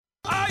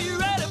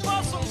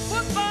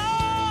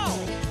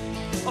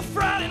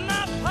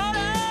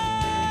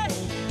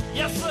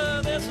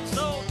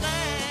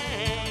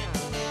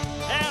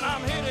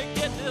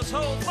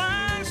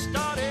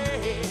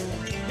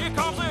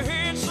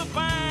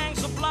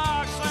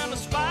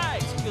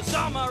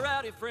All my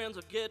rowdy friends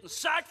are getting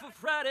psyched for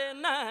Friday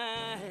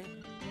night.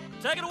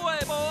 Take it away,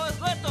 boys.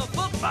 Let the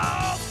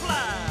football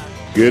fly.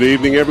 Good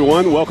evening,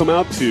 everyone. Welcome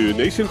out to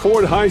Nation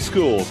Ford High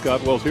School.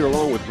 Scott Wells here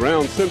along with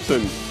Brown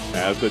Simpson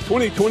as the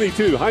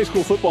 2022 high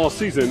school football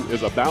season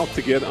is about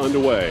to get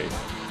underway.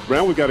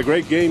 Brown, we've got a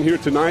great game here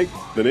tonight.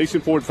 The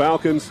Nation Ford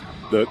Falcons,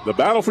 the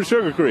battle for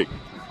Sugar Creek.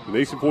 The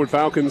Nation Ford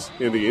Falcons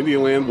and the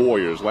Indialand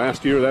Warriors.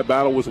 Last year, that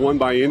battle was won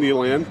by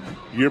Indialand.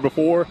 Year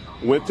before,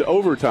 went to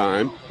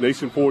overtime.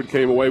 Nation Ford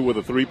came away with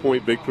a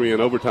 3-point victory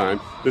in overtime.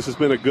 This has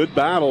been a good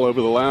battle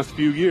over the last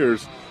few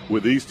years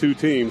with these two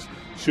teams.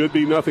 Should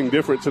be nothing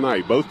different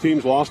tonight. Both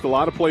teams lost a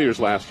lot of players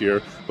last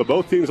year, but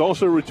both teams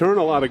also return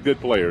a lot of good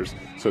players.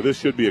 So this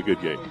should be a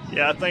good game.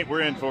 Yeah, I think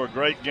we're in for a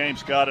great game,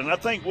 Scott. And I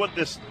think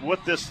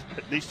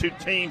these two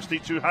teams,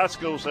 these two high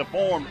schools have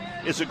formed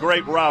is a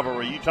great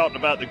rivalry. You talked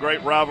about the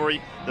great rivalry,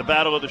 the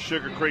battle of the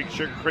Sugar Creek.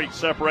 Sugar Creek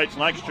separates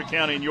Lancaster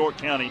County and York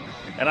County.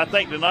 And I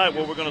think tonight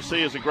what we're going to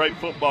see is a great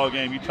football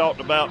game. You talked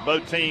about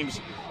both teams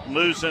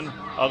losing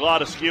a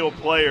lot of skilled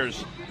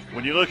players.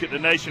 When you look at the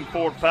Nation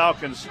Ford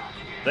Falcons,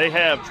 they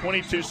have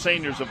 22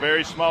 seniors, a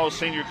very small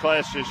senior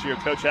class this year.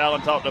 Coach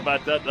Allen talked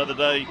about that the other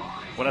day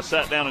when I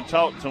sat down and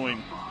talked to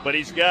him. But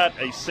he's got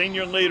a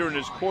senior leader in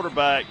his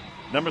quarterback,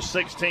 number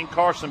 16,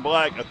 Carson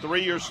Black, a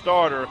 3-year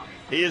starter.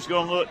 He is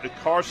going to look to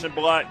Carson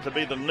Black to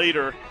be the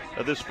leader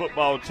of this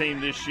football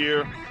team this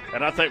year.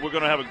 And I think we're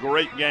going to have a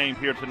great game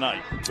here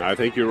tonight. I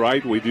think you're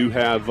right. We do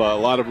have a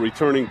lot of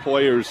returning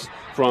players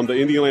from the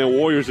Indialand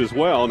Warriors as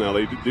well. Now,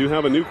 they do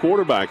have a new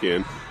quarterback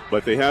in,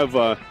 but they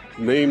have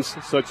names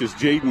such as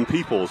Jaden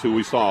Peoples, who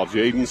we saw,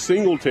 Jaden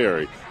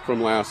Singletary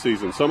from last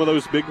season. Some of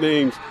those big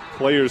names,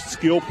 players,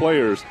 skilled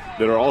players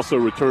that are also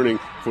returning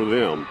for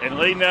them. And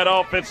leading that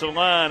offensive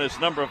line is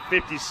number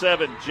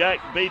 57, Jack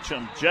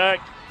Beecham. Jack,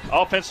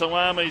 offensive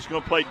lineman, he's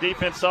going to play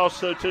defense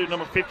also too,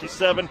 number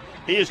 57.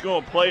 He is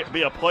going to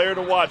be a player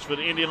to watch for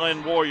the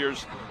Indialand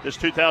Warriors this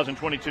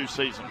 2022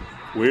 season.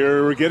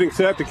 We're getting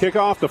set to kick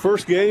off the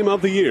first game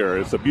of the year.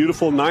 It's a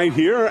beautiful night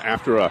here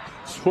after a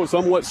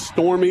somewhat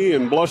stormy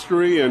and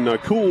blustery and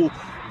cool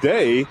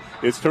day.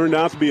 It's turned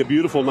out to be a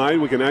beautiful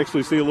night. We can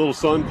actually see a little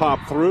sun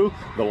pop through.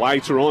 The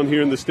lights are on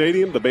here in the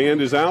stadium. The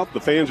band is out. The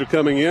fans are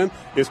coming in.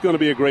 It's going to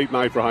be a great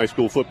night for high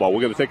school football.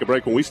 We're going to take a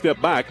break. When we step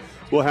back,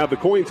 we'll have the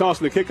coin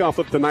toss and the kickoff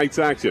of tonight's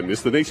action.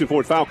 It's the Nation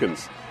Ford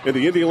Falcons and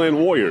the Indialand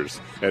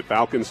Warriors at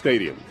Falcon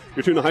Stadium.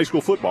 You're tuning to high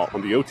school football on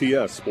the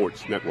OTS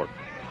Sports Network.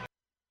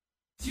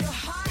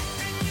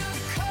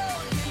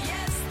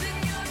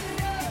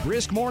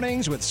 Brisk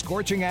mornings with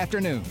scorching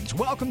afternoons.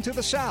 Welcome to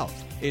the South.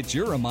 It's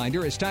your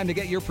reminder it's time to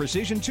get your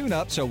precision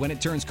tune-up so when it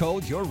turns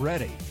cold, you're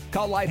ready.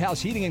 Call Lighthouse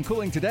Heating and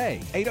Cooling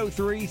today,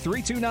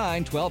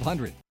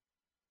 803-329-1200.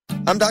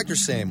 I'm Dr.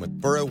 Sam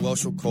with Burrow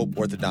Welshel Culp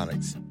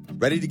Orthodontics.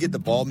 Ready to get the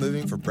ball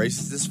moving for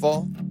braces this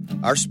fall?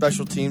 Our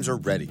special teams are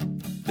ready.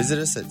 Visit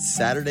us at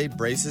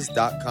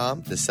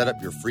SaturdayBraces.com to set up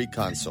your free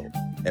consult.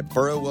 At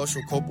Burrow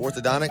Welshel Culp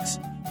Orthodontics,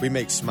 we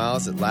make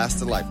smiles that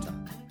last a lifetime.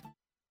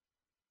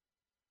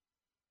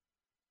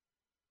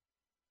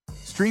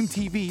 Stream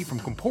TV from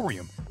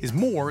Comporium is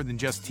more than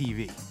just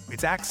TV.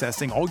 It's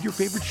accessing all your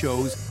favorite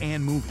shows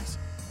and movies.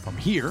 From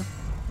here,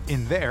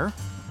 in there,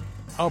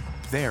 up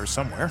there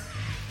somewhere,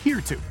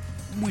 here too.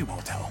 We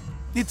won't tell.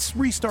 It's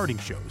restarting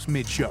shows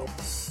mid-show.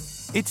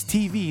 It's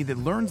TV that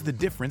learns the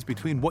difference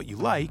between what you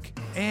like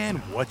and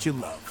what you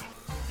love.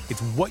 It's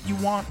what you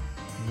want,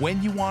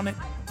 when you want it,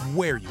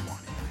 where you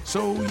want it.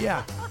 So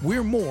yeah,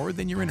 we're more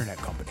than your internet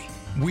company.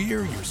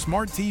 We're your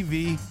smart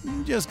TV,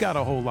 just got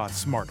a whole lot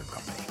smarter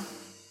company.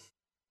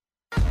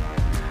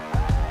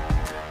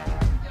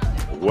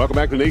 Welcome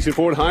back to Nation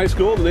Ford High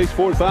School. The Nation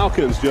Ford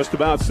Falcons just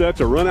about set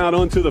to run out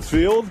onto the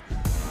field.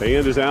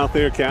 Band is out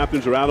there.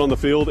 Captains are out on the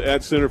field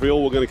at center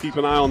field. We're going to keep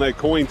an eye on that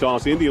coin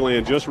toss.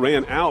 Indialand just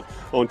ran out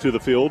onto the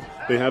field.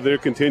 They have their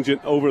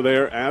contingent over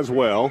there as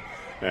well.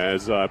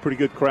 As a pretty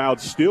good crowd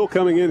still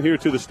coming in here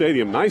to the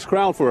stadium. Nice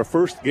crowd for a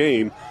first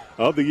game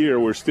of the year.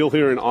 We're still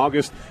here in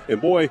August.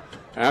 And boy,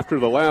 after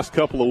the last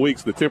couple of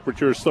weeks, the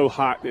temperature is so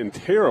hot and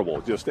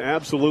terrible, just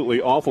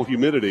absolutely awful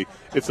humidity.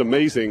 It's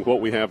amazing what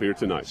we have here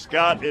tonight.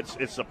 Scott,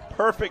 it's a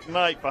perfect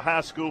night for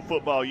high school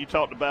football. You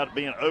talked about it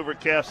being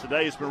overcast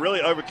today. It's been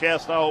really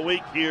overcast all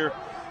week here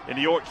in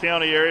the York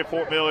County area,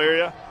 Fort Mill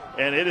area,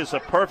 and it is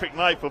a perfect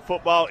night for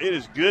football. It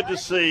is good to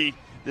see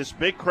this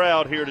big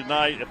crowd here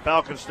tonight at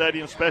Falcon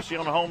Stadium, especially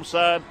on the home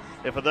side,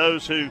 and for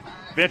those who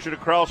ventured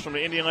across from the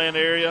Indialand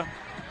area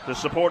to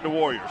support the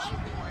Warriors.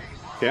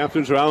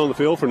 Captains are out on the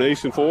field for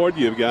Nation Ford.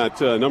 You've got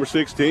number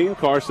 16,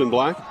 Carson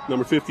Black,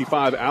 number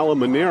 55, Alan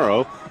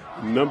Monero,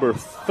 number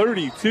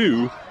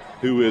 32,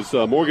 who is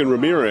Morgan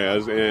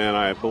Ramirez, and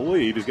I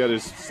believe he's got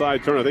his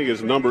side turn, I think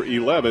it's number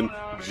 11,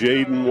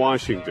 Jaden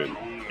Washington.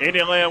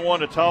 Indialand won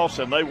the toss,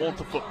 and they want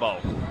the football.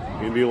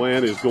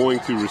 Indialand is going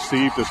to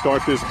receive to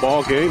start this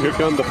ball game. Here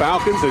come the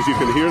Falcons, as you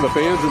can hear the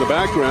fans in the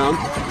background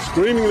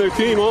screaming their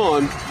team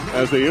on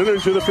as they enter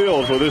into the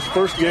field for this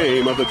first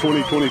game of the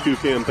 2022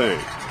 campaign.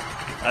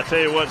 I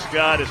tell you what,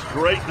 Scott, it's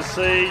great to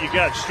see. You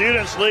got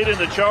students leading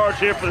the charge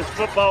here for this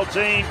football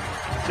team.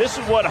 This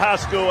is what high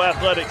school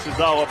athletics is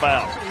all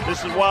about.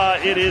 This is why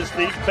it is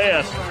the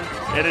best.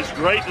 And it's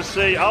great to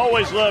see. I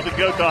always love to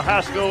go to a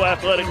high school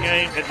athletic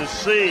game and to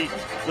see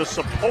the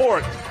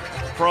support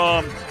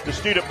from the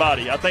student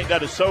body. I think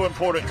that is so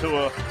important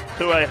to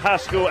a high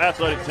school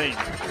athletic team.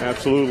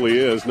 Absolutely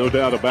is, no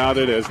doubt about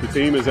it. As the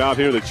team is out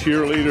here, the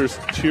cheerleaders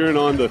cheering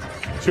on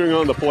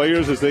the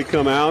players as they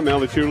come out. Now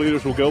the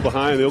cheerleaders will go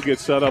behind. They'll get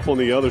set up on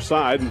the other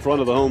side in front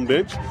of the home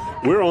bench.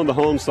 We're on the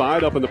home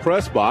side up in the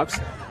press box.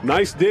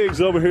 Nice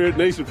digs over here at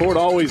Nation Ford.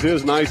 Always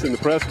is nice in the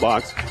press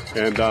box.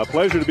 And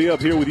pleasure to be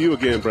up here with you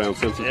again, Brown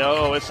Simpson.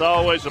 It's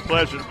always a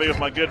pleasure to be with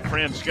my good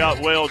friend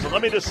Scott Wells. And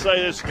let me just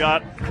say this,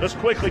 Scott. Let's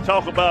quickly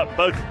talk about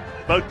both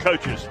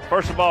coaches.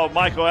 First of all,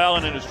 Michael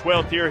Allen in his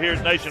 12th year here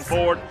at Nation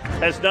Ford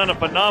has done a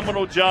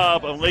phenomenal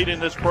job of leading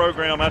this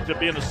program after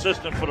being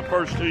assistant for the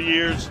first 2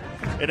 years.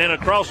 And then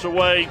across the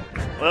way,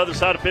 on the other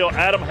side of the field,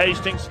 Adam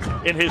Hastings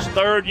in his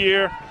 3rd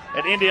year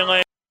at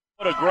Indiana.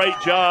 What a great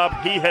job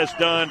he has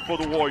done for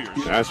the Warriors.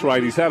 That's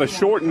right. He's had a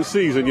shortened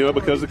season,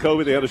 because of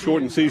COVID, they had a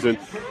shortened season.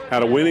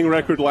 Had a winning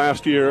record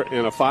last year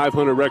and a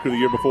 500 record the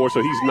year before.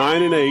 So he's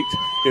 9-8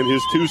 in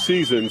his 2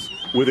 seasons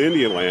with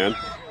Indiana.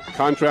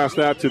 Contrast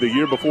that to the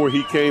year before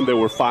he came, they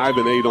were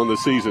 5-8 on the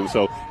season.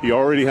 So he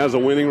already has a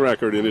winning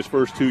record in his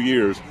first 2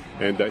 years.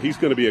 And he's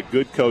going to be a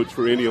good coach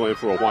for Indiana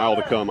for a while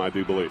to come, I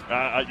do believe.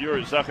 You're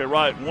exactly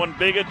right. One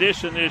big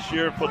addition this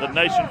year for the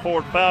Nation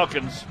Ford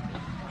Falcons.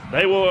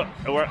 They were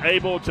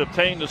able to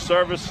obtain the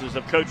services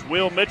of Coach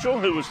Will Mitchell,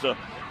 who was the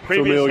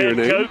previous head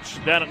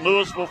coach down at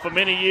Louisville for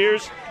many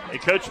years.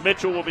 And Coach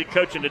Mitchell will be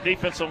coaching the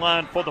defensive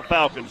line for the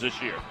Falcons this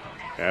year.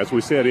 As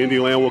we said,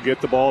 Indiana will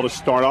get the ball to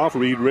start off.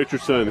 Reed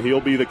Richardson, he'll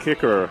be the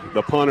kicker,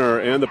 the punter,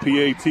 and the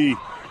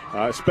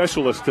PAT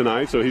specialist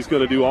tonight. So he's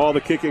going to do all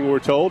the kicking, we're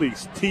told. He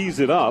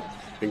tees it up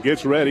and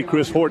gets ready.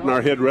 Chris Horton,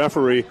 our head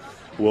referee,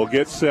 will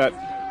get set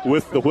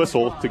with the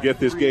whistle to get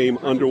this game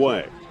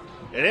underway.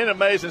 And isn't it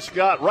amazing,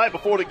 Scott, right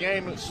before the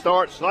game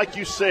starts, like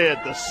you said,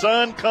 the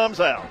sun comes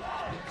out.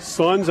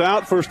 Sun's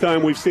out. First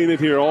time we've seen it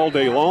here all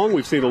day long.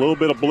 We've seen a little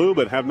bit of blue,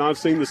 but have not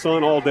seen the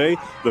sun all day.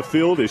 The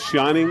field is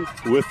shining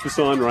with the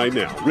sun right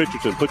now.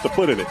 Richardson puts the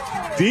foot in it.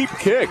 Deep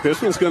kick. This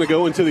one's going to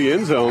go into the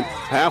end zone.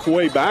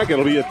 Halfway back,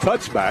 it'll be a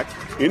touchback.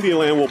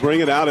 Indiana will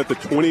bring it out at the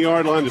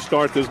 20-yard line to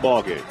start this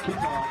ball game.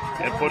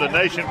 And for the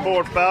Nation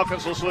Ford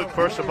Falcons, let's look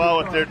first of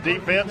all at their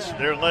defense.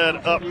 They're led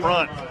up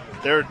front.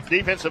 Their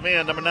defensive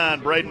end, number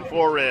 9, Braden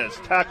Flores.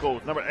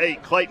 Tackle, number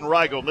 8, Clayton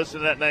Rigel. Listen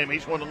to that name.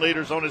 He's one of the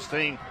leaders on his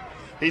team.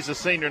 He's a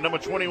senior. Number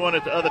 21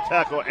 at the other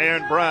tackle,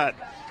 Aaron Bryant.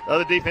 The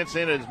other defense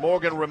end is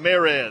Morgan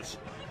Ramirez.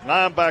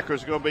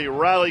 Linebackers going to be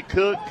Riley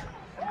Cook,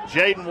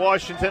 Jaden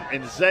Washington,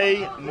 and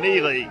Zay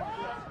Neely.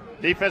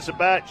 Defensive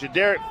back,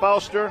 Jadarick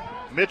Foster,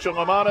 Mitchell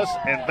Lamanis,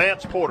 and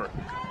Vance Porter.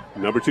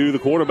 Number 2, the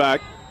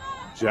quarterback,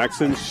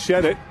 Jackson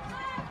Shedit.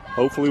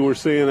 Hopefully we're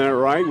saying that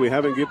right. We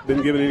haven't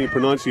been given any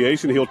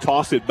pronunciation. He'll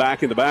toss it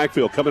back in the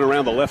backfield, coming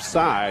around the left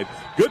side.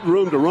 Good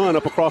room to run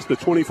up across the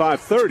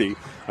 25-30.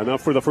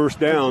 Enough for the first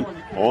down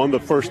on the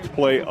first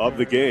play of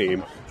the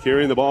game.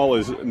 Carrying the ball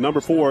is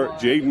number 4,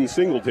 Jaden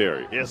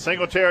Singletary. Yeah,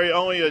 Singletary,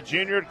 only a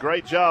junior.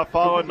 Great job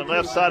following the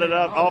left side of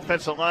that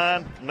offensive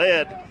line,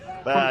 led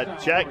by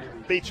Jack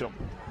Beecham.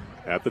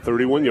 At the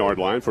 31-yard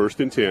line, 1st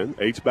and 10.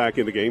 H-back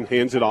in the game,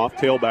 hands it off,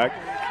 tailback.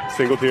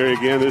 Singletary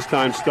again, this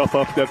time stuff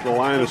up at the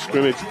line of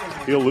scrimmage.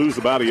 He'll lose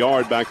about a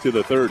yard back to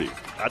the 30.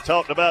 I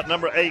talked about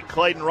number 8,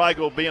 Clayton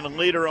Rigel, being a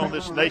leader on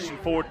this Nation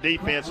Ford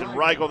defense, and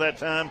Rigel that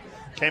time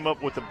came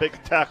up with a big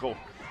tackle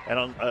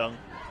and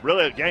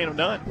really a gain of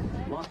none.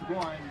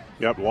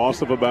 Yep,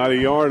 loss of about a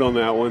yard on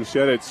that one.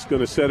 Shedit's going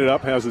to set it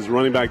up, has his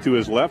running back to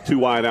his left, 2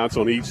 wideouts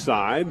on each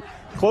side,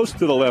 close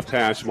to the left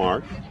hash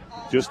mark,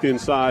 just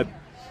inside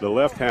the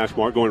left hash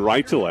mark, going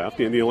right to left.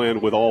 Indiana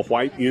with all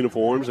white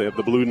uniforms. They have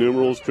the blue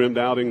numerals trimmed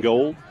out in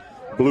gold,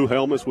 blue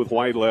helmets with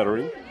white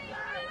lettering.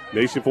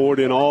 Nation Ford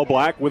in all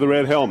black with the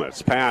red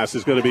helmets. Pass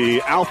is going to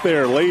be out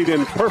there, laid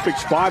in perfect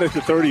spot at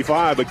the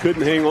 35, but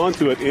couldn't hang on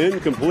to it.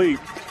 Incomplete.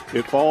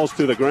 It falls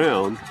to the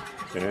ground.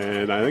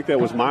 And I think that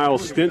was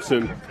Miles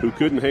Stinson who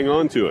couldn't hang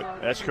on to it.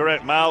 That's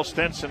correct. Miles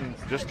Stinson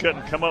just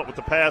couldn't come up with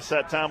the pass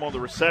that time on the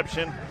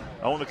reception.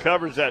 On the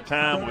coverage that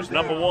time was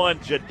number 1,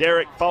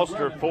 Jadarick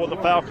Foster for the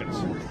Falcons.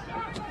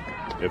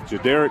 If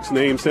Jadarick's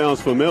name sounds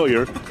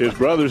familiar, his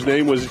brother's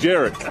name was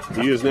Jarrett.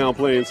 He is now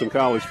playing some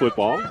college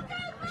football.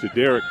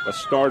 Jadarick, a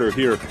starter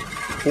here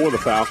for the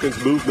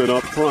Falcons. Movement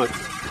up front.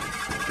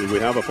 Do we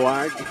have a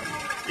flag?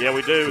 Yeah,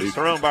 we do. It's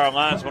thrown by our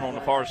linesman on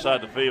the far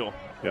side of the field.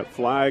 Yep,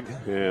 flag,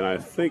 and I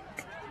think,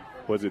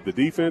 was it the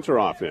defense or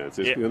offense?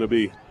 It's going to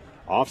be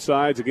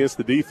offsides against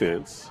the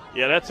defense.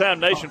 Yeah, that time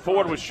Nation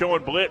Ford was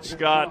showing blitz,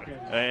 Scott,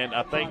 and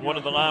I think one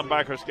of the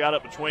linebackers got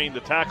up between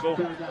the tackle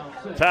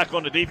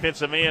and the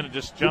defensive end and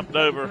just jumped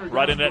over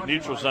right in that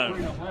neutral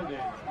zone.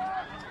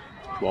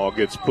 Ball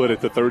gets put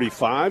at the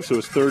 35, so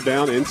it's 3rd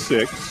down and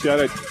 6.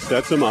 Shedit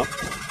sets him up.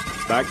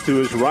 Back to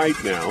his right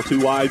now,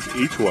 2 wides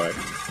each way.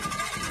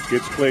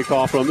 Gets play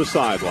call from the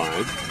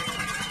sideline.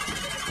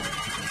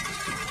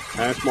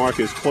 Hash mark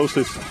is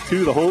closest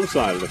to the home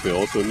side of the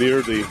field, so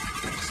near the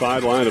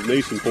sideline of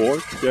Nation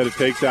Ford. Instead it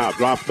takes out,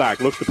 drops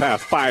back, looks to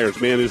pass, fires.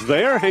 Man is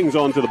there, hangs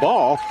on to the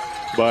ball,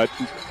 but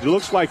it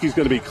looks like he's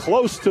going to be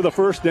close to the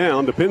first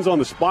down. Depends on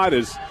the spot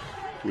as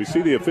we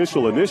see the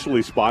official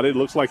initially spotted.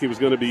 Looks like he was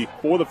going to be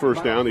for the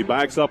first down. He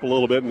backs up a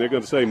little bit, and they're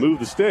going to say move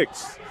the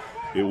sticks.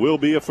 It will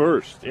be a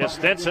first. Yeah,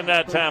 Stinson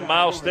that time.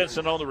 Miles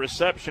Stinson on the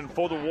reception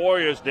for the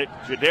Warriors.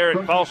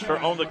 Jadarian Foster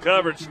on the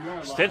coverage.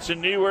 Stinson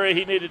knew where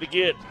he needed to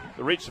get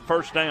to reach the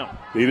first down.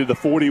 Needed the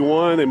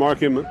 41. They mark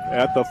him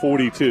at the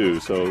 42,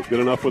 so good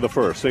enough for the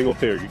first.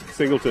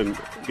 Singleton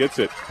gets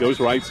it, goes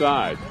right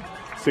side.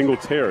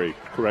 Singletary,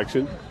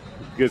 correction,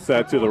 gets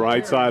that to the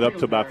right side up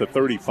to about the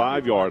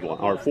 35-yard line,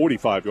 or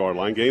 45-yard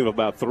line. Gain of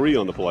about 3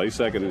 on the play,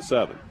 2nd and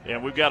 7.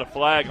 And we've got a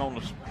flag on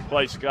the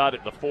play, Scott,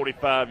 at the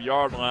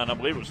 45-yard line. I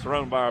believe it was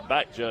thrown by our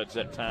back judge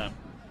that time.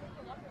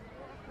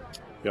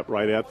 Yep,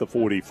 right at the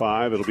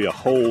 45. It'll be a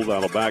hold.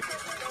 That'll back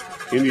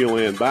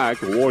Indian back.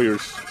 The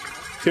Warriors,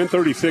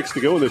 10:36 to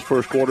go in this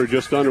first quarter,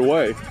 just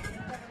underway.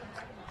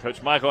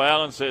 Coach Michael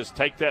Allen says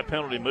take that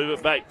penalty, move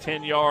it back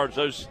 10 yards.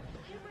 Those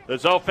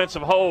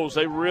offensive holes,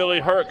 they really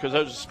hurt because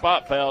those are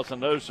spot fouls,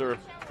 and those are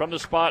from the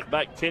spot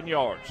back 10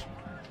 yards.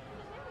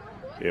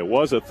 It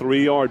was a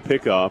 3-yard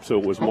pickup, so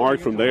it was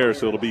marked from there,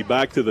 so it'll be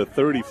back to the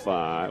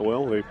 35.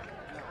 Well, they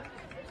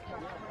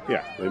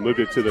moved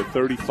it to the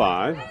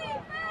 35.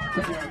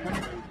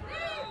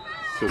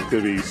 So it's going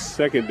to be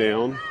 2nd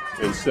down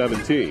and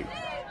 17.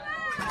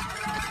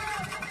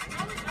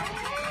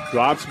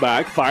 Drops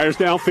back, fires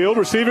downfield,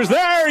 receivers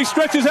there, he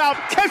stretches out,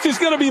 catch is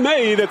going to be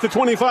made at the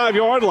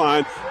 25-yard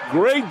line.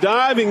 Great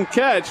diving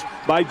catch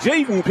by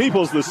Jaden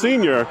Peoples, the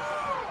senior.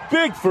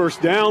 Big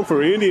first down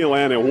for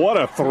Indiana, and what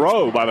a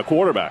throw by the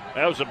quarterback.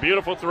 That was a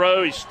beautiful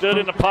throw. He stood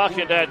in the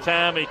pocket that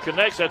time. He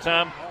connects that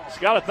time.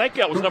 Scott, I think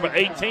that was number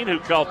 18 who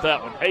caught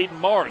that one, Hayden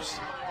Morris.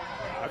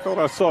 I thought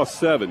I saw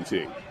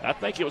 17. I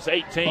think it was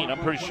 18, I'm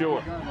pretty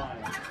sure.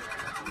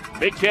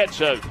 Big catch,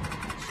 though.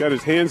 He's got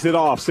his hands hit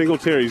off.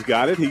 Singletary's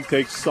got it. He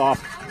takes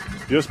off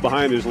just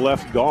behind his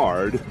left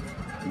guard.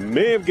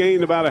 May have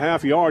gained about a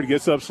half yard,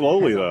 gets up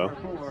slowly, though.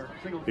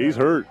 He's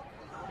hurt.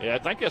 Yeah, I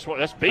think that's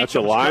Beecham. That's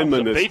a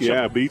lineman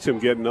Beecham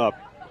getting up.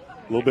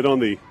 A little bit on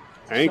the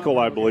ankle,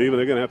 I believe, and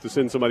they're going to have to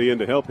send somebody in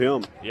to help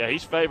him. Yeah,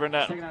 he's favoring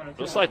that.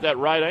 Looks like that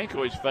right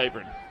ankle he's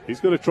favoring.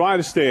 He's going to try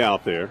to stay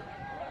out there.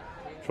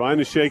 Trying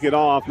to shake it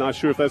off. Not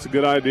sure if that's a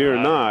good idea or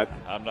not.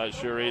 I'm not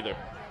sure either.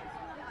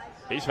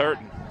 He's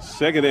hurting.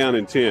 2nd down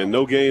and 10.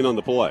 No gain on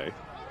the play.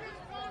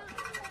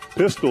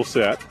 Pistol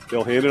set.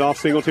 They'll hand it off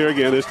Singletary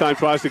again. This time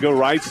tries to go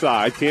right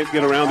side. Can't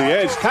get around the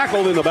edge.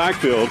 Tackled in the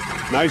backfield.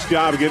 Nice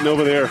job of getting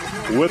over there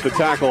with the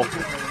tackle.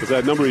 Is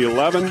that number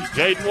 11?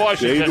 Jaden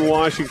Washington. Jaden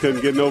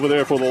Washington getting over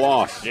there for the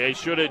loss. Yeah, he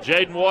should have.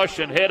 Jaden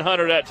Washington,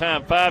 headhunter that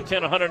time.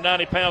 5'10",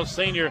 190-pound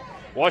senior.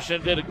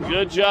 Washington did a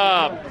good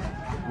job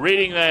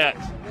reading that.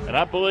 And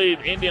I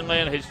believe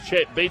Indiana has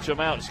checked Beecham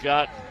out,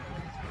 Scott.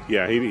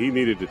 Yeah, he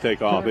needed to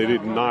take off. They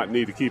did not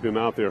need to keep him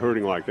out there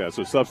hurting like that.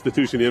 So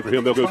substitution in for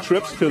him. They'll go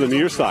trips to the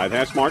near side.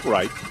 Hash mark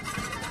right.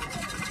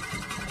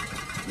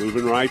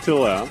 Moving right to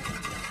left.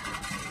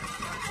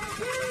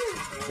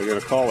 They're going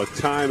to call a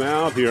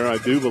timeout here, I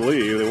do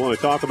believe. They want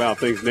to talk about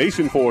things.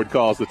 Nation Ford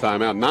calls the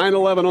timeout.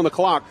 9:11 on the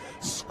clock.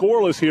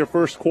 Scoreless here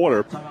first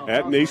quarter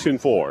at Nation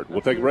Ford.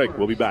 We'll take a break.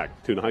 We'll be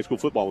back to high school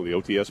football on the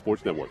OTS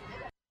Sports Network.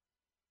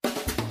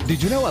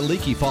 Did you know a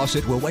leaky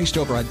faucet will waste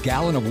over a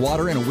gallon of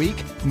water in a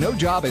week? No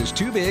job is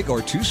too big or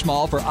too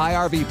small for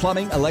IRV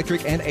Plumbing,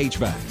 Electric, and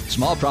HVAC.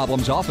 Small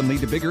problems often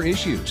lead to bigger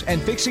issues,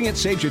 and fixing it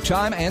saves you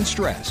time and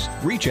stress.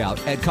 Reach out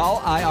at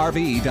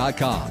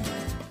callirve.com.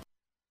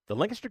 The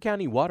Lancaster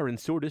County Water and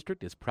Sewer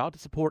District is proud to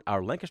support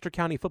our Lancaster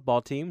County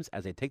football teams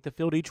as they take the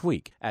field each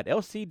week. At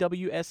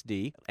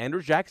LCWSD,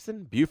 Andrews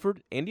Jackson,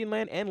 Buford,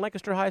 Indianland, and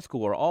Lancaster High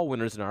School are all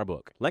winners in our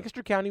book.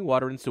 Lancaster County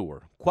Water and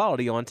Sewer.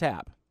 Quality on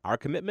tap. Our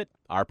commitment,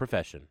 our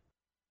profession.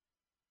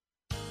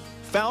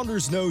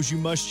 Founders knows you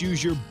must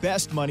use your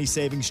best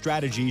money-saving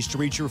strategies to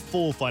reach your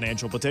full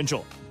financial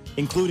potential,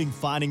 including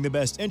finding the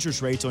best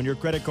interest rates on your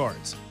credit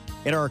cards.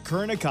 In our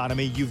current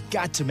economy, you've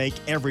got to make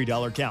every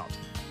dollar count.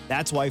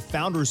 That's why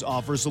Founders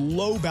offers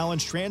low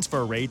balance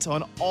transfer rates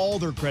on all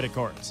their credit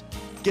cards.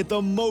 Get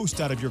the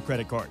most out of your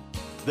credit card.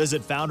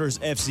 Visit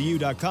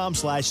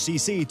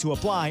foundersfcu.com/cc to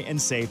apply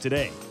and save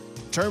today.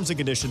 Terms and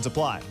conditions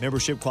apply.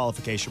 Membership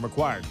qualification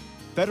required.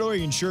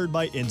 Federally insured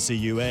by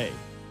NCUA.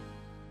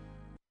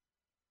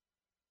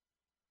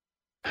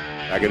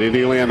 Back at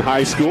Indiana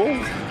High School.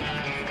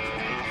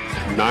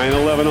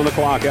 9:11 on the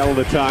clock out of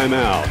the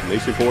timeout.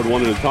 Nation Ford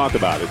wanted to talk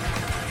about it.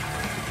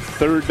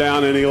 3rd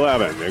down and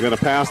 11. They're going to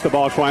pass the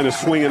ball, trying to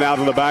swing it out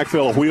of the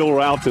backfield, wheel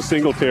route to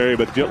Singletary,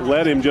 but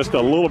led him just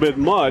a little bit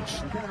much,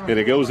 and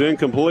it goes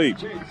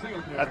incomplete.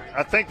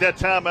 I think that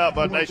timeout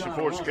by Nation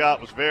Ford, Scott,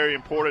 was very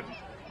important.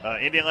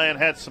 Indiana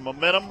had some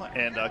momentum,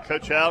 and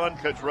Coach Allen,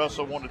 Coach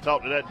Russell wanted to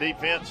talk to that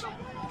defense,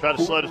 try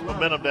to slow this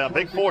momentum down.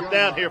 Big 4th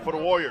down here for the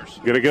Warriors.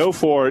 Going to go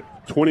for it.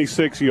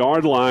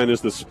 26-yard line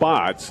is the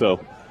spot, so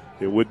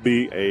it would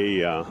be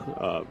a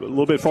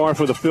little bit far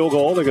for the field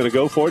goal. They're going to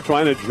go for it,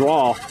 trying to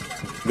draw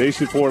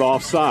Nation Ford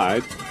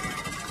offside.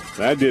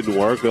 That didn't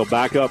work. They'll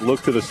back up,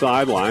 look to the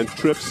sideline.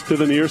 Trips to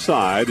the near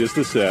side is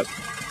the set.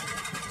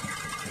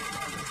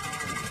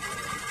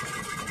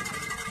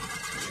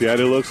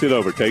 Shaddy looks it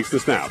over, takes the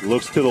snap,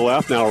 looks to the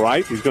left, now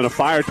right. He's going to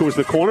fire towards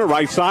the corner,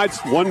 right side.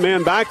 One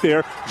man back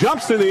there,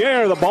 jumps in the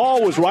air. The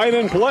ball was right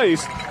in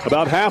place,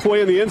 about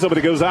halfway in the end zone, but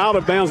it goes out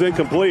of bounds,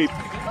 incomplete,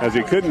 as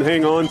he couldn't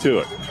hang on to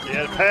it.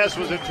 Yeah, the pass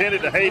was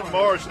intended to Hayden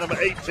Morris,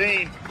 number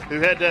 18, who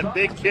had that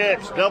big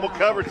catch, double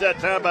coverage that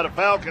time by the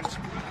Falcons.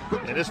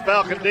 And this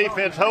Falcon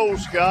defense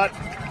holds, Scott.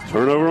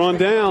 Turnover on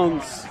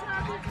downs.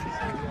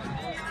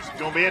 It's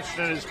going to be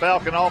interesting as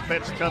Falcon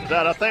offense comes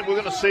out. I think we're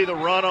going to see the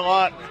run a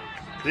lot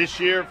this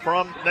year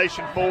from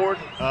Nation Forward.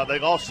 They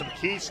lost some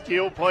key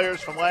skill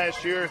players from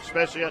last year,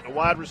 especially at the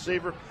wide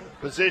receiver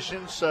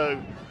position.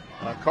 So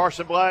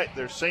Carson Black,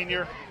 their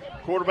senior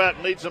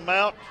quarterback, leads them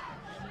out.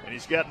 And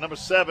he's got number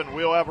 7,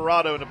 Will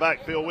Alvarado, in the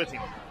backfield with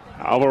him.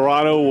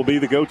 Alvarado will be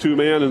the go-to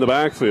man in the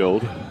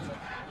backfield.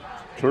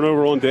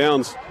 Turnover on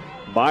downs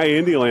by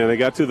Indiana. They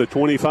got to the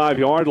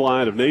 25-yard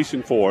line of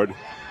Nation Forward.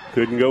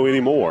 Couldn't go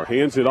anymore.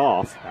 Hands it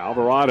off.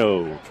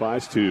 Alvarado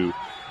tries to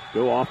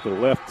go off the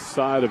left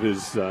side of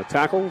his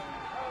tackle,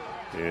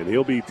 and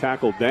he'll be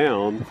tackled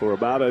down for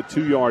about a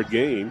 2-yard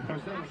gain.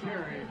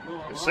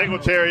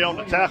 Singletary on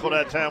the tackle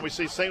that time. We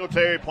see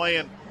Singletary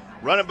playing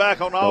running back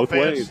on both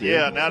offense. Ways,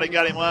 yeah, now they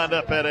got him lined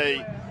up at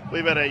a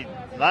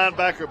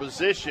linebacker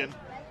position.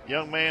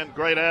 Young man,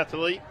 great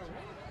athlete,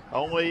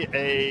 only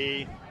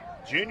a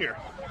junior.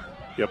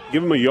 Yep,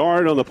 give him a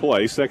yard on the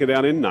play. Second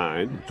down and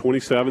 9.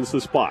 27's the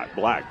spot.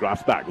 Black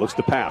drops back, looks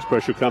to pass.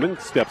 Pressure coming,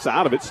 steps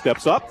out of it,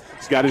 steps up.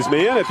 He's got his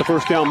man at the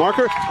first down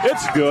marker.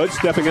 It's good.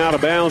 Stepping out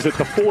of bounds at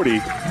the 40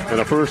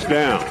 and a first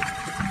down.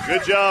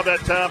 Good job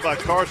that time by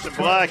Carson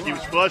Black. He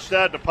was flushed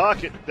out of the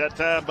pocket that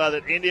time by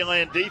the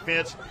Indiana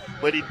defense,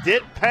 but he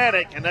didn't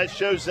panic, and that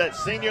shows that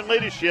senior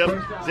leadership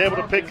is able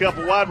to pick up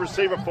a wide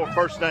receiver for a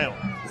first down.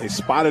 They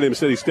spotted him,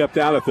 said he stepped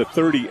out at the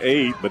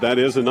 38, but that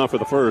is enough for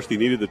the first. He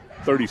needed the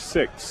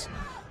 36.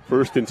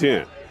 First and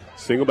 10.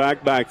 Single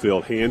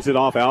backfield. Hands it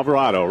off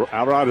Alvarado.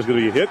 Alvarado's going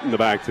to be hit in the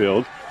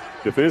backfield.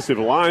 Defensive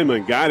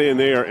lineman got in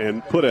there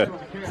and put a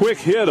quick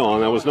hit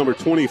on. That was number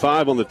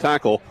 25 on the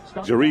tackle,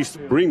 Jerice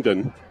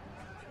Brendan.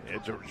 Yeah,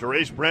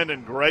 Jerice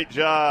Brendan, great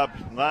job.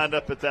 Lined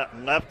up at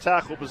that left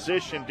tackle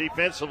position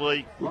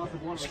defensively.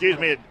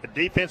 A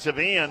defensive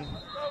end.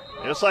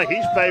 It looks like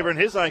he's favoring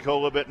his ankle a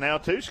little bit now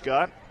too,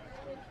 Scott.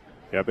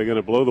 Yep, they're going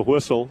to blow the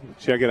whistle.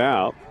 Check it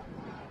out.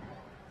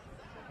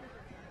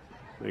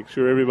 Make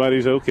sure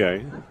everybody's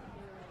okay.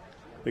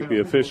 I think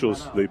the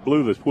officials, they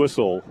blew the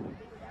whistle.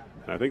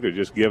 I think they're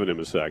just giving him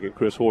a second.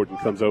 Chris Horton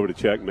comes over to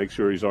check, make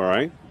sure he's all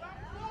right.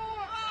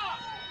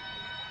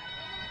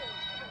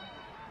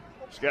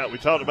 Scott, we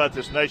talked about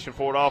this Nation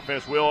Forward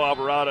offense. Will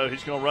Alvarado,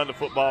 he's going to run the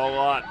football a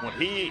lot. When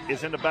he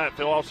is in the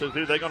backfield also,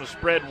 too, they're going to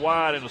spread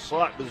wide in the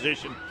slot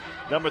position.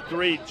 Number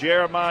 3,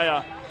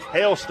 Jeremiah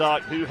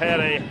Hailstock, who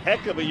had a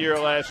heck of a year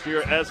last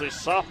year as a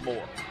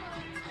sophomore,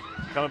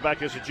 coming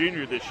back as a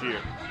junior this year.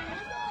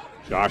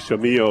 Josh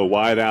Amio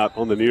wide out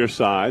on the near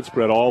side,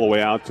 spread all the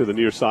way out to the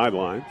near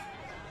sideline.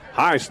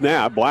 High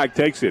snap, Black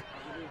takes it.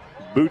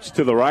 Boots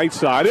to the right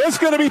side. It's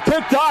going to be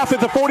picked off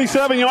at the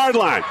 47-yard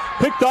line.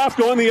 Picked off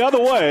going the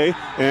other way,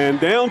 and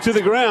down to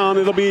the ground.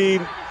 It'll be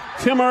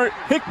Timmer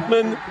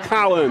Hickman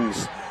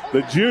Collins.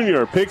 The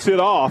junior picks it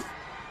off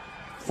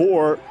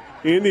for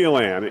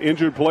Indiana.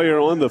 Injured player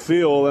on the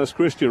field, that's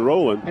Christian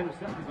Rowland.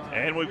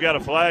 And we've got a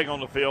flag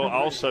on the field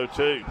also,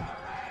 too.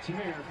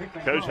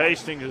 Coach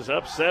Hastings is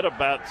upset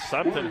about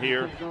something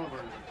here.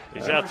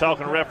 He's out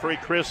talking to referee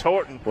Chris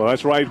Horton. Well,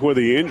 that's right where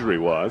the injury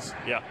was.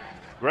 Yeah.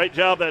 Great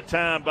job that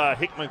time by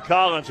Hickman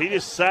Collins. He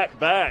just sat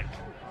back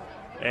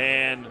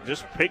and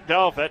just picked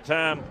off that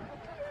time.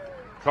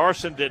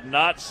 Carson did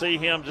not see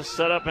him just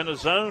set up in the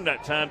zone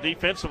that time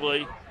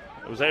defensively.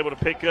 Was able to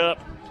pick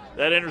up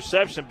that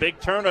interception. Big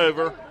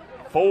turnover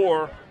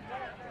for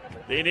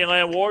the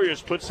Indiana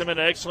Warriors, puts them in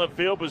an excellent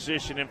field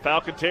position in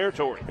Falcon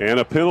territory. And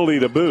a penalty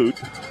to boot.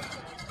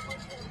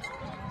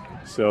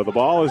 So the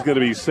ball is going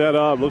to be set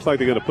up. Looks like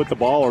they're going to put the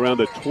ball around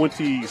the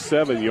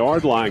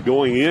 27-yard line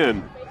going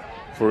in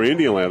for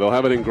Indiana. They'll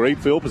have it in great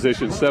field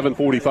position.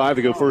 7:45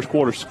 to go, first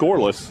quarter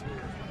scoreless.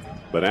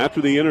 But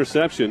after the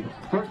interception,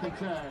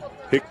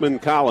 Hickman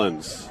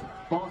Collins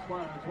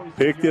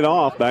picked it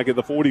off back at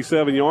the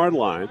 47-yard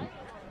line.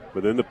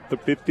 But then the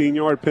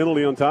 15-yard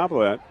penalty on top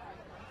of that.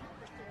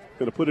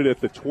 Going to put it at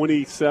the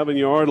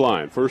 27-yard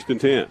line, first and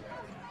 10.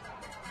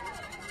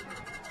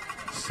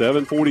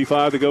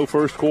 7:45 to go,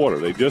 first quarter.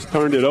 They just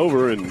turned it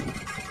over and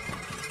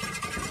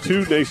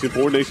to Nation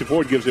Forward. Nation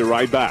Forward gives it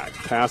right back.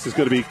 Pass is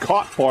going to be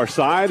caught far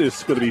side.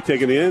 It's going to be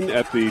taken in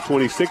at the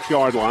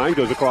 26-yard line.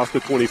 Goes across the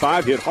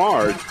 25, hit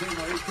hard.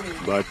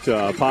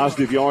 But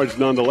positive yards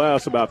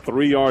nonetheless, about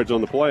 3 yards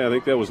on the play. I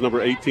think that was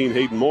number 18,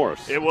 Hayden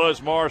Morris. It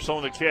was Morris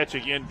on the catch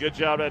again. Good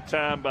job that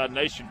time by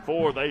Nation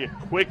Forward. They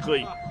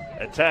quickly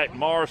attacked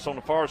Morris on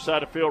the far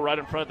side of the field right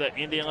in front of that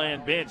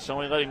Indiana bench.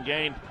 Only let him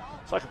gain.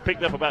 It's like he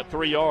picked up about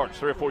 3 or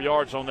 4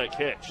 yards on that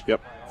catch.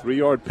 Yep.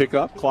 3-yard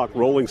pickup. Clock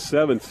rolling,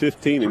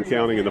 7:15 and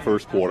counting in the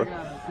first quarter.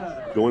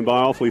 Going by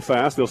awfully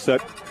fast. They'll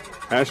set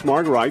hash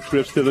mark right,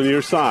 trips to the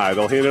near side.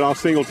 They'll hand it off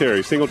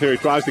Singletary. Singletary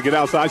tries to get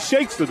outside,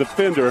 shakes the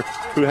defender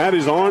who had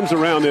his arms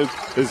around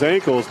his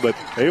ankles, but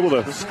able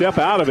to step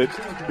out of it.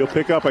 He'll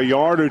pick up a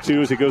yard or two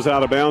as he goes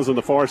out of bounds on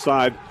the far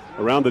side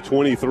around the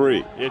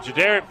 23. Yeah,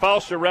 Jadarian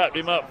Foster wrapped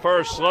him up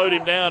first, slowed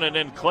him down, and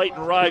then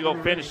Clayton Rigel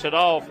finished it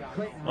off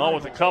along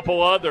with a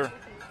couple other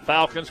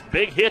Falcons.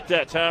 Big hit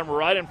that time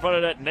right in front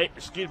of that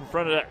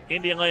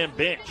Indian Land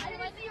bench.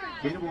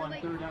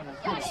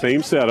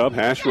 Same setup,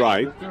 hash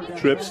right,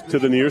 trips to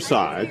the near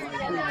side.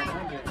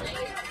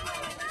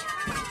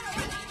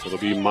 It'll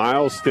be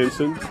Miles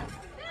Stinson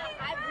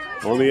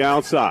on the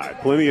outside.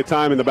 Plenty of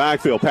time in the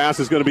backfield. Pass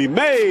is going to be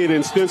made,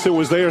 and Stinson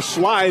was there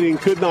sliding,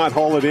 could not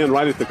haul it in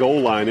right at the goal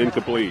line,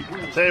 incomplete.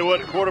 Tell you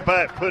what, the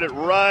quarterback put it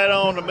right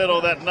on the middle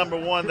of that number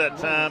 1 that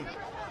time.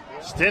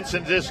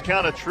 Stinson just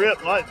kind of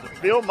tripped. The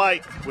field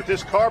might, with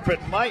this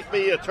carpet,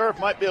 turf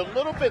might be a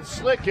little bit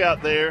slick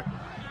out there.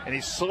 And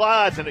he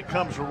slides, and it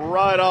comes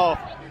right off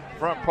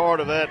front part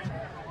of the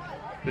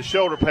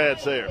shoulder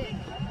pads there.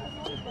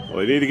 Well,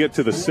 they need to get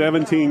to the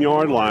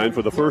 17-yard line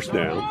for the first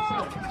down.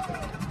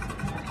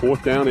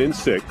 4th down and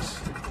 6.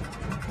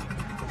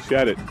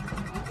 Shedit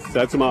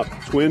sets him up,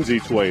 twins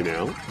each way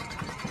now.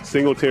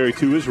 Singletary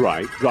to his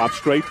right, drops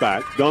straight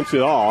back, dumps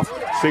it off.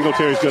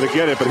 Singletary's going to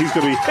get it, but he's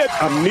going to be hit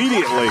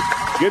immediately.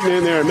 Getting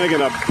in there and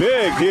making a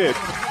big hit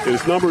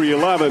is number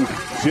 11,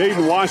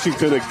 Jaden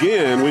Washington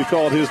again. We've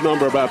called his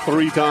number about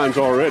 3 times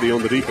already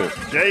on the defense.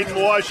 Jaden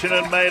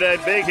Washington made a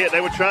big hit. They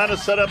were trying to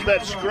set up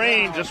that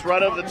screen just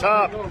right over the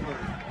top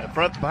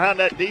behind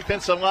that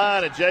defensive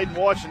line, and Jaden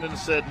Washington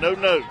said,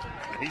 no.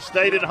 He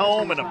stayed at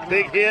home, and a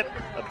big hit,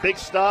 a big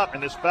stop,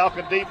 and this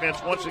Falcon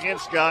defense, once again,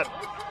 Scott,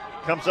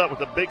 comes up with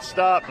a big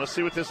stop. Let's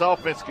see what this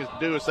offense can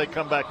do as they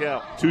come back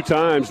out. 2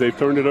 times they've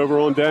turned it over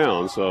on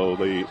down, so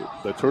the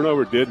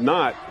turnover did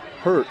not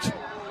hurt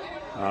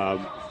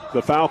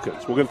the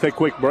Falcons. We're going to take a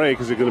quick break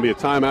because there's going to be a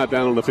timeout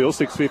down on the field.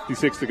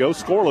 6:56 to go.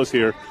 Scoreless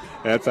here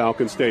at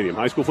Falcon Stadium.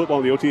 High school football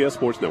on the OTS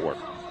Sports Network.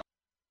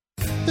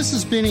 This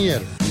is Benny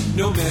Etter.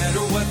 No matter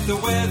what the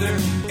weather,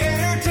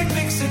 AirTech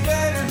makes it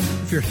better.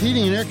 If your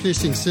heating and air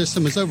conditioning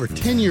system is over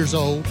 10 years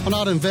old, why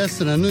not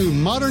invest in a new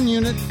modern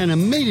unit and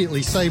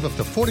immediately save up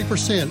to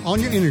 40% on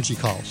your energy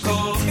costs?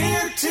 Call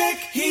AirTech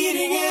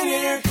Heating and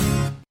Air.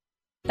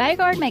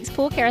 Bagard makes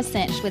pool care a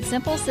cinch with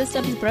simple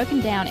systems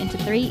broken down into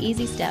 3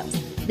 easy steps.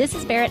 This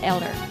is Barrett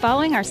Elder.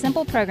 Following our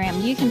simple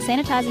program, you can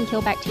sanitize and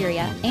kill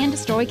bacteria and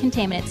destroy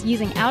contaminants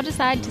using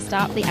algicide to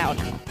stop the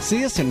algae.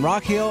 See us in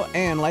Rock Hill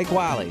and Lake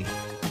Wiley.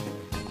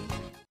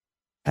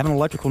 Have an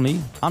electrical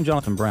need? I'm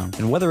Jonathan Brown,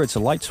 and whether it's a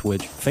light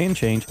switch, fan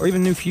change, or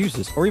even new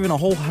fuses, or even a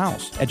whole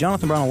house, at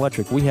Jonathan Brown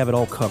Electric, we have it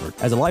all covered.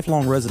 As a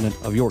lifelong resident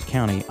of York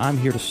County, I'm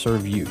here to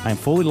serve you. I am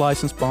fully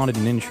licensed, bonded,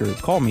 and insured.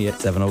 Call me at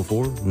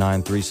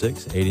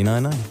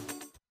 704-936-8099.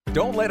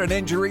 Don't let an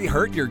injury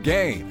hurt your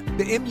game.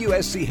 The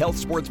MUSC Health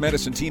Sports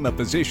Medicine team of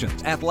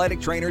physicians,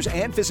 athletic trainers,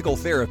 and physical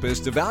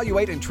therapists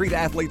evaluate and treat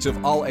athletes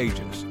of all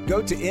ages.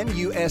 Go to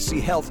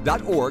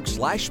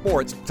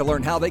muschealth.org/sports to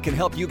learn how they can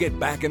help you get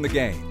back in the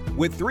game.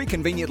 With 3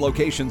 convenient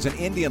locations in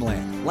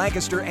Indianland,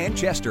 Lancaster, and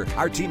Chester,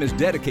 our team is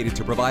dedicated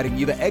to providing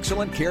you the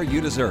excellent care you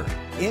deserve.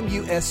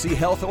 MUSC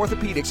Health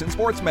Orthopedics and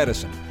Sports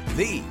Medicine,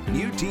 the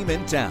new team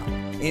in town.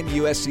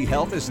 MUSC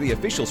Health is the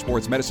official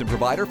sports medicine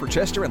provider for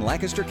Chester and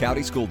Lancaster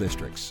County School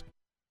Districts.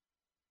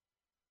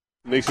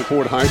 Nation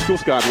Ford High School,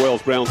 Scott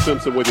Wells, Brown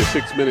Simpson with you.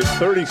 6 minutes,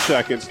 30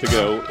 seconds to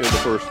go in the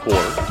first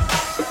quarter.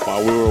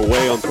 While we were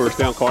away on first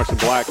down, Carson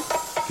Black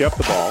kept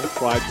the ball,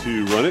 tried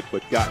to run it,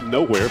 but got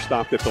nowhere,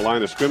 stopped at the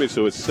line of scrimmage,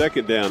 so it's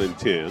 2nd down and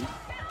 10.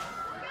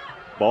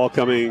 Ball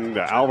coming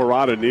to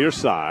Alvarado near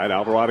side.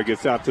 Alvarado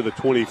gets out to the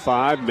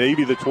 25,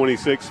 maybe the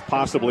 26,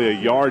 possibly a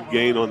yard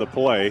gain on the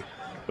play,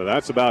 but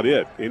that's about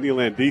it.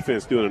 Indianland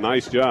defense doing a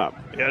nice job.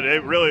 Yeah, they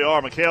really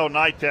are. Mikhail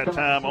Knight that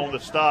time on the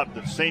stop.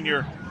 The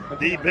senior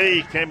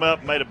DB came up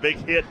and made a big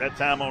hit that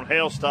time on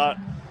Hailstock.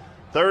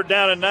 3rd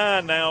down and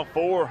 9 now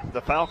for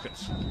the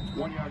Falcons.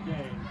 1 yard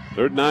gain.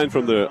 3rd and 9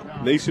 from the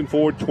Nation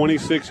Ford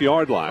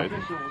 26-yard line.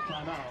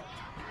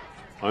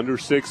 Under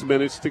 6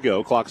 minutes to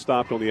go. Clock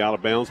stopped on the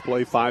out-of-bounds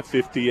play.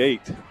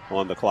 5:58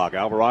 on the clock.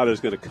 Alvarado is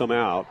going to come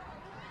out.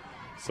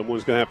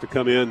 Someone's going to have to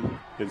come in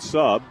and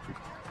sub.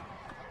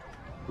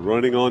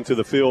 Running onto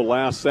the field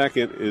last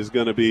second is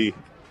going to be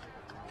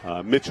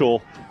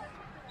Mitchell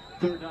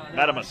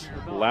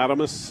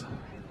Latimus.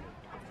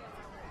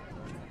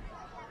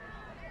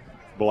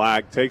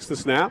 Black takes the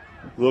snap,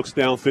 looks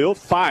downfield,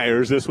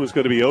 fires. This one's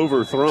going to be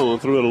overthrown.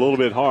 Threw it a little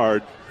bit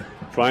hard.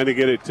 Trying to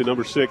get it to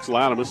number 6,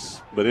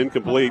 Latimus, but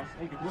incomplete.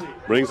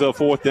 Brings up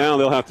 4th down.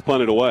 They'll have to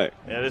punt it away.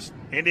 Yeah, this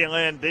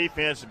Indianland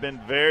defense has been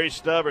very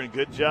stubborn.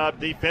 Good job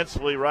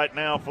defensively right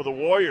now for the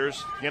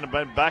Warriors. Again,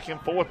 been back and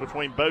forth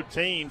between both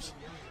teams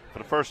for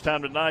the first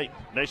time tonight.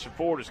 Nation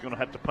Ford is going to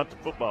have to punt the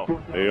football.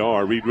 They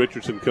are. Reed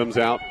Richardson comes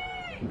out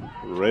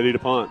ready to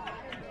punt.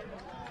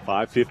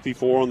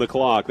 5:54 on the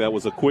clock. That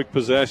was a quick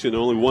possession.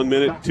 Only 1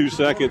 minute, 2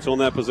 seconds on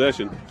that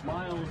possession.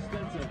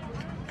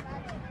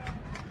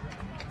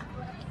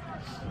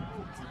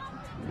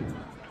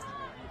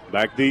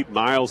 Back deep,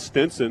 Miles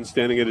Stinson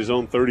standing at his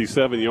own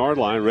 37-yard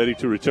line, ready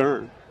to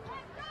return.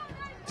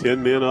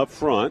 10 men up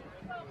front.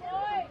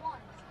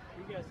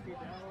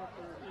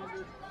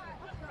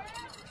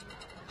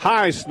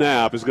 High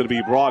snap is going to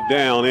be brought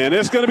down, and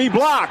it's going to be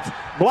blocked.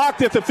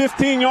 Blocked at the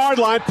 15-yard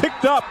line,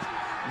 picked up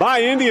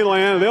by Indian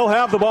Land. They'll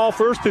have the ball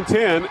 1st and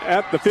 10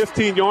 at the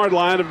 15-yard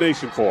line of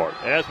Nation Ford.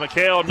 As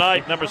Mikhail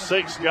Knight, number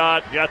 6,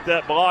 got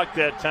that blocked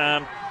that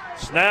time.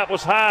 Snap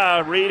was high.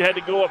 Reed had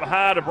to go up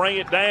high to bring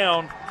it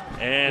down,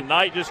 and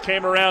Knight just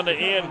came around the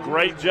end.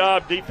 Great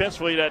job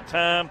defensively that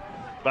time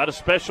by the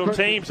special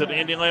teams of the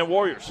Indian Land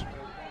Warriors.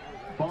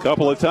 A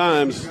couple of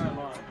times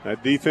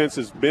that defense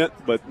is bent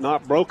but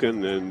not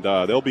broken, and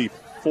they'll be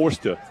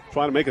forced to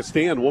try to make a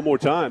stand one more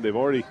time. They've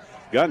already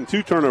gotten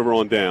 2 turnover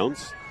on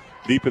downs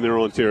deep in their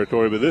own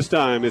territory, but this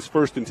time it's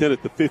 1st and 10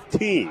 at the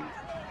 15.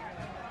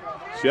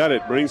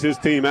 Shedit brings his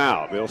team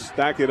out. They'll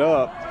stack it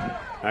up.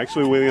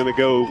 Actually, we're going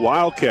to go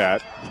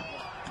Wildcat.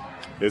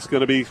 It's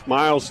going to be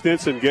Miles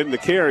Stinson getting the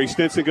carry.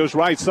 Stinson goes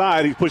right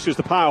side. He pushes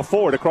the pile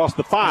forward across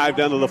the 5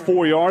 down to the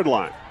 4-yard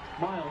line.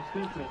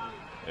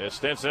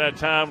 Stinson had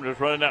time just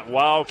running that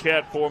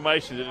Wildcat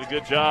formation. Did a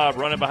good job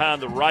running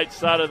behind the right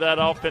side of that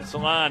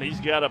offensive line. He's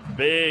got a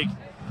big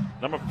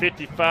number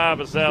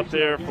 55 is out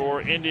there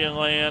for Indian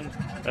Land.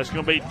 That's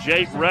going to be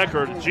Jake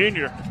Record,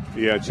 Jr.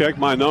 Yeah, check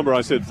my number.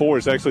 I said 4.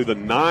 It's actually the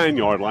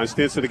 9-yard line.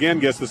 Stinson again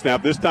gets the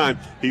snap. This time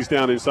he's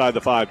down inside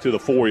the 5 to the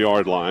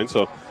 4-yard line.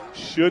 So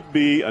should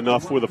be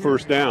enough for the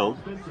first down,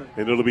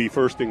 and it'll be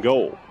 1st and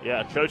goal.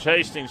 Yeah, Coach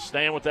Hastings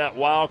staying with that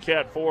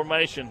Wildcat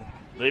formation.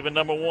 Leaving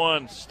number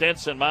 1,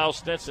 Stinson, Miles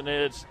Stinson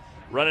is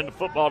running the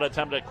football that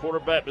time, that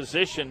quarterback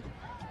position.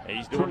 And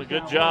he's doing a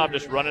good job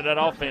just running that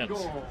offense.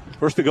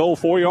 1st and goal,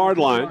 4-yard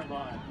line.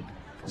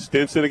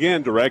 Stinson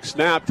again, direct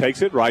snap,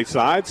 takes it right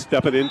side,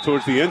 stepping in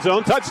towards the end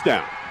zone,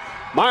 touchdown.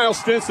 Miles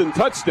Stinson,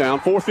 touchdown,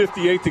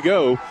 4:58 to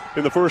go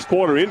in the first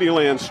quarter. Indian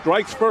Land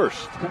strikes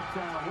first.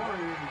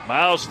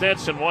 Miles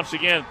Stinson, once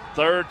again,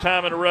 3rd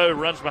time in a row,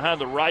 runs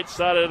behind the right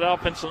side of that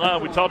offensive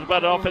line. We talked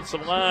about the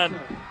offensive line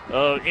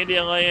of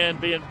Indian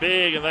Land being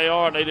big, and they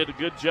are, and they did a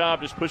good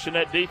job just pushing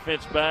that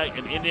defense back.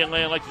 And Indian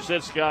Land, like you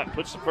said, Scott,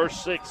 puts the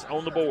first 6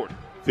 on the board.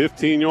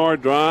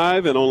 15-yard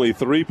drive and only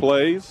 3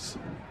 plays.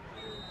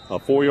 A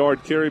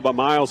 4-yard carry by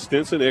Miles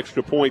Stinson.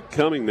 Extra point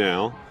coming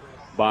now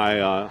by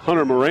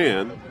Hunter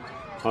Moran.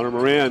 Hunter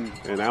Moran,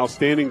 an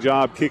outstanding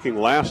job kicking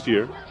last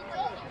year.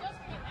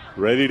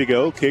 Ready to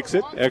go, kicks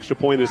it. Extra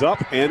point is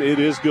up, and it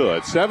is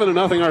good.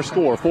 7-0 our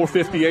score,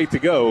 4:58 to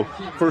go,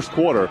 first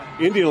quarter.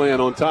 Indian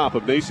Land on top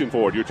of Nation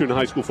Ford. You're tuned to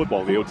high school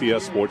football on the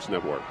OTS Sports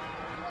Network.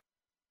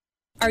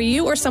 Are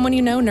you or someone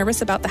you know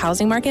nervous about the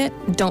housing market?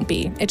 Don't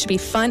be. It should be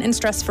fun and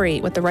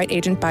stress-free with the right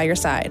agent by your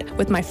side.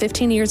 With my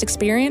 15 years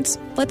experience,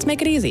 let's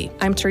make it easy.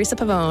 I'm Teresa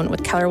Pavone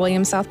with Keller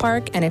Williams South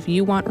Park, and if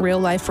you want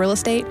real-life real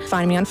estate,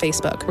 find me on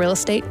Facebook. Real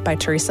Estate by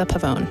Teresa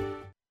Pavone.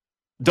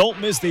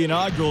 Don't miss the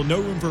inaugural No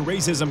Room for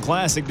Racism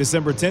Classic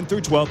December 10th through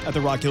 12th at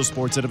the Rock Hill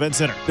Sports and Event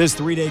Center. This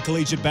 3-day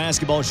collegiate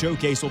basketball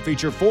showcase will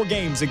feature 4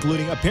 games,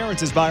 including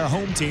appearances by our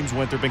home teams,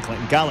 Winthrop and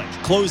Clinton College,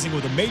 closing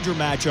with a major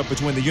matchup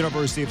between the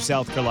University of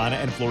South Carolina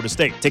and Florida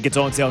State. Tickets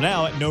on sale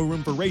now at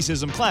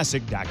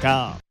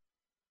NoRoomForRacismClassic.com.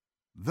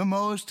 The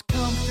most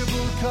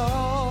comfortable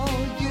call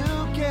you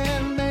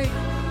can make.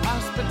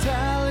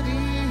 Hospitality,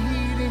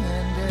 heating,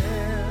 and air.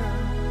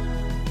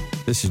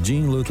 This is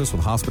Gene Lucas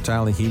with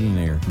Hospitality Heating and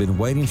Air. Been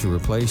waiting to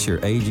replace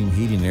your aging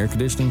heating and air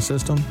conditioning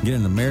system? Get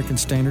an American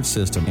Standard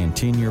system and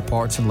 10-year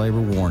parts and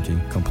labor warranty,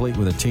 complete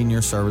with a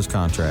 10-year service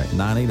contract.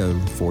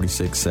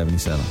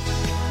 980-4677.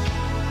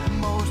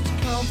 Most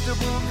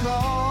comfortable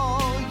call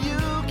you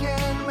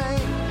can make.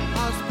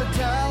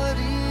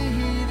 Hospitality,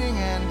 heating,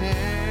 and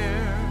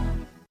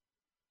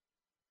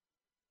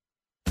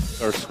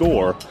air. Our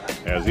score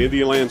as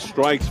Indian Land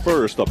strikes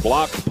first, a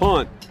blocked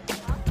punt.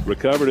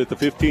 Recovered at the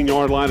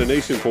 15-yard line of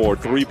Nation Ford.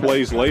 3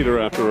 plays later,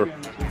 after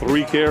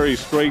 3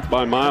 carries straight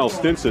by Miles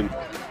Stinson,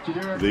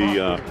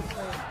 the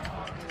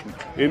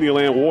Indian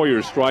Land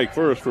Warriors strike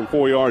first from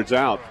 4 yards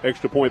out.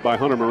 Extra point by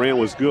Hunter Moran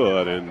was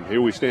good, and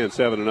here we stand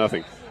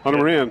 7-0. Hunter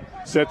Moran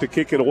set to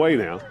kick it away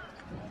now. It's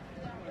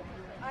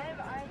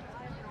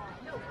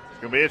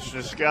going to be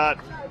interesting, Scott,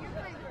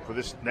 for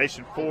this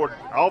Nation Ford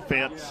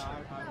offense.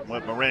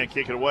 Let Moran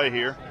kick it away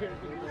here.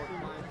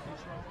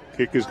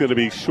 Kick is going to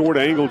be short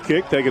angled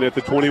kick, taken at the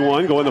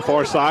 21, going the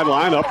far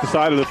sideline, up the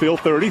side of the field,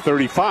 30,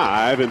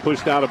 35, and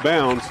pushed out of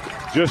bounds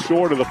just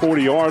short of the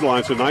 40-yard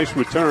line. So nice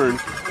return,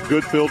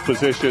 good field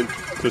position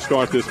to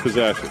start this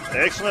possession.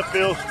 Excellent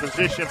field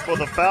position for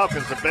the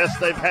Falcons, the best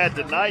they've had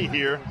tonight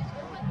here,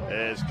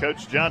 as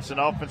Coach Johnson,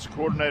 offensive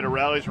coordinator,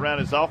 rallies around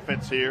his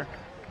offense here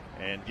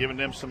and giving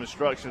them some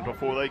instructions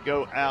before they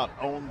go out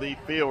on the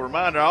field.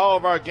 Reminder, all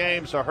of our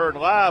games are heard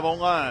live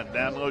online.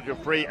 Download your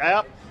free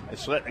app and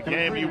select the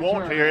game you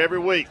want to hear every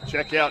week.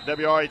 Check out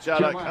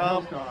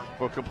WRHI.com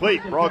for a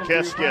complete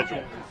broadcast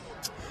schedule.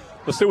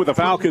 Let's see what the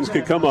Falcons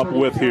can come up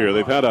with here.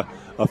 They've had a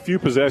few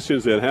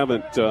possessions that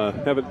haven't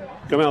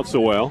come out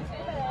so well.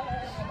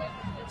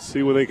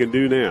 See what they can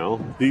do now.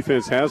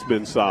 Defense has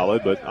been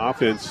solid, but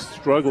offense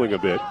struggling a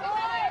bit.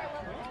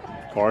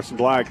 Carson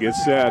Black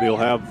gets set. He'll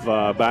have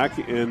back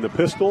in the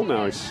pistol.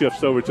 Now he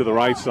shifts over to the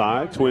right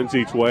side. Twins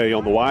each way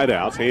on the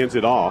wideouts. Hands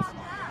it off.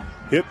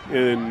 Hit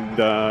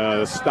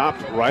and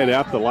stopped right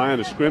at the line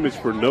of scrimmage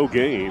for no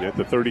gain at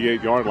the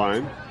 38-yard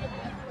line.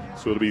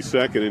 So it'll be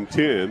 2nd and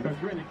 10.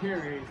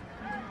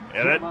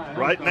 And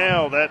right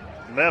now, that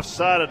left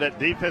side of that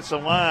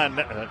defensive line,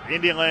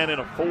 Indian in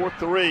a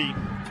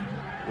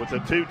 4-3 with the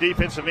 2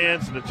 defensive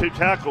ends and the 2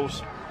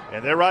 tackles.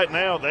 And they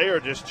are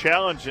just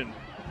challenging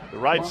the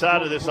right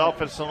side of this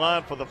offensive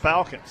line for the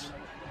Falcons.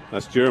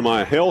 That's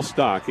Jeremiah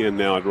Hellstock in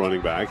now at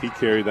running back. He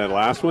carried that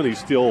last one. He's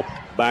still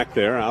back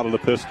there out of the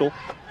pistol.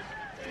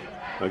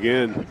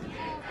 Again,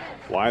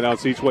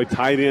 wideouts each way,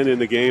 tight end in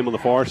the game on the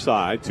far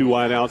side. 2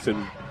 wideouts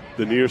in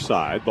the near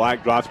side.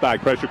 Black drops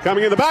back, pressure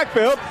coming in the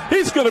backfield.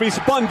 He's going to be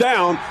spun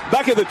down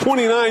back at the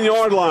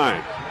 29-yard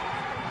line.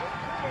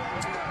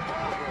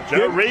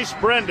 Joe Reese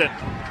Brendan.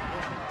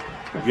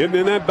 Getting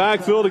in that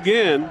backfield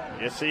again.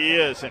 Yes, he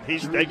is. And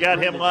they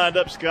got him lined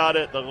up, Scott,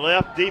 at the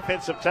left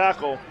defensive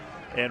tackle.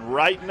 And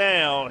right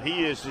now,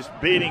 he is just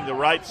beating the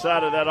right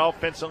side of that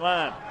offensive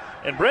line.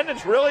 And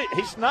Brendan's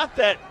he's not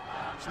that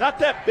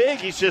big.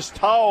 He's just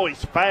tall.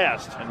 He's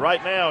fast. And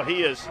right now,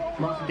 he is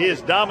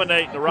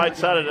dominating the right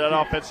side of that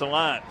offensive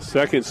line.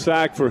 2nd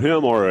sack for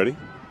him already.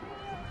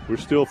 We're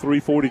still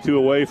 3:42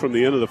 away from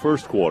the end of the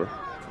first quarter.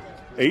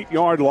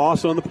 8-yard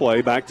loss on the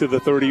play, back to the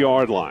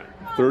 30-yard line.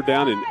 3rd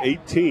down and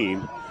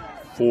 18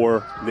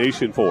 for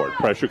Nation Ford.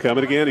 Pressure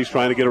coming again. He's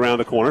trying to get around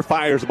the corner.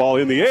 Fires the ball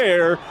in the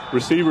air.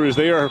 Receiver is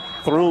there,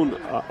 thrown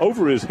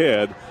over his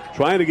head,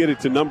 trying to get it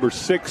to number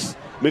 6,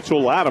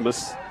 Mitchell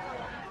Latimus.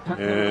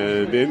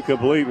 And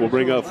incomplete. Will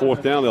bring up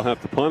 4th down. They'll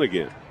have to punt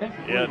again.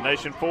 Yeah,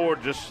 Nation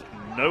Ford just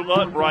no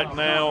luck right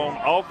now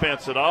on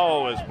offense at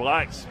all, as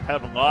Blacks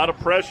have a lot of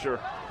pressure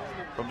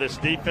from this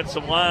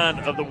defensive line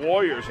of the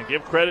Warriors. And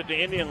give credit to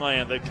Indian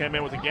Land. They came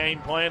in with a game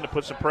plan to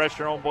put some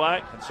pressure on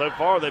Black, and so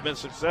far they've been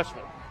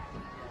successful.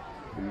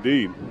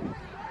 Indeed.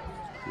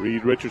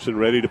 Reed Richardson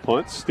ready to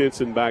punt.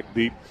 Stinson back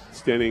deep,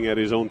 standing at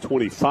his own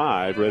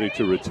 25, ready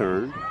to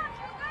return.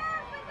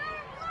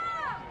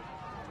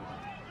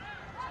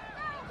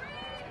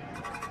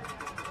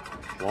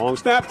 Long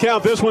snap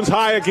count. This one's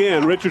high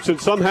again. Richardson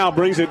somehow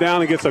brings it down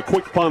and gets a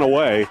quick punt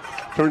away.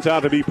 Turns out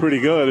to be pretty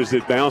good as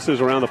it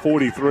bounces around the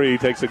 43.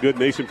 Takes a good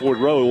Nation Ford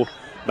roll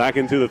back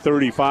into the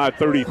 35,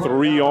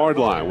 33-yard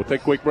line. We'll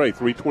take a quick break.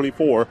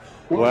 3:24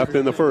 left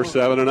in the first.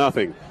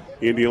 7-0.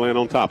 Indiana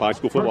on top. High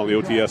school football on the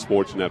OTS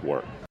Sports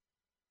Network.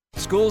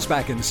 School's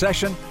back in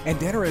session, and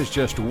dinner is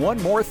just one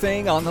more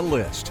thing on the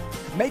list.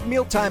 Make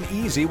mealtime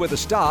easy with a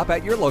stop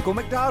at your local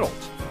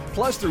McDonald's.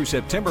 Plus, through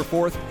September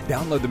 4th,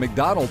 download the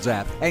McDonald's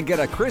app and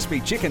get a crispy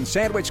chicken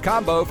sandwich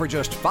combo for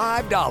just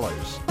 $5.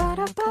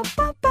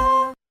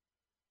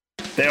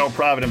 Dale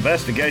Private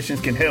Investigations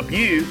can help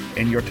you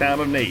in your time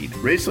of need.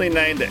 Recently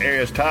named the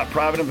area's top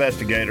private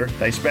investigator,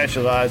 they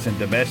specialize in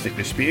domestic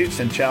disputes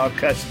and child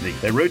custody.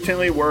 They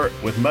routinely work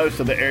with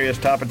most of the area's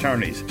top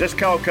attorneys. Just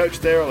call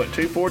Coach Darrell at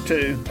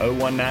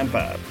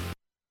 242-0195.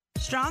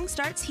 Strong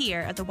starts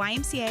here at the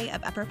YMCA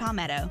of Upper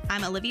Palmetto.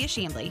 I'm Olivia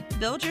Chambly.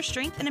 Build your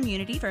strength and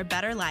immunity for a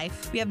better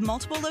life. We have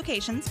multiple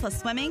locations plus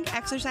swimming,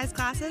 exercise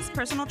classes,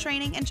 personal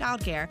training, and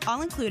childcare,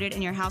 all included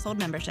in your household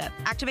membership.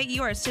 Activate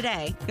yours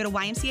today. Go to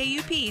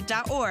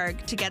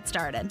ymcaup.org to get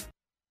started.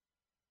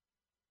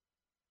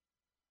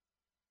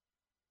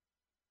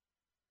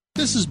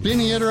 This is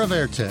Benny Etter of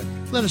AirTech.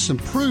 Let us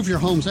improve your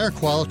home's air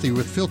quality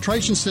with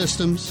filtration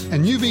systems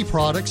and UV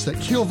products that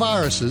kill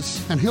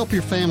viruses and help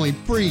your family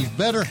breathe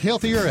better,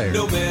 healthier air.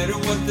 No matter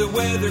what the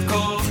weather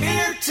calls,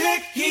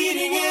 AirTech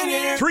Heating and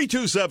Air.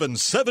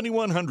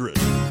 327-7100.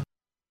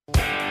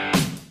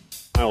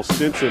 Kyle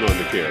Simpson on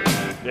the carry.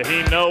 Yeah,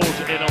 he knows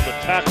in on the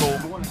tackle.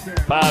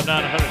 5'9",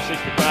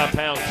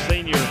 165-pound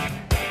senior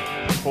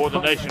for the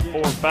Nation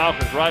Ford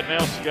Falcons. Right now,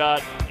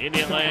 Scott,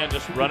 Indian Land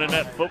just running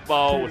that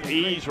football with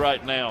ease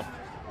right now.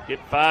 Get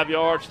 5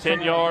 yards,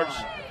 10 yards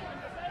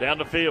down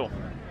the field.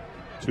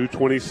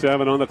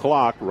 2:27 on the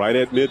clock, right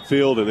at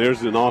midfield, and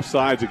there's an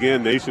offsides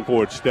again. Nation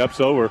Ford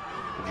steps over,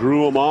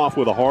 drew him off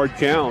with a hard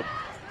count.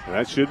 And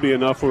that should be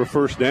enough for a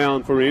first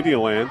down for Indian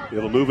Land.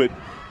 It'll move it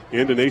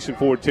into Nation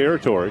Ford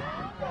territory.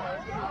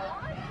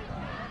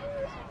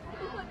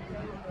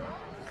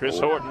 Chris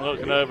Horton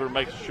looking over,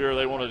 making sure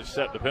they want to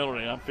accept the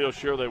penalty. I feel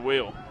sure they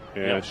will.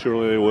 Yeah,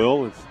 surely they will.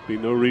 There'll be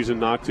no reason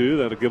not to.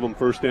 That'll give them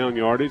first down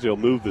yardage. They'll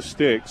move the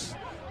sticks.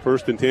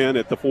 1st and 10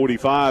 at the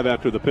 45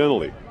 after the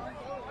penalty.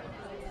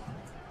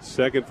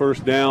 Second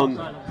first down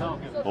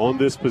on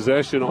this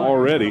possession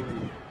already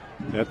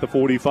at the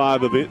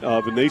 45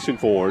 of Nation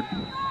Ford.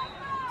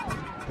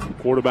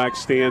 Quarterback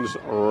stands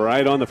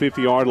right on the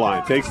 50-yard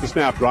line. Takes the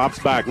snap, drops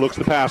back, looks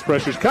the pass,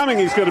 pressure's coming.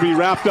 He's going to be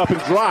wrapped up and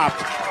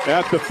dropped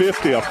at the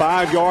 50. A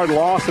 5-yard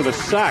loss and a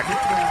sack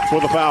for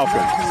the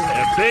Falcons.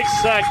 A big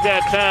sack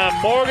that time.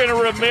 Morgan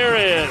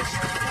Ramirez,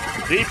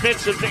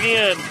 defensive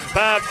end,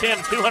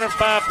 5'10",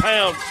 205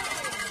 pounds.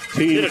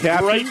 Team did a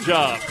captain. Great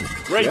job.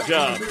 Great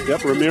job.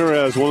 Yep,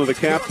 Ramirez, one of the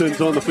captains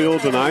on the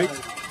field tonight.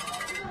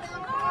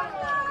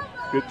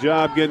 Good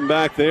job getting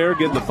back there.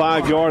 Getting the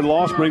 5-yard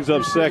loss brings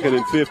up 2nd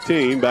and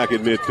 15 back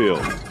at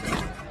midfield.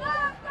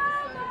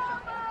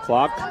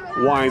 Clock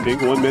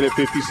winding, 1 minute,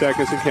 50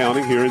 seconds and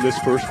counting here in this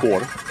first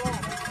quarter.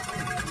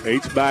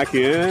 8's back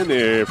in.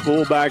 They're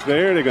full back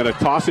there. They're going to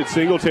toss it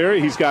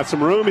Singletary. He's got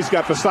some room. He's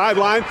got the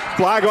sideline.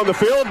 Flag on the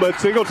field, but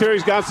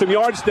Singletary's got some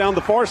yards down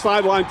the far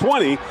sideline,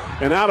 20,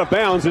 and out of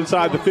bounds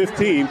inside the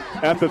 15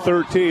 at the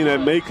 13.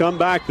 That may come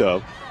back,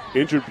 though.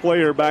 Injured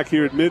player back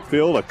here at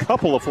midfield. A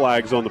couple of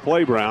flags on the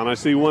play, Brown. I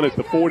see one at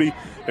the 40.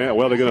 Yeah,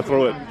 well, they're going to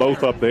throw it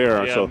both up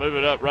there. Yeah, so move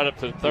it up right up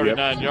to the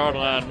 39-yard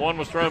line. One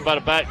was thrown by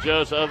the back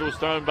judge. The other was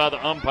thrown by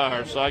the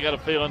umpire. So I got a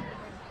feeling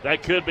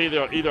that could be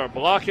either a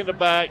block in the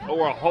back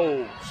or a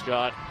hold,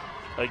 Scott,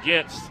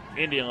 against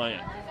Indian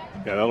Land.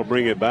 Yeah, that'll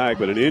bring it back.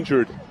 But an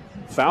injured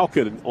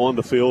Falcon on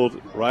the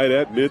field right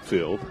at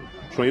midfield.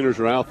 Trainers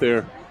are out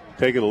there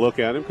taking a look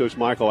at him. Coach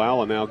Michael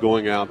Allen now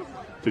going out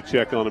to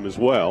check on him as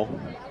well.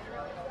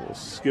 We'll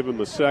give him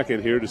a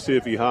second here to see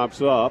if he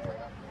hops up.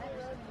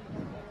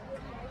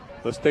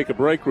 Let's take a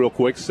break real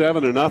quick.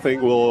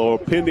 7-0. We're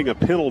pending a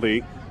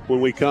penalty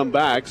when we come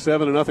back.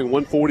 7-0,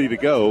 1:40 to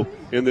go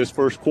in this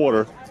first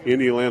quarter.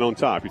 Indian Land on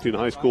top. You're tuning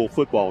high school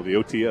football on the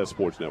OTS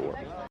Sports Network.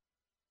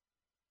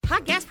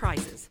 High gas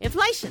prices,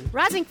 inflation,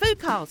 rising food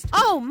costs.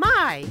 Oh,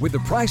 my! With the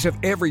price of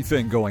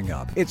everything going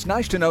up, it's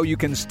nice to know you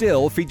can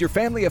still feed your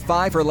family of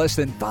 5 for less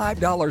than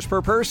 $5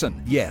 per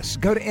person. Yes,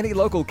 go to any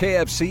local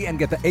KFC and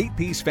get the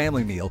 8-piece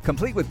family meal,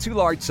 complete with 2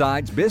 large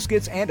sides,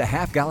 biscuits, and a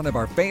half gallon of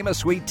our famous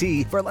sweet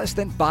tea for less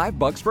than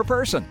 $5 per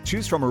person.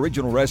 Choose from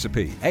original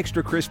recipe,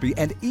 extra crispy,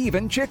 and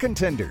even chicken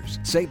tenders.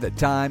 Save the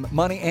time,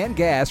 money, and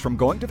gas from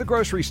going to the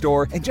grocery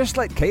store and just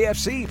let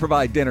KFC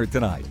provide dinner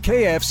tonight.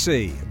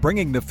 KFC,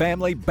 bringing the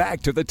family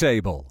back to the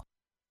table.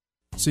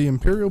 See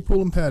Imperial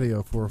Pool and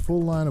Patio for a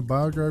full line of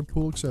BioGuard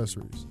pool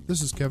accessories.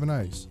 This is Kevin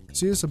Ice.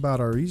 See us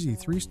about our easy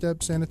 3-step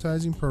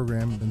sanitizing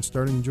program and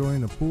start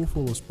enjoying a pool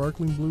full of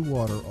sparkling blue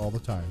water all the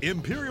time.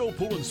 Imperial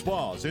Pool and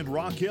Spas in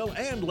Rock Hill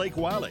and Lake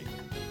Wiley.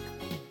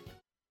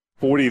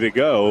 40 to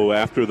go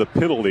after the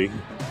penalty.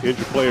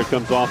 Injured player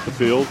comes off the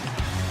field.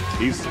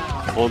 He's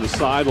on the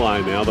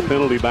sideline now. The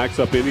penalty backs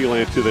up Indian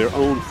Land to their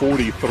own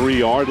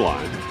 43-yard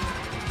line.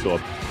 So a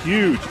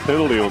huge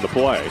penalty on the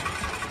play.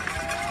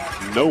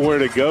 Nowhere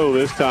to go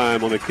this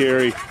time on the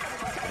carry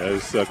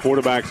as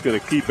quarterback's going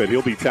to keep it.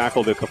 He'll be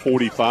tackled at the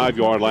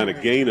 45-yard line,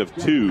 a gain of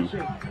 2.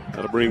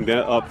 That'll bring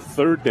that up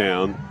 3rd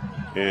down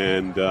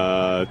and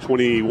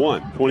 20,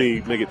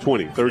 make it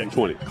 20, 3rd and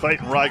 20.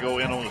 Clayton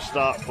Rigo in on the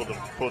stop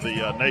for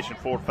the Nation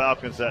Ford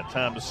Falcons that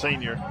time, the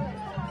senior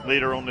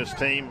leader on this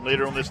team,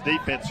 leader on this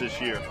defense this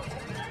year.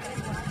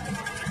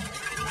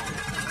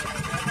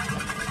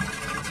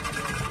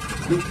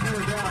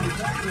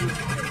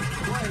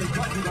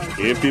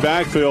 Empty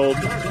backfield.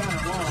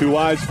 2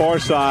 wides far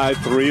side,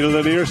 3 to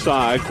the near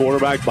side.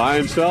 Quarterback by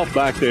himself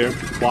back there.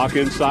 Clock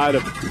inside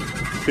of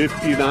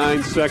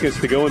 59 seconds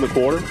to go in the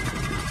quarter.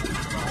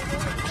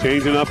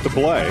 Changing up the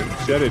play.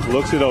 Sheddick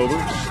looks it over.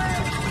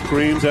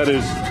 Screams at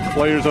his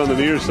players on the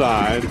near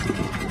side.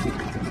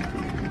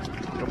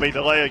 It'll be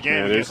delay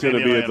again. And it's going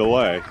to be a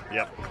delay.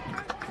 Yep.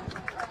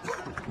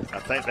 I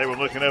think they were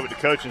looking over at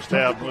the coaching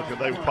staff, looking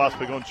they were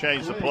possibly going to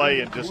change the play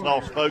and just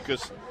lost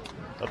focus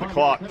of the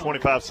clock,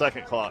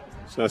 25-second clock.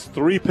 So that's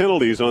 3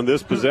 penalties on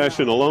this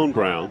possession alone,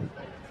 Brown.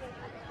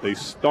 They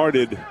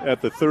started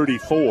at the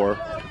 34.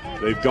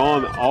 They've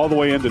gone all the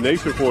way into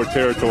Nation Ford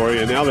territory,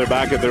 and now they're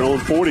back at their own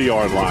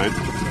 40-yard line.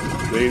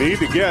 They need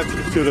to get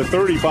to the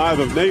 35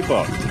 of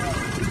NAPO.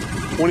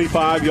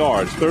 25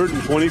 yards, 3rd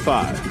and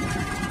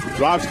 25.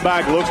 Drops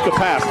back, looks to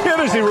pass. Hit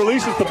as he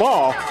releases the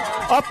ball.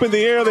 Up in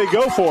the air, they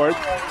go for it.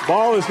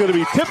 Ball is going to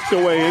be tipped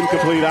away,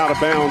 incomplete, out of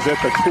bounds at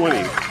the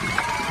 20.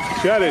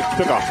 Sheddick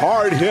took a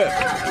hard hit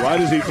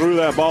right as he threw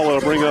that ball.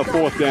 It'll bring up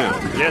 4th down.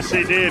 Yes,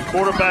 he did.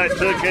 Quarterback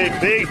took a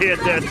big hit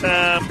that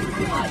time.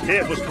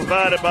 Hit was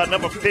provided by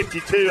number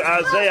 52,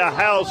 Isaiah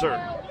Hauser,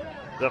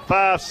 the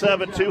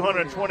 5'7",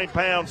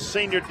 220-pound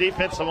senior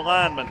defensive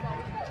lineman.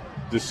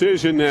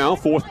 Decision now,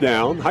 4th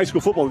down. High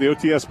school football on the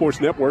OTS Sports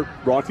Network,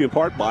 brought to you in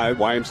part by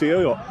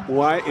YMCA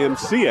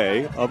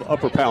of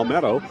Upper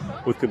Palmetto,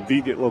 with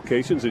convenient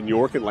locations in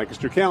York and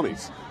Lancaster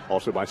counties.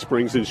 Also by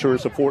Springs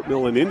Insurance of Fort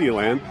Mill and Indian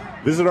Land.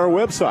 Visit our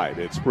website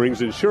at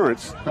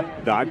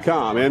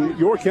springsinsurance.com. And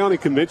York County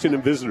Convention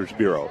and Visitors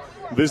Bureau.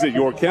 Visit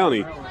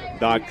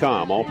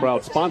yorkcounty.com. All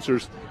proud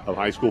sponsors of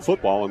high school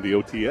football on the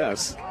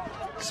OTS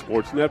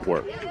Sports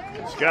Network.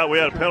 Scott, we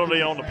had a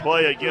penalty on the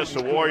play against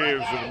the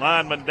Warriors with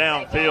lineman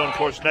downfield. Of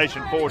course,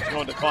 Nation Ford's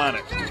going to decline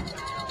it.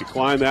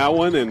 Decline that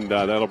one, and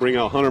that'll bring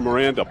out Hunter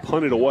Moran to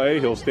punt it away.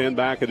 He'll stand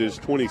back at his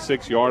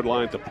 26-yard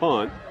line to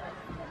punt.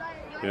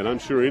 And I'm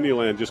sure Indian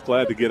Land just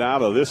glad to get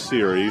out of this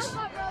series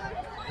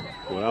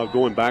without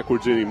going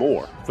backwards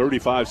anymore.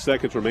 35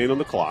 seconds remain on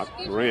the clock.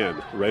 Moran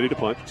ready to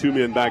punt. 2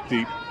 men back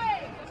deep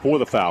for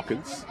the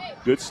Falcons.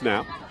 Good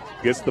snap.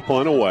 Gets the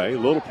punt away. A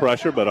little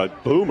pressure, but a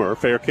boomer.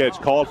 Fair catch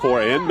called for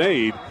and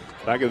made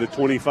back at the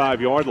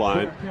 25-yard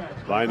line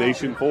by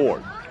Nation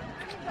Ford.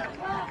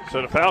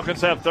 So the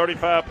Falcons have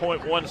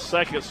 35.1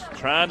 seconds,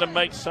 trying to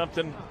make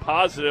something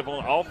positive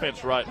on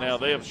offense right now.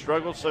 They have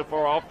struggled so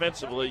far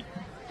offensively.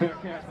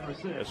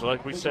 It's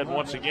like we said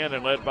once again,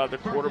 and led by the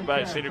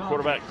quarterback, senior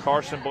quarterback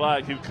Carson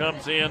Black, who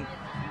comes in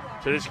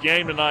to this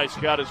game tonight.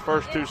 Scott, his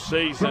first 2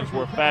 seasons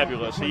were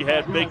fabulous. He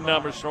had big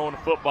numbers throwing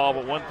the football,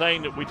 but one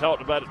thing that we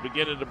talked about at the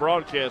beginning of the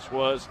broadcast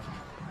was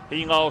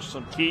he lost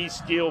some key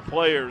skill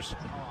players,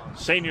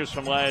 seniors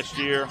from last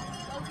year,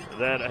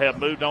 that have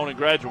moved on and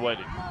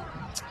graduated.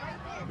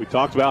 We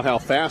talked about how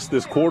fast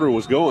this quarter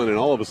was going, and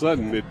all of a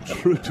sudden it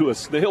drew to a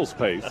snail's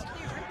pace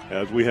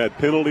as we had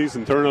penalties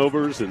and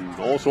turnovers and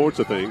all sorts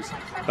of things.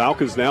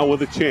 Falcons now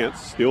with a chance.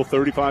 Still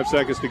 35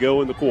 seconds to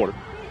go in the quarter.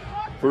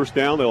 First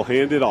down, they'll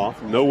hand it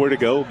off. Nowhere to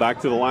go.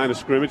 Back to the line of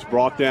scrimmage,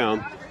 brought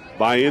down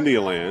by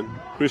Indialand.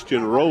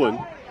 Christian Rowland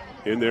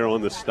in there on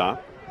the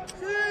stop.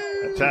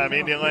 That time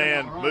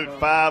Indialand moved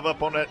 5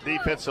 up on that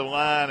defensive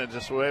line and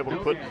just were able to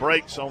put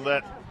brakes on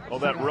that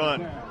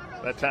run.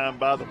 That time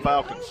by the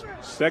Falcons.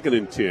 2nd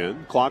and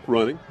 10, clock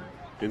running.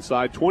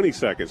 Inside 20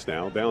 seconds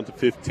now, down to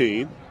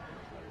 15.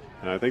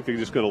 And I think they're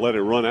just going to let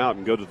it run out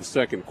and go to the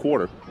second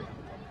quarter.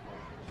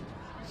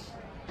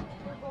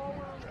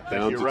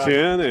 Down to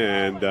 10,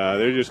 and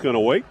they're just going to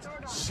wait.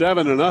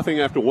 7-0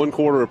 after 1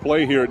 quarter of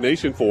play here at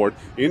Nation Ford.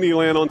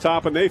 Indialand on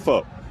top of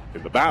NAFO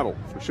in the battle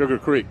for Sugar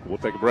Creek. We'll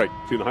take a break.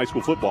 Tuna High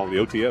School football on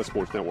the OTS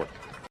Sports Network.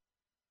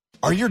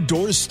 Are your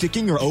doors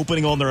sticking or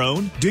opening on their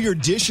own? Do your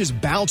dishes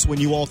bounce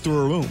when you walk through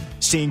a room?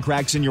 Seeing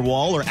cracks in your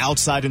wall or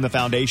outside in the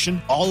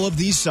foundation? All of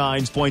these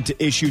signs point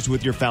to issues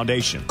with your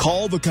foundation.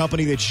 Call the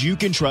company that you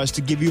can trust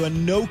to give you a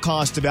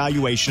no-cost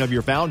evaluation of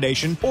your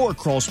foundation or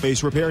crawl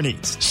space repair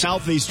needs.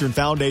 Southeastern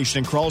Foundation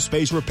and Crawl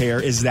Space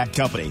Repair is that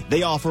company.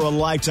 They offer a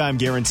lifetime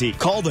guarantee.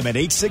 Call them at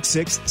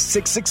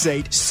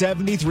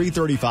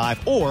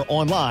 866-668-7335 or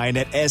online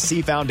at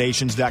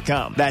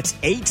scfoundations.com. That's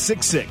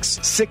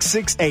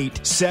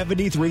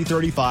 866-668-7335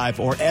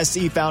 or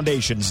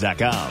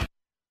sefoundations.com.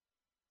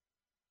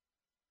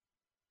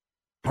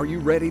 Are you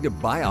ready to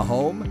buy a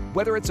home?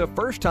 Whether it's a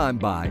first-time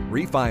buy,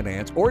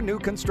 refinance, or new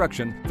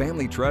construction,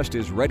 Family Trust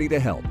is ready to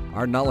help.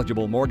 Our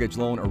knowledgeable mortgage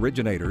loan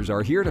originators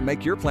are here to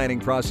make your planning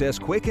process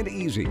quick and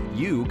easy.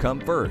 You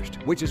come first,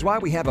 which is why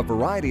we have a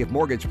variety of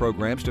mortgage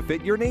programs to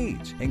fit your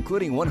needs,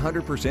 including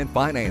 100%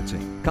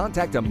 financing.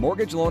 Contact a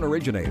mortgage loan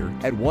originator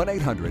at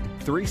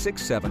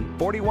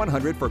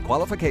 1-800-367-4100 for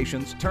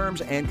qualifications, terms,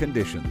 and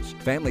conditions.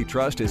 Family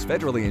Trust is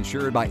federally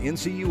insured by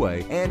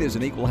NCUA and is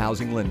an equal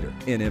housing lender.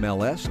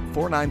 NMLS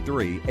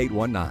 493-819.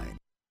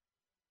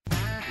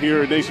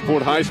 Here at Nation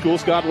Ford High School,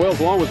 Scott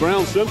Wells along with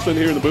Brown Simpson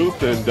here in the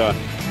booth, and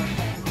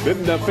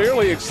been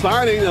fairly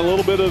exciting. A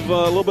little bit of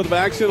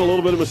action, a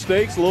little bit of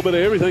mistakes, a little bit of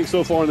everything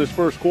so far in this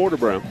first quarter,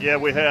 Brown. Yeah,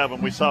 we have,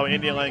 and we saw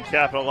Indialand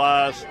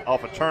capitalize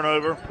off a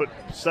turnover, put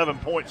 7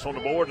 points on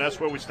the board, and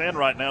that's where we stand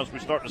right now as we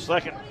start the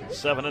second.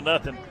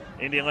 7-0,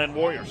 Indialand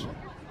Warriors.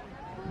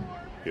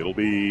 It'll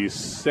be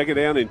 2nd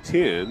down and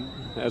 10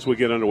 as we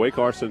get underway.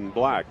 Carson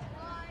Black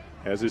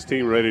has his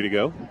team ready to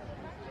go.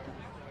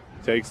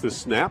 Takes the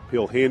snap.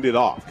 He'll hand it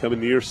off. Coming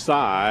near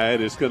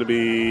side, it's going to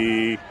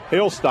be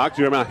Hailstock.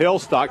 Jeremiah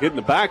Hailstock hitting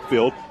the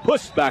backfield.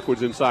 Pushed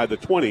backwards inside the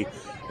 20.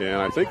 And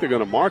I think they're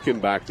going to mark him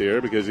back there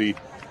because he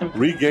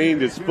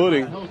regained his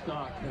footing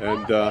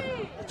and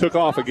took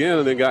off again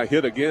and then got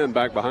hit again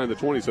back behind the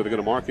 20. So they're going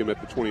to mark him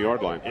at the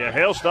 20-yard line. Yeah,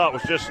 Hailstock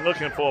was just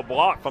looking for a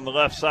block from the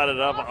left side of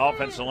the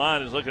offensive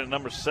line. He's looking at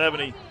number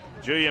 70,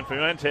 Julian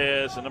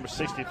Fuentes, and number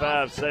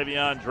 65,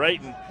 Savion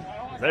Drayton.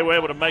 They were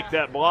able to make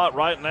that block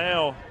right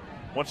now.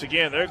 Once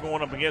again, they're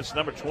going up against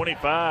number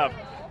 25,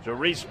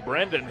 Jarice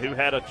Brendan, who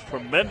had a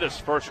tremendous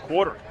first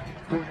quarter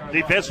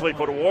defensively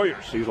for the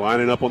Warriors. He's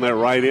lining up on that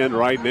right end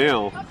right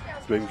now.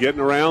 He's been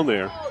getting around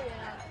there.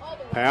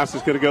 Pass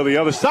is going to go the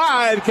other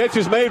side. Catch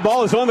is made.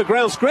 Ball is on the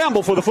ground.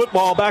 Scramble for the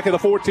football back at the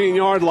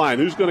 14-yard line.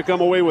 Who's going to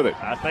come away with it?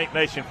 I think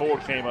Nation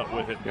Ford came up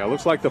with it. Yeah,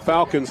 looks like the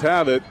Falcons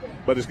have it,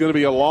 but it's going to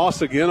be a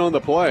loss again on the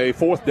play.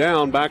 4th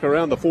down back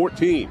around the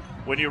 14.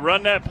 When you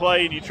run that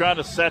play and you try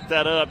to set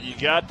that up, you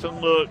got to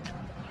look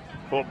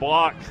for a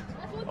block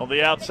on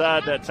the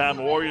outside that time.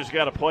 The Warriors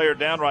got a player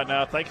down right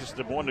now. I think it's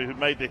the one who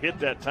made the hit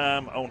that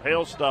time on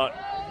Hailstock.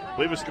 I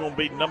believe it's going to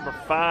be number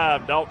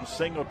 5, Dalton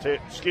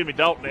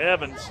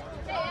Evans.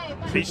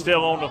 He's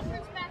still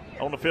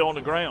on the field on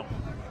the ground.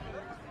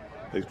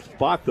 They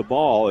spot the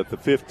ball at the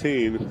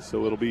 15,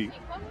 so it'll be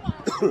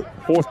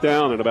 4th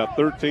down and about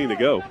 13 to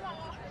go.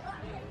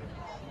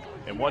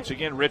 And once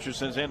again,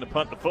 Richardson's in to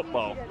punt the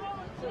football.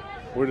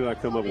 Where did I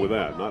come up with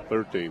that? Not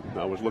 13.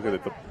 I was looking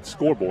at the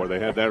scoreboard. They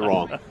had that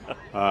wrong.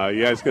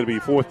 It's going to be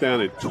 4th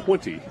down and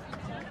 20.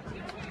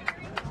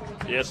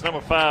 Yeah, it's number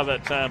 5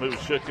 that time who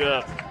was shook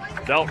up.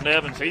 Dalton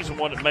Evans, he's the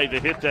one that made the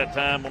hit that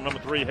time on number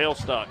 3,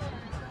 Hailstock.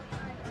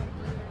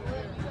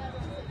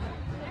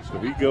 So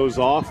he goes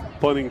off.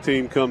 Punting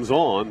team comes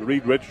on.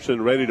 Reed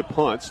Richardson ready to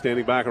punt.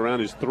 Standing back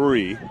around his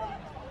 3.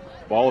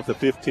 Ball at the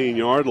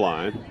 15-yard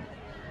line.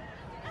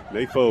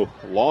 NAFO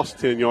lost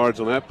 10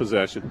 yards on that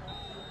possession.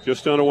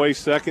 Just underway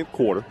second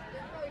quarter.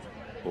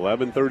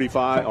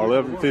 11:35 or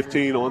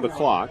 11:15 on the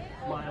clock.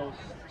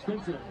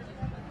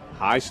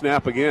 High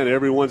snap again.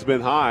 Everyone's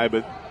been high,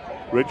 but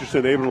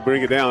Richardson able to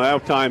bring it down.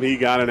 That time he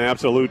got an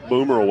absolute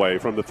boomer away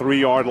from the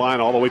 3-yard line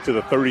all the way to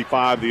the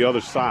 35, the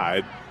other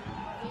side.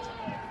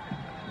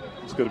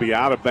 It's going to be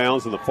out of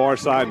bounds on the far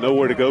side.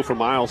 Nowhere to go for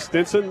Miles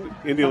Stinson.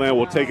 Indiana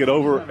will take it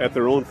over at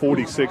their own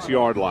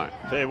 46-yard line.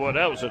 Tell you what,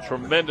 that was a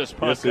tremendous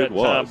punt Yes, that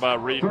time by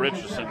Reed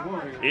Richardson.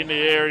 In the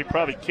air, he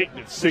probably kicked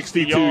it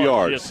 62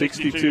 yards. Yeah,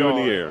 62 in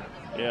the air.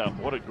 Yeah,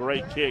 what a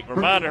great kick.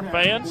 Reminder,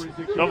 fans,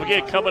 don't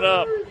forget, coming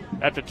up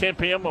after 10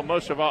 p.m. on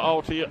most of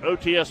our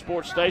OTS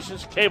sports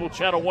stations, Cable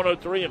Channel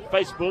 103 and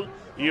Facebook,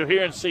 you'll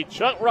hear and see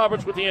Chuck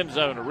Roberts with the End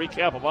Zone, a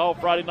recap of all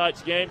Friday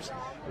night's games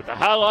with the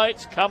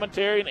highlights,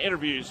 commentary, and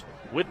interviews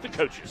with the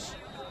coaches.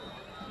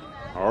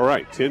 All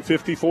right,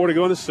 10:54 to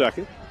go in the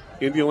second.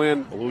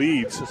 Indiana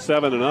leads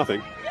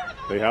 7-0.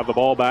 They have the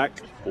ball back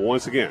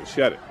once again.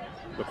 Shedit,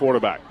 the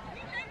quarterback.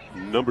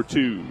 Number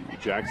 2,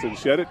 Jackson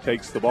Shedit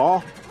takes the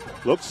ball.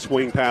 Looks,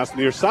 swing pass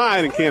near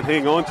side and can't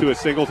hang on to it.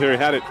 Singletary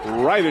had it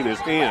right in his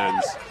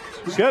hands.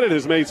 Shedit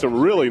has made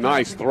some really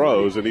nice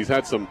throws, and he's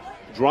had some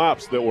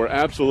drops that were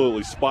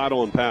absolutely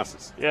spot-on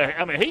passes. Yeah,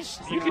 I mean,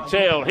 you can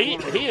tell he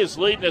is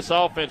leading this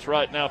offense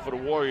right now for the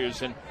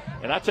Warriors. And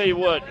I tell you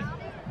what,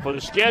 for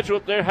the schedule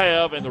that they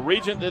have and the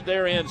region that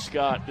they're in,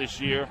 Scott,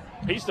 this year,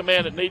 he's the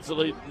man that needs to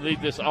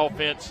lead this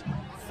offense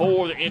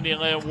for the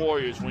Indiana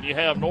Warriors. When you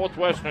have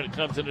Northwestern that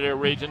comes into their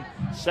region,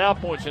 South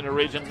Point's in the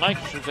region,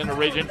 Lancaster's in the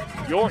region,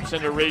 York's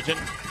in the region,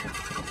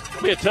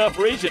 it'll be a tough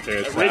region.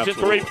 It's region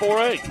 3,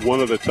 4A.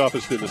 One of the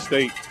toughest in the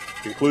state,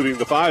 including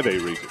the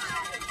 5A regions.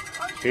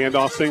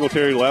 Handoff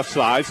Singletary left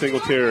side.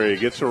 Singletary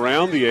gets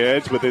around the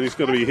edge, but then he's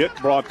going to be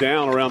brought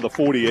down around the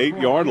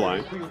 48-yard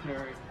line.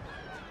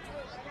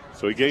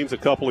 So he gains a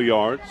couple of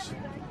yards.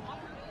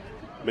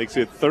 Makes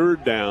it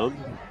 3rd down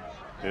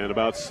and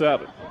about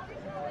 7.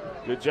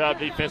 Good job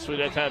defensively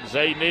that time.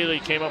 Zay Neely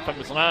came up from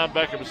his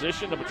linebacker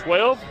position, number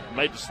 12,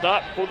 made the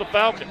stop for the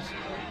Falcons.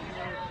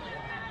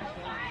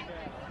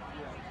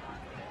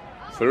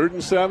 3rd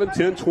and 7,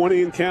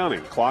 10-20 and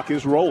counting. Clock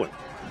is rolling.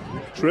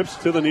 Trips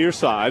to the near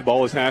side.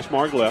 Ball is hash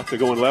marked left. They're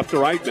going left to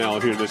right now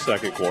here in this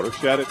second quarter.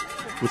 Shedit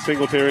with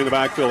Singletary in the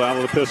backfield out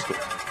of the pistol.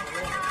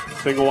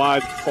 Single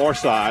wide far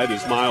side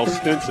is Miles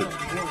Stinson.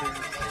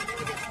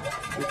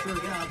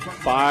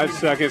 5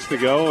 seconds to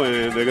go,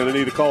 and they're going to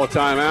need to call a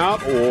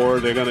timeout,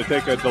 or they're going to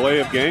take a delay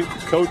of game.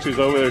 Coach is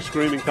over there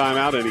screaming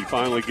timeout, and he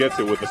finally gets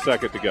it with a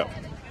second to go.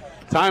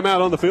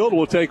 Timeout on the field.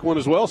 We'll take one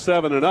as well.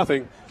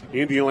 7-0.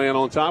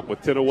 Indiana on top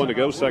with 10:01 to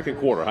go, second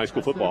quarter. High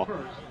school football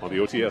on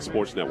the OTS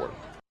Sports Network.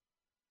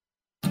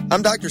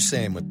 I'm Dr.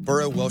 Sam with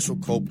Burrow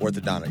Welshel Cope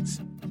Orthodontics.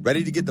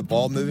 Ready to get the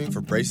ball moving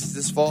for braces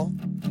this fall?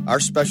 Our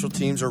special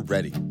teams are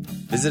ready.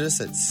 Visit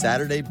us at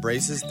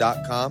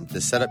SaturdayBraces.com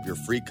to set up your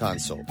free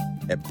consult.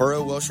 At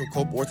Burrow Welshel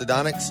Cope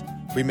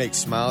Orthodontics, we make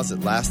smiles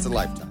that last a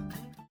lifetime.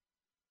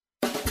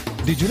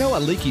 Did you know a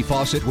leaky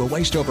faucet will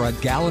waste over a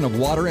gallon of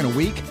water in a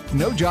week?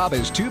 No job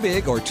is too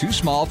big or too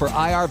small for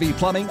IRV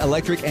Plumbing,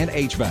 Electric, and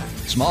HVAC.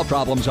 Small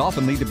problems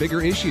often lead to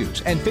bigger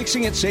issues, and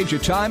fixing it saves you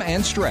time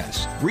and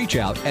stress. Reach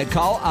out at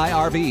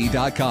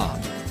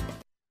callirve.com.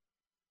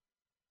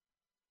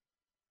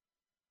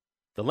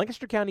 The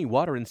Lancaster County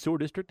Water and Sewer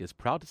District is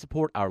proud to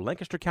support our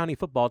Lancaster County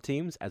football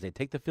teams as they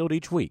take the field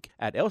each week.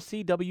 At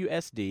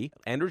LCWSD,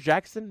 Andrews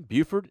Jackson,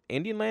 Buford,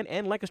 Indianland,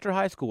 and Lancaster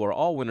High School are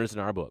all winners in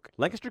our book.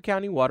 Lancaster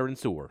County Water and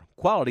Sewer.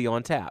 Quality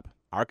on tap.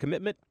 Our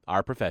commitment,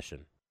 our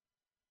profession.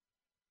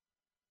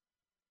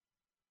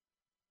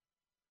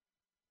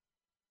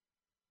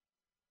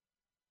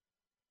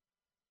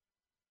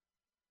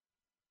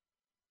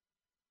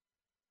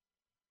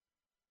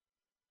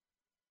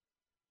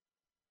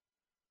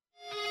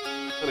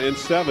 And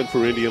 7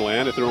 for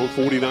Indiana at their own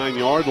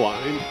 49-yard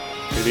line.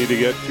 They need to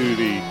get to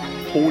the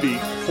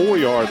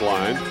 44-yard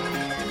line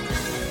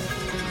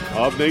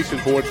of Nation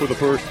Ford for the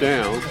first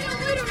down.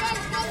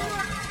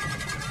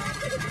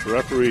 The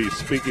referee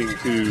speaking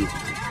to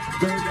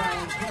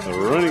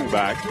the running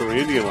back for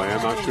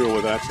Indiana. Not sure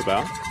what that's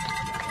about.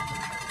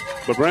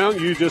 But, Brown,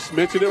 you just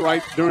mentioned it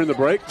right during the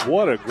break.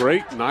 What a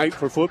great night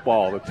for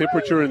football. The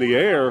temperature in the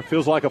air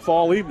feels like a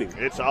fall evening.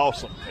 It's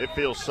awesome. It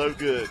feels so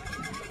good.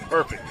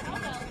 Perfect.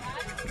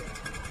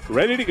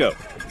 Ready to go.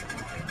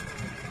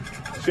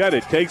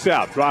 Shedit takes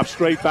out, drops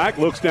straight back,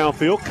 looks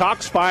downfield.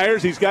 Cox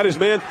fires. He's got his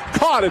man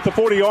caught at the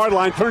 40-yard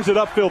line, turns it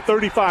upfield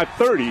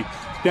 35-30,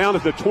 down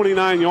at the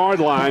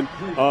 29-yard line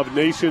of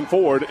Nation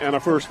Ford, and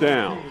a first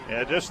down.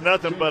 Yeah, just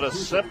nothing but a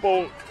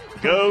simple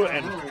go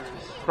and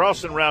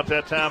crossing route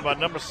that time by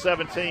number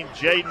 17,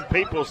 Jaden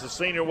Peoples, the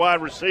senior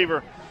wide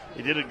receiver.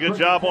 He did a good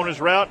job on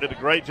his route, did a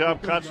great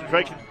job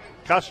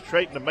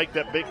concentrating to make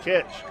that big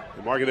catch.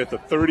 They mark it at the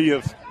 30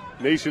 of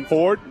Nation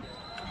Ford.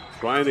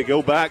 Trying to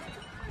go back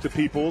to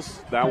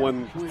Peoples. That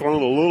one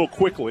thrown a little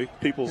quickly.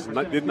 Peoples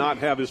did not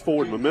have his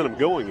forward momentum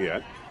going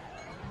yet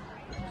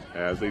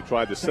as they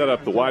tried to set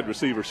up the wide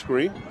receiver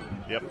screen.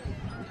 Yep.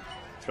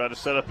 Tried to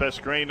set up that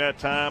screen that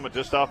time, but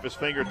just off his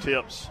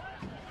fingertips.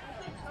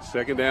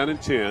 Second down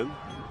and 10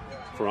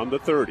 from the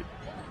 30.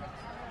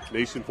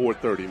 Nation Ford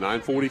 30.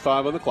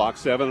 9:45 on the clock.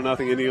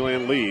 7-0 Indiana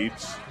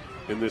leads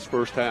in this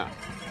first half.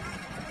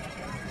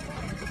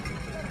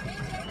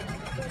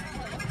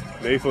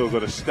 Mayfield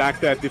going to stack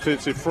that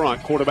defensive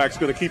front. Quarterback's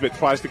going to keep it,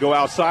 tries to go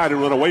outside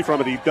and run away from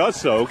it. He does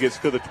so, gets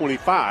to the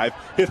 25.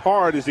 Hit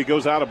hard as he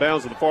goes out of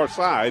bounds on the far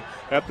side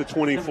at the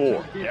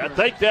 24. Yeah, I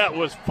think that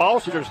was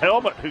Foster's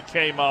helmet who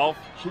came off.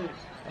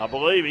 I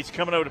believe he's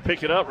coming over to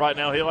pick it up right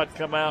now. He'll have to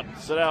come out and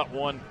sit out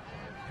one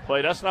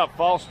play. That's not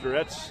Foster.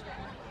 That's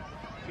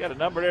 – you got a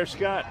number there,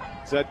 Scott?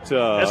 Is that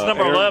that's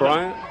number Aaron 11.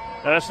 Bryant?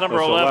 No, that's number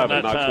 11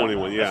 that not time.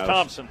 21. Yeah, that's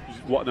Thompson.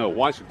 No,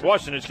 Washington.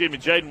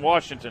 Jaden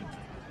Washington.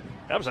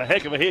 That was a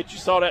heck of a hit. You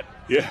saw that?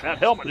 Yeah. That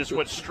helmet just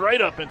went straight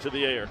up into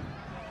the air.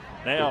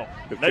 Now,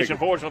 Nation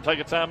Ford's going to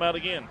take a timeout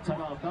again.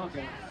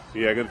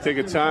 Yeah, going to take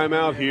a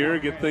timeout here,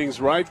 get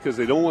things right because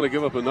they don't want to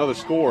give up another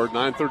score.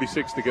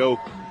 9:36 to go.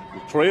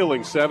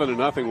 Trailing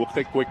 7-0. We'll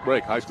take a quick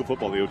break. High school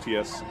football, the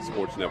OTS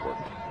Sports Network.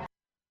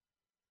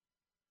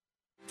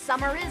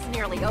 Summer is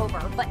nearly over,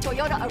 but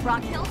Toyota of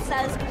Rock Hill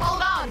says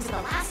hold on to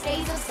the last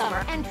days of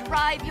summer and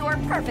drive your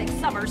perfect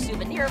summer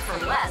souvenir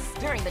for less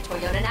during the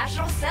Toyota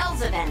National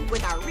Sales Event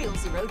with our Real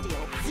Zero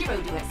deal.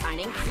 0 due at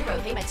signing, 0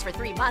 payments for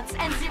 3 months,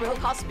 and 0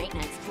 cost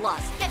maintenance.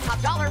 Plus, get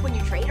top dollar when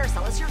you trade or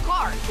sell us your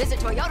car. Visit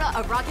Toyota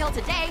of Rock Hill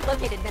today,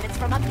 located minutes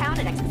from Uptown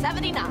at exit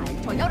 79.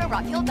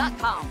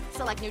 ToyotaRockHill.com.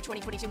 Select new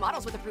 2022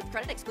 models with approved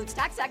credit, excludes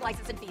tax, tag,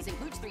 license, and fees,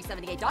 includes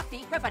 $378 doc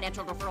fee.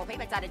 Financial referral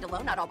payments added to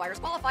loan. Not all buyers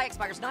qualify.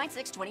 Expires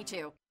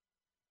 9/6/22.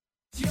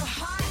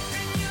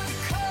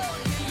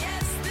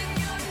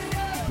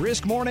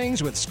 Brisk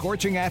mornings with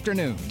scorching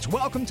afternoons.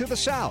 Welcome to the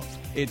South.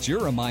 It's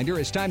your reminder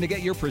it's time to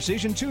get your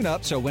precision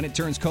tune-up so when it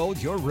turns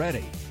cold, you're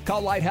ready.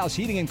 Call Lighthouse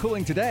Heating and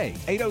Cooling today,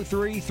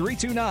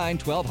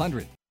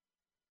 803-329-1200.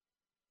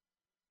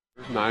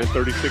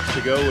 9:36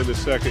 to go in the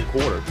second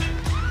quarter.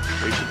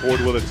 Nation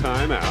Ford with a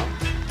timeout.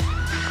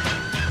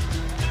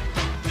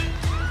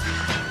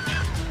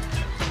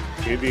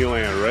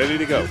 Indiana ready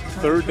to go.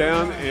 3rd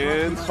down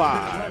and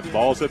 5.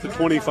 Ball's at the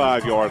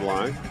 25-yard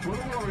line.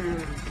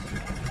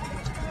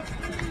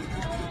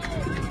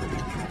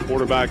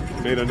 Quarterback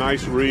made a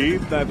nice read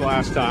that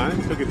last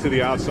time. Took it to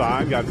the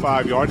outside. Got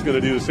 5 yards.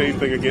 Going to do the same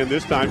thing again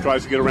this time.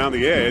 Tries to get around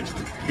the edge.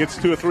 Gets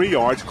 2 or 3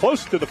 yards.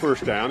 Close to the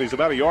first down. He's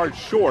about a yard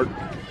short.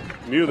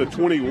 Near the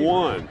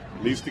 21.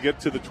 Needs to get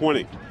to the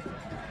 20.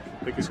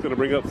 I think it's going to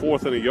bring up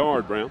 4th and a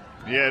yard, Brown.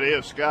 Yeah, it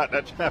is, Scott.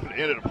 That's happened at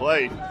the end of the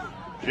play.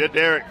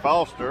 Derek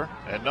Foster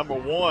and number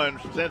 1,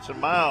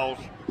 Miles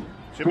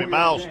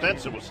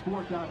Stinson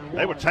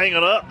they were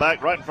tangled up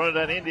back right in front of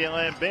that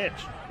Indiana bench.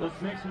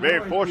 Very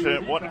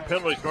fortunate, wasn't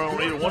penalty thrown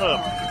on either one of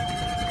them.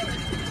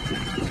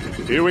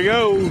 Here we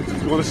go.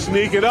 Want to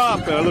sneak it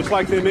up. Looks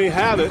like they may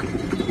have it.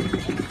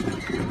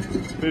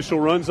 Official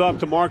runs up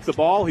to mark the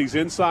ball. He's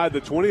inside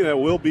the 20. That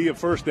will be a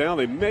first down.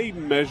 They may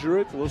measure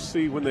it. We'll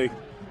see when they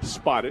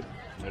spot it.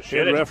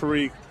 Head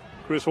referee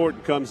Chris Horton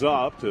comes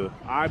up to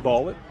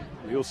eyeball it.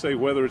 He'll say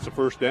whether it's a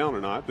first down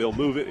or not. They'll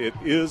move it. It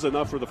is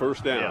enough for the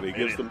first down. He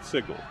gives them the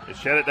signal.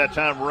 Shed at that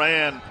time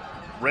ran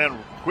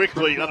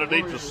quickly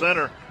underneath the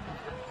center,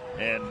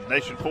 and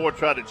Nation Ford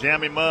tried to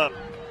jam him up.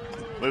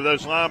 Move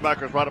those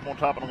linebackers right up on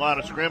top of the line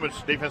of scrimmage,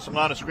 defensive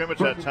line of scrimmage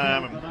that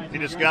time, and he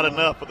just got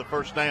enough for the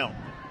first down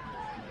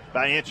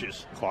by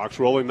inches. Clock's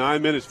rolling.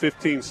 9 minutes,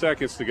 15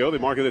 seconds to go. They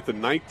mark it at the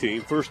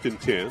 19, 1st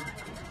and 10.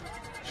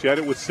 Shed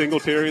it with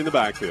Singletary in the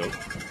backfield.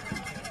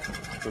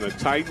 Going to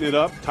tighten it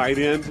up, tight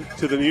end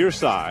to the near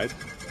side.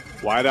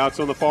 Wideouts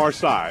on the far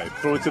side.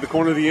 Throw it to the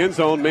corner of the end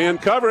zone. Man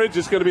coverage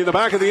is going to be in the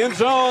back of the end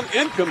zone.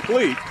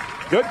 Incomplete.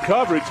 Good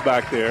coverage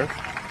back there.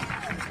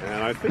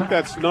 And I think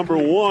that's number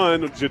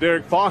 1,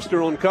 Jadarick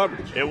Foster on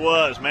coverage. It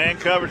was. Man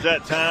coverage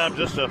that time.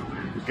 Just a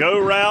go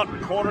route,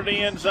 corner of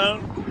the end zone.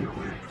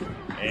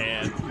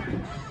 And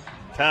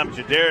time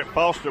Jadarick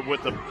Foster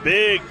with a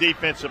big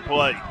defensive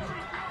play.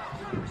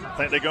 I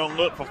think they're going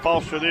to look for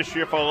Foster this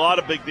year for a lot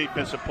of big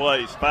defensive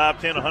plays.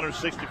 5'10",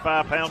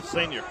 165-pound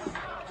senior.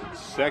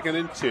 2nd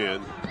and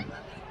 10.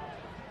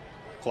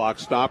 Clock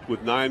stopped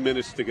with 9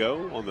 minutes to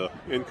go on the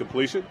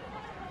incompletion.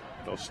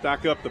 They'll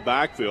stack up the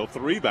backfield.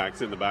 3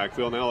 backs in the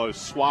backfield. Now they'll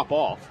swap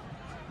off.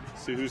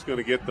 See who's going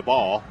to get the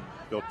ball.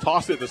 They'll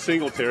toss it to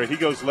Singletary. He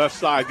goes left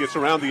side, gets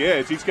around the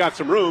edge. He's got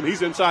some room.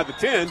 He's inside the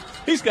 10.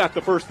 He's got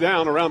the first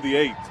down around the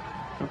 8.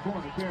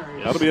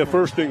 That'll be a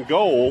 1st and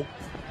goal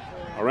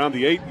around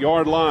the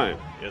 8-yard line.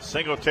 Yeah,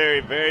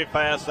 Singletary very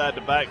fast side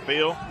the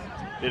backfield.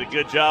 Did a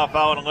good job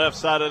following the left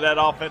side of that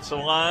offensive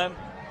line.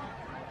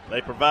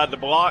 They provide the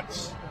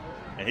blocks,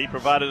 and he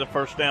provided the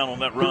first down on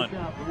that run.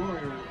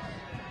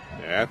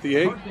 At the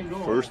 8,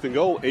 1st and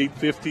goal,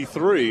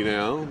 8:53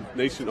 now.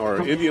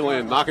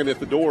 Indiana knocking at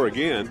the door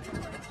again.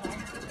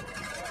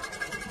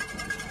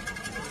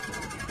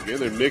 Again,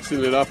 they're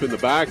mixing it up in the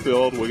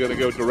backfield. We're going to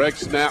go direct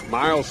snap.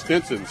 Miles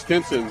Stinson.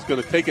 Stinson's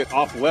going to take it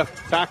off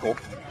left tackle.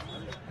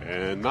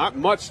 And not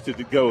much to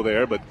go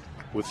there, but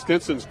with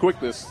Stinson's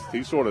quickness,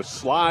 he sort of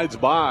slides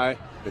by,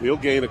 and he'll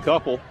gain a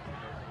couple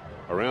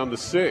around the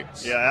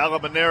 6. Yeah,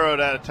 Alabanero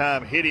at a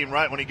time hit him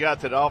right when he got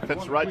to the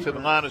offense, right to the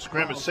line of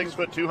scrimmage. 6',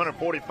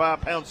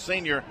 245-pound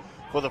senior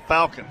for the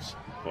Falcons.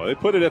 Well, they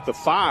put it at the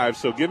 5,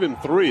 so give him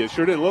 3. It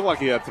sure didn't look like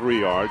he had 3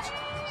 yards.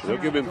 They'll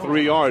give him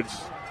 3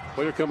 yards.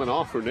 Player coming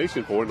off for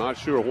Nation Ford, not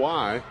sure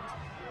why,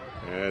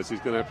 as he's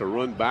going to have to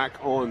run back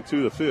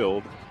onto the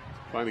field,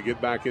 trying to get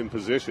back in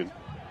position.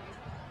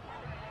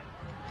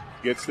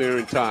 Gets there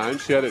in time,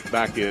 shed it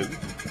back in.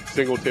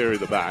 Singletary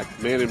the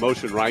back, man in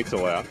motion right to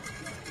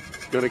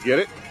left. Going to get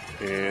it,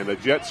 and a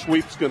jet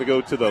sweep's going to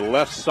go to the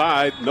left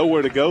side.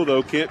 Nowhere to go,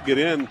 though, can't get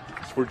in.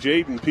 It's for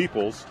Jaden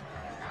Peoples.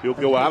 He'll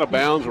go out of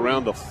bounds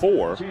around the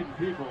 4,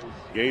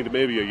 gained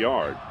maybe a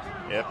yard.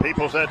 Yeah,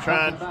 Peoples that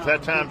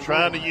time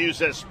trying to use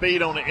that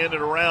speed on the end of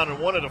the round, and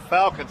one of the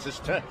Falcons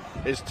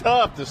is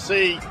tough to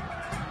see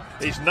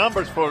these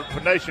numbers for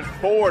Nation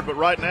Ford, but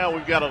right now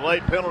we've got a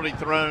late penalty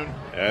thrown.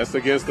 That's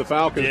against the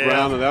Falcons,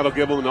 Brown, and that'll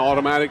give them an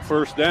automatic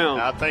first down.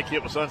 I think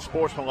it was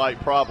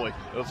unsportsmanlike, probably.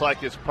 It looks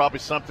like it's probably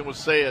something was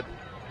said.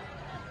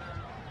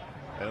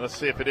 And let's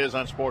see if it is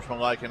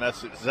unsportsmanlike, and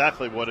that's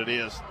exactly what it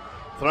is.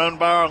 Thrown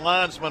by our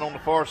linesman on the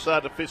far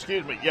side of the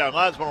field.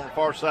 Linesman on the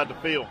far side of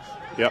the field.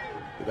 Yep.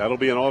 That'll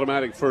be an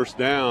automatic first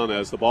down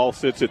as the ball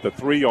sits at the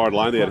 3-yard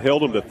line. They had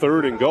held them to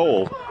 3rd and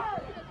goal,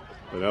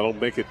 but that'll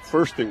make it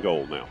 1st and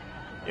goal now.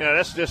 You know,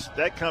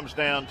 that comes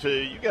down to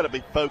you got to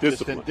be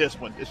focused and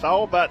disciplined. It's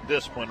all about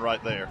discipline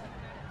right there.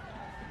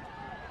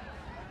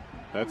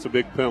 That's a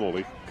big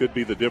penalty. Could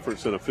be the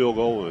difference in a field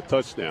goal and a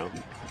touchdown.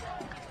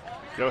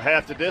 Go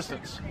half the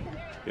distance.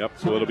 Yep,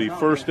 so it'll be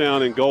 1st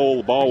down and goal.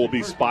 The ball will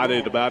be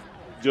spotted about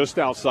just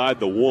outside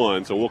the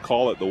 1, so we'll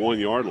call it the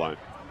 1-yard line.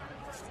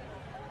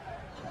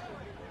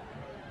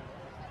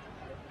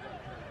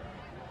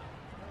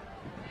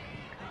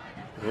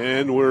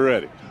 And we're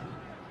ready.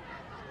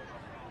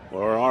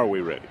 Or are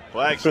we ready?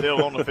 Flag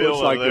still on the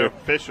field like they're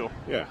official.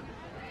 Yeah. Are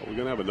we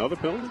going to have another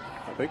penalty?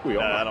 I think we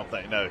are. I don't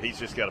think. No, he's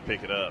just got to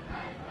pick it up.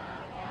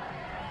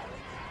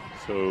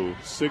 So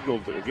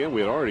signaled again.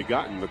 We had already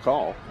gotten the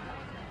call.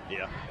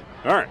 Yeah.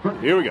 All right,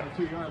 here we go.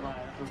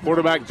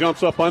 Quarterback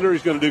jumps up under.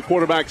 He's going to do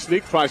quarterback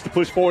sneak, tries to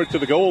push forward to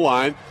the goal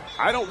line.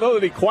 I don't know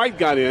that he quite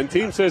got in.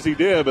 Team says he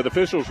did, but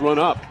officials run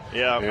up.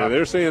 Yeah. And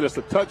they're saying it's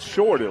a touch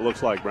short, it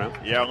looks like, Brown.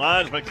 Yeah, our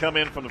linesman come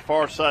in from the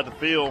far side of the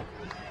field,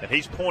 and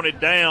he's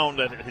pointed down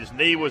that his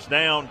knee was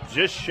down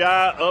just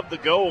shy of the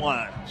goal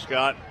line,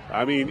 Scott.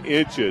 I mean,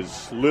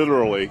 inches,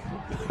 literally.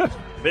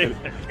 An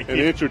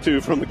inch or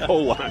two from the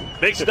goal line.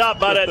 Big stop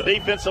by that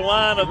defensive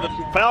line of the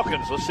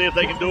Falcons. Let's see if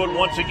they can do it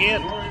once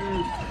again.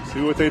 See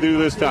what they do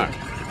this time.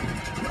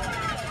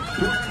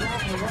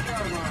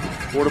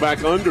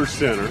 Quarterback under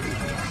center.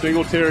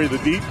 Singletary the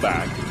deep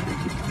back.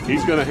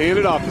 He's going to hand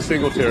it off to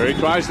Singletary.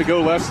 Tries to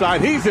go left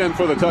side. He's in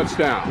for the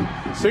touchdown.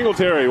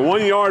 Singletary,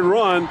 1-yard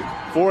run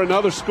for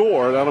another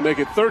score. That'll make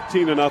it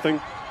 13-0,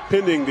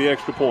 pending the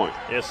extra point.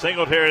 Yeah,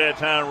 Singletary that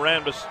time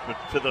ran to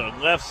the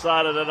left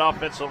side of that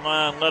offensive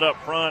line, led up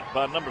front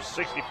by number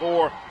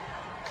 64,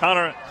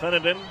 Connor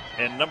Clenenden,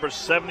 and number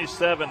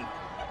 77,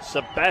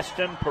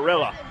 Sebastian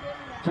Perella.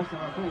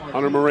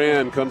 Hunter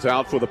Moran comes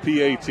out for the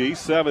PAT.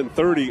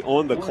 7:30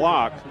 on the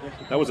clock.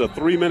 That was a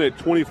 3-minute,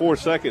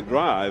 24-second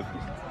drive.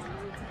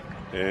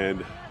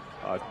 And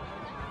a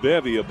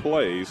bevy of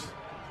plays.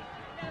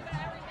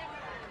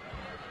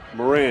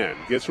 Moran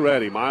gets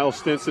ready. Miles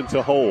Stinson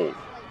to hold.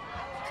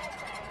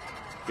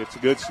 Gets a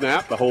good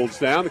snap. The hold's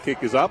down. The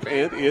kick is up,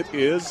 and it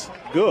is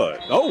good.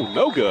 Oh,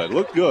 no good.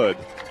 Looked good.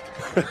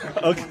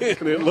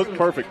 Again, it looked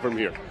perfect from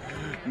here.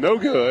 No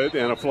good,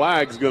 and a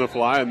flag's going to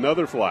fly.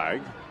 Another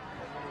flag.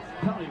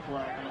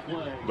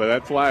 But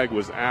that flag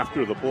was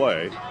after the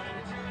play.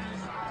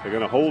 They're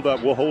going to hold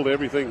up. We'll hold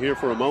everything here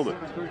for a moment.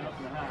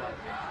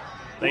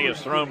 I think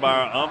it's thrown by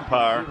our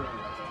umpire.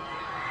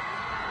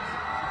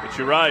 But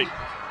you're right.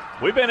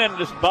 We've been in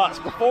this box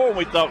before and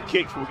we thought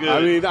kicks were good.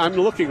 I mean, I'm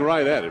looking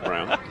right at it,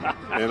 Brown.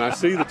 And I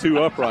see the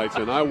two uprights,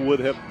 and I would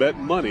have bet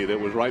money that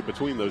was right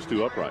between those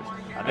two uprights.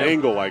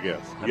 Angle, I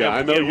guess.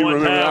 I know you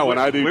remember that one.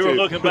 I do, we too. We were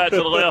looking back to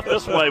the left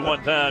this way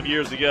one time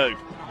years ago.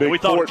 Big we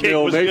thought Fort kick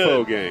Mill was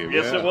NAFO good. game.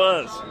 Yes, yeah. it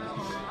was.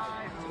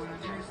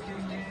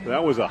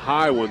 That was a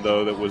high one,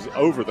 though, that was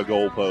over the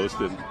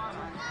goalpost. And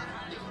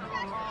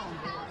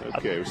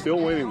okay, we're still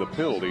waiting the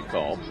penalty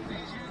call.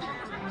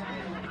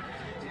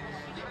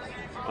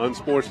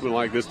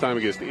 Unsportsmanlike this time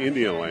against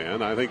Indian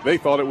Land. I think they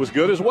thought it was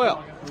good as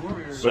well.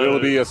 But it'll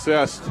be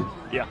assessed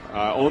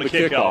on the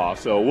kickoff.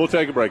 So we'll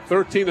take a break.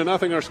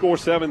 13-0 our score,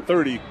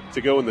 7:30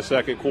 to go in the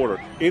second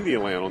quarter.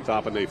 Indian Land on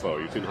top of NAFO.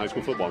 You're tuning high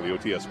school football on the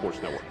OTS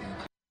Sports Network.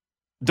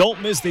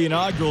 Don't miss the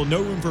inaugural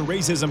No Room for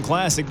Racism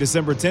Classic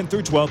December 10th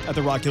through 12th at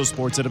the Rock Hill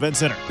Sports and Event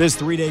Center. This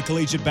 3-day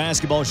collegiate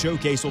basketball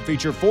showcase will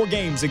feature 4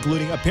 games,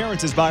 including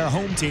appearances by our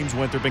home teams,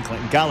 Winthrop and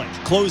Clinton College,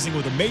 closing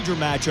with a major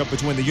matchup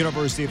between the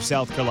University of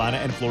South Carolina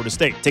and Florida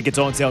State. Tickets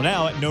on sale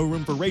now at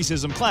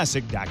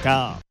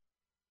NoRoomForRacismClassic.com.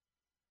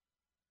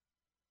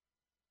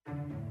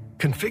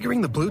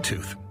 Configuring the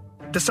Bluetooth,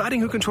 deciding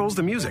who controls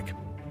the music,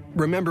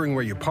 remembering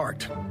where you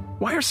parked.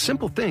 Why are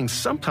simple things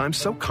sometimes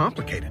so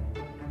complicated?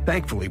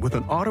 Thankfully, with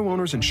an auto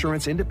owner's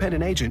insurance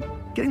independent agent,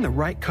 getting the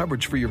right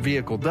coverage for your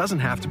vehicle doesn't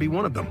have to be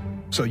one of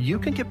them, so you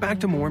can get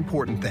back to more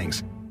important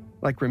things,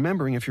 like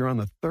remembering if you're on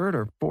the third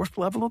or fourth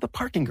level of the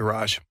parking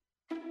garage.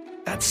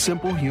 That's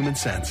simple human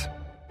sense.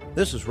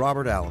 This is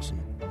Robert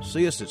Allison.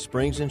 See us at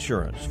Springs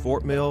Insurance,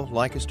 Fort Mill,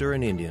 Lancaster,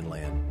 and Indian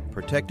Land,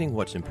 protecting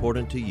what's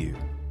important to you.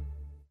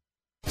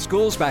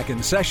 School's back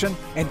in session,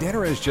 and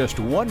dinner is just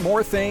one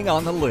more thing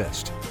on the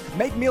list.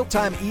 Make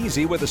mealtime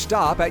easy with a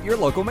stop at your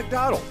local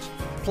McDonald's.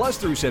 Plus,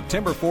 through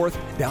September 4th,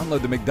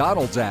 download the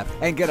McDonald's app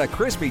and get a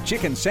crispy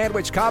chicken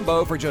sandwich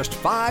combo for just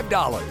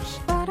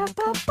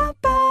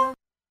 $5.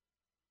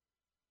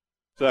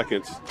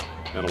 Seconds,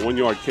 and a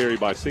 1-yard carry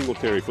by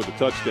Singletary for the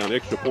touchdown.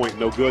 Extra point,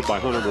 no good by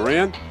Hunter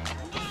Moran.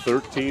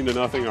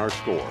 13-0 our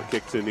score.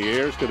 Kicks in the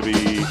air. It's going to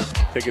be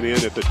taken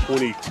in at the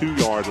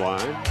 22-yard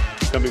line.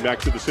 Coming back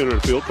to the center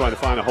of the field, trying to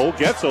find a hole.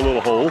 Gets a little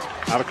hole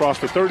out across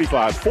the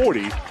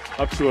 35-40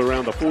 up to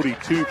around the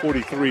 42,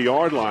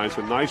 43-yard line.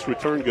 So nice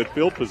return, good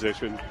field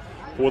position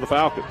for the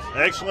Falcons.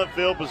 Excellent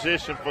field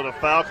position for the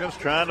Falcons,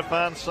 trying to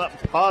find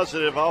something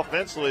positive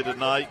offensively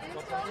tonight,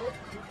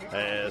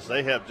 as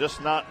they have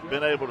just not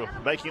been able to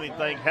make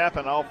anything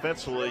happen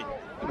offensively.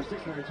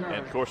 And,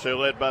 of course, they're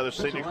led by their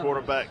senior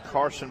quarterback,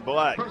 Carson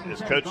Black,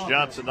 as Coach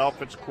Johnson,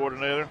 offensive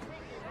coordinator,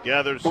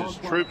 gathers his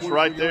troops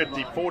right there at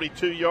the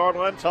 42-yard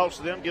line, talks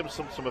to them, gives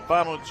them some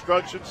final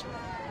instructions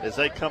as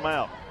they come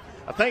out.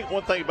 I think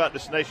one thing about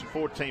this Nation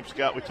 4 team,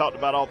 Scott, we talked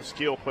about all the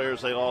skill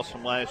players they lost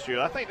from last year.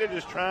 I think they're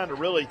just trying to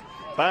really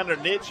find their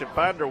niche and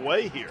find their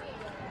way here.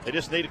 They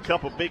just need a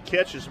couple big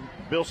catches and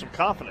build some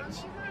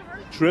confidence.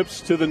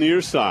 Trips to the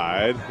near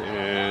side,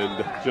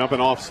 and jumping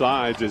off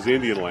sides is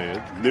Indian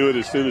Land. Knew it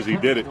as soon as he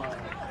did it.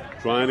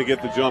 Trying to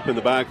get the jump in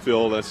the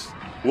backfield. That's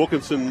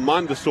Wilkinson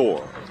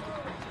Mondesor.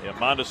 Yeah,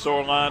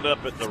 Mondesor lined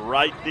up at the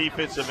right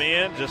defensive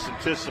end. Just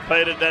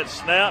anticipated that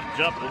snap.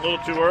 Jumped a little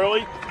too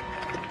early.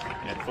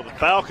 And for the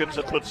Falcons,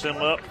 it puts them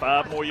up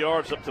 5 more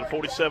yards up to the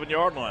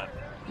 47-yard line.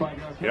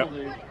 Yep,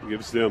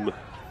 gives them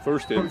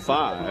 1st and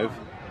 5.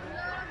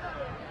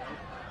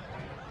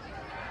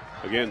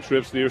 Again,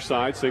 trips near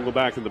side, single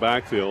back in the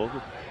backfield.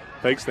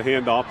 Takes the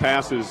handoff,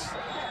 passes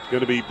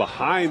going to be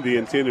behind the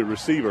intended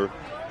receiver.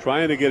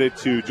 Trying to get it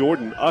to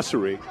Jordan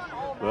Ussery.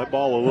 That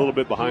ball a little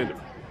bit behind him.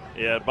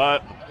 Yeah,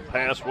 but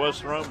pass was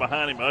thrown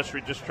behind him.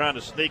 Ussery just trying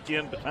to sneak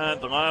in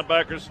behind the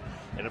linebackers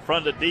and in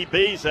front of the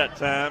DBs that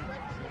time.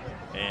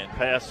 And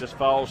pass just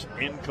falls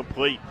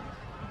incomplete.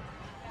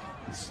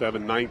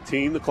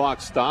 7:19. The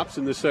clock stops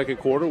in the second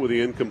quarter with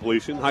the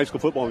incompletion. High school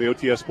football on the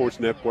OTS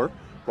Sports Network.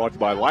 Brought to you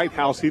by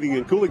Lighthouse Heating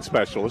and Cooling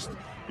Specialist,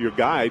 your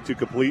guide to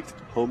complete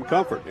home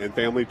comfort. And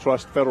Family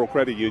Trust Federal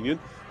Credit Union,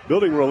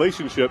 building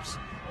relationships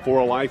for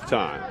a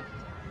lifetime.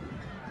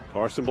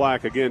 Carson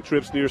Black again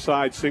trips near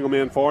side, single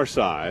man far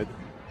side.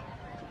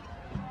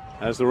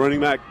 As the running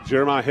back,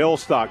 Jeremiah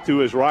Hellstock to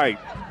his right.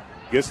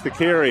 Gets the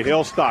carry.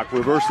 Hellstock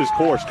reverses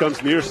course,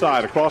 comes near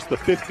side across the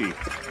 50.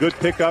 Good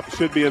pickup,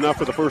 should be enough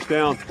for the first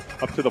down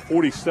up to the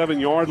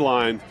 47-yard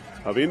line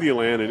of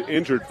Indialand, an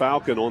injured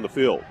Falcon on the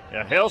field.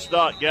 Yeah,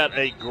 Hellstock got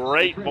a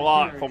great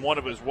block from one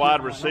of his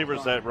wide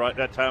receivers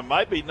that time.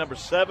 Might be number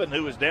 7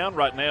 who is down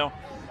right now.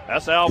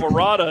 That's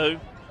Alvarado.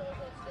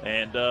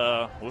 And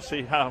we'll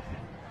see how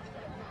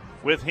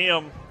with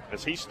him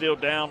as he's still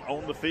down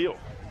on the field.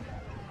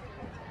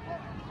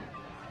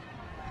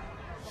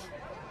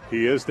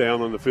 He is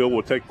down on the field.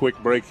 We'll take a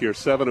quick break here.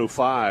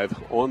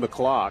 7:05 on the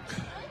clock.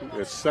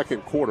 It's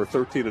second quarter,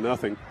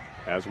 13-0.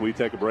 As we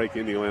take a break,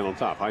 Indialand on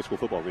top. High school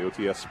football on the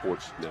OTS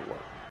Sports Network.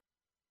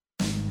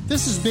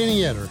 This is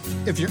Benny Etter.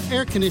 If your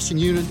air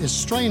conditioning unit is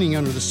straining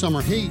under the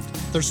summer heat,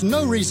 there's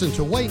no reason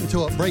to wait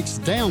until it breaks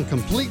down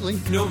completely.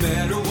 No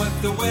matter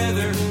what the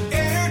weather,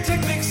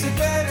 AirTech makes it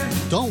better.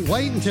 Don't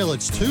wait until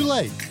it's too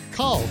late.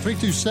 Call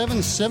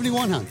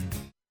 327-7100.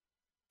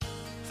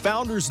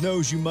 Founders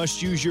knows you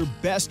must use your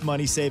best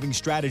money-saving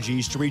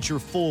strategies to reach your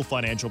full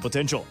financial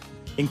potential,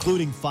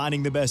 including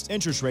finding the best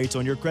interest rates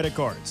on your credit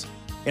cards.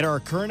 In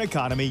our current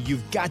economy,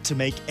 you've got to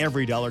make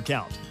every dollar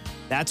count.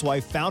 That's why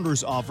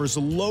Founders offers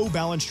low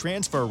balance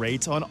transfer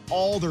rates on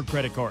all their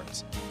credit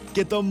cards.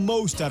 Get the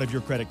most out of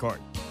your credit card.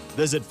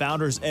 Visit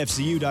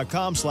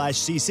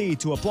foundersfcu.com/cc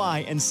to apply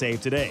and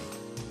save today.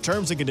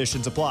 Terms and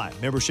conditions apply.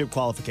 Membership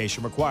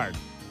qualification required.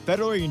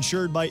 Federally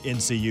insured by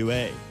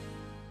NCUA.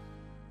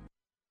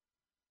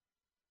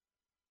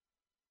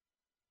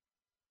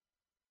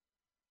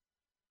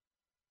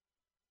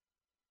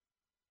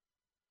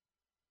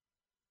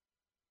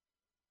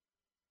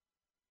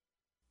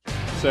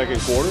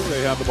 Second quarter,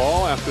 they have the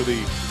ball after the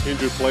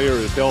injured player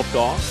is helped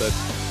off.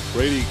 That's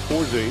Brady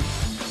Corzine.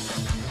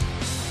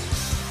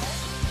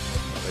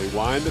 They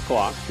wind the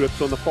clock.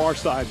 Trips on the far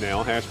side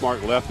now. Hash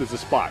mark left is the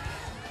spot.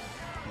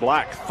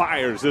 Black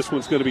fires. This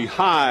one's going to be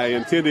high,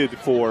 intended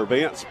for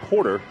Vance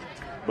Porter,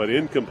 but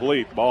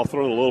incomplete. Ball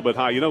thrown a little bit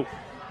high. You know,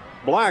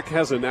 Black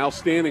has an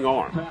outstanding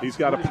arm. He's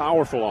got a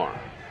powerful arm.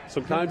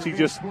 Sometimes he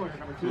just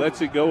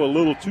lets it go a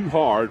little too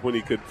hard when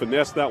he could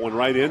finesse that one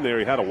right in there.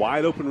 He had a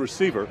wide open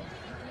receiver.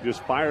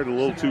 Just fired a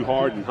little too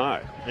hard and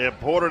high. Yeah,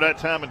 Porter that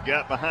time had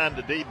got behind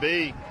the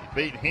DB,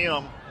 beat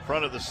him in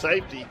front of the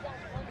safety.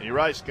 And you're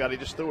right, Scott, he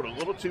just threw it a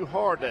little too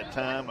hard that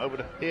time over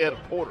the head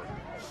of Porter.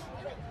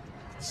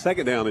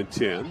 Second down and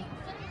 10.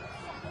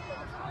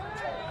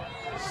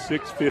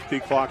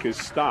 6:50 clock is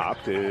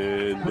stopped,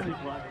 and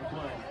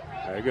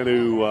they're going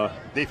to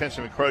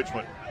defensive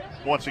encroachment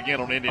once again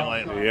on Indian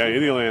Land. Yeah,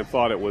 Indian Land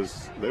thought it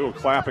was. They were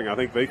clapping. I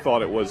think they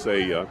thought it was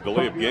a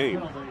delay of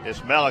game.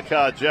 It's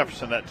Malachi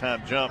Jefferson that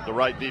time jumped the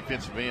right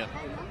defensive end.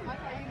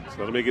 So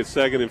that'll make it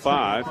 2nd and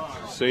 5,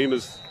 same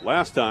as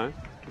last time.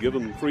 Give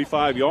them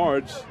 5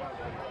 yards.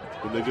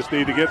 And they just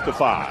need to get to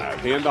 5.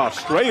 Handoff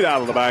straight out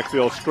of the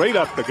backfield, straight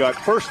up the gut.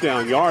 First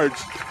down, yards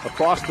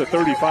across the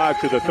 35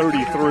 to the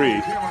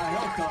 33.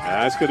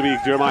 That's going to be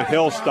Jeremiah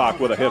Hellstock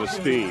with a head of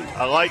steam.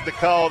 I like the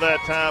call that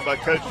time by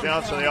Coach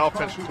Johnson, the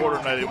offensive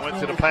coordinator. It went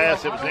to the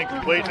pass. It was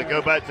incomplete. To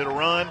go back to the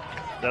run.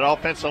 That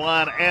offensive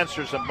line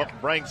answers and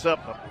opens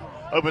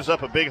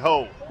up a big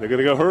hole. They're going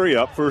to go hurry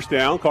up. First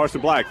down.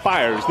 Carson Black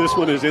fires. This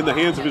one is in the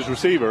hands of his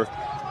receiver.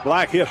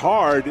 Black hit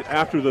hard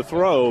after the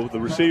throw. The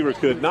receiver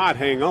could not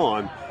hang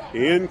on.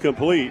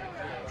 Incomplete.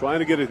 Trying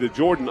to get it to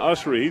Jordan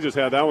Usry. He just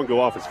had that one go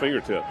off his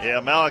fingertips. Yeah,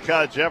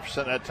 Malachi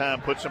Jefferson that time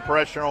put some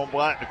pressure on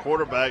Black, the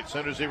quarterback. As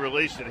soon as he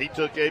released it, he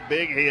took a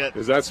big hit.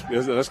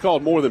 That's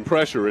called more than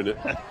pressure, isn't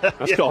it?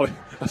 That's called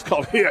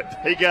hit.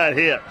 He got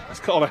hit.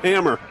 That's called a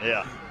hammer.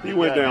 Yeah. He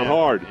went down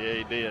hard. Yeah,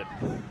 he did.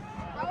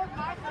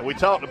 And we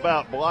talked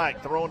about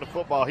Black throwing the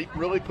football. He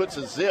really puts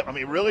a zip. I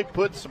mean, really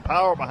puts some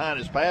power behind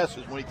his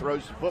passes when he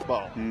throws the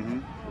football. Mm-hmm.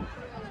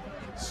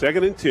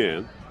 2nd and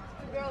 10.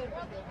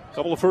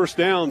 Couple of first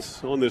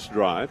downs on this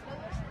drive.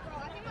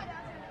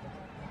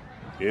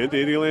 Into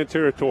Indian Land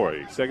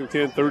territory. 2nd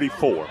 10,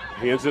 34.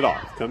 Hands it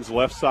off. Comes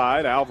left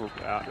side.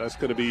 That's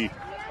going to be,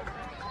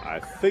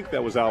 I think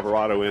that was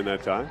Alvarado in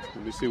that time.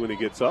 Let me see when he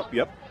gets up.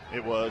 Yep.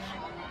 It was.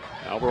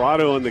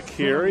 Alvarado on the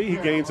carry. He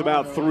gains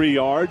about 3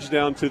 yards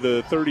down to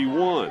the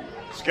 31.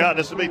 Scott,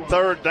 this will be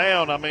 3rd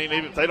down. I mean,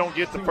 even if they don't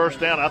get the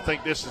first down, I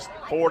think this is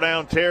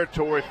 4-down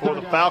territory for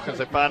the Falcons.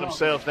 They find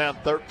themselves down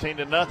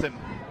 13-0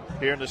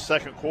 here in the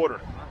second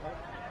quarter.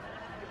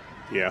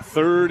 Yeah,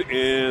 3rd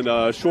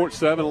and short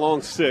 7,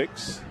 long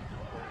 6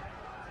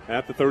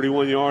 at the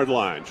 31-yard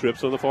line.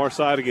 Trips on the far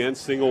side again.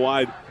 Single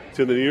wide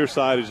to the near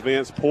side is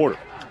Vance Porter.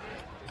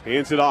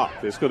 Hands it off.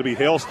 It's going to be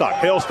Hellstock.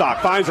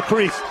 Hellstock finds a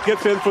crease,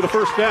 gets in for the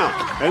first down.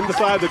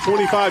 Inside the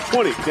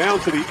 25-20, down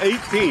to the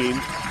 18,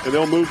 and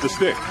they'll move the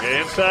stick.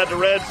 Yeah, inside the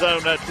red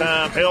zone that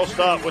time.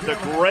 Hellstock with a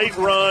great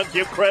run.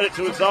 Give credit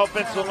to his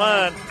offensive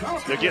line.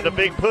 They're getting a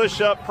big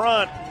push up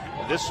front.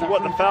 This is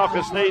what the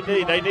Falcons need.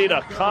 They need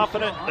a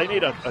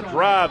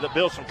drive that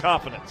builds some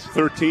confidence.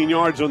 13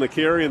 yards on the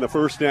carry and the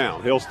first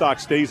down. Hillstock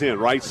stays in,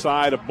 right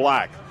side of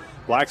Black.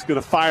 Black's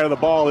going to fire the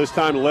ball this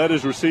time, led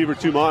his receiver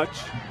too much.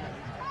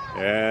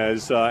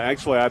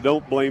 Actually, I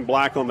don't blame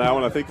Black on that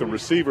one. I think the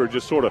receiver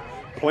just sort of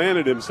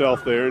planted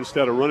himself there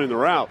instead of running the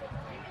route.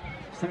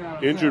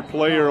 Injured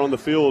player on the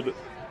field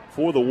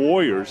for the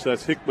Warriors.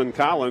 That's Hickman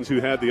Collins, who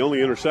had the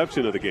only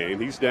interception of the game.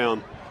 He's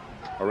down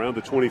around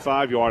the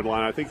 25-yard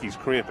line. I think he's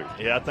cramping.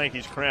 Yeah, I think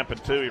he's cramping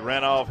too. He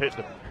ran off, hit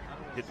the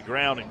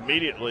ground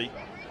immediately,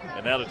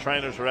 and now the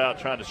trainers are out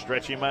trying to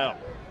stretch him out.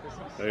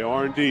 They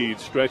are indeed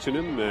stretching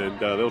him, and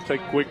they'll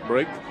take a quick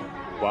break.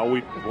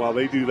 While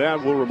they do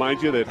that, we'll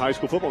remind you that high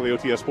school football on the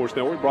OTS Sports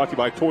Network brought to you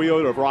by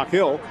Toyota of Rock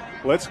Hill.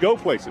 Let's go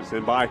places.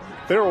 And by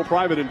Farrell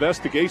Private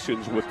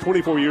Investigations with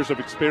 24 years of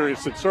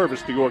experience and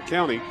service to York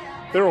County.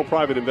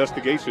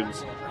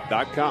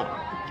 FarrellPrivateInvestigations.com.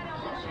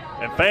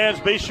 And fans,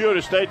 be sure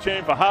to stay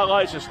tuned for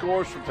highlights and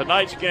scores from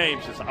tonight's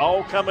games. It's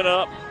all coming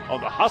up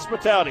on the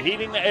Hospitality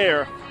Heating the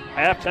Air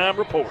halftime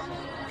report.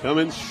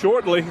 Coming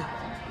shortly.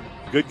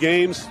 Good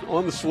games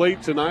on the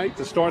slate tonight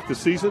to start the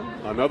season.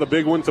 Another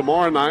big one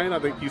tomorrow night. I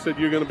think you said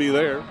you're going to be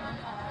there.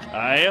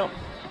 I am.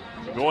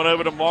 Going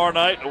over tomorrow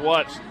night to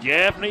watch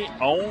Gaffney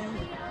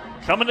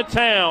coming to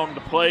town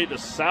to play the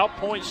South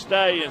Point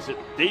Stallions at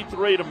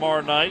D3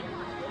 tomorrow night.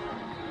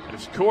 And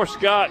of course,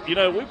 Scott,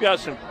 we've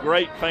got some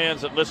great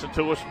fans that listen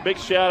to us. Big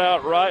shout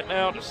out right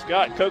now to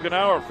Scott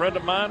Kokenauer, a friend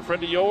of mine,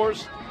 friend of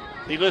yours.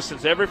 He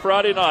listens every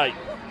Friday night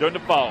during the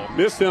fall.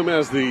 Missed him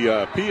as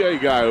the PA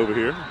guy over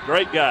here.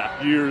 Great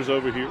guy. Years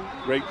over here.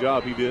 Great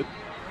job he did.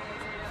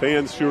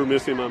 Fans sure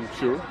miss him, I'm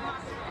sure.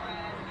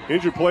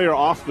 Injured player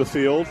off the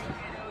field.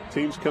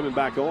 Team's coming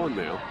back on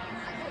now.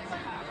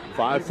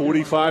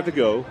 5:45 to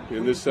go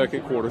in this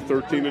second quarter,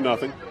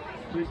 13-0.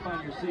 Please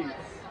find your seat.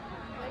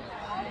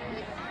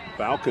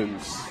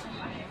 Falcons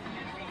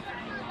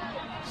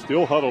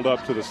still huddled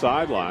up to the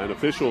sideline.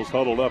 Officials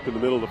huddled up in the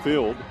middle of the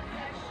field.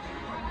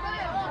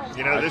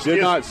 I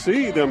did not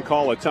see them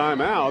call a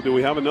timeout. Do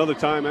we have another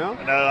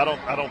timeout? No,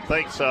 I don't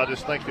think so. I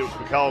just think it was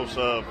because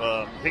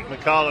of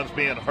Hickman Collins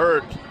being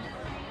hurt.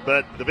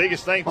 But the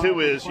biggest thing, too,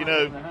 is,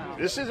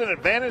 this is an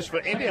advantage for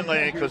Indian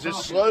Land because it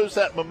slows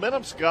that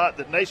momentum, Scott,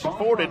 that Nation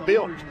Ford had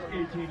built.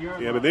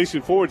 Yeah, but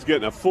Nation Ford's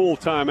getting a full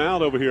timeout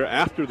over here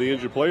after the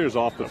injured player's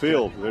off the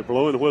field. They're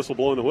blowing the whistle,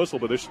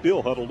 but they're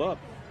still huddled up.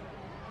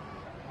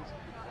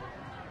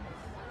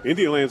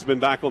 Indian Land's been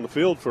back on the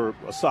field for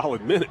a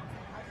solid minute.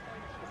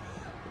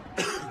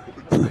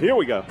 Here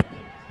we go.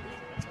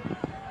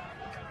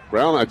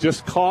 Brown, I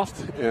just coughed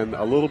and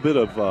a little bit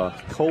of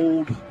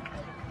cold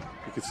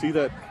You can see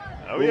that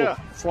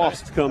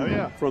frost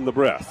come from the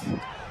breath.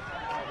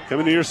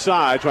 Coming to your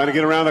side, trying to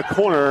get around the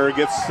corner,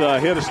 gets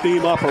hit a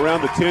steam up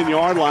around the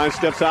 10-yard line,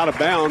 steps out of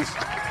bounds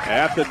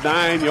at the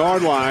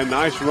 9-yard line.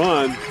 Nice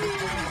run.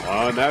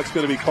 And that's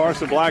going to be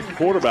Carson Black, the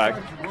quarterback,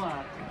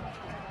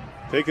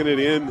 taking it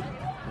in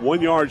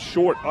 1 yard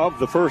short of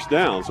the first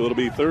down. So it'll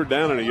be 3rd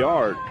down and a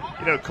yard.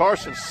 You know,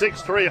 Carson's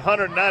 6'3",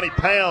 190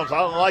 pounds. I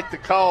don't like the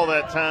call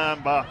that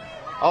time by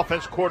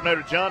offensive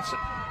coordinator Johnson.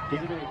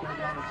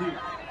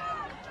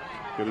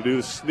 Going to do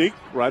the sneak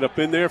right up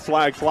in there.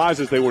 Flag flies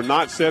as they were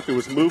not set. There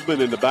was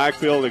movement in the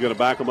backfield. They're going to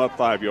back them up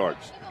 5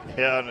 yards.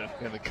 Yeah,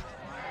 and the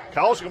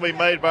call's going to be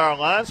made by our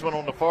linesman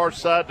on the far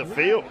side of the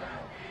field.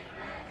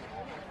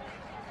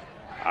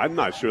 I'm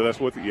not sure that's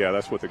what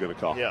that's what they're going to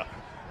call. Yeah.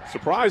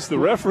 Surprised the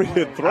referee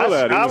didn't throw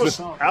that.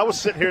 I was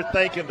sitting here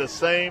thinking the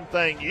same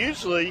thing.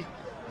 Usually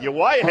your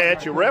white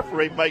hat, your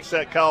referee makes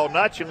that call,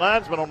 not your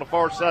linesman on the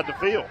far side of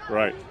the field.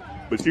 Right.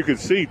 But you could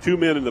see 2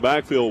 men in the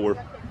backfield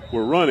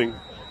were running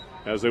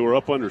as they were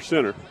up under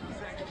center.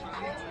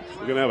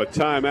 We're going to have a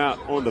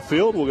timeout on the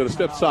field. We're going to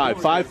step aside.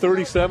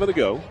 5:37 to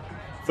go.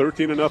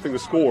 13-0 to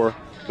score,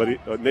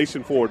 but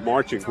Nation Ford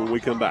marching when we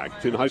come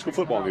back. To high school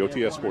football on the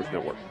OTS Sports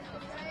Network.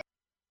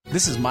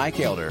 This is Mike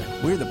Elder.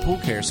 We're the pool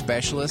care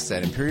specialists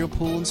at Imperial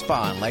Pool and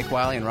Spa in Lake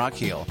Wiley and Rock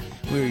Hill.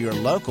 We are your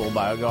local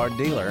BioGuard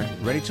dealer,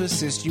 ready to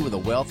assist you with a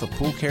wealth of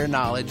pool care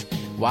knowledge,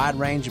 wide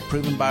range of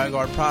proven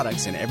BioGuard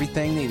products, and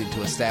everything needed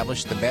to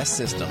establish the best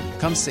system.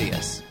 Come see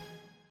us.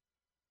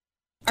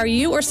 Are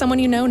you or someone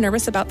you know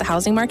nervous about the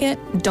housing market?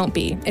 Don't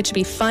be. It should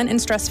be fun and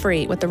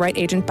stress-free with the right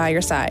agent by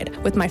your side.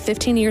 With my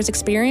 15 years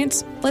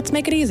experience, let's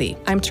make it easy.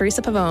 I'm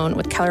Teresa Pavone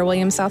with Keller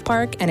Williams South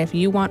Park, and if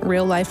you want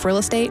real-life real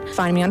estate,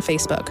 find me on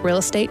Facebook. Real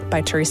Estate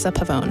by Teresa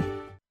Pavone.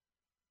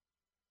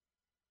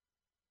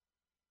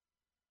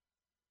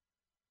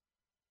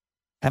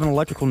 Have an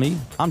electrical need?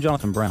 I'm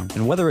Jonathan Brown,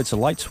 and whether it's a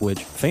light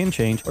switch, fan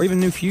change, or even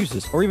new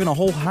fuses, or even a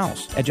whole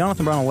house, at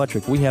Jonathan Brown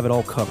Electric, we have it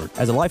all covered.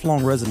 As a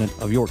lifelong resident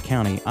of York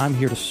County, I'm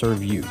here to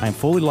serve you. I am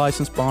fully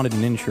licensed, bonded,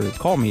 and insured.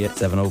 Call me at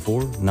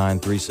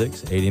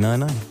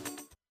 704-936-8099.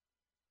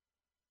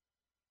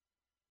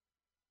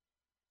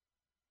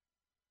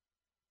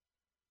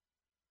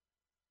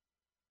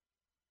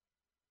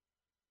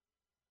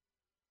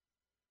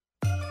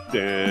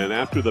 And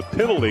after the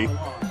penalty,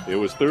 it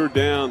was 3rd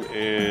down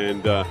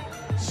and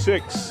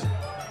 6.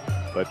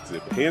 But the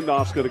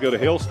handoff's going to go to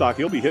Hillstock.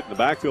 He'll be hit in the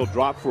backfield,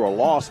 drop for a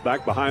loss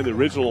back behind the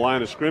original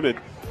line of scrimmage.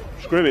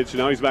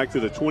 Now he's back to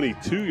the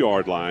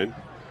 22-yard line.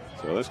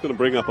 So that's going to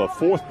bring up a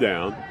 4th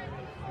down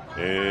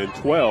and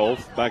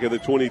 12 back at the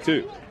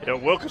 22. Yeah,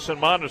 Wilkinson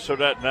monitored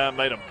that now,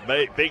 made a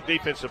big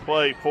defensive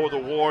play for the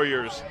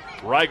Warriors.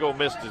 Rigel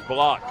missed his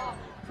block.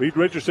 Reed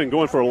Richardson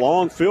going for a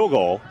long field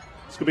goal.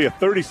 It's going to be a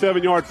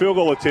 37-yard field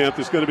goal attempt.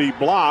 It's going to be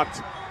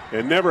blocked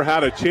and never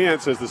had a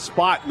chance as the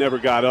spot never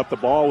got up. The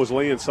ball was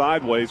laying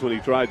sideways when he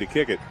tried to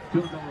kick it.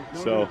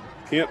 So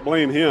can't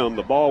blame him.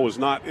 The ball was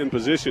not in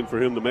position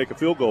for him to make a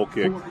field goal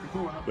kick.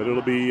 But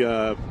it'll be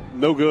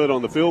no good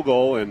on the field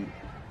goal, and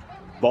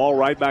ball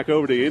right back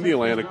over to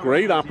Indiana. A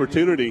great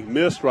opportunity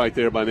missed right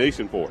there by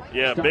Nation Ford.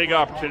 Yeah, big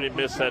opportunity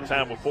missed that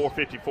time with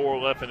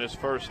 4:54 left in this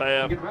first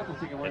half.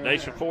 And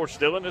Nation Ford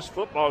still in this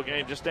football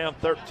game, just down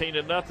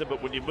 13-0.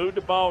 But when you move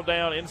the ball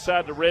down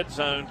inside the red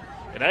zone,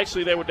 and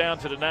actually they were down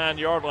to the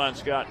 9-yard line,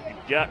 Scott,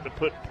 you've got to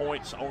put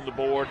points on the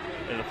board,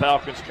 and the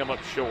Falcons come up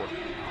short.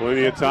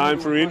 Plenty of time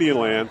for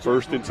Indiana.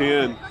 1st and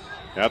 10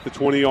 at the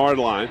 20-yard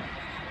line.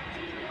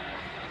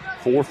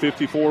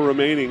 4:54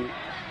 remaining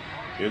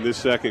in this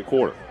second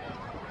quarter.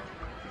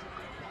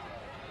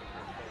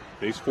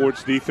 Nation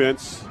Ford's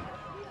defense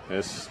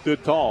has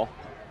stood tall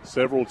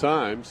several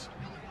times.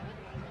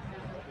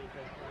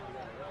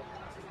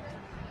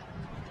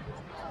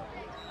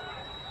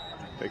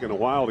 Taking a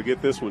while to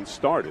get this one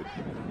started.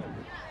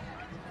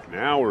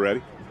 Now we're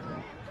ready.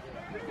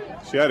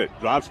 Shedid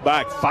drops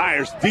back,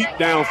 fires deep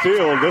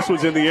downfield. This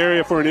one's in the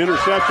area for an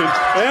interception,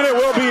 and it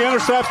will be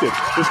intercepted.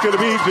 It's going to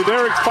be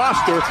Jadarick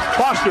Foster.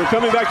 Foster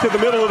coming back to the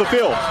middle of the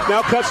field.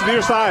 Now cuts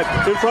near side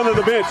in front of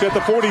the bench at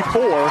the 44,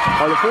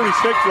 or the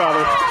 46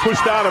 rather,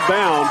 pushed out of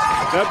bounds.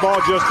 That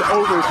ball just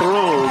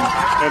overthrown,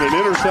 and an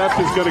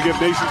interception is going to give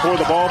Nation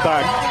Ford the ball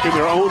back in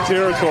their own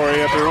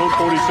territory at their own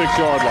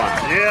 46-yard line.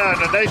 Yeah,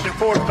 and the Nation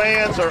Ford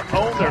fans are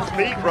on their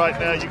feet right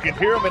now. You can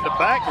hear them in the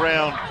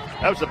background.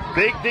 That was a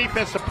big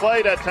defensive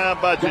play that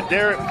time by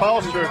Jadarick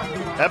Foster.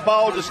 That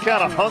ball just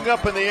kind of hung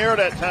up in the air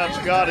that time,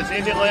 Scott, as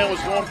Indiana was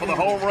going for the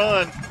home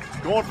run,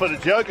 going for the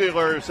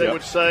jugular, as they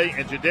would say.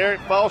 And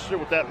Jadarick Foster,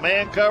 with that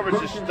man coverage,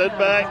 just stood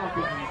back,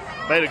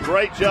 made a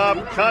great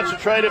job,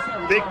 concentrated,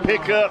 big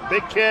pickup,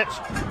 big catch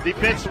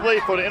defensively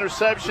for the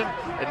interception.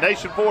 And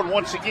Nation Ford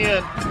once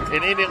again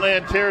in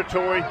Indiana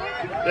territory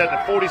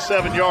at the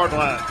 47-yard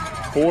line.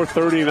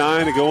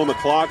 4:39 to go on the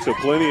clock, so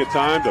plenty of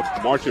time to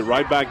march it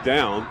right back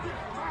down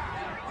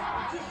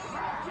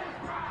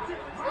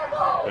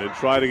and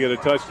try to get a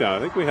touchdown. I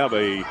think we have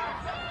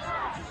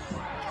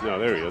no,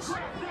 there he is.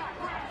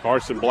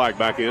 Carson Black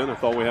back in. I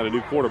thought we had a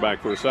new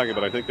quarterback for a second,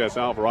 but I think that's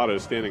Alvarado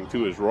standing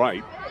to his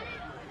right.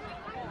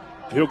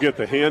 He'll get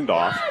the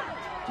handoff.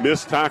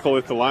 Missed tackle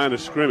at the line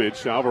of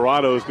scrimmage.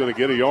 Alvarado is going to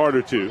get a yard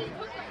or two.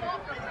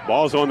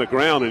 Ball's on the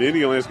ground, and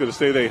Indiana's going to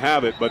say they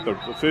have it, but the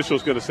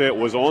official's going to say it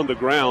was on the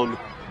ground,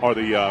 or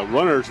the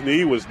runner's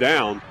knee was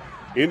down.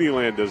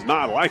 Indiana does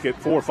not like it.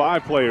 4 or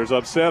 5 players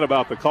upset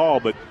about the call,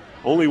 but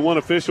only one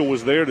official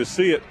was there to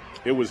see it.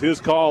 It was his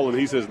call, and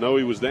he says no,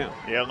 he was down.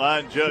 Yeah,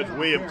 line judge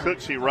William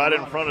Cooksey right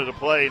in front of the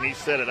play, and he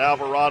said that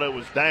Alvarado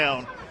was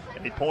down,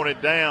 and he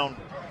pointed down.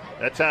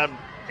 That time,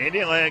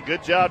 Indiana,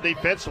 good job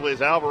defensively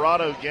as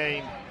Alvarado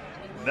gained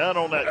none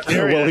on that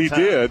carry. Well, that he time.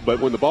 did, but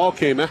when the ball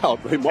came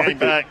out, they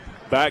marked it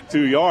back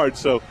 2 yards,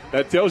 so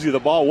that tells you the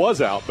ball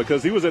was out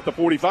because he was at the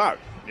 45.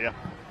 Yeah.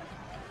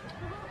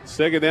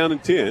 Second down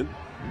and 10.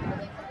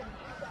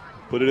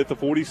 Put it at the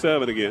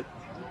 47 again.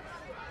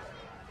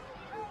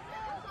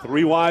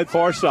 3 wide,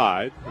 far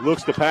side.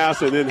 Looks to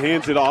pass and then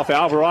hands it off.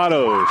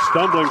 Alvarado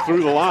stumbling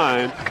through the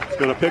line. He's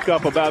going to pick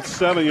up about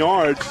 7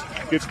 yards.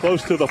 Gets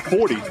close to the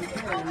 40.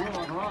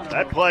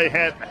 That play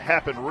had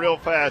happened real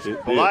fast.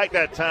 Like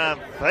that time,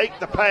 fake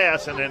the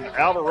pass, and then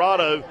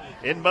Alvarado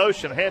in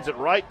motion hands it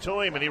right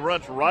to him, and he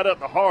runs right up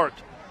the heart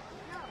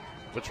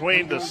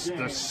between the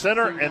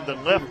center and the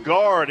left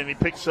guard, and he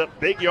picks up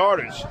big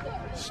yardage.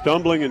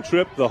 Stumbling and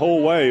tripped the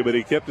whole way, but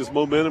he kept his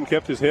momentum,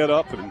 kept his head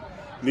up, and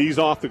knees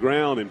off the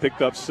ground and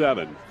picked up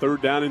 7.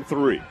 Third down and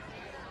 3.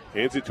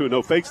 Hands it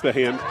to fakes the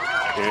hand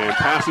and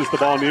passes the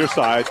ball near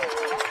side.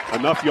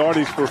 Enough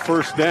yardage for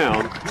first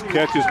down.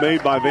 Catch is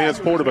made by Vance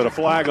Porter, but a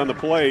flag on the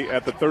play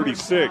at the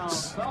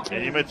 36.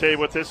 And you may tell you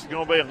what this is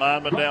going to be, a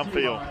lineman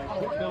downfield.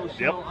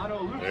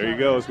 Yep. There you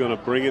go. It's going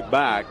to bring it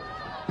back.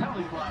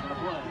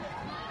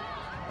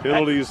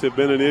 Penalties have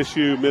been an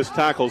issue. Missed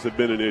tackles have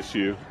been an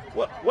issue.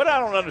 What I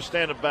don't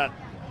understand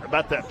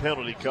about that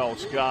penalty call,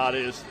 Scott,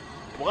 is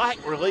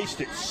Black released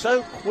it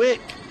so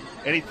quick,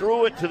 and he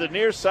threw it to the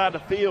near side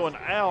of the field and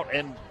out,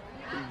 and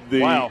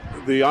wow.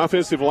 The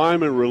offensive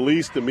lineman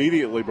released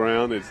immediately,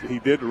 Brown. He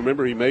did,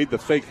 remember, he made the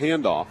fake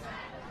handoff.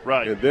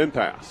 Right. And then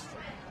passed.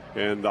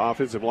 And the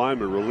offensive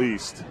lineman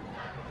released.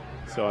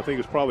 So I think it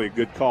was probably a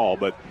good call,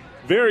 but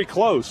very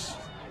close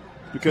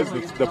because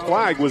the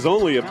flag was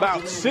only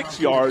about 6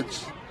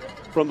 yards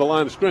from the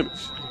line of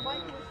scrimmage.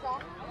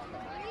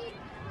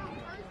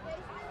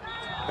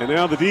 And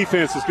now the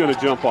defense is going to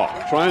jump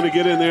off. Trying to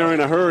get in there in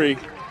a hurry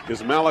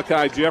is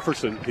Malachi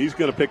Jefferson. He's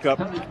going to pick up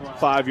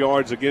 5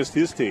 yards against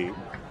his team.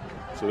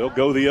 So they'll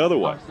go the other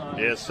way.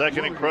 Yeah,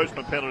 second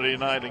encroachment penalty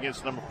tonight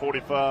against number 4,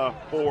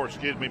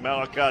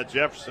 Malachi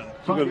Jefferson.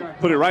 He's going to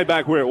put it right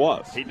back where it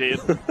was. He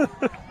did.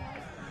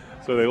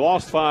 So they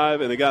lost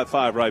 5, and they got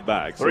 5 right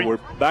back. So we're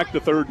back to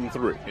 3rd and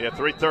 3. Yeah,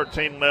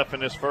 3:13 left in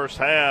this first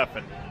half,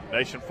 and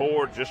Nation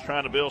Forward just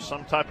trying to build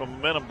some type of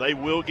momentum. They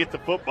will get the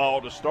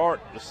football to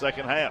start the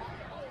second half.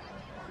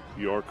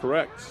 You're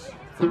correct.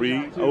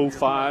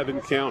 3:05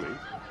 and counting.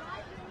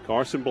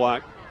 Carson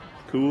Black,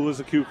 cool as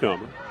a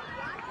cucumber,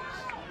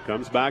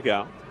 comes back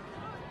out.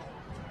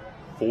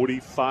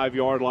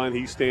 45-yard line.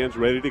 He stands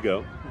ready to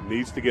go.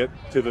 Needs to get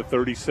to the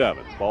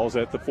 37. Ball's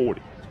at the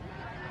 40.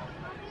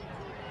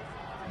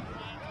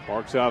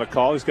 Marks out a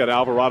call. He's got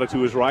Alvarado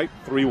to his right.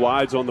 3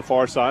 wides on the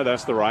far side.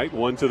 That's the right.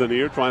 1 to the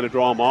near, trying to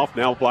draw him off.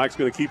 Now Black's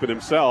going to keep it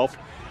himself.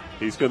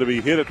 He's going to be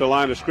hit at the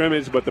line of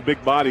scrimmage, but the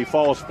big body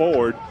falls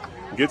forward.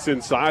 Gets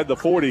inside the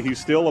 40. He's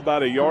still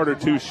about a yard or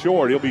 2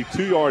 short. He'll be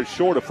 2 yards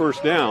short of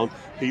first down.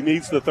 He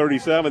needs the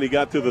 37. He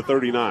got to the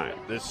 39.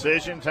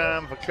 Decision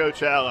time for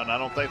Coach Allen. I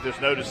don't think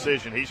there's no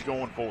decision. He's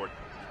going for it.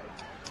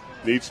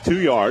 Needs 2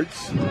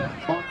 yards.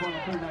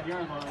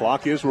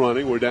 Clock is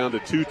running. We're down to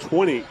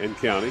 2:20 and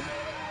counting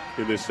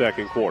in this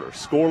second quarter.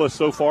 Scoreless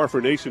so far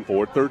for Nation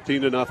Forward.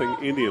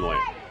 13-0 Indian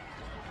Land.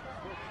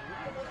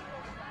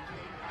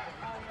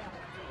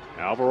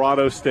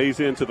 Alvarado stays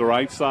in to the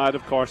right side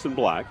of Carson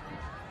Black.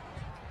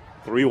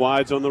 3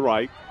 wides on the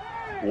right,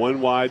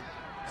 1 wide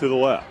to the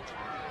left.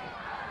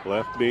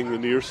 Left being the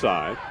near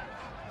side.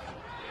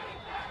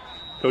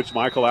 Coach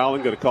Michael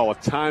Allen going to call a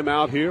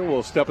timeout here.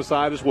 We'll step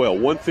aside as well.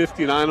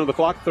 1:59 on the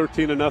clock,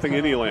 13-0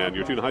 Indiana.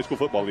 You're tuning high school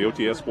football on the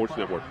OTS Sports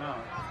Network.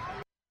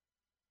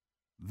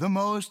 The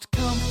most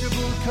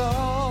comfortable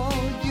call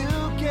you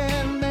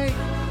can make.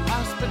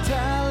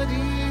 Hospitality,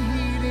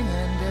 heating,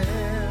 and air.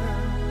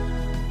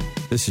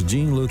 This is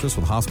Gene Lucas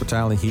with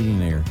Hospitality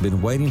Heating and Air.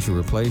 Been waiting to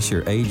replace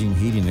your aging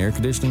heating and air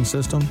conditioning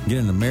system? Get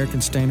an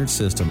American Standard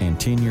system and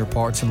 10-year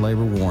parts and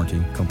labor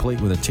warranty, complete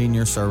with a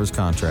 10-year service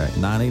contract.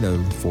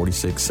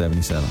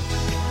 980-4677.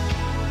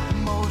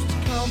 Most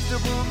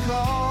comfortable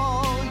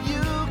call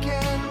you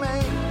can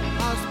make.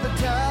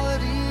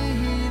 Hospitality,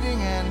 heating,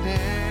 and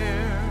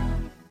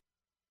air.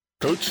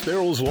 Coach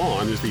Sterrell's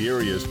Lawn is the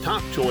area's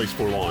top choice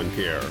for lawn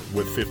care.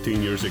 With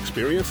 15 years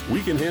experience,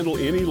 we can handle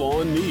any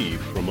lawn need,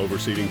 from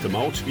overseeding to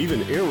mulch,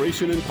 even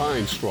aeration and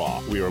pine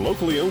straw. We are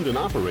locally owned and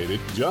operated.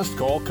 Just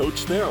call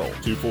Coach Sterrell,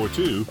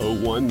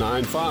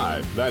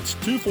 242-0195. That's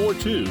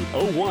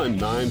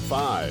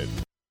 242-0195.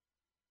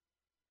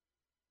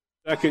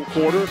 Second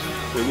quarter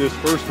in this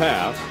first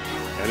half,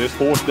 and it's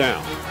 4th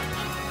down.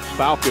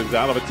 Falcons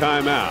out of a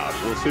timeout.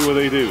 We'll see what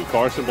they do.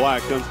 Carson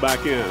Black comes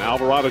back in.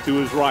 Alvarado to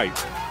his right.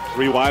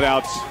 3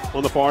 wideouts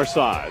on the far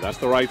side. That's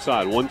the right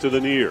side. 1 to the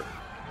near.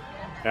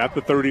 At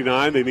the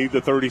 39, they need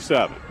the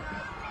 37.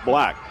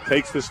 Black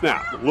takes the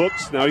snap,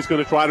 looks, now he's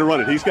going to try to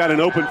run it. He's got an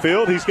open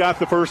field. He's got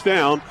the first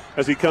down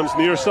as he comes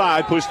near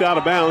side, pushed out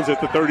of bounds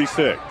at the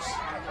 36.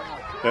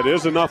 That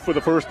is enough for the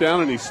first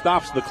down, and he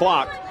stops the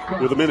clock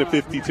with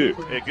 1:52.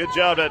 Yeah, good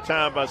job that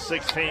time by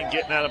 16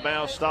 getting out of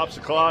bounds, stops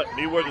the clock,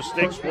 knew where the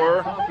sticks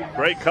were.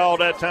 Great call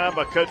that time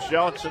by Coach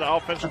Johnson, the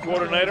offensive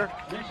coordinator.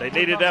 They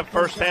needed that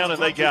first down, and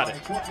they got it.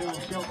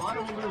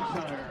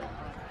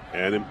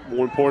 And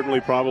more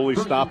importantly, probably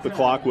stop the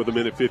clock with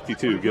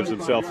 1:52. Gives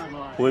himself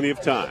plenty of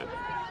time.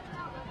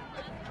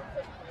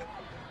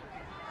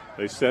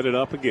 They set it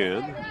up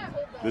again.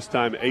 This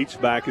time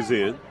H-back is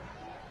in.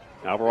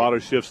 Alvarado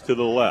shifts to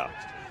the left.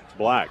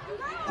 Black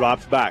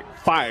drops back,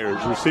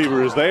 fires.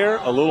 Receiver is there.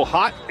 A little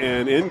hot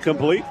and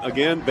incomplete.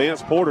 Again,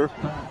 Vance Porter.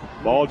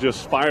 Ball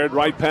just fired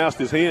right past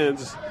his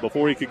hands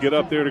before he could get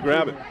up there to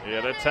grab it.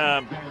 Yeah, that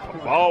time the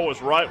ball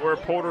was right where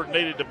Porter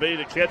needed to be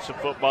to catch the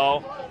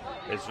football.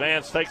 As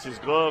Vance takes his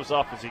gloves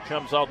off as he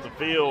comes off the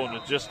field, and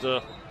it's just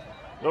a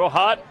little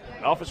hot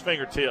off his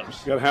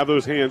fingertips. Got to have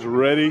those hands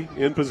ready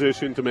in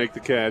position to make the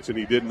catch, and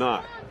he did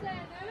not.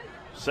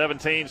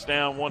 17's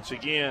down once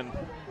again.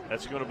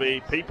 That's going to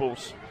be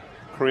Peoples.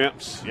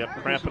 Cramps.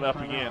 Yep, cramping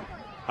up again.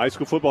 High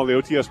school football on the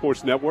OTS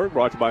Sports Network,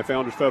 brought to you by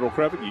Founders Federal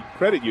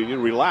Credit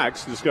Union.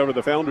 Relax, discover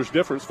the Founders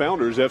difference,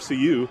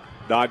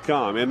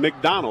 foundersfcu.com. And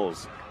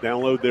McDonald's.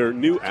 Download their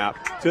new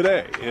app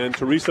today. And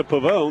Teresa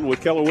Pavone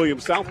with Keller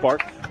Williams South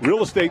Park,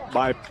 Real Estate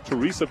by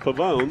Teresa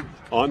Pavone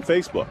on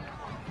Facebook.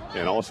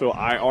 And also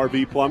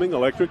IRV Plumbing,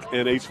 Electric,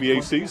 and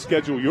HVAC.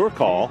 Schedule your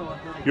call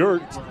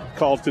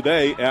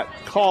today at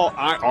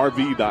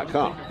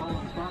callirv.com.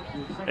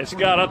 And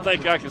Scott, I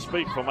think I can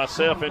speak for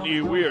myself and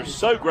you. We are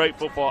so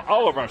grateful for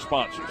all of our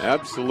sponsors.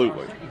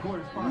 Absolutely.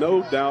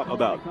 No doubt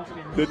about it.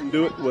 Couldn't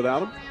do it without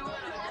them.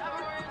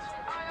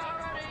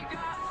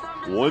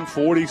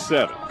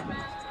 147.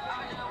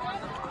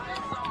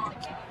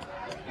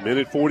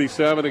 Minute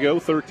 47 to go,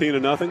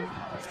 13-0.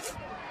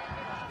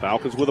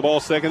 Falcons with the ball,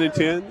 2nd and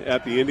 10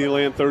 at the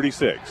Indian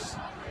 36.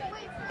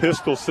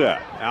 Pistol set.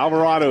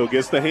 Alvarado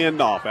gets the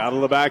handoff out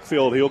of the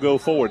backfield. He'll go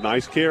forward.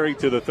 Nice carry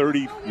to the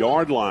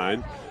 30-yard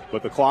line,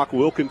 but the clock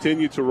will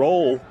continue to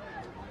roll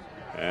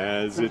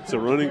as it's a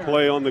running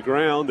play on the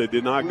ground that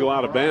did not go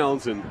out of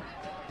bounds, and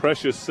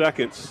precious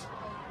seconds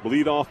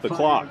bleed off the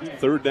clock.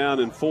 3rd down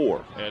and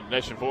 4. And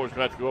Nation 4 is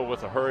going to have to go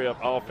with a hurry-up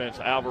offense.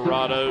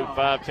 Alvarado,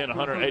 5'10",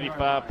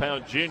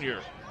 185-pound junior.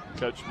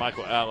 Coach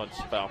Michael Allen's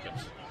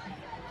Falcons.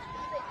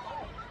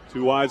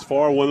 2 wides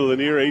far, 1 to the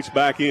near, H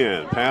back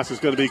in. Pass is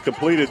going to be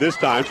completed this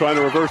time. Trying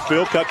to reverse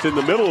field, cuts in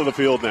the middle of the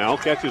field now.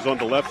 Catches on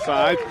the left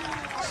side,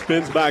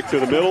 spins back to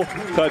the middle,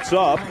 cuts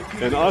up,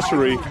 and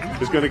Ussery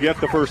is going to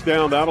get the first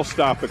down. That'll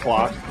stop the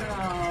clock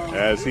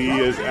as he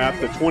is at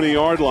the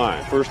 20-yard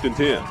line, 1st and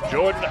 10.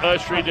 Jordan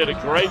Ussery did a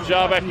great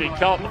job after he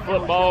caught the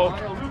football,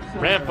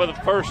 ran for the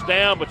first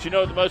down, but you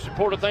know the most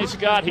important thing,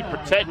 Scott, he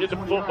protected the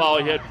football.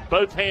 He had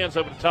both hands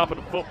over the top of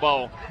the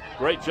football.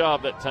 Great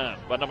job that time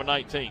by number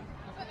 19.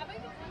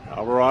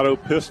 Alvarado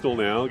pistol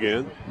now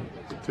again.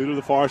 2 to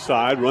the far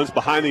side, runs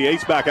behind the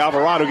H-back.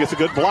 Alvarado gets a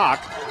good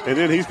block, and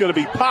then he's going to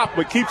be popped,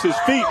 but keeps his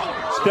feet,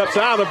 steps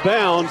out of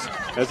bounds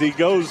as he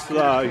goes,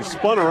 he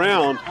spun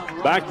around,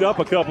 backed up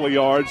a couple of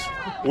yards,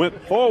 went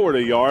forward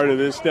a yard, and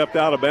then stepped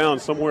out of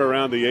bounds somewhere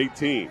around the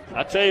 18.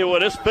 I tell you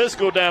what, it's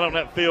physical down on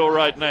that field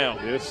right now.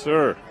 Yes,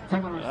 sir.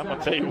 I'm going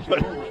to tell you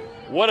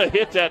what a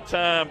hit that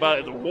time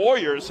by the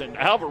Warriors, and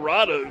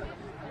Alvarado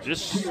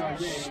just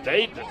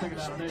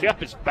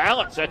kept his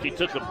balance after he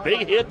took a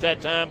big hit that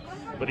time,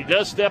 but he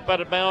does step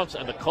out of bounds,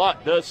 and the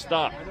clock does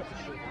stop.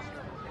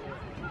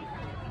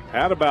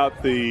 At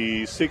about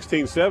the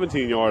 16,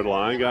 17-yard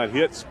line, got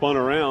hit, spun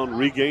around,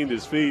 regained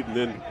his feet, and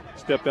then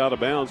stepped out of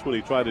bounds when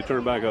he tried to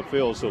turn back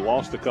upfield, so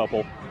lost a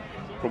couple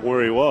from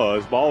where he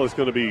was. Ball is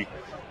going to be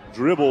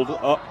dribbled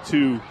up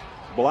to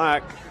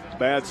Black.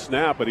 Bad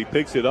snap, but he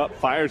picks it up,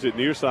 fires it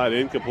near side,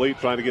 incomplete,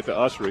 trying to get to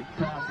Ussery.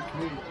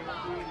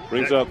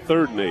 Brings up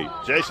 3rd and 8.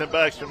 Jason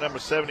Baxter, number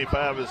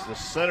 75, is the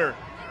center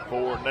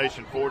for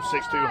Nation Ford,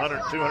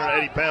 6'2",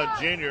 280-pound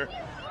junior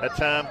at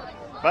time.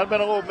 Might have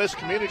been a little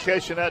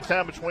miscommunication that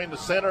time between the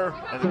center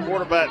and the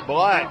quarterback,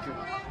 Black,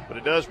 but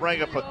it does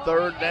bring up a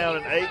 3rd down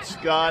and 8,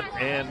 Scott,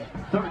 and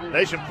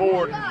Nation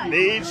Ford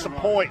needs some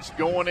points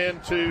going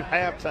into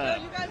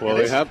halftime. Well,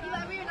 they have.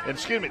 And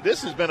excuse me,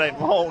 this has been a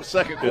long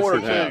second quarter,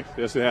 too.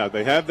 Yes, they have.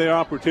 They have their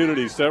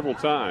opportunities several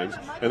times,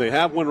 and they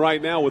have one right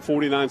now with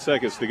 49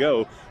 seconds to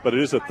go, but it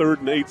is a 3rd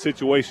and 8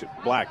 situation.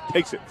 Black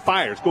takes it,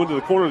 fires, going to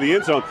the corner of the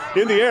end zone,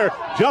 in the air,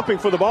 jumping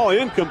for the ball,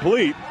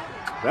 incomplete.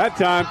 That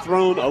time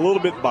thrown a little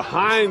bit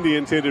behind the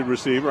intended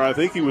receiver. I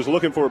think he was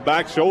looking for a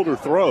back shoulder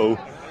throw,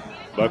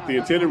 but the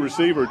intended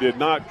receiver did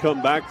not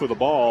come back for the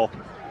ball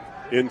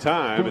in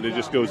time, and it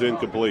just goes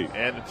incomplete.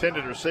 And the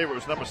intended receiver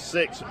was number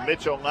 6,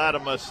 Mitchell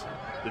Latimus,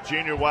 the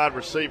junior wide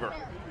receiver.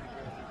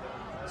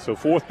 So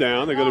 4th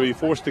down, they're going to be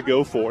forced to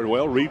go for it.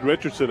 Well, Reed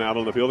Richardson out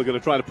on the field. They're going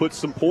to try to put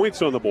some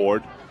points on the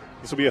board.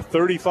 This will be a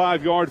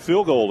 35-yard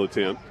field goal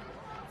attempt.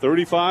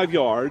 35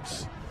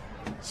 yards,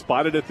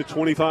 spotted at the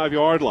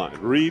 25-yard line.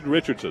 Reed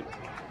Richardson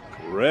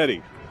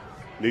ready.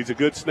 Needs a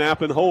good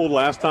snap and hold.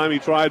 Last time he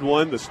tried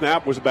one, the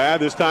snap was bad.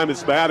 This time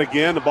it's bad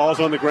again. The ball's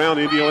on the ground.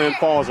 Indiana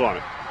falls on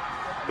it.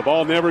 The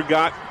ball never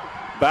got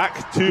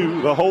back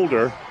to the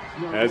holder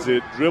as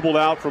it dribbled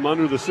out from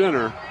under the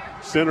center.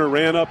 Holder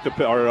ran up to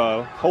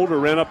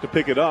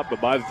pick it up, but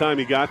by the time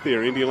he got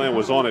there, Indiana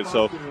was on it.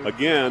 So,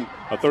 again,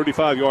 a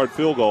 35-yard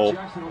field goal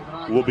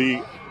will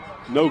be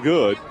no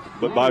good,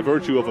 but by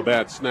virtue of a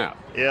bad snap.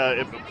 Yeah,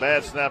 a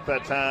bad snap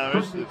that time.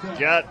 It's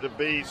got to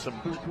be some,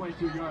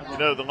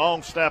 the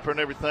long snapper and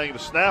everything. The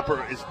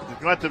snapper is going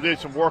to have to do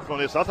some work on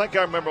this. I think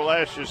I remember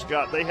last year,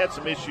 Scott, they had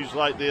some issues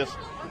like this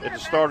at the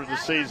start of the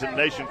season.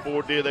 Nation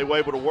Ford did. They were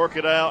able to work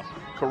it out,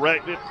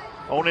 correct it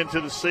on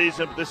into the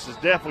season. But this is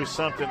definitely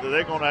something that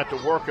they're going to have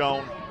to work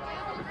on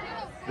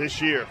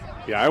this year.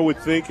 Yeah, I would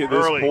think at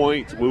this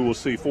point we will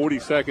see 40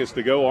 seconds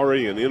to go,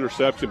 already an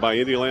interception by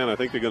Indiana. I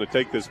think they're going to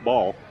take this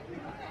ball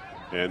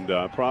and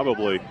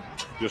probably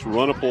just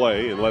run a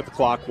play and let the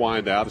clock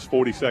wind out. It's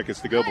 40 seconds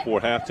to go before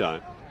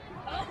halftime.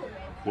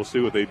 We'll see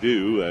what they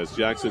do as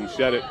Jackson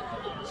Sheddick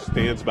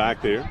stands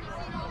back there.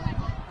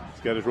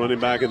 He's got his running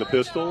back in the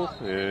pistol,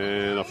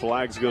 and a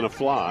flag's going to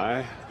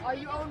fly.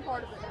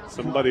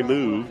 Somebody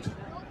moved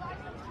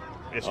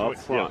up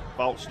front. Yeah,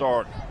 false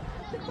start.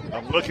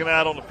 I'm looking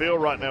out on the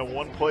field right now.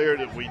 One player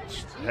that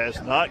has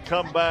not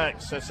come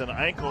back since an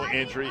ankle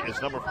injury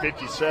is number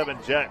 57,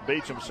 Jack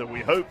Beecham. So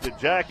we hope that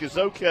Jack is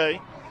okay.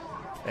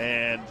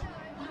 And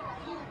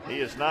he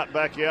is not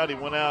back out. He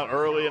went out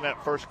early in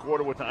that first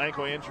quarter with an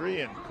ankle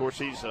injury. And, of course,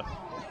 he's a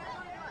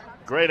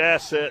great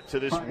asset to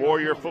this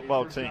Warrior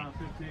football team.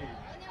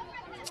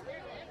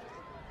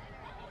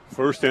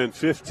 1st and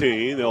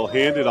 15. They'll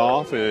hand it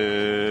off,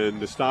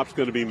 and the stop's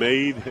going to be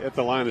made at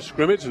the line of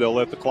scrimmage. They'll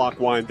let the clock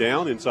wind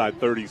down inside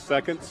 30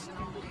 seconds,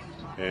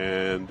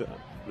 and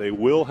they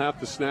will have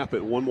to snap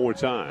it one more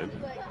time.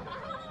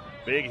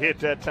 Big hit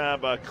that time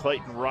by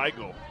Clayton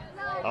Rigel.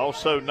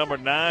 Also number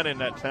 9 in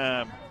that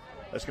time.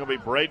 That's going to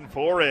be Braden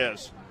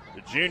Flores,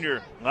 the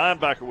junior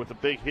linebacker, with a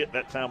big hit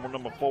that time on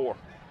number 4.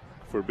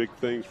 For big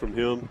things from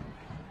him.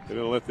 They're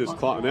going to let this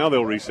clock. Now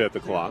they'll reset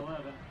the clock.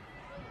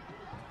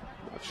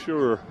 Not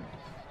sure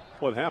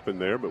what happened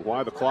there, but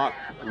why the clock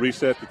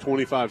reset to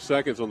 25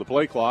 seconds on the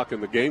play clock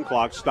and the game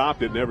clock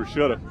stopped it, never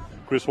should have.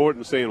 Chris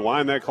Horton saying,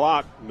 wind that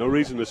clock, no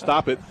reason to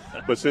stop it.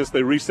 But since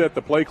they reset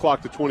the play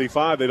clock to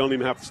 25, they don't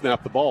even have to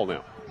snap the ball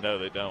now. No,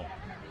 they don't.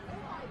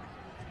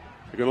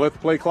 They're going to let the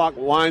play clock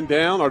wind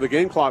down, or the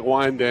game clock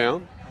wind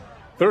down.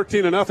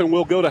 13-0,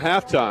 we'll go to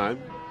halftime.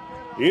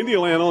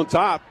 Indiana on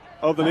top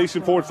of the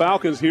Nation Ford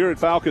Falcons here at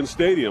Falcons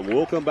Stadium.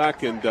 We'll come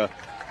back and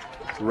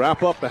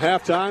wrap up the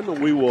halftime,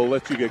 and we will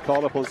let you get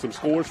caught up on some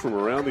scores from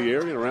around the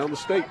area and around the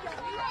state.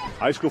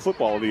 High school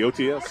football, the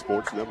OTS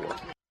Sports Network.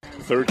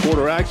 Third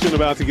quarter action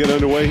about to get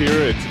underway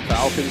here at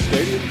Falcons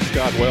Stadium.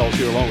 Scott Wells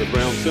here along with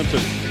Brown Simpson.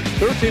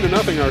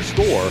 13-0 our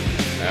score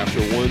after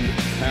one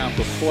half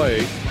of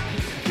play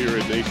here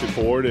at Nation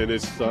Ford, and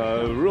it's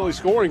really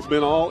scoring's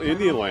been all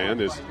Indian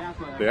land as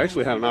they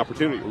actually had an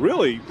opportunity.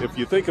 Really, if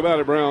you think about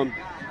it, Brown,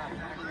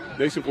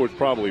 Nation Ford's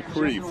probably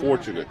pretty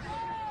fortunate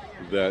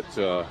that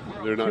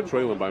they're not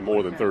trailing by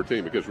more than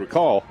 13, because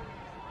recall,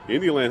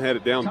 Indiana had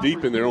it down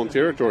deep in their own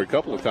territory a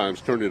couple of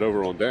times, turned it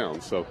over on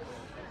downs. So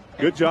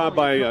good job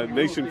by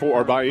Nation Ford,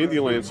 or by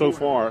Indiana so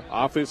far,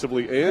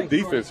 offensively and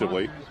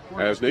defensively,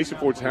 as Nation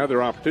Ford's had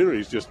their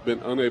opportunities, just been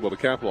unable to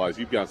capitalize.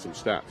 You've got some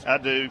stats. I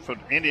do. For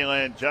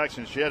Indiana,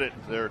 Jackson Sheddick,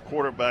 their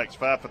quarterback's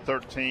 5 for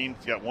 13.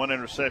 He's got one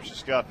interception,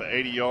 Scott, for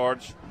 80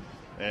 yards.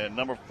 And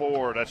number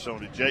 4, that's on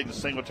Jaden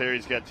Singletary.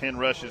 He's got 10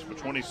 rushes for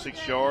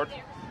 26 yards.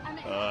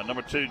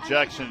 Number 2,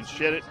 Jackson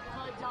Sheddick.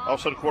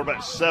 Also the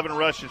quarterback, 7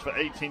 rushes for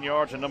 18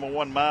 yards. And number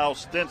 1,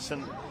 Miles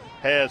Stinson,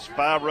 has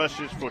 5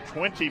 rushes for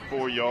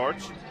 24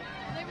 yards.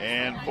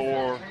 And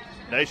for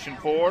Nation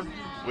Ford,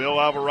 Will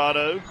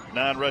Alvarado,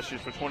 9 rushes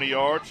for 20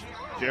 yards.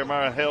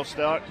 Jeremiah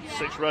Hellstock,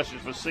 6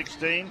 rushes for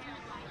 16.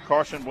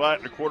 Carson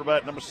Black, the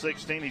quarterback, number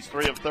 16. He's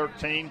 3 of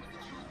 13.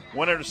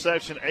 1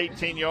 interception,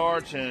 18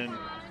 yards. And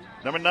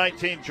number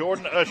 19,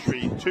 Jordan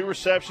Usry, 2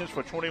 receptions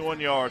for 21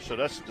 yards. So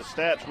that's the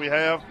stats we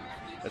have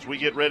as we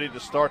get ready to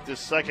start this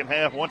second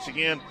half. Once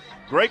again,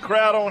 great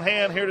crowd on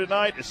hand here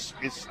tonight.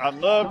 I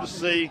love to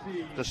see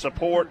the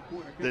support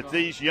that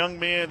these young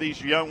men,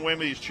 these young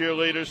women, these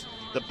cheerleaders,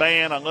 the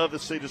band, I love to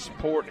see the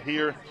support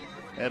here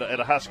at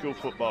a high school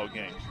football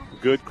game.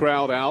 Good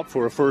crowd out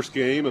for a first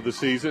game of the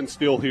season,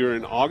 still here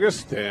in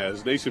August,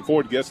 as Nation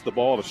Ford gets the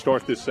ball to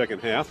start this second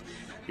half.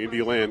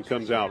 Indiana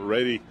comes out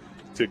ready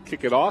to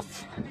kick it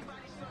off.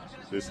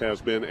 This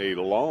has been a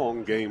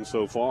long game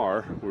so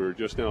far. We're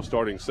just now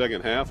starting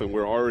second half, and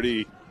we're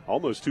already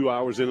almost 2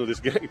 hours into this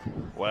game.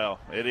 Well,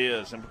 it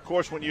is. And, of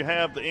course, when you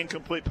have the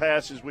incomplete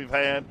passes we've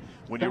had,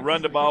 when you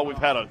run the ball, we've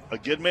had a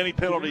good many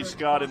penalties,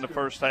 Scott, in the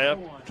first half.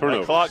 Turnovers.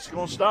 The clock's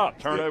going to stop.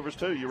 Turnovers,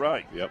 too. You're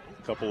right. Yep.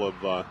 A couple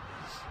of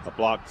A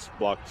blocked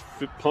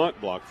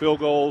punt, blocked field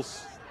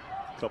goals,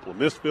 a couple of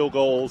missed field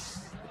goals,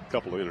 a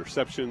couple of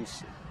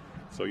interceptions.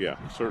 So, yeah,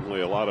 certainly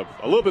a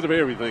little bit of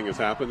everything has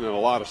happened and a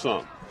lot of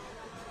some.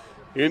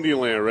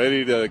 Indian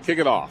ready to kick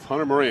it off.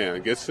 Hunter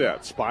Moran gets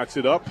set, spots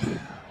it up.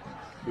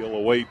 He'll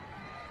await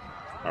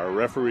our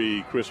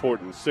referee, Chris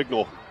Horton's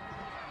signal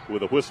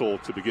with a whistle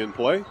to begin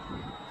play.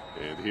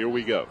 And here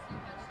we go.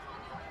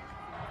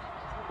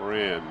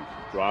 Moran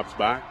drops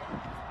back,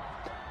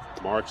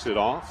 marks it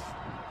off,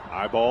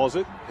 eyeballs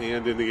it,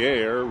 hand in the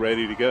air,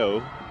 ready to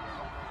go.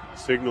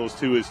 Signals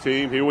to his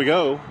team, here we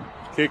go.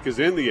 Kick is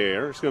in the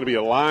air. It's going to be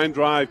a line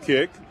drive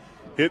kick.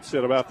 Hits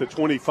at about the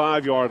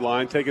 25-yard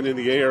line, taken in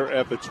the air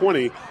at the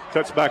 20.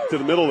 Cuts back to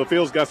the middle of the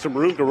field. Got some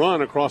room to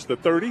run across the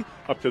 30,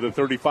 up to the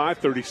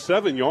 35,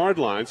 37-yard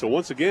line. So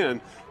once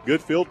again,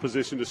 good field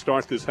position to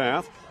start this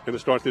half and to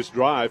start this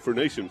drive for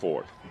Nation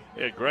Ford.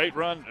 Yeah, great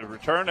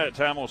return that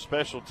time on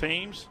special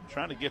teams.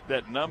 Trying to get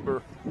that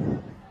number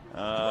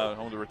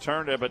on the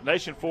return there. But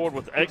Nation Ford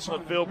with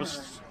excellent field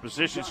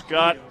position,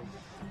 Scott.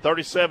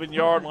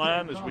 37-yard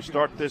line as we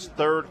start this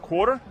third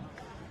quarter.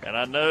 And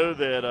I know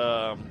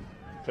that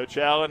Coach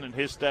Allen and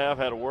his staff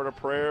had a word of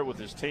prayer with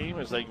his team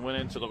as they went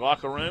into the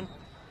locker room.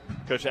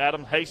 Coach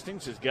Adam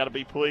Hastings has got to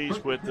be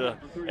pleased with the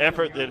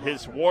effort that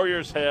his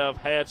Warriors have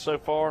had so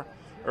far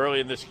early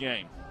in this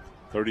game.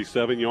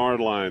 37-yard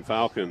line,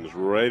 Falcons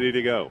ready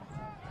to go.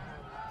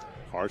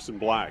 Carson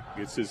Black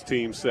gets his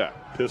team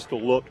set. Pistol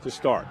look to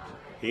start.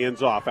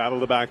 Hands off out of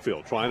the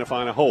backfield, trying to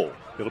find a hole.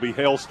 It'll be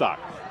Hailstock.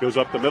 Goes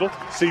up the middle,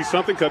 sees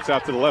something, cuts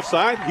out to the left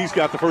side. He's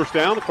got the first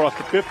down across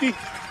the 50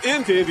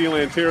 into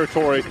Indian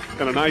territory,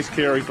 and a nice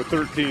carry for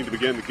 13 to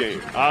begin the game.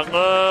 I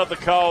love the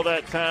call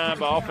that time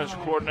by offensive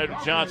coordinator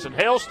Johnson.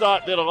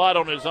 Hailstock did a lot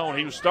on his own.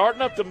 He was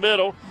starting up the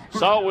middle,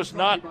 saw it was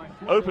not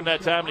open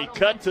that time, and he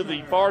cut to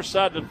the far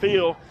side of the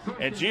field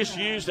and just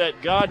used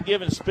that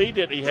God-given speed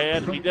that he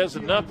had. He does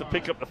enough to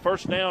pick up the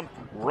first down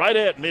right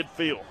at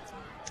midfield.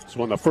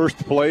 So on the first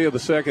play of the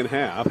second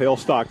half,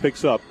 Hailstock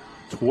picks up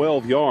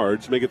 12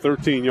 yards, make it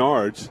 13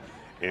 yards,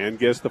 and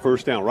gets the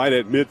first down. Right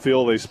at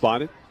midfield, they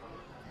spot it.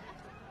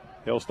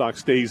 Hailstock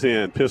stays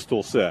in,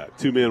 pistol set.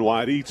 2 men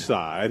wide each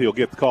side. He'll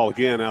get the call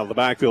again out of the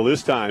backfield.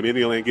 This time,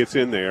 Indian gets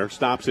in there,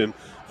 stops him.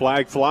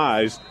 Flag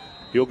flies.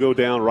 He'll go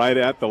down right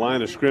at the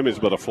line of scrimmage,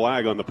 but a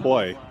flag on the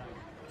play.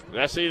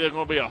 That's either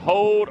going to be a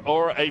hold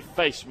or a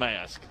face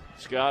mask.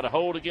 Scott, a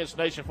hold against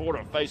Nation Ford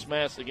or a face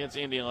mask against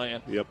Indian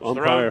Land. Yep,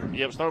 umpire.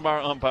 It's thrown by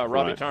our umpire,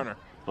 Robbie Right. Turner.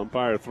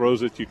 Umpire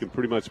throws it, you can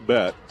pretty much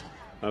bet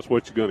that's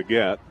what you're going to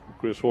get.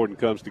 Chris Horton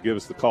comes to give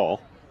us the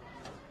call.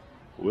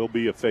 Will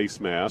be a face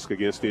mask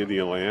against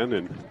Indian Land,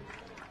 and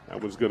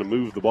that one's going to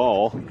move the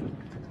ball.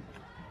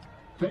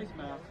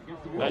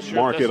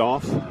 Mark it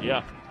off.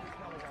 Yeah.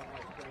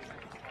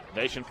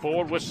 Nation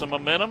Ford with some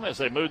momentum as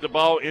they move the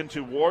ball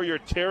into Warrior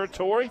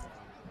territory.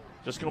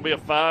 Just going to be a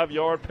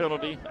 5-yard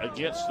penalty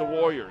against the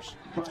Warriors.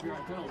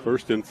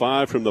 1st and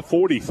 5 from the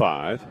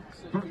 45.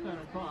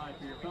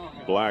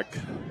 Black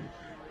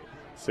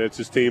sets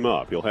his team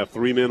up. He'll have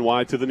 3 men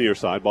wide to the near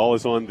side. Ball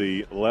is on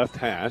the left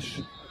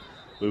hash.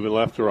 Moving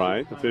left to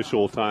right.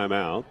 Official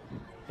timeout.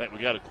 I think we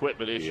got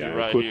equipment issue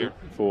equipment here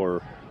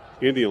for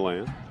Indian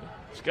Land.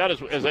 Scott,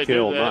 as they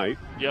do that,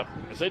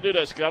 as they do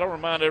that, Scott, I'll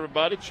remind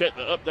everybody, check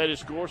the updated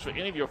scores for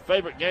any of your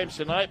favorite games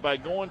tonight by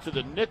going to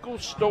the Nickel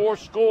Store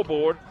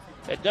scoreboard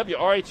at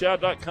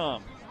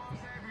WRHI.com.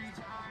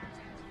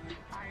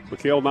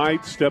 Mikael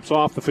Knight steps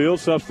off the field.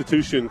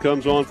 Substitution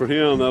comes on for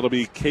him. That'll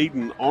be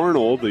Caden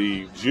Arnold,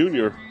 the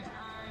junior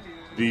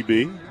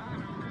DB.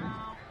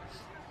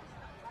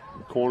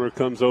 Corner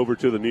comes over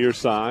to the near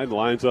side,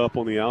 lines up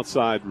on the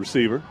outside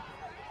receiver.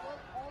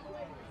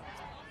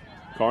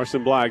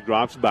 Carson Black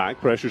drops back,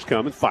 pressure's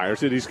coming,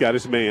 fires it. He's got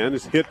his man.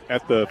 It's hit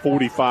at the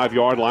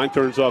 45-yard line,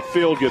 turns off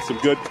field, gets some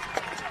good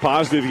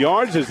positive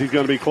yards as he's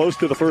going to be close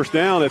to the first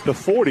down at the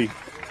 40.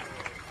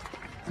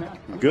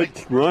 Good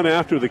run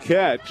after the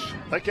catch.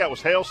 I think that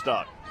was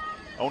Hailstock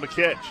on the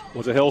catch.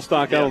 Was it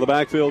Hailstock out of the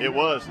backfield? It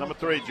was. Number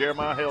 3,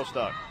 Jeremiah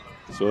Hailstock.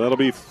 So that'll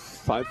be,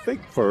 I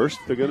think, first.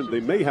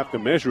 They may have to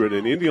measure it.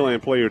 An Indian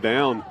player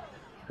down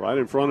right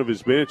in front of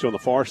his bench on the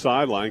far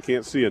sideline.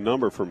 Can't see a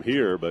number from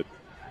here, but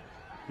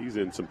he's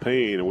in some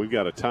pain, and we've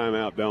got a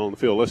timeout down on the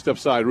field. Let's step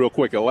aside real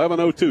quick.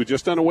 11:02,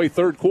 just underway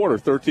third quarter,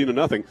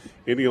 13-0.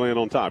 Indian Land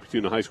on top. You're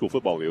tuning to high school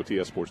football on the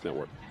OTS Sports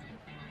Network.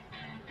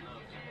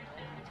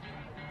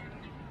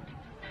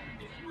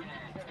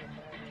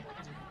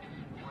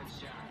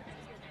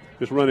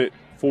 Just run it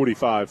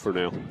 45 for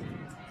now.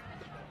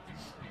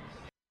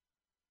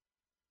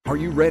 Are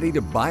you ready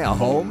to buy a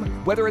home?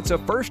 Whether it's a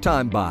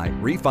first-time buy,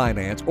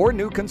 refinance, or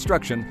new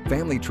construction,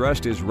 Family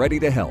Trust is ready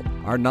to help.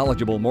 Our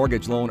knowledgeable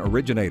mortgage loan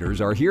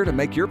originators are here to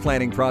make your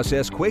planning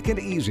process quick and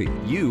easy.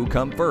 You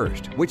come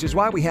first, which is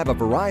why we have a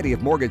variety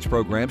of mortgage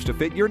programs to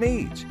fit your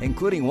needs,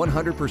 including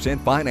 100%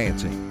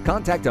 financing.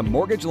 Contact a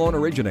mortgage loan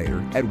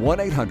originator at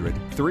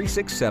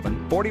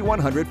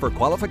 1-800-367-4100 for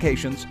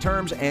qualifications,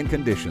 terms, and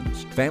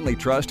conditions. Family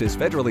Trust is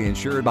federally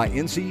insured by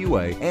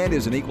NCUA and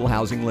is an equal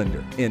housing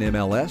lender.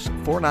 NMLS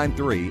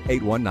 493-819.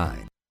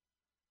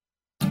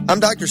 I'm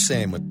Dr.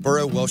 Sam with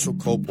Burrow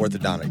Welshel Culp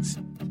Orthodontics.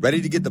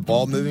 Ready to get the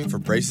ball moving for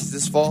braces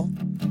this fall?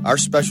 Our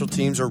special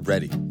teams are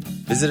ready.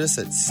 Visit us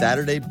at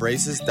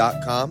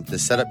SaturdayBraces.com to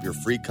set up your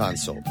free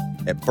consult.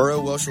 At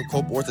Burrow Welshel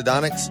Culp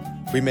Orthodontics,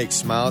 we make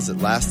smiles that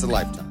last a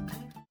lifetime.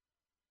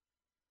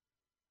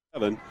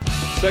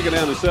 2nd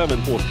down and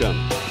 7, fourth down.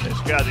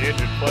 It's got the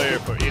injured player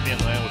for Indian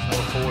Land was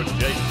number 4,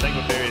 Jason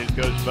Singletary. It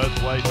goes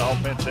both ways,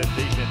 offense and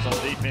defense. On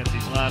defense,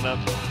 he's lined up.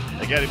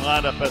 They got him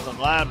lined up as a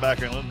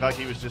linebacker, and it looked like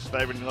he was just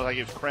favored. It looked like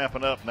he was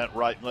cramping up in that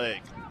right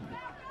leg.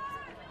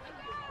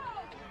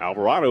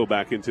 Alvarado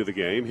back into the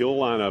game. He'll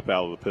line up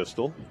out of the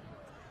pistol.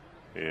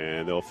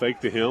 And they'll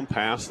fake to him.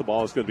 Pass. The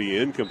ball is going to be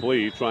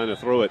incomplete. Trying to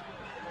throw it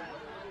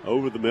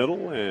over the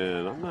middle,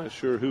 and I'm not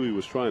sure who he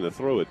was trying to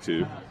throw it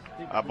to.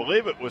 I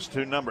believe it was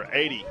to number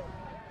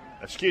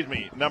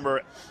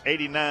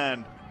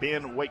 89,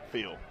 Ben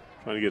Wakefield.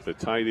 Trying to get the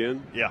tight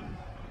end? Yeah.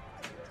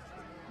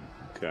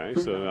 Okay,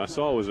 so I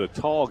saw it was a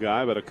tall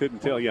guy, but I couldn't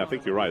tell. Yeah, I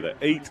think you're right. The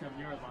 8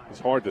 is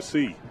hard to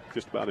see.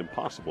 Just about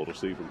impossible to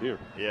see from here.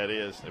 Yeah, it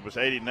is. It was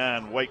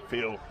 89,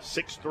 Wakefield,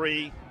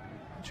 6'3",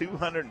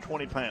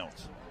 220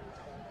 pounds.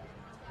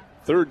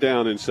 3rd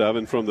down and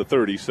 7 from the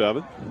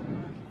 37.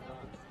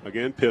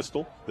 Again,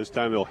 pistol. This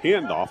time they'll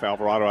hand off.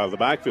 Alvarado out of the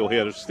backfield. He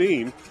had a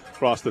steam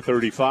across the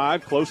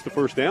 35, close to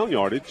first down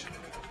yardage.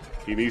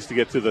 He needs to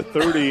get to the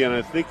 30, and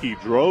I think he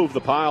drove the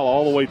pile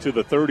all the way to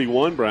the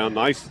 31, Brown.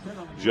 Nice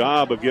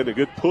job of getting a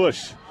good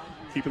push,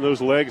 keeping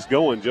those legs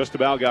going. Just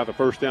about got the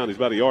first down. He's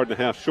about a yard and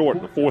a half short.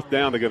 And the 4th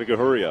down, they're going to go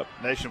hurry up.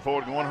 Nation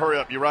forward going hurry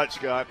up. You're right,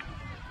 Scott.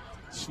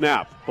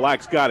 Snap.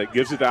 Black's got it.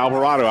 Gives it to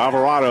Alvarado.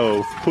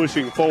 Alvarado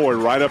pushing forward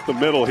right up the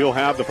middle. He'll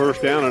have the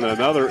first down, and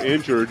another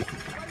injured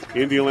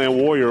Indian Land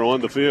Warrior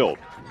on the field.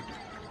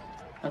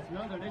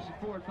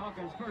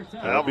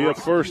 That'll be a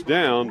first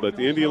down, but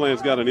the Indian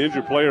Land's got an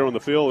injured player on the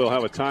field. They'll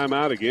have a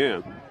timeout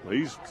again.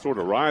 He's sort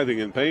of writhing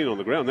in pain on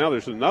the ground. Now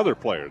there's another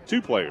player, 2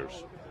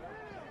 players.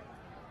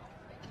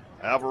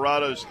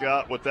 Alvarado's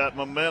got with that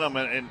momentum,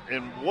 and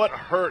what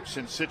hurts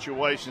in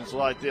situations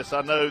like this. I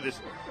know this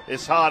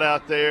it's hot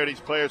out there. These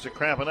players are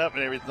cramping up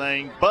and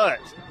everything, but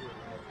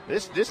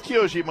this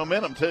kills you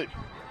momentum too.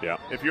 Yeah.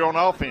 If you're on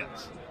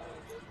offense.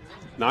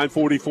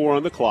 9:44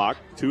 on the clock.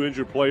 2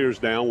 injured players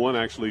down. One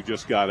actually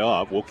just got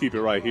up. We'll keep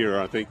it right here.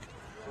 I think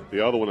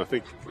the other one,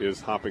 is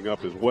hopping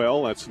up as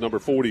well. That's number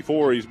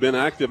 44. He's been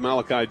active,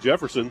 Malachi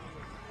Jefferson,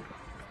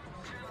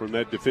 from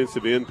that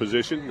defensive end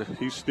position.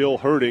 He's still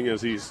hurting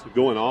as he's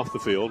going off the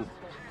field.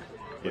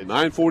 But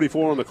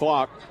 9:44 on the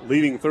clock,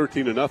 leading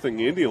 13-0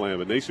 Indian Land.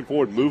 But Nation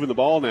Ford moving the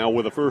ball now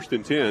with a 1st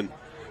and 10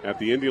 at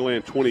the Indian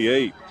Land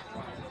 28.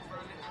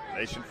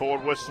 Nation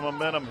Ford with some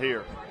momentum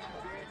here.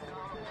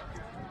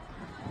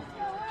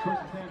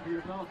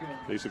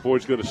 Nation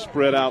Ford's going to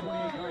spread out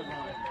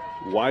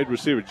wide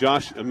receiver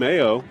Josh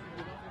Mayo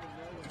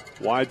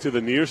wide to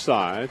the near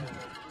side.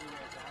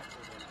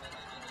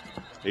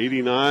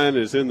 89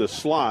 is in the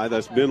slide.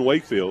 That's Ben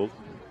Wakefield.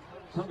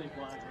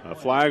 A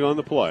flag on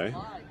the play.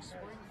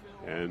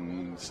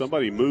 And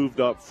somebody moved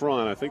up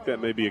front. I think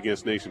that may be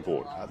against Nation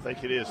Ford. I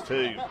think it is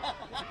too.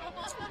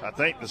 I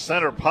think the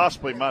center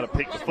possibly might have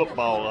picked the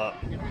football up.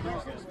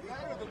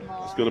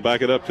 It's going to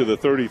back it up to the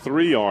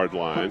 33-yard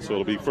line, so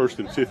it'll be 1st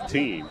and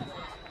 15.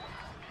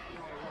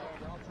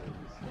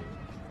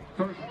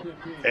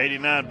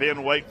 89,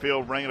 Ben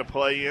Wakefield bringing a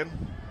play in.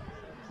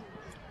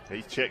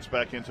 He checks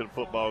back into the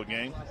football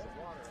game.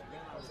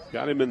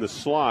 Got him in the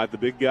slot, the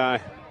big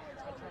guy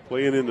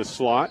playing in the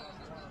slot.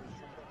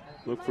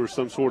 Look for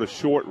some sort of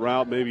short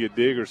route, maybe a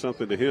dig or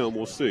something to him.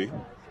 We'll see.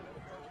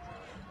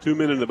 2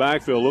 men in the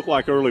backfield. Look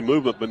like early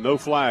movement, but no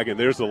flag, and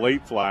there's a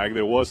late flag.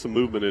 There was some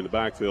movement in the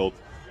backfield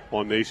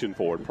on Nation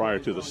Ford prior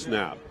to the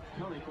snap.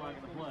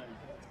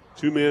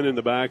 2 men in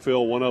the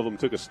backfield. One of them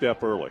took a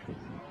step early.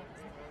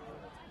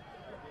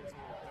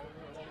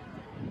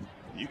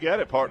 You got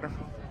it, partner.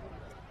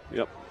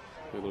 Yep.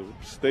 It'll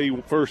stay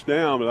first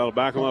down, but that'll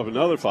back them up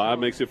another 5.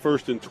 Makes it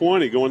 1st and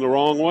 20, going the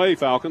wrong way,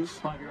 Falcons.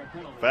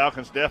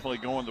 Falcons definitely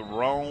going the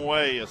wrong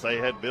way as they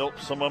had built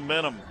some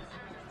momentum.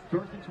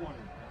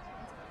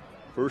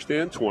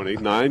 1st and 20,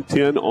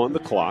 9-10 on the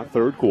clock,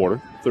 3rd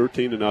quarter,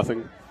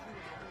 13-0.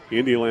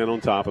 Indian Land on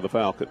top of the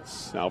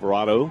Falcons.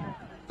 Alvarado,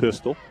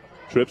 pistol,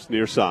 trips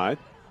near side.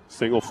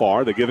 Single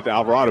far. They give it to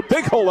Alvarado.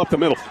 Big hole up the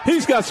middle.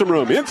 He's got some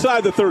room.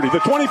 Inside the 30, the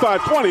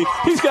 25-20.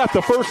 He's got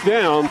the first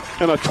down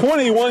and a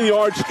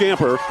 21-yard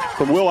scamper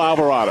from Will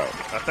Alvarado.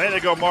 I think they're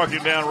going to mark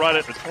him down right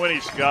at the 20,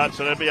 Scott,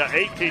 so that'll be an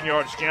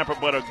 18-yard scamper,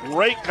 but a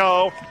great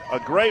call, a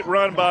great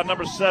run by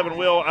number 7,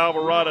 Will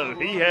Alvarado.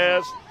 He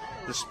has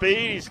the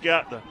speed. He's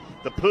got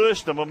the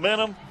push, the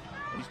momentum.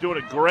 He's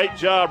doing a great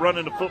job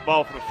running the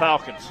football for the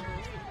Falcons.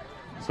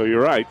 So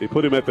you're right. They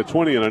put him at the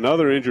 20 and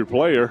another injured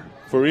player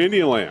for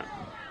Indian Land.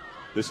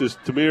 This is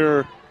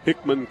Tamir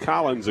Hickman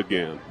Collins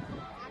again.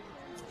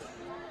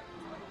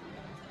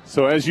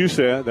 So as you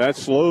said, that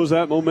slows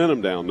that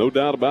momentum down, no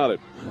doubt about it.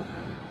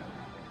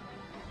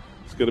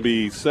 It's going to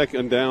be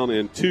 2nd down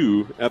and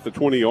 2 at the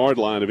 20-yard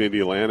line of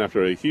Indian Land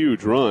after a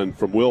huge run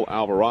from Will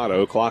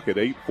Alvarado. Clock at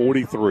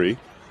 8:43.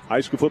 high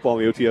school football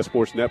on the OTS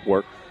Sports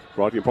Network.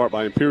 Brought to you in part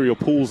by Imperial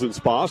Pools and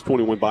Spas,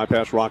 21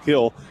 Bypass Rock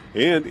Hill,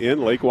 and in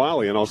Lake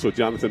Wiley, and also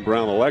Jonathan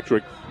Brown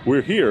Electric.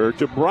 We're here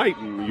to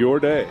brighten your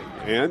day.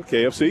 And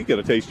KFC, get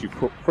a taste you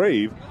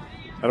crave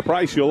at a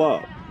price you'll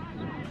love.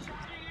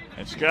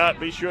 And Scott,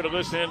 be sure to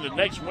listen in to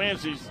next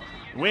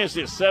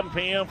Wednesday at 7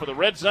 p.m. for the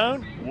Red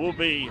Zone. We'll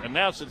be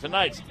announcing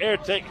tonight's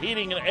AirTech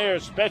Heating and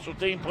Air Special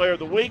Team Player of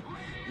the Week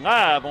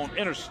live on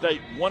Interstate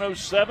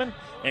 107.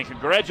 And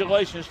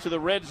congratulations to the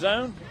Red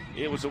Zone.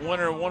 It was the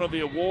winner of one of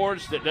the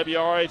awards that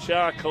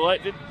WRHI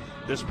collected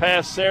this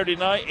past Saturday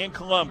night in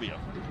Columbia.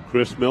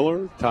 Chris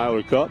Miller,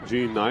 Tyler Cupp,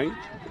 Gene Knight.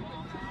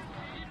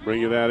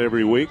 Bring you that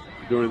every week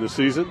during the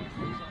season.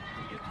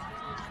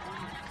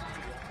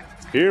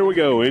 Here we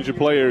go. Injured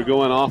player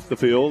going off the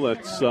field.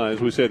 That's, as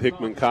we said,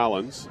 Hickman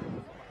Collins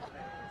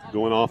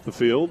going off the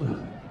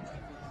field.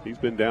 He's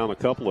been down a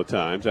couple of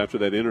times after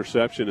that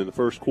interception in the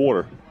first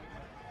quarter.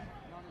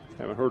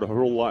 Haven't heard a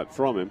whole lot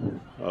from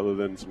him other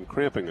than some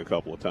cramping a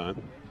couple of times.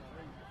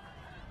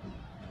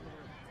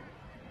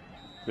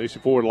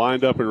 Nation Ford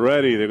lined up and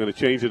ready. They're going to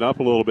change it up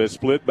a little bit.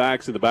 Split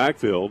backs in the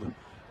backfield.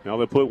 Now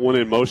they put one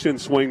in motion,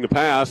 swing the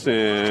pass,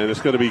 and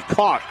it's going to be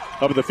caught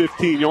up at the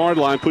 15-yard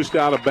line, pushed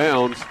out of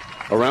bounds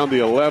around the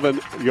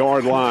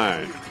 11-yard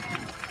line.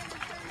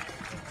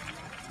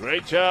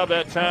 Great job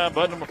that time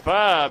by number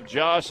 5,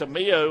 Josh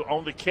Amio,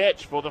 on the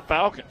catch for the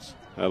Falcons.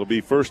 That'll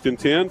be 1st and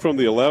 10 from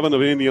the 11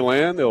 of Indian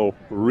Land. They'll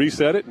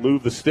reset it,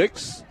 move the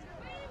sticks.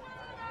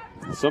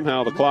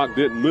 Somehow the clock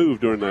didn't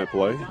move during that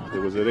play. It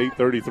was at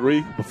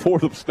 8:33 before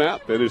the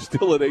snap, and it's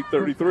still at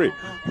 8:33.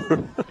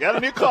 Got a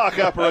new clock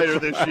operator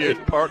this year,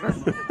 partner.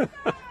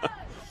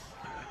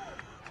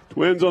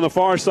 Twins on the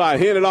far side,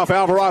 handed off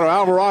Alvarado.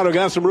 Alvarado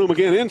got some room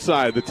again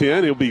inside the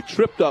 10. He'll be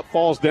tripped up,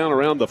 falls down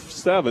around the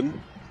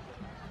 7.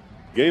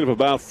 Gain of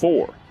about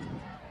 4.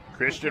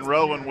 Christian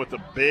Rowan with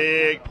a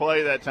big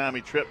play that time.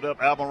 He tripped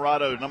up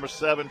Alvarado, number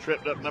 7,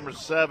 tripped up number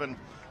 7.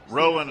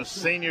 Rowan, a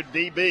senior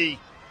DB.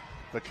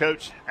 The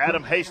coach,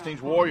 Adam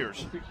Hastings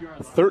Warriors.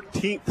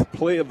 13th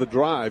play of the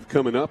drive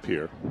coming up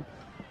here.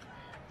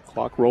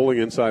 Clock rolling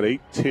inside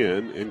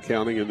 8:10 and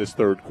counting in this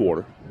third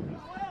quarter.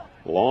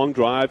 Long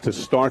drive to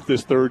start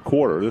this third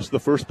quarter. This is the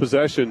first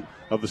possession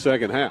of the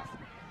second half.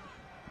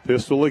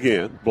 Pistol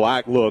again.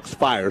 Black looks,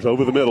 fires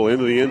over the middle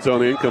into the end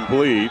zone,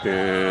 incomplete.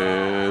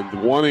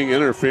 And wanting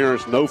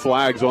interference, no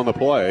flags on the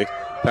play.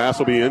 Pass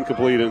will be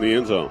incomplete in the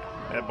end zone.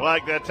 And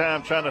Black that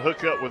time trying to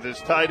hook up with his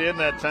tight end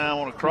that time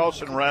on a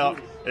crossing route.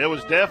 It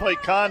was definitely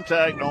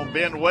contact on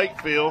Ben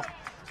Wakefield,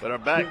 but our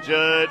back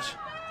judge,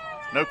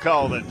 no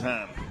call that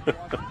time.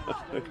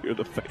 You're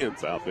the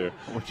fans out there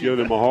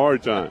giving him a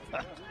hard time.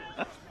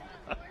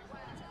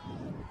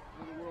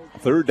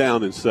 3rd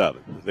down and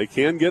 7. They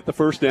can get the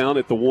first down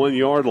at the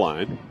 1-yard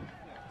line,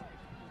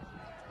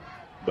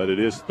 but it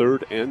is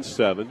 3rd and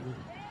 7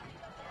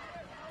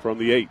 from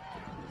the 8.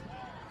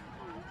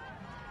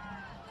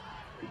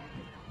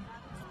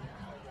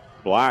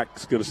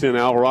 Black's going to send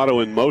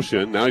Alvarado in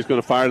motion. Now he's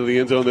going to fire to the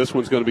end zone. This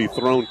one's going to be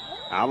thrown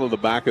out of the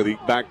back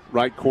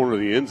right corner of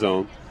the end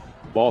zone.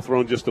 Ball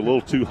thrown just a little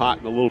too hot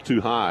and a little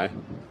too high.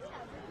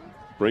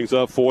 Brings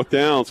up 4th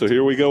down, so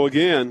here we go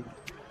again.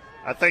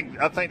 I think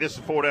this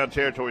is 4-down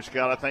territory,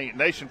 Scott. I think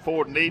Nation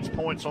Ford needs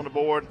points on the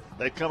board.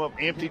 They've come up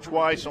empty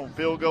twice on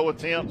field goal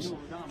attempts.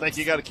 I think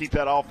you got to keep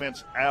that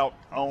offense out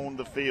on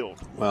the field.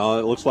 Well,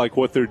 it looks like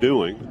what they're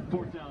doing.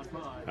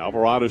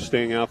 Alvarado's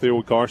staying out there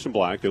with Carson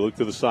Black. They look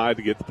to the side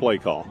to get the play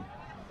call.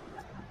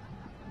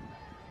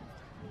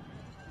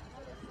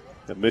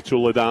 And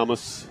Mitchell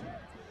Adamas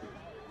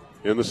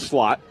in the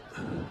slot.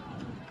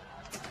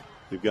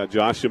 You've got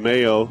Josh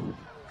Ameo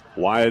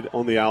wide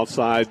on the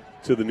outside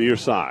to the near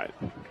side.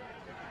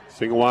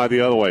 Single wide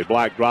the other way.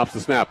 Black drops the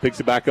snap, picks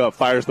it back up,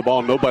 fires the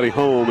ball. Nobody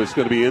home. It's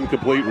going to be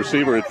incomplete.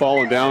 Receiver had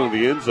fallen down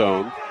in the end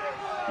zone.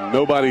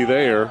 Nobody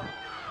there.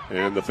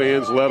 And the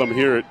fans let them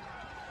hear it.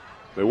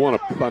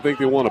 I think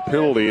they want a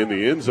penalty in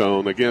the end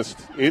zone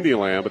against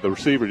Indiana, but the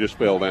receiver just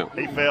fell down.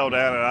 He fell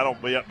down,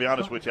 and be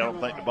honest with you, I don't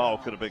think the ball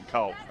could have been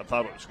caught. I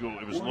thought it was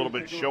a little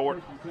bit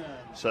short.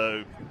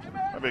 So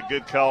that'd be a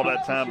good call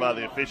that time by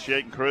the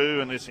officiating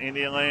crew, and this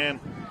Indiana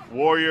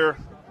Warrior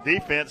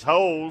defense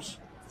holds,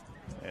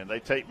 and they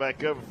take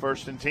back over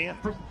 1st and 10.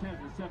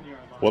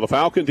 Well, the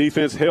Falcon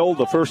defense held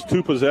the first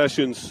 2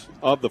 possessions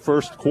of the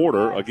first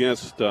quarter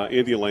against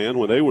Indiana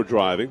when they were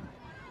driving.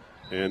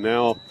 And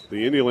now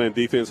the Indiana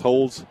defense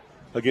holds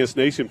against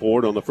Nation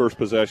Ford on the first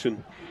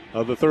possession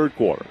of the third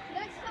quarter.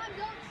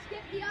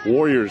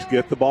 Warriors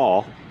get the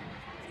ball.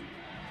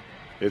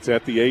 It's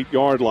at the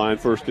 8-yard line,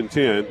 1st and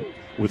 10,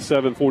 with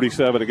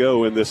 7:47 to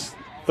go in this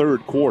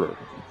third quarter.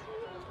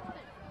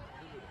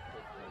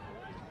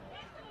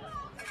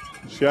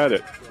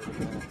 Shedit.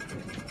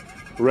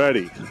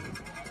 Ready.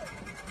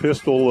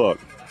 Pistol look.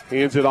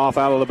 Hands it off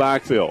out of the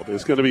backfield.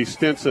 It's going to be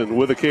Stinson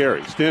with a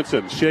carry.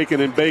 Stinson shaking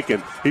and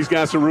baking. He's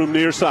got some room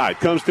near side.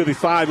 Comes to the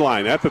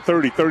sideline at the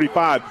 30,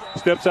 35.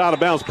 Steps out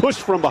of bounds.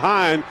 Pushed from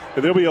behind.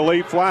 And there'll be a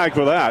late flag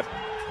for that,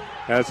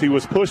 as he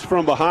was pushed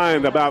from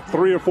behind about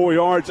 3 or 4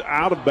 yards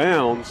out of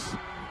bounds.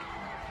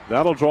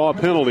 That'll draw a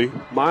penalty.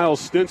 Miles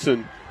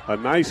Stinson, a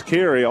nice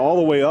carry all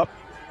the way up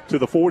to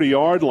the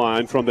 40-yard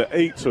line from the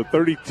 8, so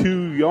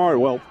 32-yard.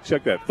 Well,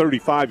 check that,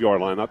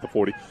 35-yard line, not the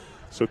 40.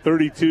 So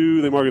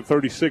 32, they mark it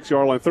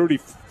 36-yard line,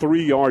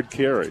 33-yard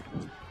carry.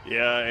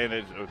 Yeah,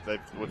 and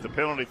with the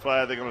penalty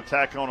flag, they're going to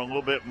tack on a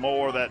little bit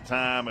more that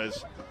time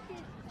as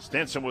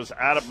Stinson was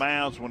out of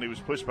bounds when he was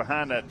pushed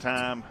behind that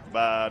time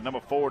by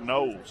number 4,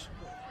 Knowles.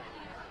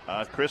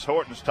 Chris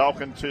Horton's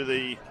talking to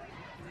the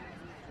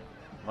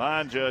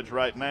line judge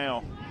right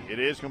now. It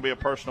is going to be a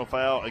personal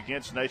foul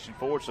against Nation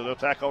Ford, so they'll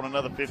tack on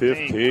another 15.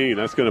 15.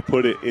 That's going to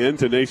put it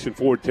into Nation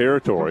Ford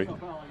territory.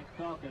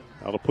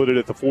 That'll put it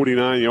at the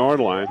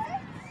 49-yard line.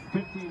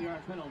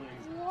 15-yard penalty.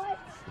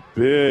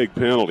 Big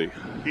penalty.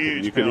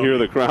 Huge You can penalty. hear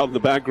the crowd in the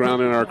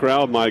background in our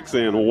crowd mic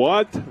saying,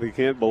 what? They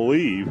can't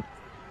believe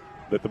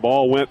that the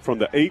ball went from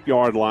the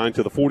 8-yard line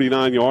to the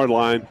 49-yard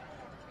line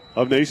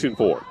of Nation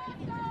Ford.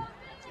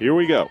 Here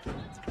we go.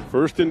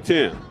 1st and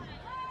 10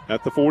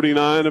 at the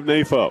 49 of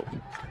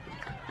NAFO.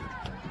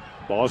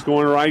 Ball's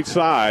going right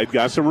side.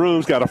 Got some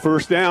rooms. Got a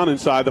first down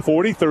inside the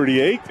 40,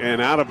 38,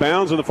 and out of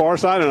bounds on the far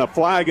side, and a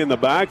flag in the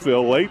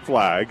backfield, late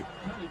flag.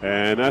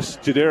 And that's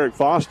Jadarick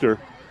Foster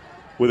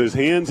with his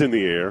hands in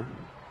the air.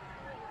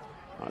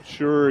 Not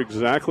sure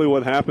exactly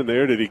what happened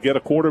there. Did he get a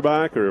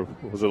quarterback, or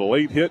was it a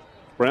late hit?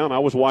 Brown, I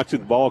was watching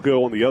the ball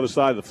go on the other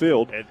side of the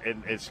field.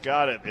 And it's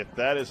got it. If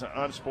that is an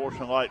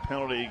unsportsmanlike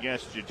penalty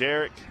against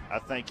Jadarick, I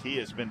think he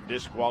has been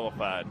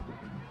disqualified.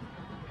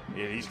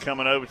 Yeah, he's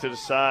coming over to the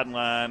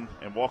sideline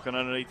and walking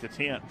underneath the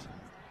tent.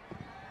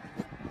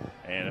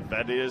 And if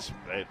that is,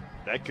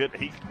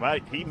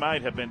 he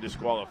might have been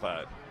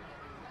disqualified.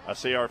 I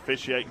see our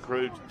officiating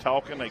crew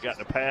talking. They got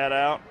the pad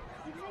out.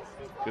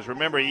 Because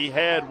remember, he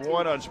had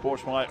one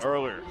unsportsmanlike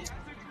earlier.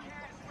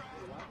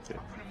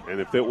 And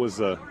if it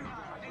was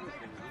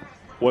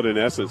what in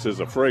essence is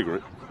a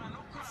flagrant,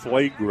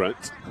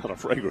 not a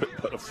fragrant,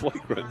 but a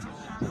flagrant.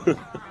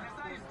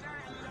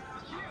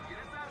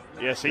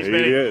 Yes, he's he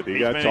been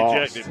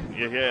ejected.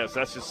 Yes,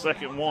 that's his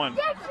second one.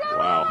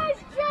 Wow.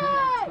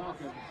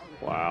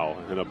 Wow,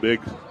 and a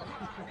big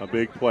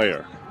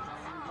player.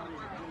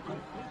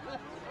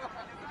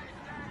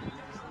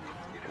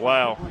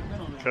 Wow.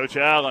 Coach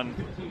Allen's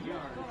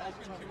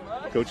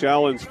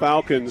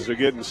Falcons are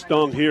getting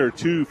stung here.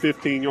 2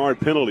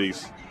 15-yard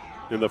penalties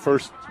in the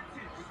first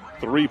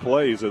 3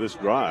 plays of this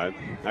drive.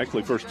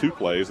 Actually, first 2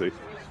 plays. They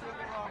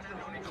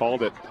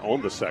called it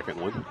on the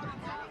second one.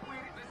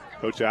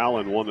 Coach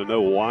Allen wanted to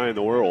know why in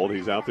the world.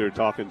 He's out there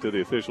talking to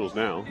the officials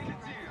now,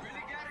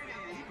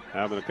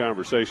 having a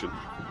conversation.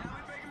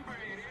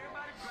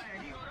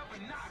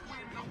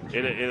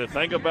 And the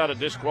thing about a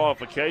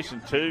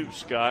disqualification, too,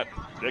 Scott,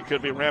 there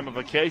could be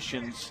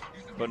ramifications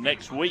for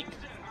next week.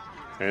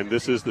 And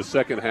this is the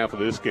second half of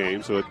this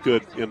game, so it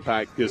could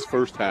impact his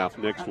first half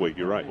next week.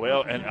 You're right.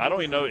 Well, and I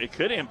don't even know, it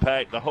could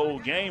impact the whole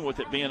game with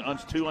it being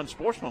too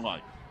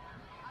unsportsmanlike.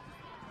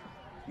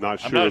 I'm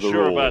not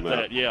sure about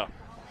that, yeah.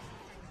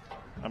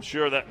 I'm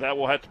sure that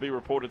will have to be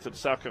reported to the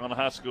South Carolina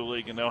High School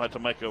League, and they'll have to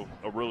make a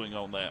ruling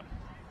on that.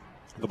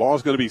 The ball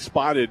is going to be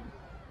spotted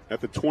at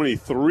the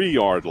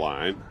 23-yard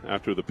line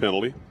after the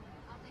penalty.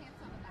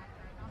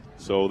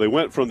 So they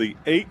went from the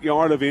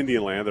 8-yard of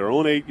Indian Land, their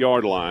own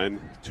 8-yard line,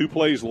 2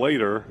 plays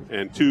later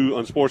and 2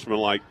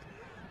 unsportsmanlike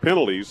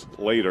penalties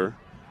later,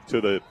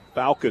 to the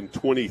Falcon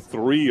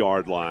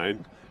 23-yard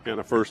line and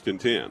a 1st and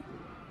 10.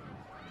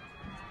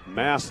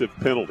 Massive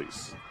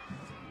penalties.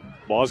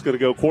 Ball's going to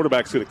go,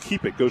 quarterback's going to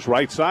keep it, goes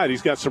right side.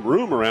 He's got some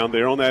room around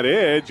there on that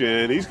edge,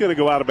 and he's going to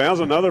go out of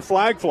bounds. Another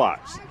flag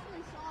flies.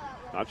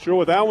 Not sure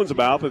what that one's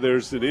about, but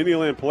there's an Indian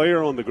Land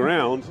player on the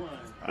ground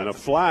and a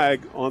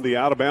flag on the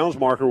out-of-bounds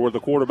marker where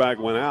the quarterback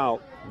went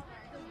out.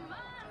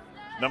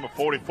 Number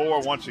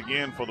 44 once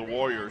again for the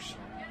Warriors.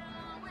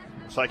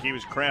 Looks like he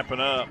was cramping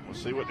up. We'll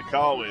see what the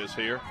call is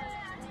here.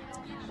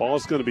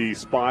 Ball's going to be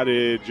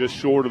spotted just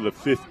short of the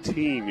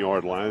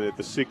 15-yard line, at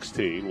the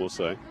 16, we'll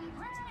say.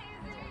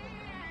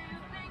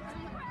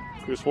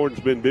 Chris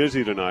Horton's been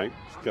busy tonight.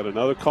 He's got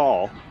another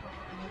call.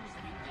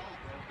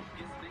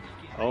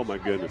 Oh, my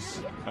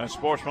goodness.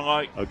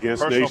 Sportsmanlike.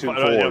 Against Nation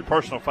Ford. Yeah,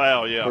 personal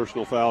foul, yeah.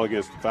 Personal foul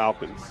against the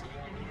Falcons.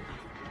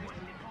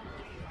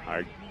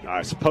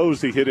 I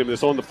suppose he hit him.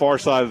 It's on the far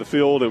side of the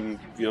field, and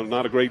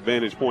not a great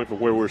vantage point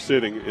from where we're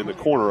sitting in the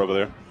corner over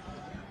there.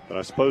 But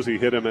I suppose he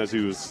hit him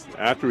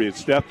after he had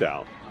stepped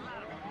out.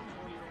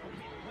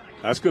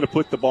 That's going to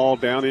put the ball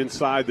down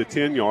inside the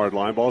 10-yard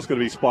line. Ball's going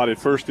to be spotted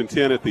 1st and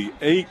 10 at the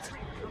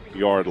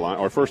 8-yard line,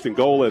 or 1st and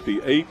goal at the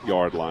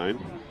 8-yard line.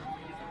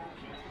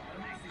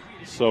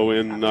 So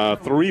in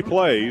 3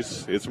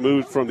 plays, it's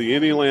moved from the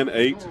Indian Land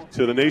 8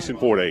 to the Nation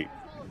Ford 8.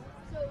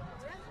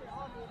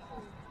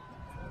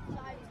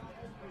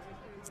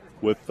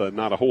 With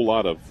not a whole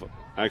lot of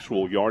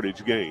actual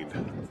yardage gained.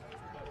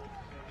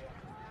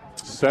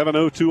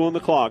 7:02 on the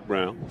clock,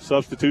 Brown.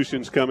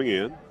 Substitutions coming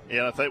in.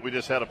 Yeah, I think we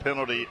just had a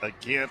penalty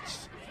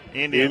against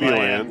Indian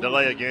Land.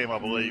 Delay a game, I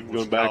believe.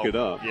 Going to back it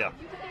up. Yeah.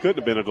 Couldn't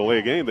have been a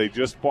delay game. They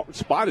just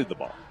spotted the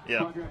ball.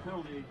 Yeah.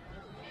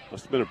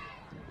 Must have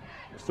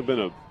been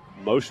a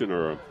motion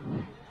or a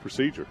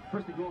procedure.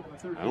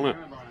 I don't know.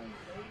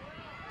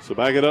 So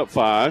back it up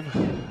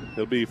 5.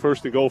 It'll be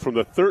first and goal from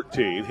the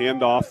 13.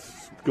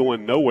 Handoff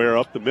going nowhere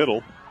up the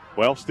middle.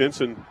 Well,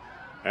 Stinson,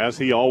 as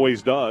he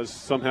always does,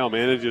 somehow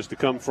manages to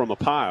come from a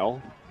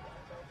pile.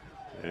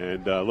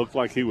 And looked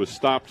like he was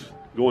stopped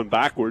going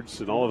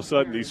backwards, and all of a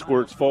sudden he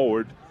squirts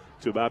forward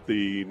to about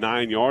the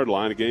 9-yard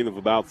line, a gain of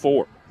about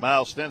 4.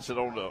 Miles Stinson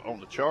on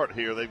the chart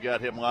here, they've got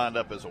him lined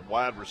up as a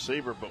wide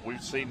receiver, but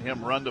we've seen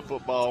him run the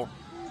football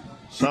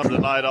some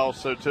tonight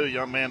also, too.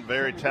 Young man,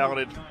 very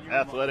talented,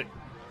 athletic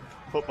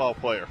football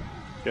player.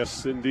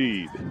 Yes,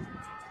 indeed.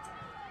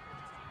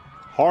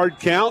 Hard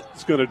count.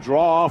 It's going to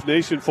draw off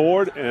Nation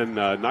Ford, and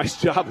nice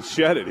job of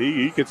Shedden.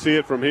 He could see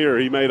it from here.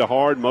 He made a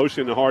hard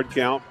motion, a hard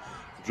count,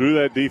 drew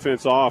that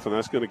defense off, and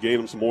that's going to gain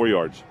him some more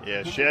yards.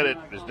 Yeah,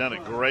 Shedden has done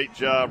a great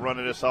job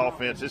running this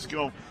offense.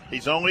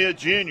 He's only a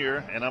junior,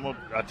 and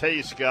I tell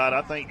you, Scott,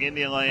 I think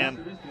Indian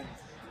Land,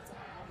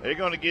 they're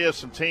going to give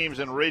some teams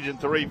in Region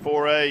 3,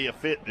 4A a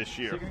fit this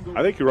year.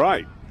 I think you're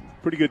right.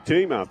 Pretty good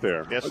team out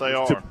there. Yes, they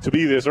are. To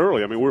be this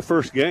early. I mean, we're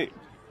first game.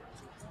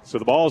 So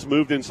the ball's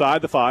moved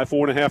inside the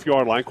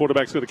 4.5-yard line.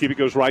 Quarterback's going to keep it,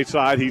 goes right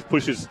side. He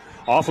pushes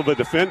off of a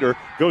defender,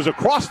 goes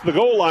across the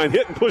goal line,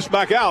 hit and pushed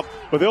back out.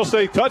 But they'll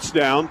say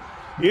touchdown,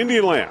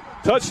 Indian Land.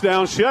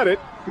 Touchdown, Shedden,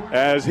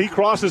 as he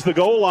crosses the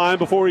goal line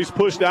before he's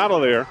pushed out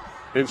of there.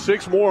 And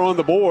 6 more on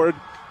the board.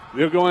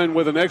 They're going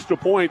with an extra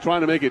point,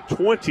 trying to make it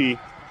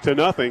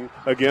 20-0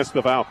 against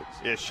the Falcons.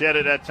 Yeah,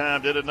 Shedden that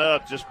time did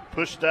enough. Just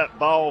pushed that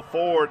ball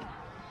forward.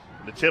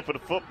 The tip of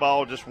the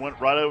football just went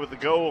right over the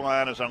goal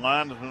line as our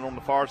lineman on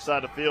the far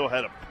side of the field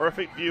had a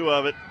perfect view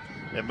of it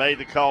and made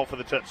the call for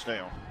the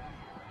touchdown.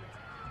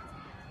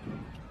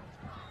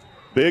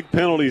 Big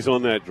penalties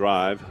on that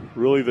drive.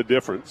 Really the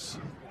difference.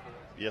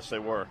 Yes, they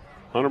were.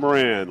 Hunter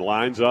Moran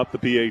lines up the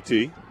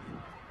PAT.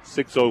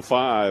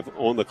 6:05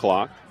 on the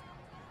clock.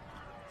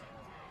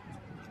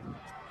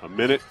 A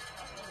minute.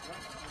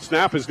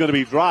 Snap is going to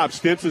be dropped.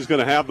 Stinson's going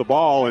to have the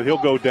ball, and he'll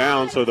go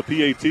down, so the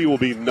PAT will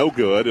be no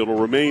good. It'll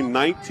remain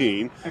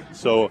 19.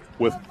 So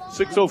with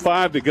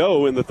 6:05 to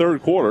go in the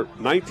third quarter,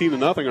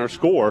 19-0 our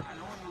score.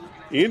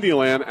 Indian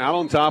Land out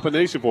on top of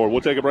Nation Ford. We'll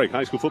take a break.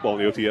 High school football on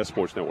the OTS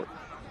Sports Network.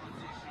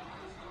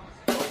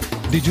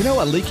 Did you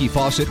know a leaky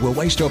faucet will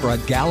waste over a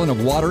gallon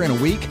of water in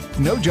a week?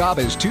 No job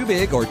is too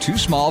big or too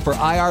small for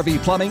IRV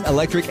Plumbing,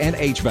 Electric, and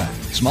HVAC.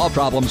 Small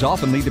problems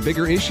often lead to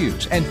bigger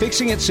issues, and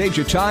fixing it saves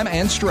you time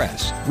and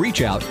stress.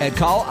 Reach out at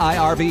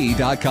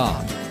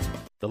callirve.com.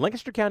 The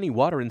Lancaster County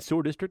Water and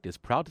Sewer District is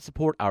proud to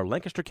support our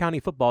Lancaster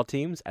County football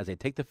teams as they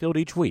take the field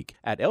each week.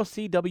 At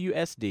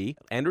LCWSD,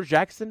 Andrews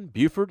Jackson,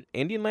 Buford,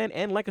 Indian Land,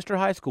 and Lancaster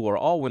High School are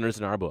all winners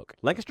in our book.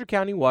 Lancaster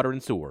County Water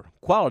and Sewer.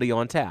 Quality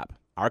on tap.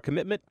 Our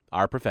commitment,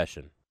 our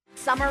profession.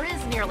 Summer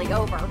is nearly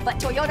over, but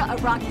Toyota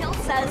of Rock Hill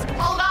says,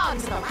 hold on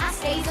to the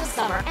last days of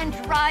summer and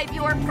drive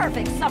your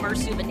perfect summer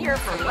souvenir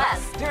for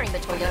less during the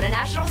Toyota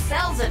National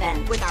Sales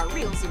Event with our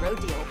Real Zero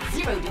deal.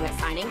 0 due at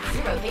signing,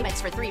 0 payments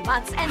for 3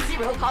 months, and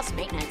 0 cost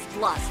maintenance.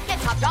 Plus, get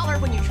top dollar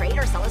when you trade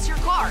or sell us your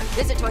car.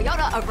 Visit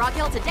Toyota of Rock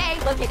Hill today,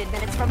 located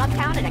minutes from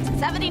Uptown at exit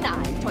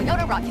 79.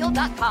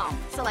 ToyotaRockHill.com.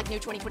 Select new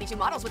 2022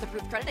 models with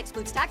approved credit,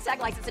 excludes tax, tag,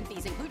 license, and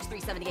fees, includes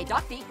 $378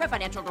 doc fee.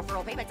 Financial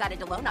referral payments added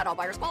to loan. Not all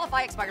buyers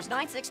qualify. Expires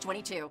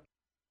 9/6/22.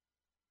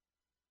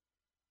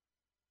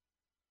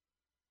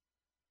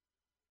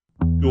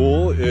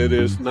 It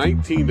is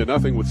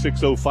 19-0 with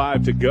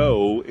 6:05 to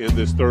go in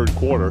this third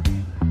quarter.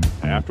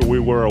 After we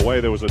were away,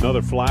 there was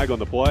another flag on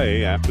the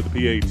play after the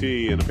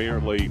PAT, and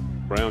apparently,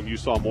 Brown, you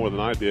saw more than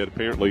I did.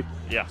 Apparently,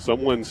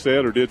 someone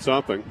said or did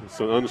something. It's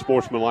an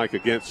unsportsmanlike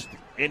against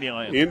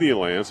Indian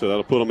Land, so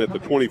that'll put them at the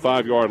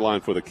 25-yard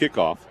line for the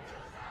kickoff.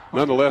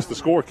 Nonetheless, the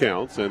score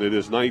counts, and it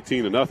is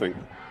 19-0.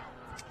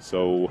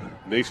 So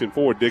Nation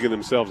Ford digging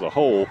themselves a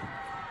hole.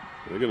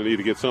 They're going to need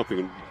to get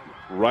something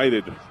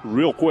righted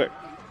real quick.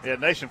 Yeah,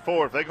 Nation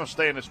Ford, if they're going to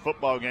stay in this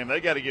football game, they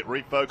got to get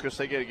refocused.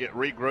 They got to get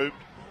regrouped.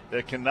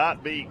 There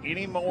cannot be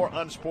any more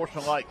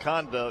unsportsmanlike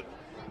conduct,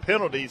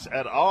 penalties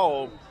at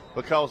all,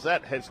 because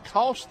that has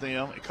cost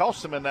them. It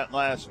cost them in that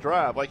last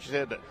drive. Like you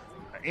said,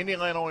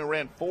 Indian Land only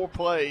ran 4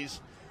 plays.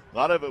 A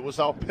lot of it was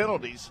all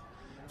penalties,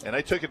 and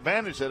they took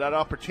advantage of that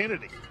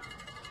opportunity.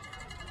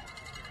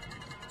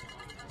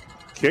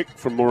 Kick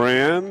from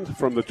Moran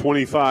from the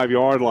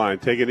 25-yard line.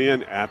 Taken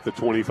in at the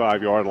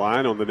 25-yard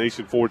line on the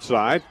Nation Ford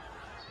side.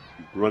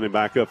 Running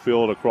back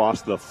upfield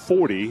across the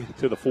 40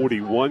 to the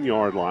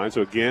 41-yard line.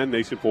 So, again,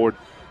 Nation Ford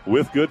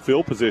with good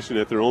field position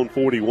at their own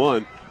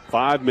 41.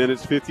 5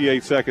 minutes,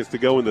 58 seconds to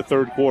go in the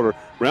third quarter.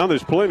 Brown,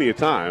 there's plenty of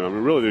time. I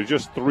mean, really, they're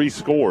just 3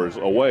 scores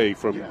away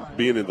from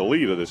being in the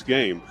lead of this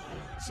game.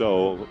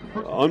 So,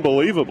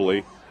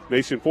 unbelievably,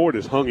 Nation Ford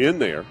has hung in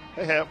there.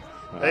 They have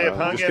hung in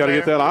there. Just got to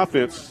get that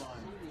offense,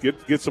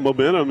 get some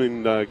momentum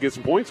and get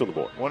some points on the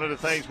board. One of the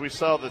things we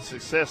saw, the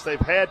success they've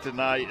had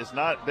tonight has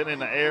not been in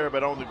the air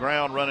but on the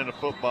ground running the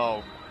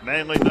football.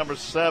 Namely, number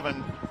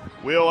 7,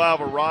 Will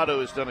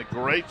Alvarado, has done a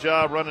great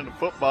job running the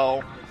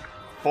football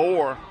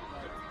for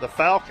the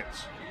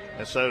Falcons.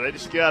 And so they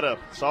just got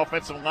this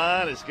offensive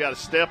line has got to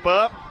step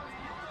up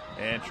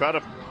and try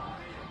to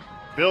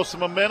build some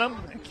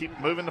momentum and keep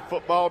moving the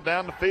football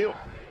down the field.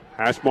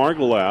 Hash mark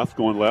left,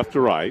 going left to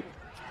right.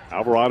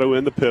 Alvarado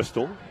in the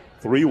pistol.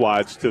 3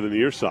 wides to the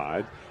near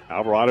side.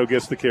 Alvarado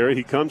gets the carry.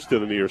 He comes to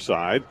the near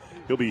side.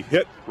 He'll be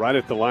hit right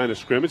at the line of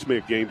scrimmage. May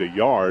have gained a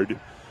yard,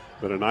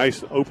 but a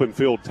nice open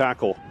field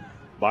tackle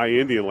by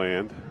Indian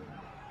Land.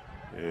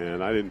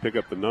 And I didn't pick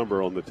up the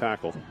number on the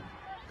tackle.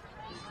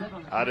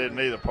 I didn't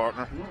either,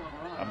 partner.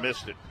 I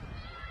missed it.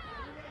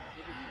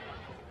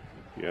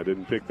 Yeah, I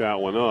didn't pick that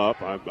one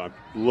up. I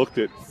looked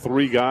at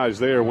 3 guys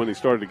there when he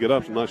started to get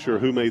up. So I'm not sure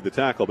who made the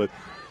tackle, but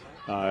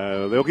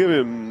they'll give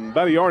him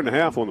about a yard and a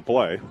half on the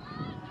play.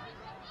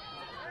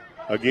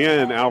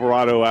 Again,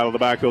 Alvarado out of the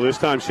backfield. This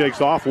time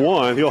shakes off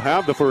one. He'll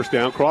have the first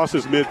down,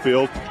 crosses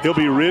midfield. He'll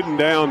be ridden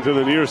down to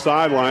the near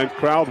sideline.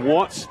 Crowd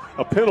wants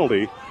a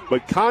penalty,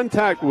 but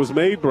contact was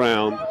made,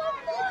 Brown.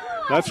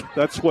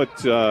 That's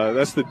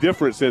the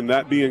difference in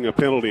that being a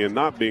penalty and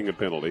not being a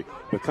penalty.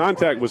 The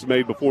contact was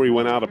made before he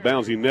went out of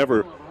bounds. He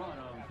never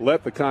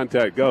let the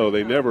contact go.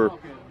 They never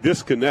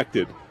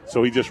disconnected,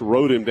 so he just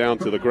rode him down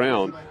to the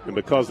ground. And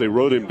because they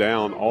rode him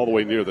down all the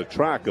way near the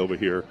track over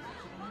here,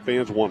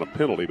 fans want a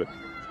penalty. But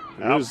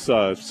there was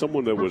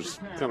someone that was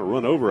kind of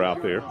run over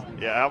out there.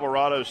 Yeah,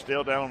 Alvarado's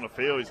still down on the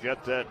field. He's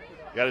got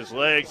his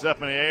legs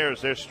up in the air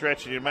as they're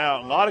stretching him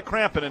out. A lot of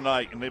cramping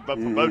tonight for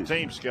both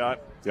teams, Scott.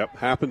 Yep,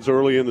 happens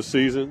early in the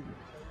season.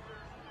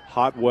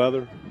 Hot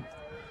weather.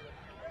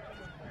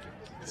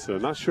 So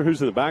not sure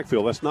who's in the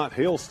backfield. That's not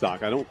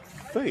Hailstock, I don't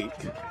think.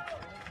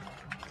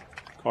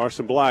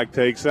 Carson Black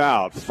takes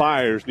out,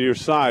 fires near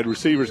side.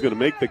 Receiver's going to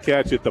make the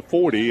catch at the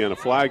 40, and a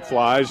flag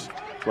flies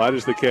right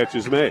as the catch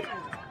is made.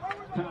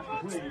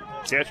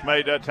 Catch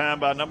made that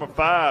time by number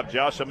 5,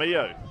 Josh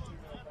Amio.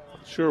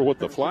 Sure what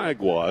the flag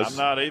was. I'm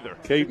not either.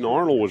 Caden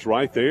Arnold was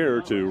right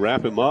there to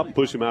wrap him up and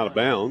push him out of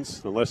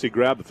bounds, unless he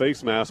grabbed the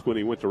face mask when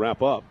he went to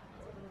wrap up.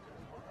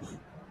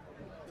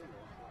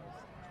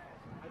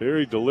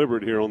 Very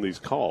deliberate here on these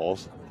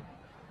calls.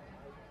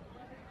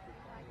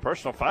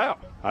 Personal foul.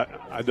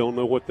 I don't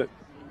know what that.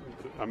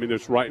 I mean,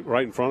 it's right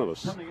in front of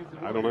us.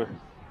 I don't know.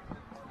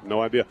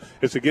 No idea.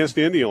 It's against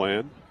Indian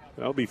Land.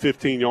 That'll be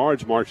 15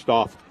 yards marched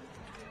off.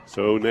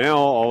 So now,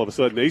 all of a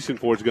sudden, Nation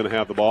Ford's going to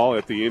have the ball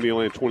at the Indian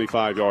Land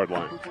 25-yard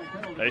line.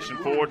 Nation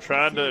Ford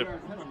trying to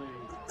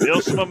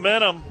build some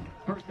momentum.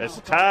 As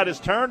the tide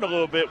has turned a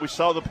little bit, we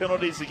saw the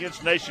penalties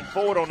against Nation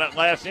Ford on that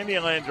last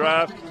Indian Land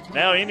drive.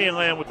 Now Indian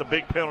Land with the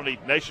big penalty.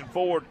 Nation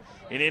Ford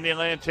in Indian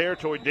Land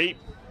territory deep.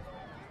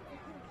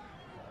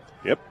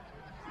 Yep.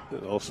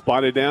 They'll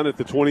spot it down at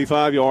the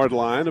 25-yard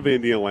line of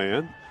Indian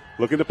Land.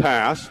 Looking to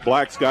pass.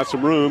 Black's got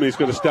some room. He's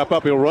going to step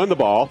up. He'll run the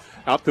ball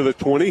out to the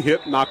 20.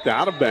 Hit, knocked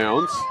out of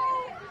bounds.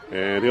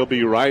 And he'll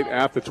be right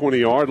at the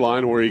 20-yard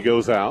line where he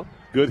goes out.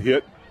 Good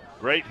hit.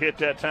 Great hit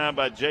that time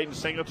by Jaden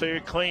Singletary.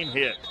 Clean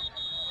hit.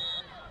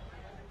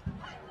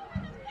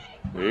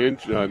 And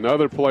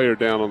another player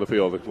down on the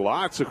field.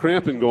 Lots of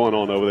cramping going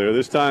on over there.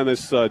 This time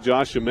it's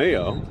Josh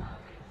Ameo,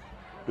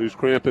 who's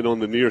cramping on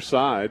the near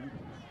side.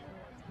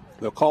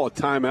 They'll call a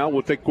timeout.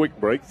 We'll take a quick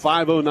break.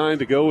 5:09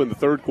 to go in the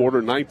third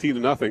quarter,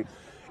 19-0.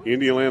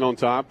 Indian Land on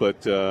top,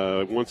 but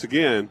once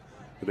again,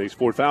 the Nation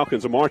Ford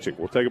Falcons are marching.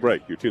 We'll take a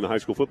break. You're tuned to high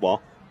school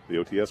football, the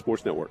OTS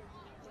Sports Network.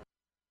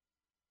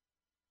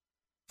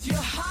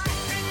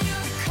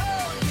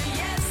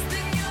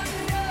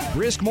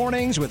 Brisk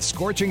mornings with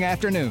scorching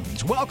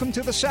afternoons. Welcome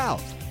to the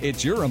South.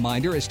 It's your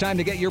reminder it's time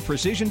to get your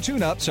precision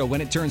tune-up so when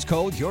it turns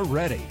cold, you're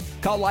ready.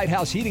 Call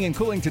Lighthouse Heating and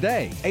Cooling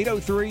today,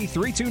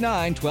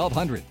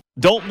 803-329-1200.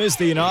 Don't miss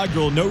the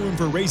inaugural No Room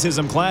for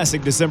Racism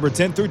Classic December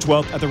 10th through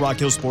 12th at the Rock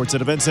Hill Sports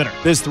and Event Center.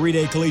 This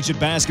 3-day collegiate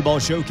basketball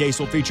showcase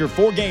will feature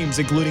 4 games,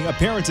 including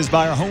appearances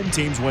by our home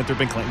teams, Winthrop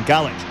and Clinton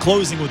College,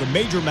 closing with a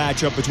major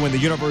matchup between the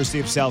University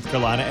of South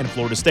Carolina and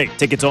Florida State.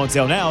 Tickets on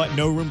sale now at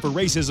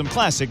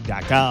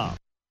NoRoomForRacismClassic.com.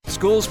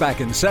 School's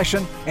back in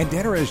session, and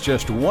dinner is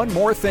just one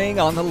more thing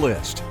on the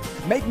list.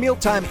 Make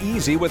mealtime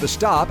easy with a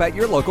stop at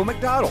your local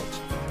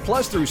McDonald's.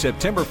 Plus, through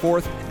September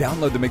 4th,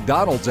 download the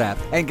McDonald's app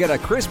and get a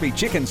crispy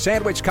chicken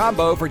sandwich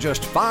combo for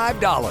just $5.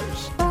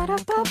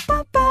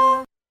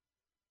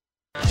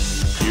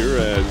 Here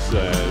as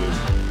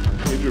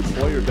injured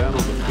player down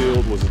on the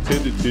field was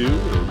attended to,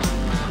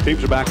 and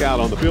teams are back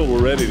out on the field.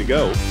 We're ready to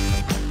go.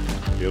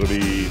 It'll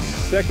be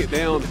 2nd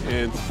down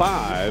and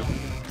 5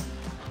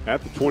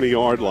 at the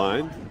 20-yard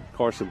line.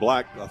 Carson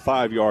Black, a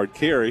 5-yard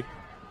carry.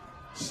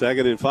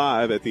 2nd and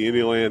 5 at the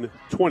Indian Land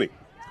 20.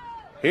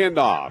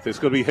 Handoff. It's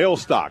going to be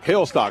Hailstock.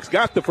 Hailstock's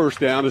got the first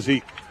down as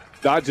he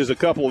dodges a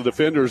couple of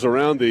defenders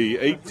around the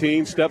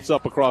 18, steps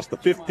up across the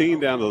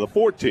 15 down to the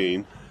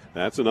 14.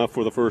 That's enough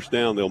for the first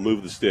down. They'll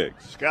move the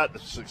sticks. Scott, the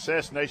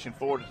success Nation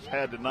Ford has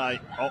had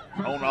tonight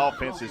on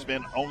offense has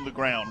been on the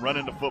ground,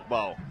 running the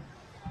football.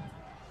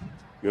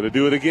 Going to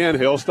do it again.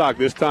 Hailstock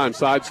this time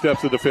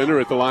sidesteps the defender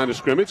at the line of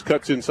scrimmage,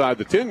 cuts inside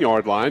the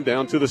 10-yard line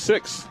down to the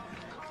 6.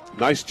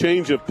 Nice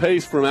change of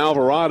pace from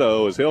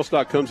Alvarado as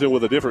Hailstock comes in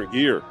with a different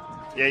gear.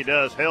 Yeah, he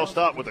does.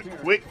 Hailstock with a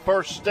quick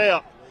first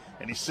step,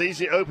 and he sees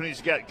the opening.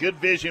 He's got good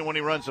vision when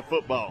he runs the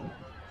football.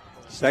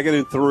 2nd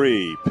and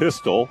 3.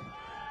 Pistol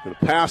Going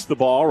to pass the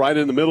ball right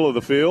in the middle of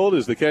the field.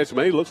 Is the catch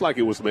made? Looks like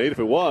it was made. If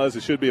it was,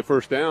 it should be a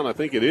first down. I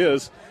think it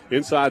is.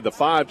 Inside the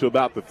 5 to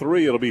about the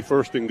 3, it'll be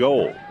first and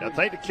goal. I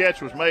think the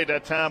catch was made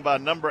that time by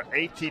number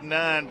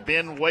 89,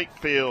 Ben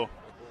Wakefield,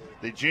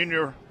 the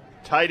junior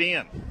tight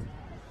end.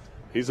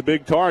 He's a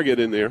big target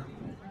in there.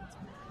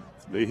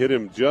 They hit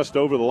him just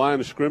over the line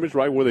of scrimmage,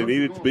 right where they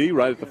needed to be,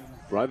 right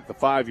at the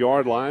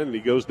 5-yard line, and he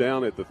goes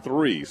down at the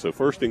 3. So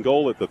first and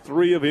goal at the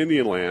 3 of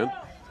Indianland.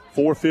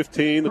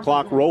 4:15, the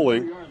clock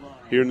rolling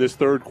here in this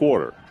third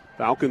quarter.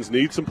 Falcons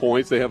need some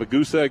points. They have a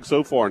goose egg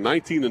so far.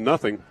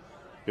 19-0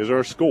 is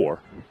our score.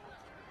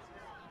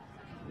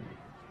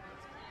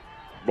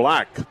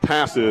 Black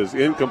passes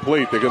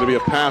incomplete. There's going to be a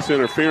pass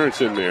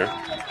interference in there,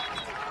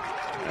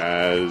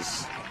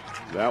 as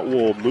that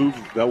will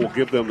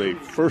give them a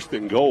first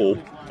and goal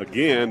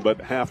again,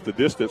 but half the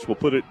distance. Will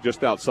put it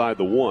just outside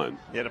the 1.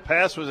 Yeah, the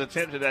pass was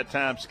attempted that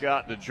time,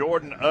 Scott, to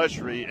Jordan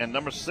Ushery, and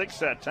number 6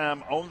 that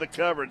time on the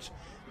coverage,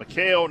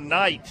 Mikhail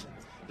Knight.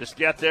 Just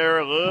got there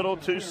a little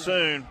too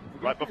soon,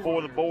 right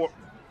before the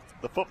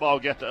football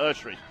got to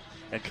Ushery,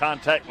 and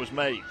contact was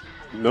made.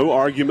 No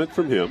argument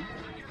from him.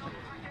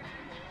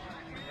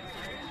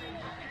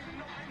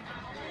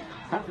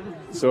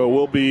 So it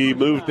will be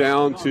moved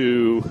down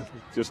to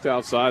just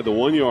outside the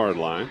 1-yard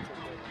line.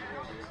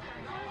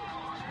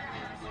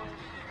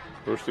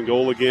 First and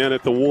goal again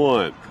at the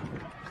 1.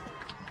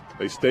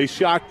 They stay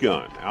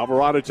shotgun.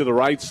 Alvarado to the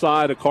right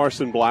side of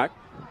Carson Black.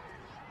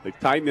 They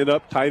tighten it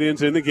up. Tight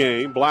ends in the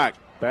game. Black,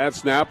 bad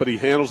snap, but he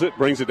handles it,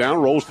 brings it down,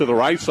 rolls to the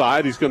right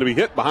side. He's going to be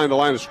hit behind the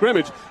line of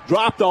scrimmage.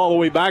 Dropped all the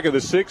way back at the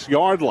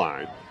 6-yard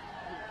line.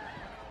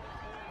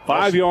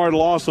 5-yard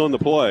loss on the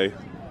play.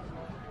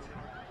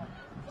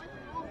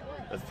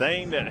 The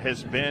thing that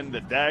has been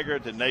the dagger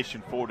to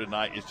Nation 4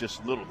 tonight is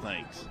just little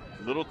things.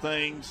 Little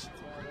things,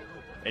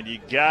 and you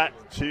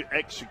got to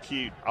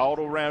execute all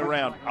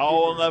around.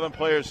 All 11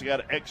 players have got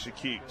to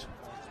execute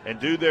and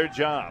do their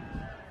job.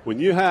 When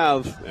you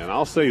have, and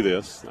I'll say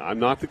this, I'm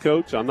not the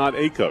coach, I'm not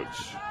a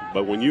coach,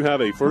 but when you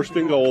have a first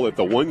and goal at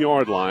the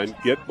 1-yard line,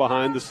 get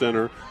behind the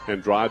center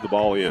and drive the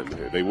ball in.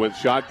 They went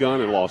shotgun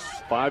and lost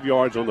 5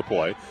 yards on the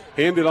play.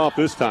 Handed off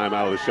this time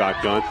out of the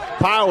shotgun.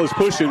 Pyle is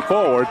pushing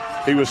forward.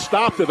 He was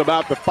stopped at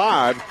about the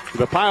 5.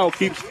 The Pyle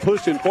keeps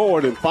pushing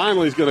forward and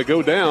finally is going to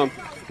go down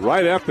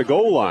right at the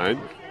goal line.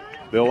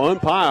 They'll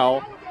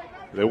unpile.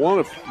 They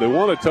want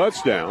a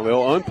touchdown.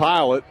 They'll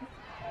unpile it.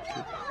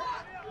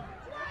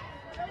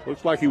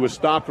 Looks like he was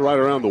stopped right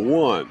around the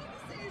 1.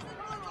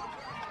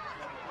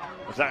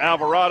 Is that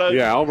Alvarado?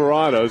 Yeah,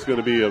 Alvarado is going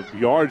to be a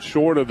yard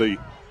short of the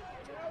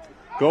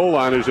goal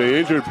line. There's an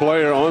injured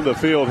player on the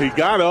field. He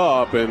got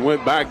up and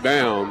went back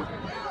down.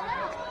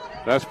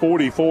 That's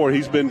 44.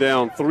 He's been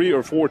down 3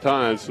 or 4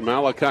 times.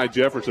 Malachi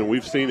Jefferson,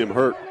 we've seen him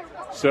hurt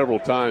several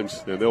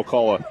times, and they'll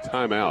call a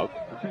timeout.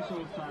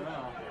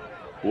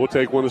 We'll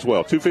take one as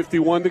well.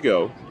 2:51 to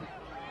go.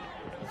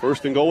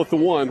 First and goal at the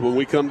 1 when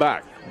we come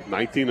back.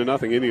 19-0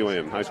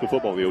 Indianland high school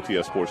football on the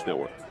OTS Sports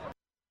Network.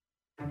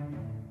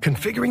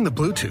 Configuring the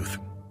Bluetooth,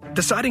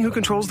 deciding who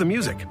controls the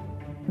music,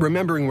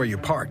 remembering where you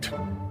parked.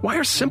 Why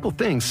are simple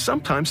things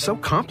sometimes so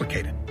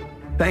complicated?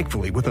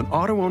 Thankfully, with an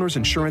auto owner's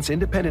insurance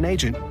independent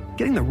agent,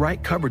 getting the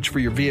right coverage for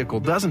your vehicle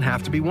doesn't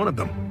have to be one of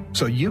them.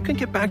 So you can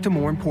get back to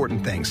more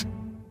important things,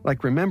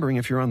 like remembering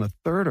if you're on the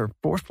 3rd or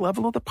 4th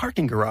level of the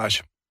parking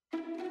garage.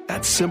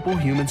 That's simple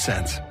human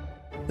sense.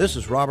 This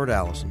is Robert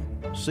Allison.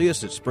 See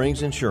us at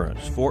Springs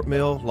Insurance, Fort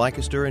Mill,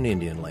 Lancaster, and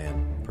Indian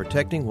Land,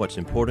 protecting what's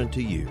important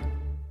to you.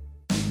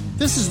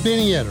 This is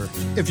Benny Etter.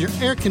 If your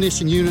air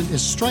conditioning unit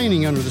is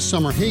straining under the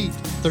summer heat,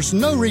 there's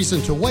no reason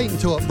to wait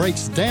until it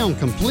breaks down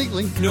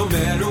completely. No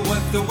matter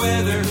what the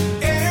weather,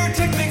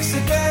 AirTech makes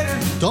it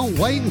better. Don't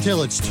wait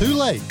until it's too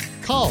late.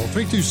 Call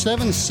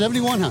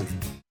 327-7100.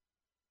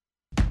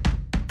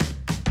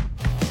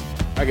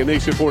 Back at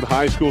Nation Ford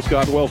High School,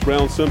 Scott Wells,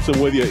 Brown Simpson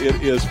with you.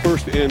 It is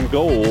first and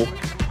goal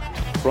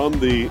from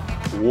the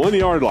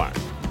 1-yard line.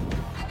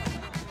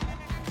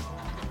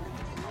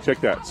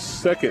 Check that.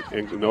 Third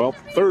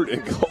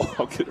and goal.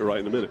 I'll get it right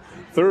in a minute.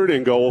 Third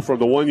and goal from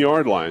the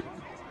 1-yard line.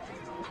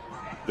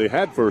 They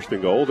had first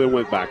and goal, then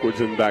went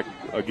backwards and back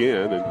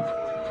again, and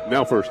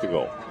now first and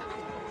goal.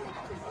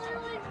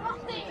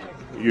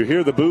 You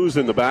hear the boos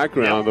in the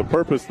background.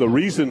 The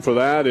reason for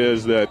that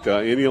is that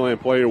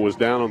Indianland player was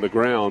down on the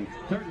ground.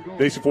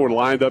 Nation Ford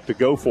lined up to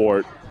go for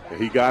it.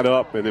 He got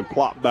up and then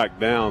plopped back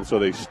down, so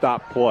they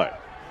stopped play.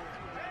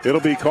 It'll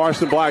be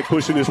Carson Black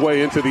pushing his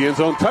way into the end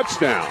zone.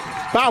 Touchdown.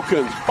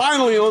 Falcons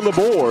finally on the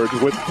board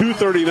with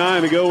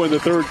 2:39 to go in the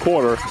third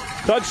quarter.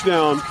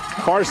 Touchdown,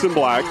 Carson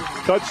Black.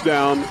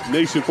 Touchdown,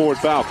 Nation Ford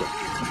Falcons.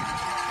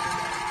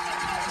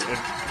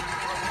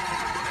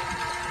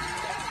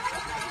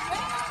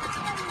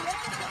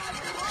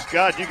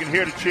 Scott, you can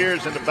hear the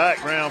cheers in the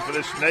background for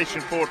this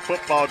Nation Ford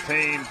football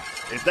team.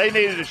 If they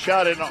needed a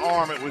shot in the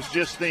arm, it was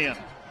just then.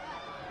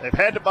 They've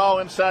had the ball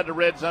inside the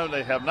red zone.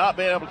 They have not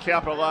been able to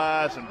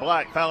capitalize, and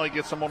Black finally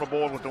gets them on the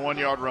board with the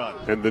 1-yard run.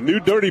 And the new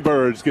Dirty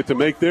Birds get to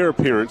make their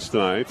appearance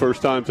tonight.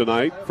 First time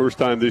tonight, first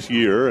time this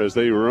year, as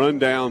they run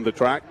down the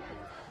track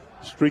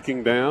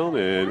streaking down,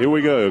 and here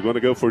we go. Going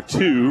to go for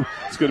two.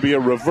 It's going to be a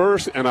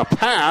reverse and a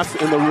pass,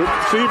 and the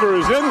receiver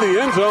is in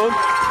the end zone,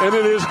 and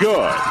it is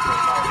good.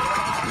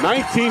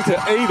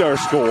 19-8 our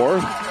score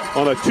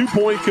on a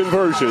 2-point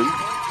conversion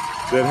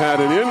that had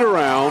an end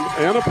around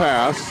and a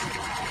pass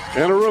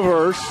and a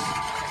reverse,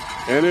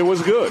 and it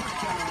was good.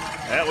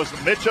 That was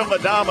Mitchell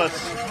Madamas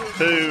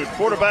to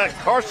quarterback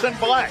Carson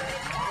Black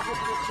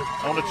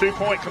on the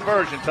 2-point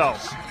conversion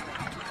toss.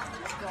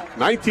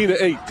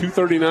 19-8,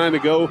 2:39 to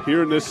go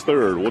here in this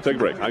third. We'll take a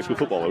break. High School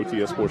Football,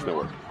 OTS Sports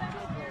Network.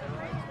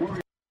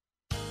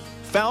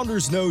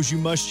 Founders knows you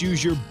must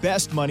use your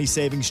best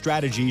money-saving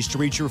strategies to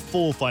reach your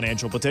full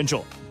financial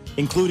potential,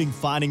 including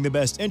finding the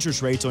best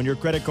interest rates on your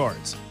credit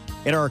cards.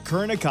 In our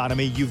current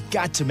economy, you've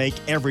got to make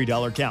every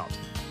dollar count.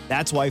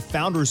 That's why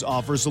Founders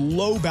offers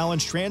low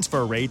balance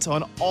transfer rates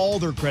on all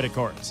their credit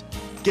cards.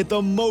 Get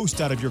the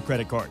most out of your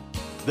credit card.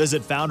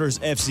 Visit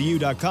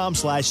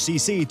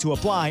foundersfcu.com/cc to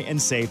apply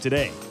and save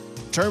today.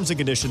 Terms and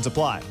conditions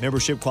apply.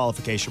 Membership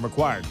qualification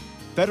required.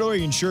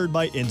 Federally insured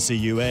by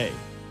NCUA.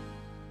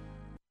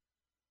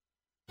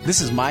 This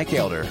is Mike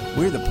Elder.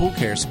 We're the pool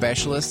care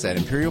specialists at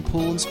Imperial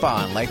Pool and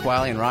Spa in Lake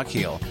Wiley and Rock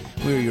Hill.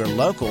 We're your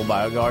local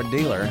BioGuard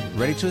dealer,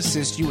 ready to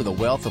assist you with a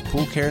wealth of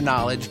pool care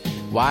knowledge,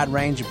 wide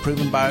range of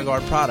proven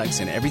BioGuard products,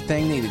 and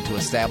everything needed to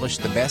establish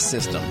the best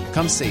system.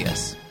 Come see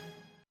us.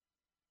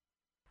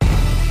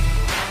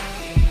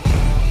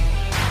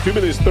 2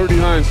 minutes,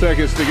 39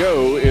 seconds to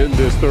go in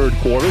this third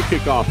quarter.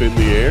 Kickoff in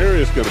the air.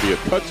 It's going to be a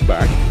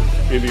touchback.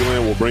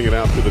 Indiana will bring it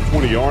out to the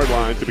 20-yard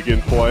line to begin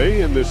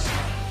play in this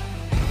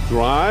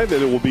drive,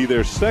 and it will be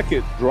their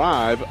second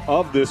drive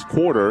of this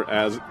quarter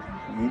as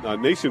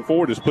Nation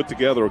Ford has put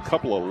together a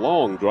couple of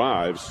long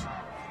drives,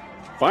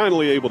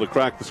 finally able to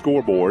crack the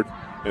scoreboard,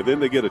 and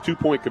then they get a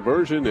 2-point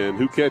conversion, and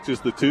who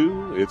catches the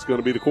two? It's going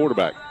to be the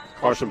quarterback,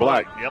 Carson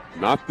Black. Yep.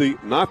 Not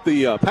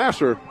the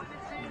passer,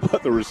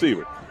 but the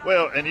receiver.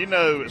 Well, and you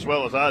know as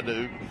well as I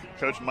do,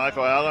 Coach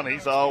Michael Allen,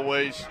 he's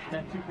always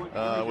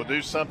will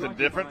do something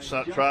different,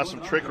 try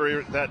some trickery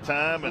at that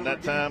time, and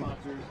that time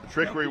the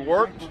trickery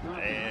worked,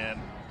 and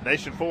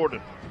Nation Ford,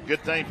 a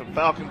good thing for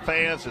Falcon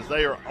fans as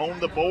they are on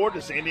the board.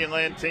 This Indian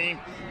Land team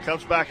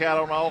comes back out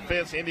on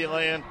offense. Indian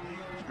Land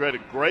has a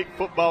great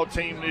football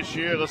team this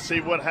year. Let's see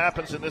what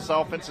happens in this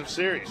offensive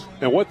series.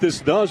 And what this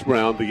does,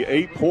 Brown, the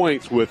 8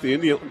 points with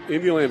Indian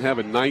Land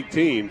having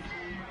 19,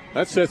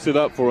 that sets it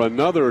up for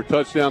another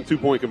touchdown,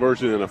 2-point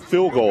conversion, and a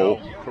field goal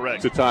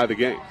to tie the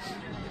game.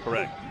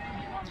 Correct.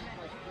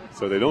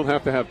 So they don't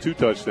have to have 2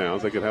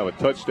 touchdowns. They could have a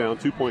touchdown,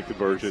 2-point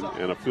conversion,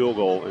 and a field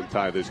goal and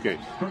tie this game.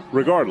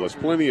 Regardless,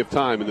 plenty of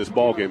time in this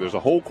ball game. There's a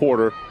whole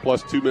quarter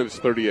plus 2 minutes,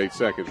 38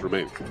 seconds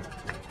remaining.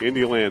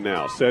 Indian Land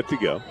now set to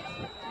go.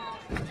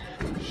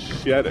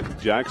 Shed it.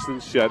 Jackson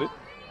shed it.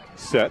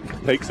 Set.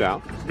 Takes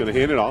out. Going to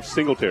hand it off.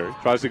 Singletary.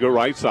 Tries to go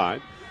right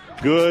side.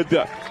 Good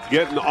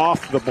getting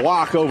off the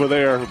block over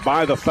there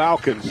by the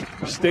Falcons.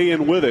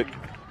 Staying with it.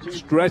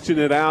 Stretching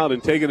it out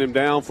and taking him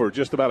down for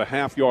just about a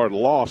half-yard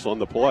loss on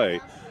the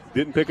play.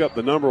 Didn't pick up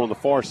the number on the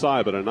far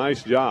side, but a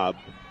nice job.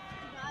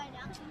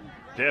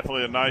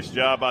 Definitely a nice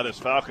job by this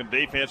Falcon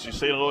defense. You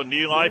see a little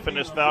new life in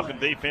this Falcon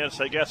defense.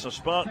 They got some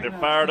spunk. They're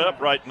fired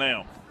up right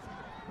now.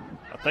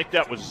 I think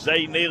that was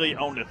Zay Neely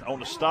on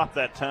the stop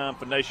that time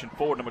for Nation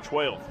Ford, number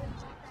 12.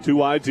 2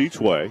 wides each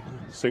way.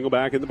 Single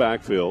back in the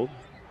backfield.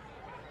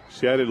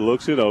 Shadid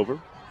looks it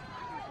over.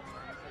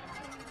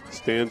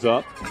 Stands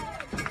up.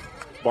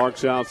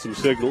 Barks out some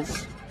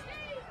signals.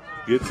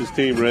 Gets his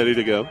team ready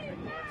to go.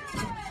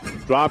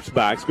 Drops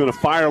back. He's going to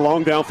fire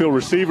long downfield.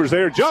 Receivers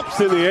there. Jumps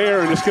in the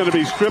air, and it's going to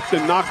be stripped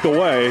and knocked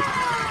away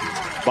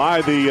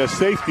by the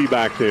safety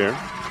back there.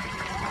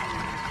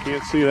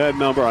 Can't see that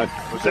number.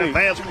 Was that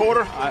Vance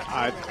Porter?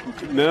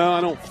 No, I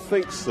don't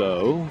think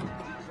so.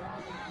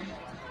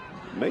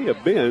 May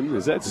have been.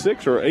 Is that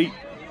 6 or 8?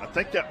 I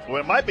think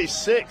it might be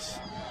 6.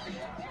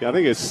 Yeah, I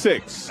think it's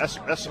 6.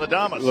 That's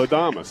Ladamas.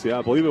 Ladamas, yeah,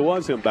 I believe it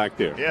was him back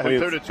there. Yeah, he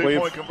threw the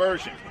 2-point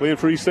conversion. Playing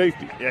free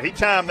safety. Yeah, he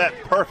timed that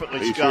perfectly,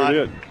 he Scott.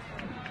 Sure did.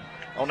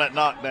 On that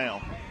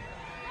knockdown.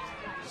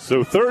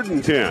 So 3rd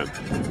and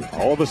 10.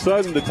 All of a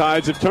sudden, the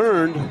tides have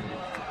turned.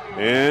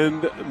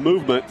 And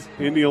movement.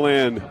 Indian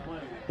Land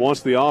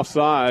wants the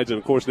offsides. And,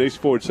 of course, Nation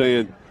Ford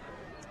saying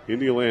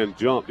Indian Land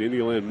jumped.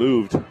 Indian Land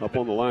moved up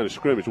on the line of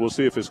scrimmage. We'll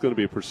see if it's going to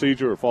be a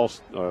procedure or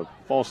false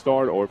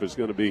start or if it's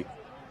going to be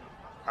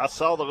I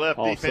saw the left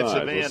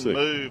defensive end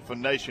move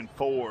from Nation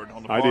Ford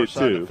on the far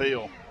side of the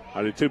field.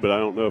 I did too, but I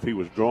don't know if he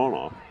was drawn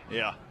off.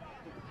 Yeah.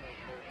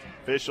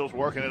 Officials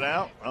working it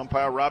out.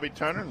 Umpire Robbie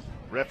Turner,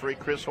 referee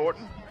Chris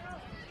Horton.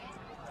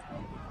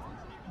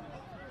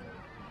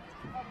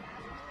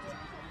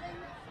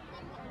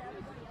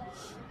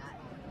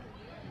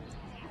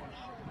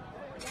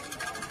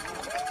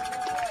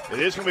 It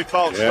is going to be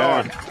false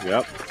start.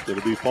 Yep, it's going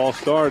to be false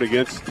start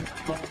against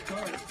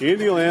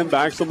Indian Land.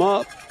 Backs them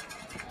up.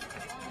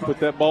 Put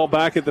that ball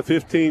back at the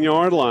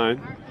 15-yard line.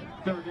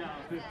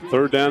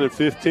 3rd down and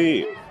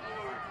 15.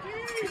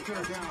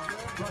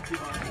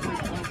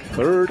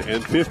 3rd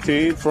and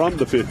 15 from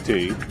the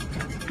 15.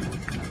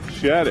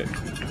 Shed it.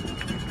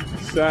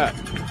 takes that.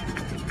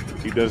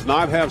 He does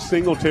not have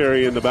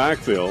Singletary in the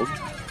backfield.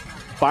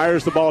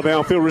 Fires the ball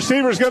downfield.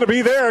 Receiver's going to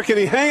be there. Can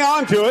he hang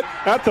on to it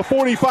at the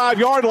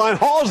 45-yard line?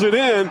 Hauls it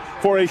in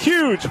for a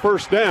huge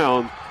first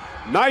down.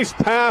 Nice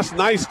pass,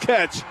 nice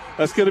catch.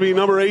 That's going to be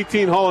number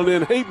 18 hauling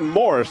in, Hayden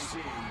Morris.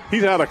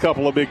 He's had a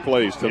couple of big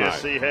plays tonight.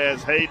 Yes, he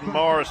has. Hayden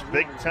Morris,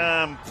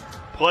 big-time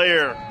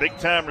player,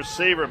 big-time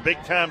receiver,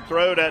 big-time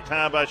throw that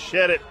time by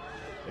Shedit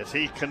as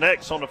he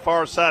connects on the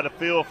far side of the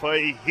field for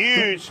a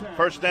huge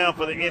first down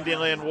for the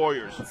Indian Land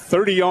Warriors.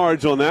 30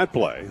 yards on that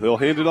play. They'll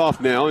hand it off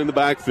now in the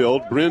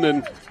backfield.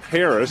 Brendan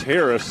Harris.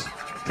 Harris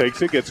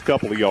takes it, gets a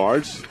couple of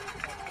yards,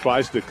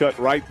 tries to cut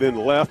right then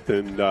left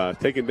and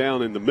taken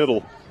down in the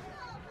middle.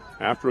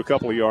 After a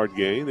couple of yard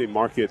gain, they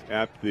mark it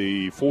at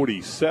the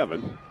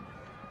 47.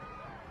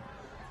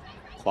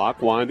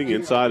 Clock winding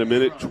inside a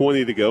minute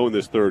 20 to go in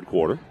this third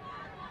quarter.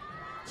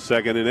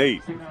 2nd and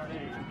 8.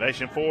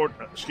 Nation Forward,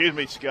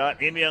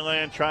 Scott, Indian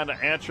Land trying to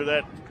answer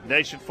that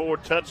Nation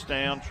Forward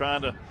touchdown,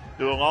 trying to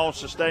do a long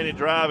sustaining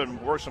drive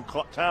and work some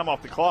time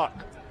off the clock.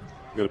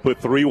 Going to put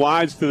 3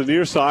 wides to the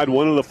near side,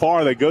 1 to the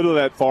far. They go to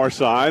that far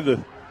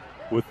side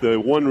with the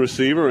 1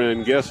 receiver,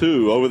 and guess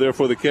who? Over there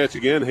for the catch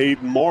again,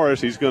 Hayden Morris.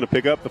 He's going to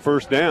pick up the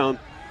first down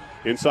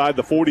inside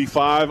the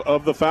 45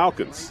 of the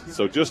Falcons.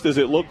 So just as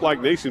it looked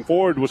like Nation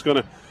Forward was going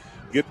to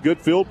get good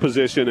field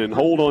position and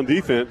hold on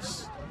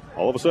defense,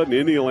 all of a sudden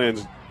Indian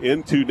Land's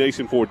into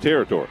Nation Forward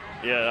territory.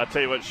 Yeah, I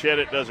tell you what,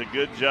 Shedit does a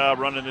good job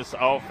running this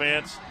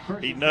offense.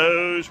 He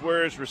knows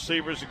where his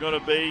receivers are going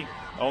to be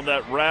on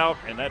that route,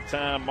 and that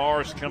time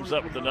Morris comes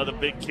up with another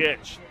big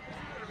catch.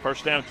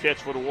 First down catch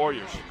for the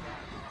Warriors.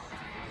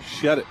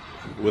 Shedit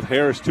with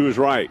Harris to his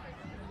right.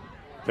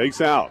 Takes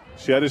out.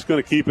 Shedit's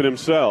going to keep it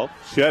himself.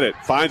 Shedit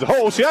finds a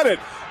hole. Shedit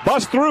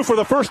busts through for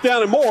the first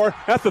down and more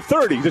at the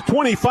 30, the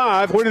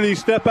 25. Where did he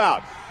step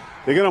out?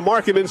 They're going to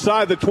mark him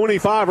inside the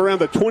 25 around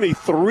the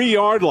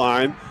 23-yard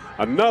line.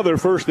 Another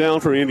first down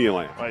for Indian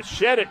Land. Right,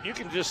 Shedit, you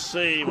can just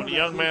see when the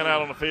young man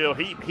out on the field,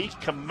 he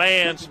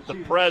commands the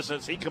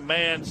presence. He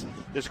commands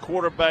his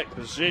quarterback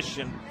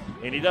position,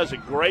 and he does a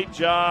great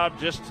job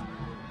just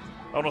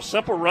on a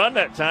simple run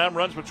that time,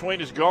 runs between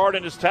his guard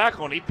and his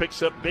tackle, and he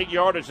picks up big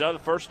yardage out of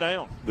the first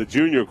down. The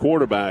junior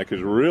quarterback has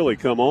really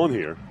come on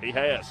here. He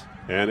has.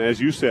 And as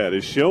you said,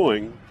 is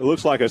showing, it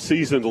looks like a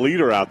seasoned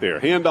leader out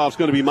there. Handoff's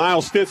going to be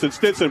Miles Stinson.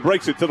 Stinson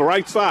breaks it to the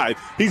right side.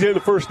 He's in the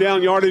first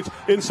down yardage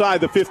inside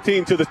the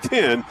 15 to the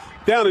 10,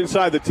 down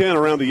inside the 10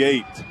 around the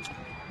 8.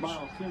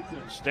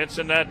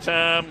 Stinson that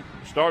time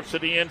starts to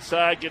the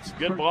inside, gets a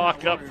good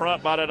block up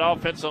front by that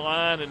offensive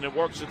line, and then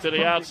works it to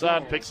the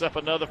outside and picks up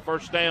another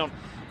first down.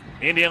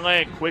 Indian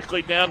Land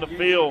quickly down the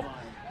field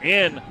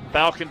in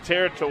Falcon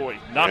territory,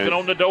 knocking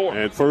on the door.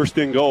 And first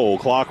and goal,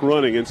 clock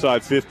running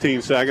inside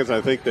 15 seconds.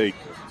 I think they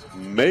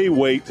may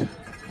wait,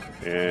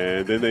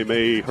 and then they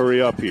may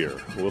hurry up here.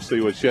 We'll see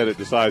what Shedit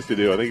decides to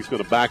do. I think he's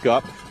going to back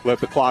up, let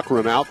the clock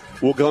run out.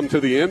 We'll come to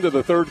the end of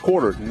the third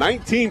quarter,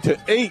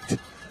 19-8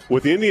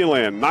 with Indian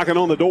Land knocking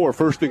on the door,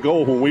 first and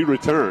goal when we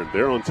return.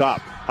 They're on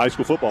top. High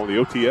school football on the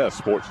OTS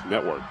Sports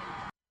Network.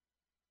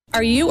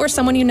 Are you or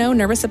someone you know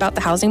nervous about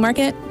the housing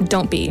market?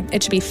 Don't be.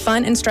 It should be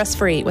fun and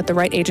stress-free with the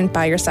right agent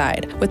by your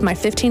side. With my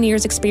 15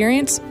 years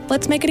experience,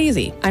 let's make it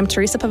easy. I'm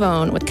Teresa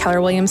Pavone with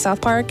Keller Williams South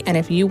Park, and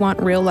if you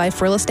want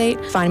real-life real estate,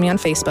 find me on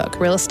Facebook.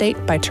 Real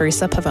Estate by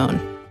Teresa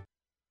Pavone.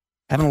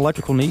 Have an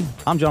electrical need?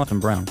 I'm Jonathan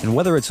Brown, and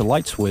whether it's a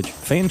light switch,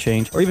 fan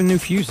change, or even new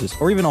fuses,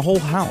 or even a whole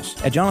house,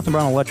 at Jonathan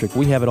Brown Electric,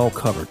 we have it all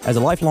covered. As a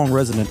lifelong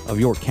resident of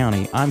York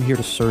County, I'm here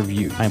to serve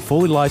you. I am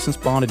fully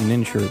licensed, bonded, and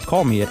insured.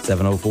 Call me at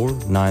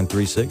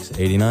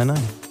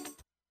 704-936-8099.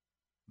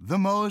 The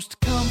most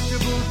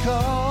comfortable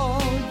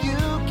call you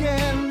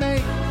can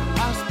make.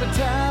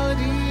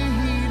 Hospitality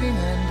Heating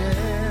and Air.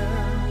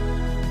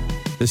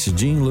 This is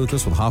Gene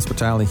Lucas with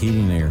Hospitality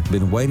Heating and Air.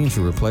 Been waiting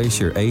to replace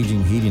your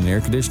aging heating and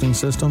air conditioning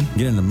system?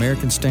 Get an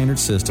American Standard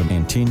system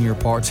and 10-year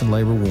parts and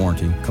labor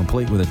warranty,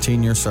 complete with a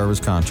 10-year service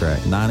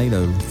contract.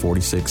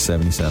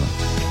 980-4677.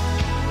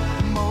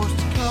 Most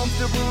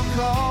comfortable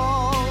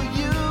call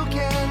you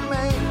can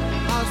make.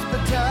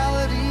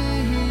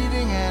 Hospitality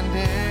Heating and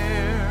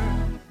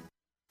Air.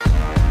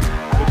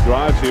 Good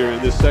drives here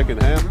in this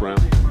second half, Brown.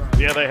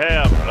 Yeah, they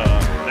have.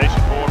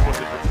 Nation Forward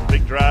with a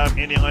big drive.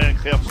 Indian Land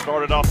helped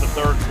started off the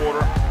third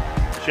quarter.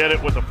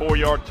 Shedit with a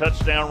 4-yard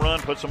touchdown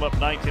run, puts them up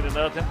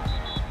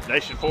 19-0.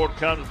 Nation Forward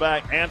comes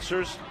back,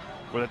 answers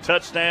with a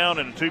touchdown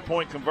and a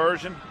 2-point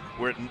conversion.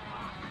 We're at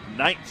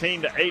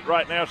 19-8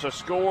 right now, it's a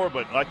score,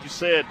 but like you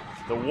said,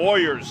 the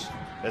Warriors,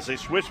 as they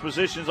switch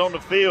positions on the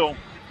field,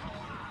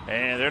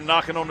 and they're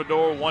knocking on the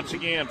door once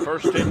again,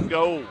 first and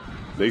goal.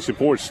 Nation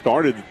Forward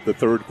started the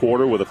third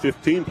quarter with a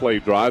 15-play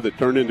drive that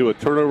turned into a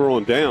turnover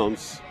on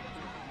downs.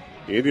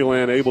 Indian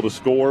Land able to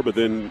score, but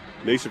then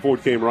Nation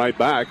Forward came right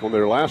back on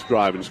their last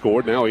drive and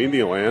scored. Now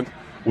Indian Land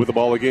with the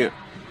ball again.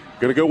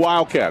 Going to go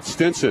Wildcats.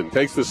 Stinson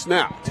takes the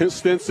snap.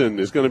 Stinson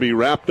is going to be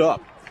wrapped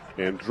up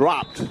and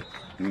dropped.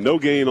 No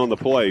gain on the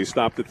play.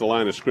 Stopped at the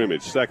line of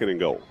scrimmage. Second and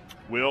goal.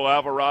 Will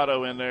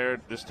Alvarado in there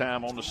this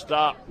time on the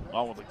stop,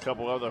 along with a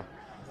couple other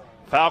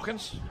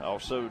Falcons.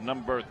 Also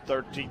number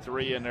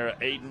 33 in there,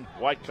 Aiden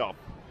Whitecoff.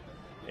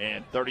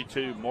 And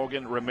 32,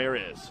 Morgan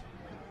Ramirez.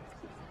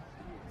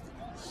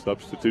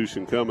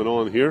 Substitution coming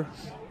on here.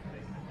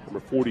 Number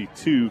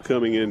 42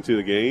 coming into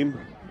the game.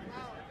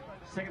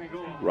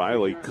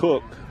 Riley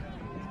Cook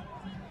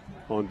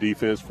on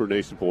defense for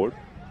Nation Ford.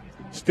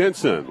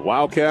 Stinson,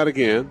 Wildcat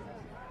again.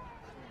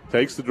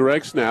 Takes the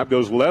direct snap,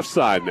 goes left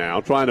side now,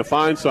 trying to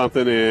find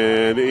something.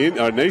 And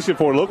Nation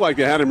Ford looked like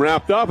they had him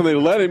wrapped up, and they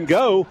let him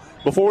go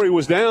before he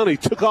was down. He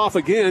took off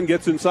again,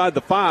 gets inside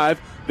the 5,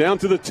 down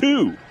to the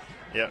 2.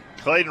 Yeah,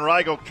 Clayton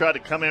Reigel tried to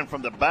come in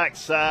from the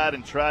backside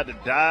and tried to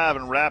dive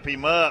and wrap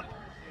him up.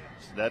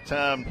 So that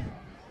time,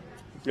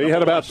 he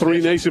had about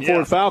 3 Nation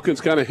Ford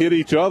Falcons kind of hit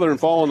each other and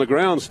fall on the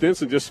ground.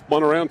 Stinson just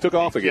spun around, took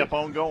off again. Kept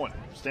on going.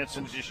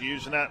 Stinson's just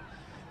using that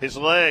his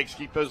legs,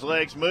 keep those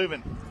legs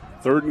moving.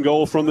 3rd and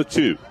goal from the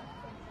 2.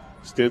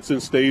 Stinson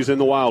stays in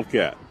the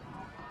Wildcat.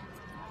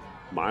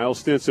 Miles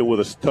Stinson with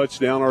a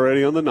touchdown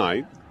already on the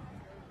night.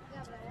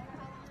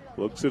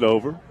 Looks it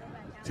over.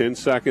 10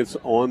 seconds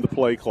on the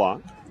play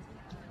clock.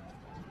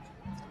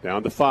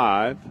 Down to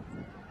 5.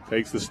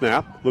 Takes the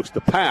snap. Looks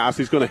to pass.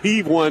 He's going to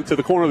heave one to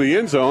the corner of the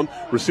end zone.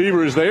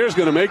 Receiver is there. Is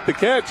going to make the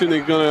catch, and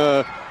they're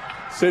going to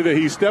say that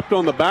he stepped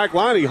on the back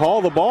line. He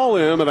hauled the ball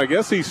in, and I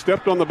guess he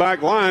stepped on the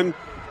back line.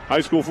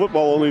 High school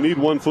football only need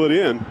 1 foot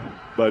in,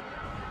 but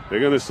they're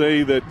going to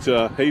say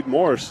that Hayden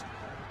Morris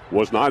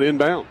was not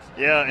inbounds.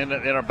 Yeah, and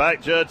our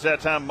back judge that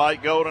time,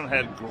 Mike Golden,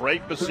 had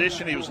great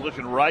position. He was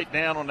looking right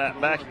down on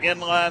that back end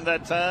line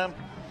that time,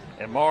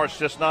 and Morris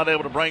just not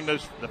able to bring the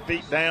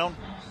feet down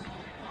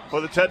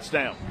for the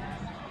touchdown.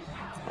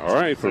 All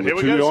right, from the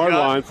 2-yard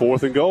line,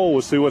 4th and goal.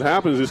 We'll see what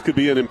happens. This could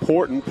be an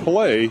important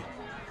play.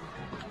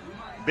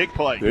 Big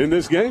play. In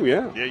this game,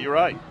 yeah. Yeah, you're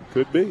right.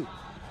 Could be.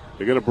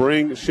 They're going to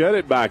bring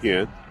Shedit back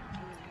in.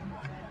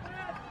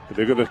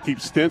 They're going to keep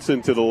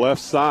Stinson to the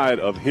left side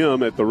of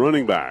him at the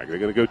running back. They're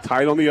going to go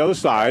tight on the other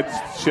side.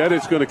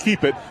 Shedit's going to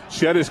keep it.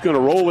 Shedit's going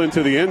to roll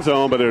into the end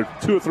zone, but there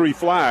are 2 or 3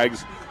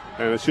 flags,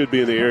 and it should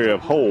be in the area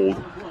of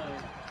hold.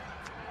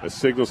 A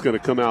signal's going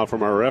to come out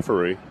from our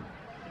referee.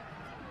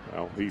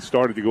 Well, he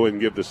started to go ahead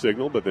and give the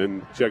signal, but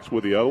then checks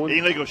with the other one.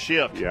 Illegal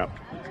shift. Yeah.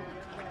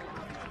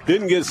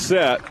 Didn't get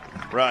set.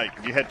 Right.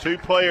 You had 2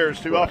 players,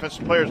 2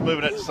 offensive players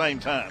moving at the same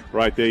time.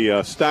 Right.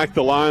 They stacked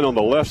the line on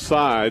the left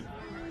side.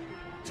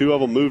 2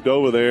 of them moved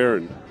over there,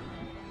 and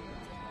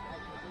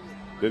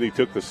then he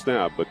took the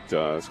snap, but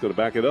it's going to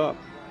back it up.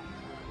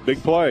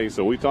 Big play.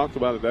 So we talked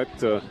about it.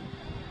 That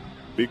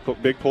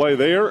big play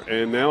there,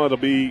 and now it'll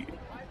be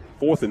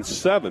 4th and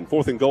 7,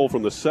 4th and goal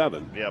from the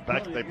 7. Yeah,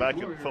 they back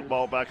the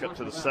football back up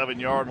to the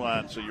 7-yard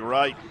line. So you're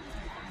right.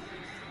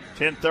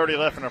 10:30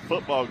 left in our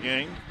football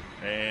game,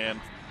 and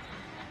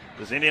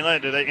does Indian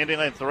Land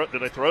throw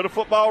the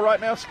football right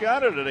now,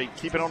 Scott, or do they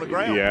keep it on the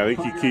ground? Yeah, I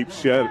think you keep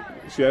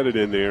shed it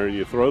in there and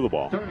you throw the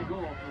ball.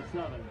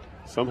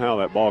 Somehow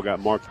that ball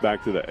got marked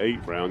back to the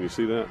 8 round. You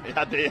see that?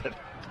 Yeah, I did.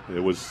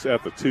 It was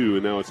at the 2,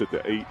 and now it's at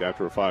the 8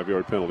 after a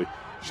 5-yard penalty.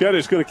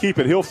 Shedit's going to keep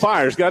it. He'll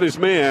fire. He's got his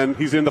man.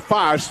 He's in the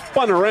 5,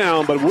 spun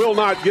around, but will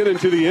not get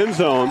into the end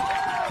zone.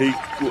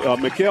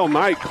 Mikael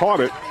Knight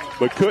caught it,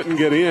 but couldn't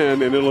get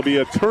in, and it'll be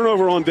a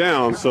turnover on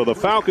down. So the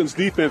Falcons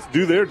defense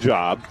do their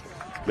job.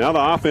 Now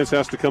the offense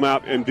has to come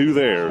out and do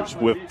theirs.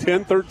 With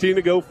 10:13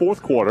 to go,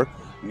 4th quarter,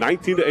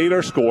 19-8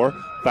 our score.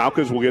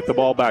 Falcons will get the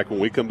ball back when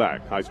we come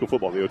back. High school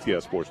football on the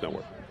OTS Sports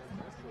Network.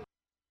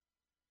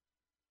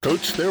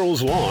 Coach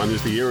Sterrell's Lawn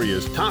is the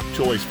area's top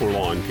choice for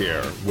lawn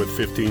care. With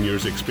 15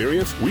 years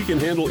experience, we can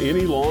handle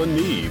any lawn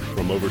need,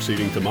 from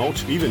overseeding to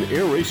mulch, even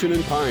aeration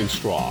and pine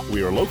straw.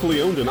 We are locally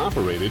owned and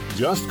operated.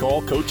 Just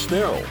call Coach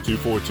Sterrell,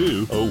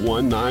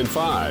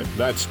 242-0195.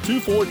 That's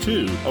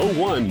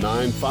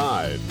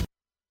 242-0195.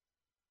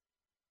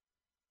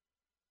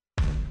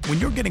 When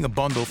you're getting a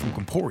bundle from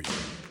Comporium,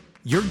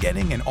 you're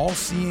getting an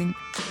all-seeing,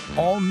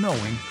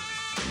 all-knowing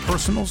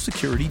personal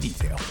security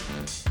detail.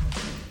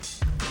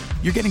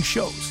 You're getting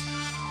shows,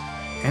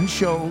 and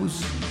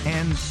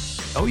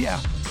oh yeah,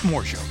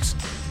 more shows.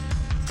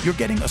 You're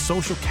getting a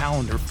social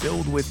calendar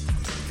filled with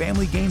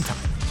family game time,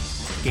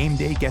 game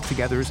day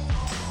get-togethers,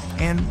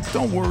 and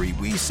don't worry,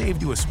 we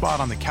saved you a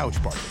spot on the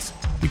couch parties,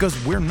 because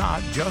we're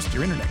not just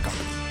your internet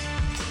company.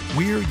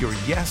 We're your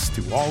yes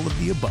to all of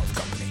the above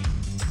company.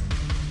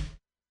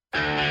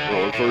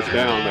 Rolling 1st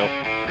down, they'll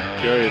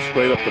carry it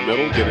straight up the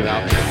middle, get it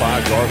out to the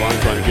 5-yard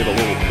line, trying to get a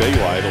little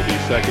daylight. It'll be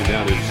 2nd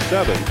down and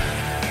 7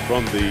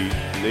 from the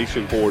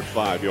Nation Ford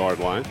 5-yard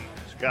line.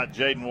 Scott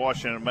Jaden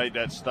Washington made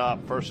that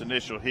stop. First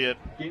initial hit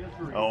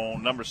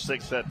on number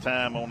 6 that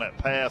time on that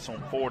pass on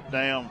 4th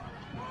down.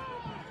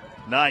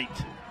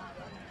 Knight.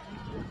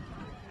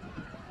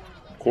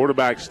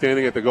 Quarterback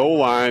standing at the goal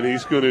line.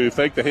 He's going to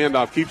fake the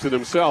handoff, keeps it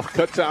himself,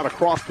 cuts out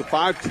across the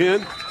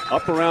 5-10,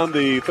 up around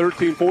the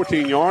 13,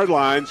 14-yard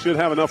line. Should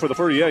have enough for the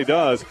first. Yeah, he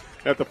does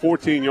at the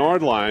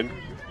 14-yard line.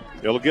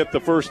 It'll get the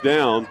 1st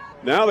down.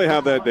 Now they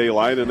have that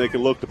daylight, and they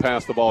can look to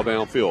pass the ball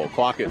downfield.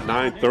 Clock at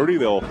 9:30.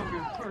 They'll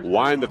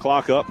wind the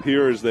clock up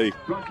here as they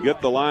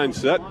get the line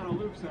set.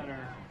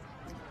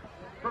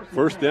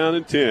 1st down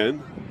and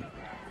 10.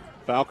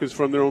 Falcons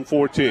from their own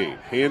 14.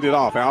 Hand it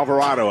off.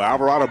 Alvarado.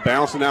 Alvarado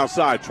bouncing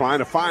outside, trying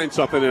to find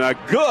something, and a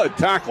good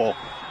tackle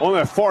on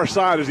that far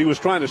side as he was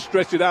trying to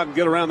stretch it out and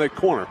get around that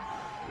corner.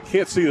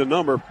 Can't see the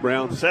number,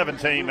 Brown.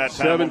 17 that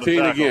time.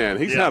 17 again.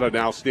 He's had an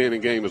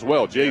outstanding game as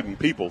well. Jaden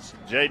Peoples.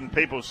 Jaden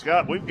Peoples.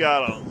 Scott, we've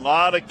got a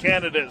lot of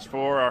candidates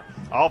for our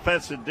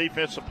offensive and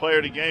defensive player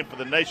of the game for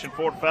the Nation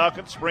Ford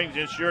Falcons. Springs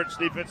Insurance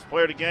defensive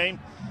player of the game.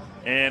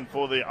 And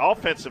for the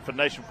offensive for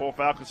Nation Ford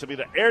Falcons to be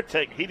the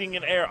AirTech Heating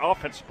and Air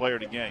offensive player of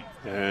the game.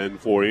 And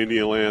for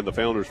Indian the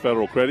Founders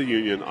Federal Credit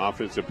Union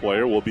offensive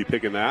player, we'll be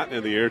picking that.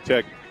 And the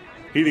AirTech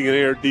Heating and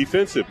Air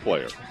defensive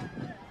player.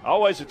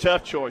 Always a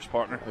tough choice,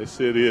 partner. Yes,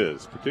 it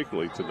is,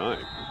 particularly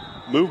tonight.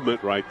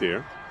 Movement right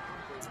there.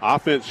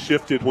 Offense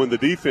shifted when the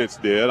defense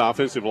did.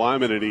 Offensive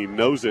lineman, and he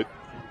knows it.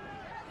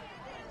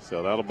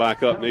 So that'll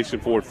back up Nation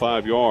Ford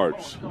 5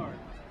 yards.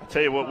 I'll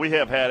tell you what, we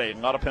have had a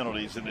lot of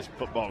penalties in this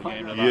football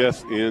game tonight.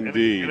 Yes,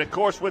 indeed. And of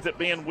course, with it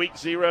being week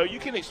 0, you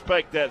can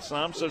expect that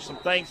some. So some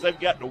things they've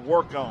got to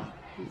work on.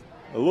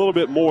 A little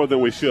bit more than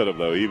we should have,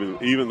 though,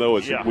 even though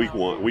it's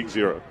week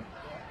 0.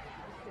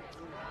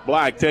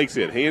 Black takes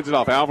it, hands it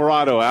off.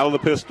 Alvarado out of the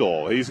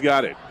pistol. He's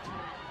got it.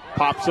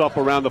 Pops up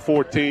around the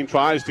 14,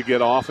 tries to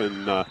get off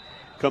and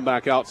come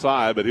back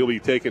outside, but he'll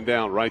be taken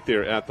down right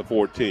there at the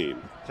 14.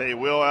 Tell you,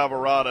 Will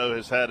Alvarado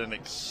has had an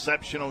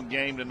exceptional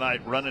game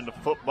tonight running the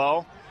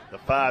football. The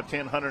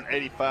 5'10",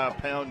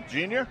 185-pound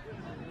junior.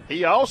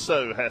 He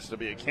also has to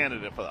be a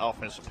candidate for the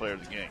offensive player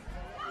of the game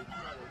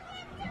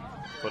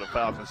for the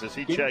Falcons as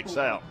he checks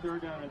out.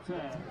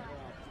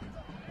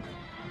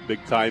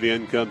 Big tight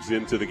end comes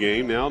into the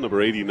game now,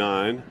 number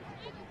 89.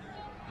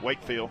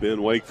 Wakefield.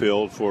 Ben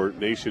Wakefield for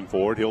Nation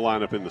Ford. He'll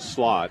line up in the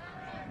slot.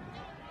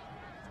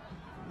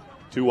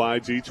 2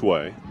 wides each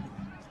way.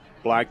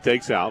 Black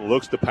takes out,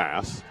 looks to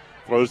pass,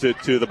 throws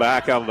it to the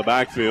back out of the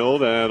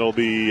backfield, and it'll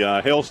be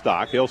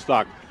Hailstock.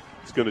 Hailstock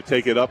is going to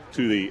take it up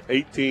to the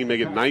 18, make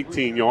it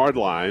 19-yard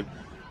line.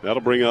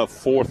 That'll bring up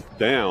 4th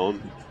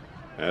down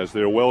as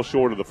they're well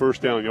short of the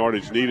first down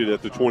yardage needed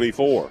at the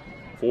 24.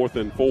 4th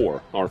and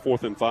 4, or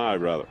 4th and 5,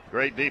 rather.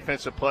 Great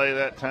defensive play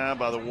that time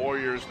by the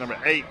Warriors. Number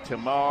 8,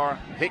 Tamar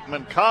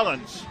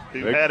Hickman-Collins,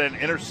 who had an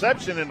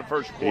interception in the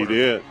first quarter. He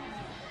did.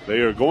 They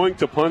are going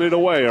to punt it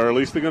away, or at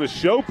least they're going to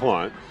show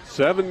punt.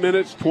 7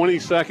 minutes, 20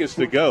 seconds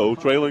to go,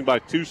 trailing by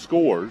 2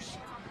 scores.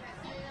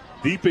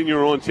 Deep in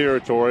your own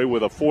territory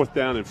with a 4th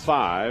down and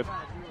 5.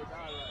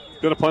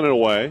 Going to punt it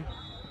away.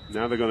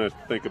 Now they're going to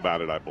think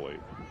about it, I believe.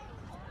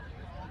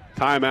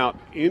 Timeout,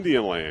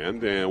 Indian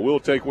Land, and we'll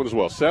take one as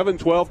well.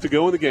 7:12 to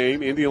go in the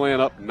game. Indian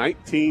Land up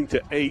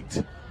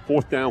 19-8.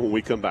 4th down when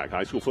we come back.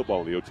 High school football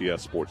on the OTS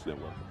Sports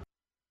Network.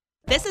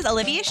 This is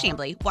Olivia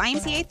Chambly.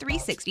 YMCA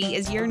 360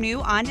 is your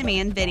new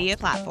on-demand video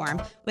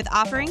platform with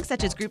offerings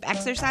such as group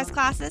exercise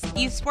classes,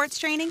 youth sports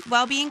training,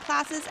 well-being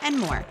classes, and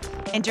more.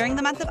 And during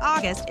the month of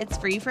August, it's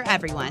free for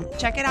everyone.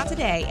 Check it out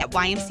today at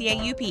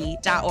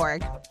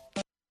ymcaup.org.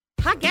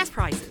 High gas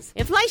prices,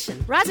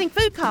 inflation, rising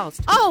food costs.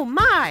 Oh,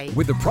 my!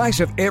 With the price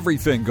of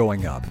everything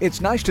going up,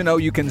 it's nice to know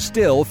you can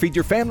still feed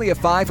your family of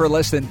 5 for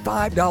less than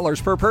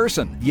 $5 per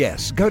person.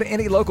 Yes, go to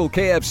any local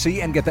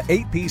KFC and get the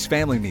 8-piece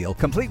family meal,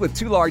 complete with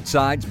 2 large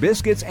sides,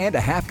 biscuits, and a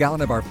half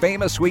gallon of our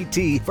famous sweet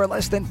tea for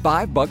less than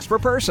 $5 per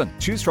person.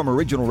 Choose from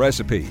original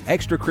recipe,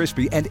 extra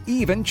crispy, and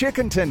even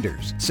chicken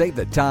tenders. Save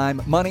the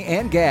time, money,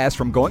 and gas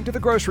from going to the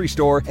grocery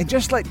store and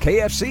just let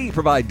KFC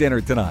provide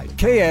dinner tonight.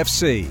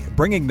 KFC,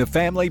 bringing the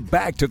family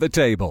back to the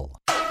table.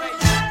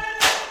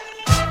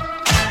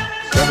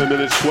 7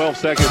 minutes, 12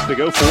 seconds to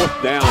go.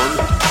 4th down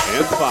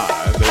and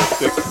 5. They'll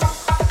stick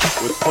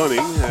with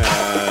punting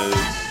as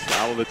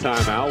out of the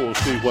timeout. We'll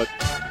see what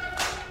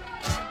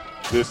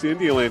this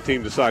Indian Land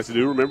team decides to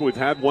do. Remember, we've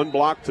had 1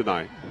 block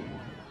tonight.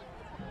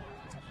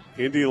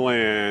 Indian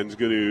Land's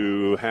going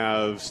to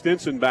have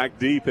Stinson back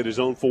deep at his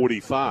own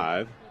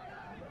 45.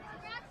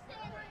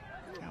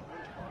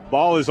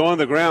 Ball is on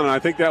the ground, and I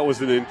think that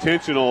was an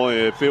intentional.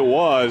 If it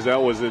was,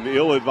 that was an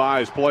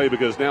ill-advised play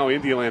because now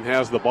Indian Land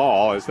has the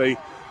ball. As they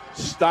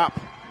stop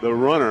the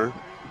runner,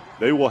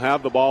 they will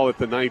have the ball at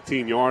the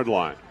 19-yard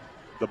line.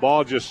 The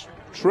ball just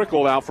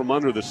trickled out from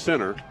under the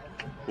center.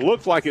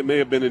 Looked like it may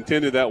have been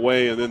intended that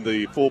way, and then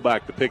the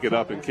fullback to pick it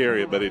up and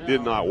carry it, but it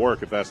did not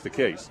work if that's the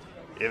case.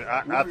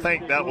 I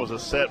think that was a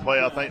set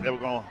play. I think they were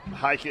going to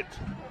hike it,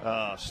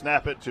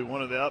 snap it to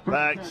one of the up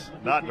backs,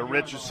 not to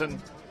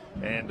Richardson,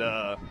 and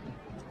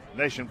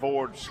Nation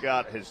Ford,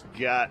 Scott, has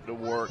got to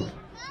work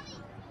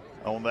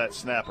on that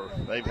snapper.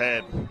 They've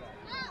had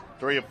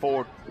 3 or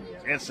 4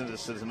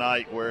 instances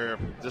tonight where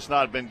just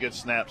not been good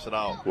snaps at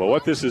all. Well,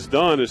 what this has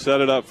done is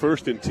set it up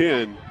 1st and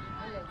 10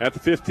 at the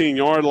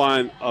 15-yard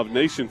line of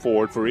Nation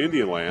Ford for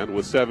Indian Land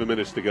with 7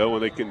 minutes to go,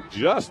 and they can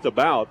just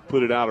about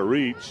put it out of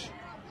reach.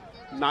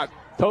 Not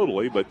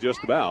totally, but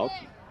just about,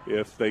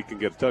 if they can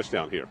get a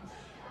touchdown here.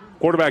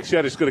 Quarterback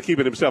Shed is going to keep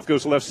it himself,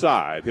 goes left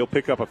side. He'll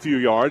pick up a few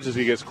yards as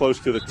he gets close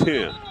to the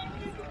 10.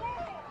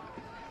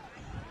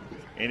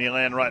 Indian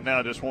Land right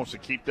now just wants to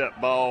keep that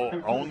ball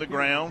on the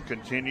ground,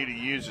 continue to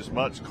use as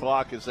much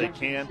clock as they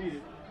can.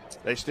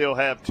 They still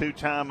have 2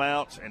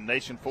 timeouts, and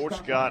Nation Ford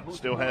Scott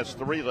still has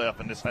 3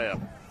 left in this half.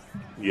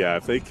 Yeah,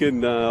 if they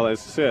can, as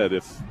I said,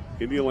 if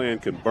Indiana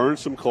can burn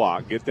some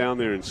clock, get down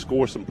there and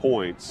score some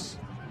points,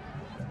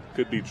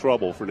 could be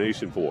trouble for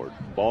Nation Ford.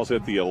 Ball's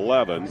at the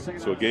 11,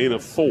 so a gain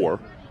of 4.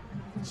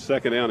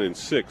 Second down and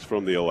 6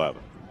 from the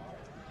 11.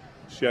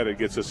 Shedid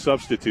gets a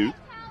substitute.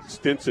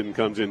 Stinson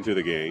comes into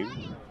the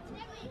game.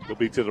 He'll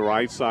be to the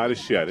right side of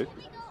Shedid.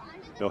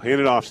 They'll hand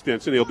it off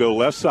Stinson. He'll go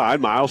left side.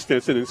 Miles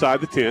Stinson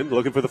inside the 10,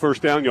 looking for the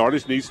first down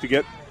yardage. Needs to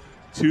get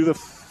to the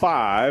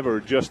 5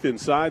 or just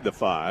inside the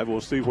 5.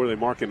 We'll see where they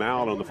mark him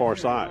out on the far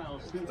side.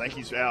 I think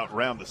he's out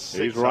around the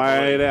 6. He's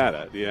right at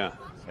it, yeah.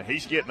 And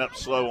he's getting up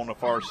slow on the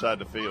far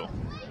side of the field.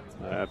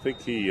 I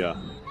think he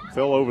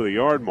fell over the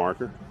yard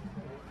marker.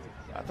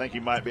 I think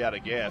he might be out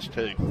of gas,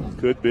 too.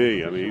 Could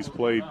be. I mean, he's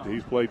played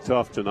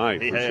tough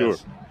tonight, for sure.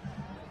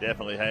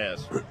 Definitely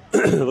has.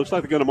 Looks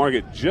like they're going to mark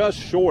it just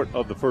short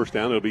of the first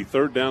down. It'll be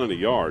 3rd down and a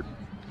yard.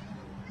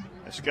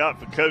 And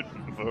Scott,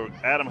 for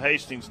Adam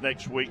Hastings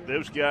next week,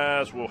 those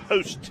guys will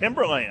host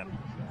Timberland.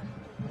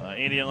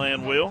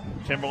 Indianaland will.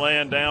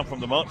 Timberland down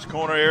from the Moncks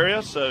Corner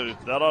area, so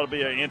that ought to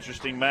be an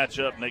interesting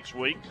matchup next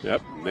week.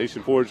 Yep,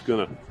 Nation Ford's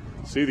going to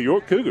see the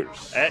York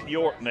Cougars. At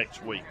York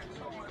next week.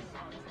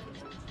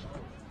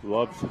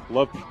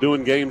 Love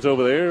doing games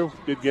over there.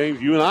 Good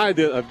games. You and I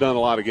have done a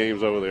lot of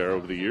games over there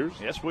over the years.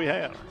 Yes, we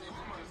have.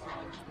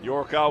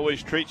 York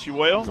always treats you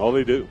well. Oh,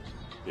 they do.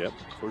 Yep,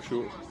 for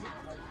sure.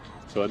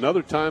 So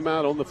another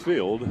timeout on the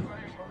field.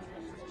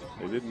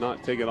 They did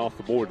not take it off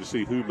the board to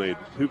see who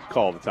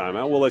called the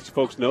timeout. We'll let you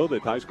folks know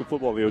that high school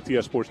football on the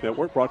OTS Sports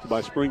Network brought to you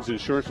by Springs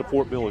Insurance of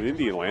Fort Mill and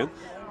Indianaland.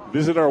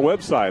 Visit our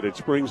website at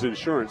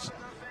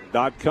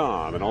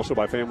springsinsurance.com and also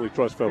by Family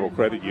Trust Federal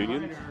Credit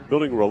Union,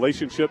 building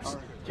relationships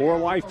for a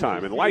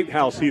lifetime. And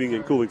Lighthouse Heating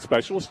and Cooling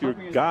Specialist, your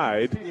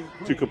guide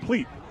to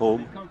complete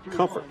home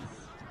comfort.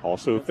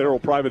 Also,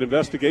 Thurl Private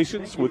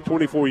Investigations with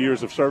 24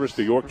 years of service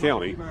to York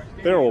County,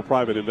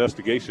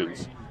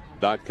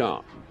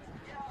 ThurlPrivateInvestigations.com.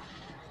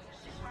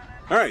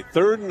 All right,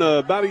 3rd and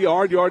about a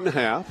yard and a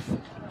half.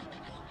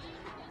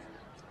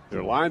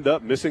 They're lined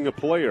up, missing a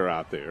player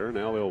out there.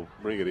 Now they'll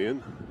bring it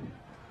in.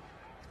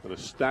 Going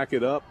to stack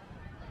it up.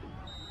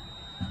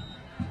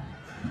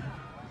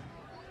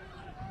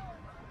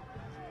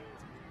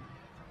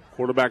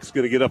 Quarterback's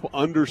going to get up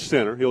under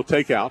center. He'll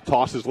take out,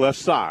 toss his left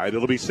side.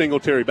 It'll be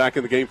Singletary back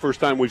in the game. First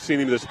time we've seen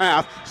him this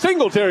half.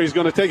 Singletary's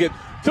going to take it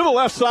to the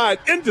left side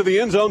into the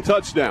end zone,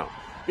 touchdown.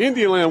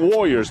 Indianaland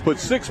Warriors put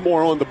 6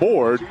 more on the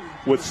board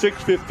with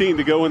 6:15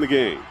 to go in the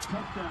game.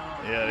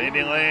 Yeah,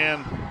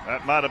 Indianaland,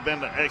 that might have been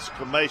the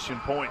exclamation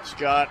point,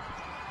 Scott,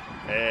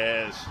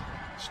 as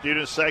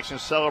student section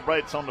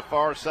celebrates on the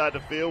far side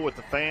of the field with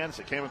the fans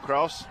that came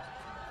across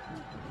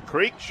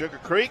Sugar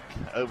Creek,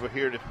 over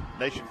here to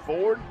Nation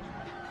Ford.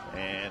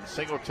 And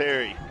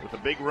Singletary with a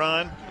big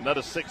run,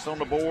 another 6 on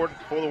the board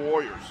for the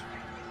Warriors.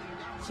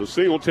 So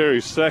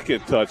Singletary's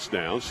second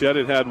touchdown.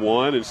 Shedid had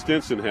 1 and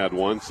Stinson had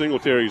 1.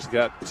 Singletary's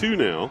got 2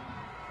 now.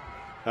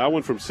 That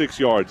one from 6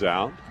 yards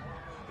out.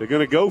 They're going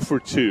to go for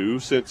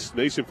 2 since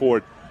Nation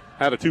Ford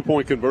had a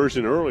 2-point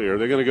conversion earlier.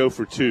 They're going to go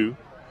for 2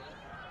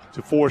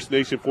 to force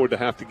Nation Ford to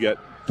have to get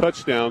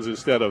touchdowns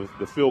instead of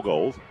the field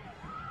goals.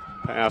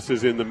 Pass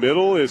is in the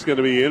middle. It's going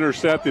to be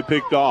intercepted,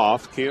 picked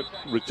off. Can't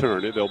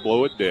return it. They'll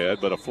blow it dead,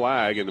 but a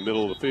flag in the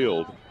middle of the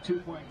field.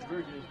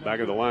 Back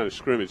at the line of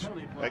scrimmage.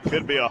 That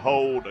could be a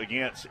hold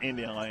against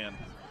Indianaland.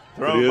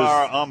 Thrown by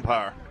our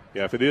umpire.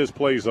 Yeah, if it is,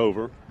 plays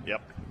over.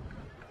 Yep.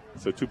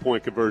 So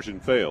 2-point conversion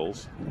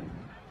fails.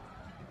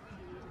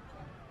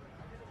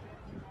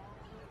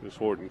 Miss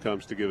Horton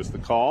comes to give us the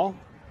call.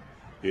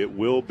 It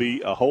will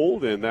be a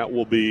hold, and that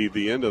will be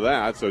the end of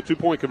that. So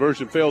 2-point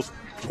conversion fails.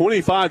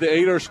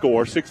 25-8 our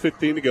score.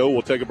 6:15 to go.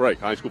 We'll take a break.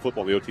 High school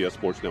football on the OTS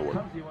Sports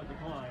Network.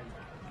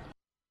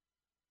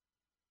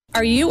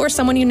 Are you or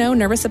someone you know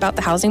nervous about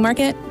the housing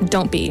market?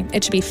 Don't be.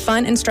 It should be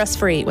fun and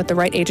stress-free with the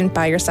right agent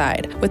by your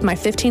side. With my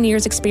 15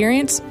 years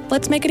experience,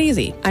 let's make it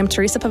easy. I'm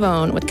Teresa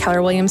Pavone with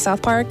Keller Williams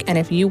South Park, and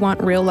if you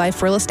want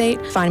real-life real estate,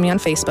 find me on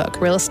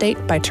Facebook. Real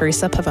Estate by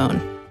Teresa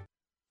Pavone.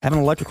 Have an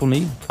electrical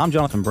need? I'm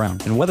Jonathan Brown,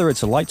 and whether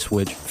it's a light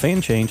switch,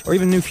 fan change, or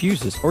even new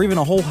fuses, or even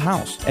a whole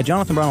house, at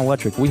Jonathan Brown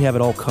Electric, we have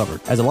it all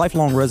covered. As a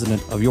lifelong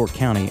resident of York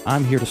County,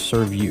 I'm here to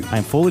serve you. I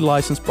am fully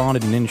licensed,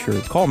 bonded, and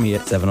insured. Call me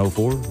at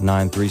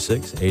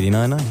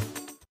 704-936-8099.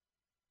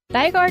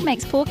 BioGuard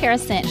makes pool care a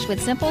cinch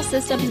with simple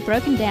systems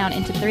broken down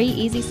into 3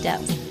 easy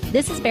steps.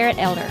 This is Barrett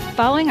Elder.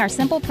 Following our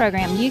simple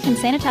program, you can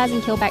sanitize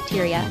and kill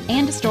bacteria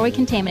and destroy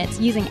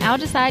contaminants using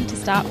algicide to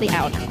stop the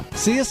algae.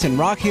 See us in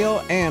Rock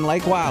Hill and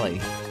Lake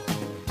Wiley.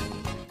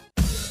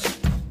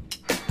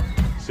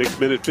 6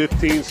 minutes,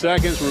 15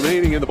 seconds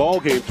remaining in the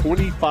ball game.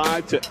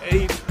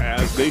 25-8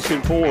 as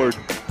Nation Ford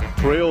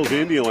trails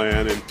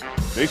Indianaland, and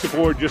Nation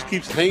Ford just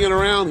keeps hanging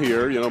around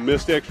here. You know,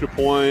 missed extra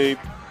point,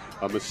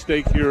 a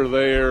mistake here or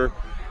there.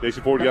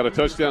 Nation Ford got a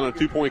touchdown on a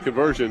 2-point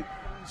conversion,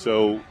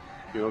 so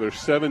you know they're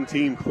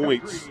 17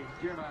 points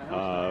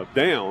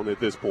down at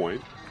this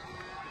point.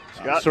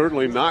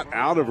 Certainly not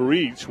out of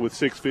reach with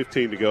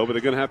 6:15 to go, but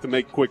they're going to have to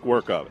make quick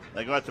work of it.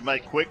 They're going to have to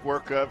make quick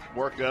work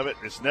of it.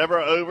 It's never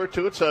over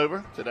till it's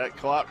over. So that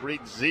clock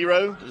reads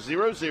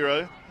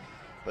 0-0-0.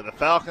 But the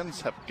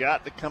Falcons have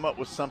got to come up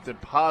with something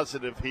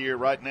positive here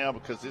right now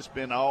because it's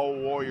been all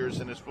Warriors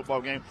in this football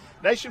game.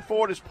 Nation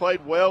Ford has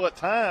played well at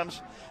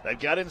times. They've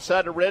got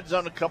inside the red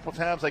zone a couple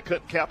times. They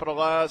couldn't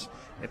capitalize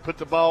and put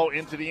the ball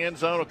into the end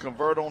zone or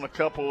convert on a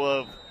couple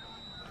of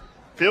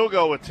field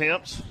goal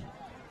attempts.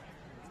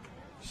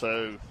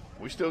 So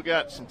we still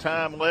got some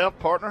time left,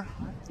 partner.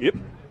 Yep,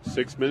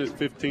 6 minutes,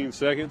 15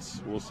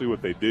 seconds. We'll see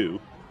what they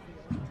do.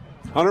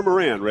 Hunter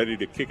Moran ready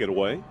to kick it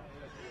away.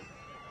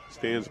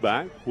 Stands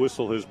back,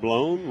 whistle has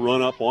blown,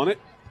 run up on it.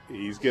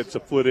 He gets a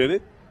foot in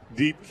it.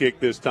 Deep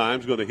kick this time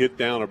is going to hit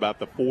down about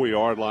the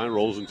 4-yard line,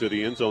 rolls into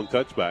the end zone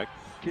touchback,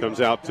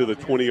 comes out to the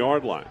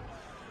 20-yard line.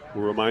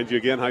 We'll remind you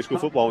again, high school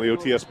football on the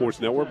OTS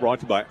Sports Network brought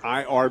to you by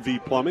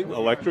IRV Plumbing,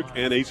 Electric,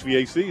 and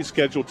HVAC,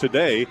 scheduled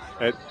today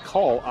at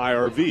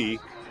callirv.com.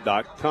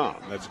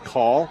 That's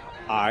callirv.com.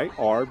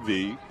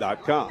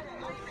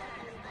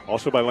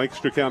 Also by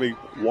Lancaster County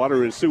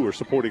Water and Sewer,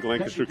 supporting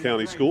Lancaster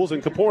County Schools,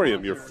 and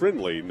Caporium, your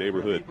friendly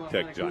neighborhood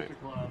tech giant.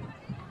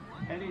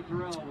 Eddie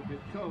Terrell with his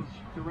coach,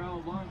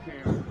 Terrell Lawn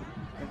Care, and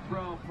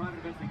Terrell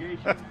Private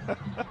Investigation.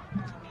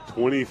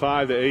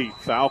 25-8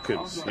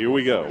 Falcons. Here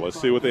we go. Let's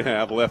see what they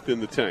have left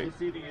in the tank.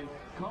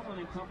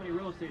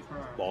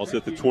 Ball's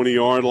at the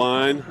 20-yard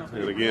line,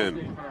 and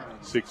again,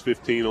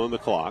 6:15 on the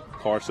clock.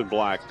 Carson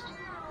Black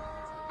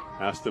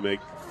has to make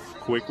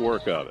quick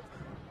work of it.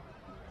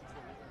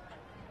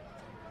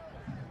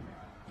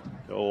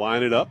 They'll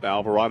line it up.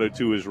 Alvarado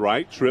to his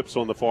right. Trips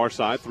on the far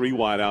side. 3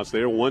 wideouts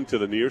there. 1 to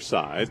the near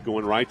side.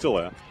 Going right to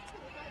left.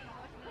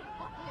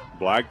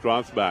 Black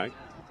drops back.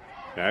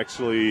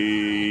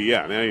 Actually,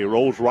 now he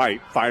rolls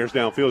right. Fires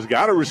downfield. He's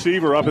got a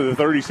receiver up at the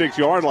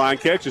 36-yard line.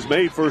 Catch is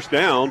made. First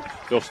down.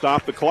 They'll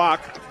stop the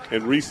clock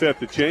and reset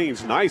the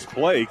chains. Nice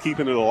play.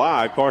 Keeping it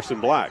alive. Carson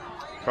Black.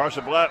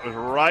 Carson Black was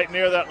right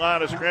near that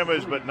line of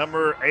scrimmage, but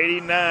number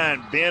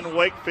 89, Ben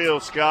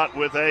Wakefield, Scott,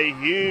 with a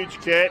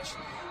huge catch.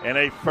 And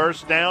a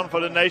first down for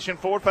the Nation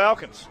Ford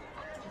Falcons.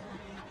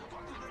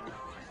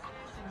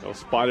 They'll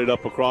spot it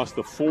up across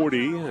the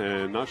 40,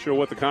 and not sure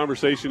what the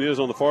conversation is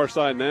on the far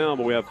side now,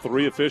 but we have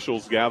 3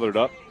 officials gathered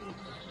up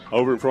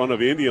over in front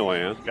of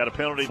Indialand. Got a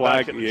penalty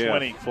back at the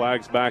 20.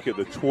 Flags back at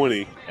the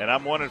 20. And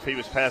I'm wondering if he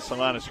was past the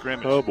line of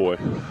scrimmage. Oh, boy.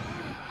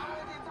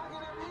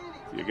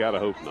 You got to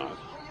hope not.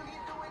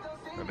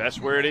 And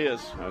that's where it is.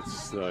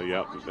 That's,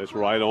 that's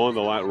right on the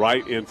line,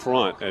 right in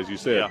front, as you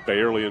said,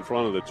 barely in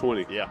front of the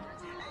 20. Yeah.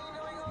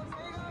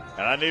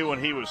 And I knew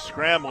when he was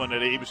scrambling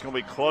it, he was going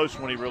to be close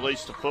when he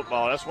released the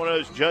football. That's one of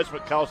those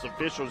judgment calls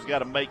officials got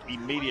to make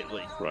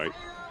immediately. Right.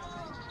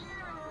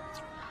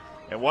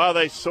 And while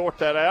they sort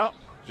that out,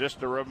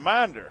 just a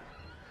reminder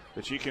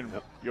that you can,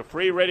 your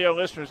free radio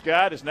listener's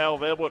guide is now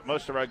available at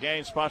most of our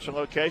game sponsor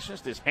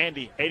locations. This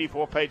handy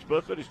 84-page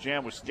booklet is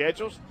jammed with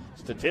schedules,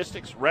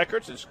 statistics,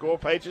 records, and score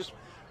pages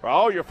for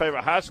all your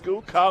favorite high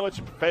school, college,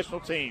 and professional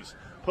teams.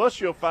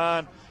 Plus, you'll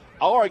find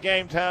all our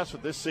game times for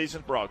this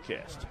season's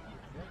broadcast.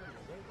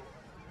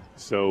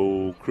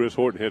 So Chris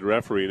Horton, head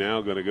referee,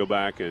 now going to go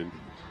back and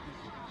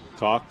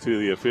talk to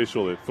the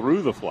official that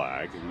threw the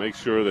flag and make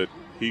sure that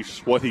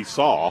what he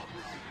saw.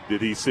 Did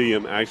he see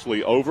him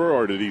actually over,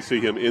 or did he see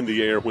him in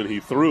the air when he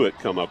threw it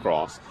come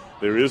across?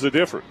 There is a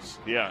difference.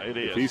 Yeah, it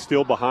is. If he's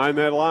still behind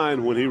that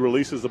line when he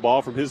releases the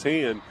ball from his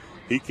hand,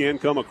 he can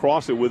come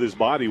across it with his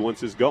body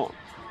once it's gone.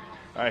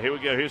 All right, here we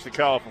go. Here's the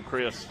call from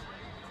Chris.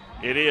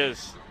 It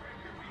is.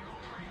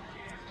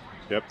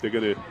 Yep, they're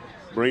going to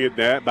bring it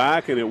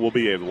back, and it will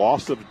be a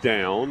loss of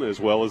down as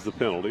well as the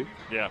penalty.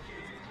 Yeah.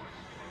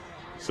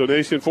 So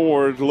Nation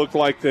Ford looked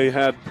like they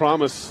had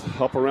promise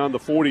up around the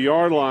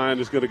 40-yard line.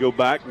 Is going to go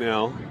back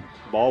now.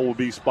 Ball will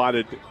be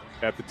spotted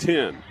at the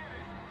 10.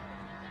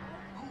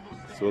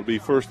 So it'll be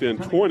first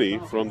and 20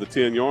 from the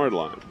 10-yard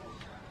line.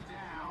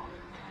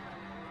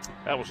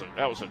 That was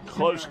a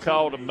close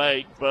call to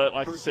make, but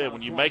like I said,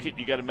 when you make it,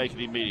 you got to make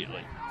it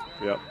immediately.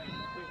 Yep.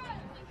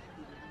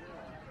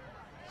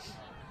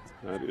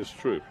 That is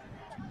true.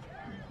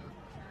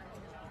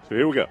 So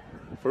here we go.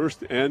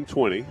 First and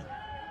 20.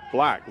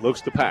 Black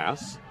looks to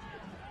pass.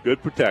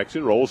 Good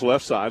protection. Rolls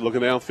left side,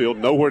 looking downfield.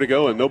 Nowhere to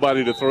go and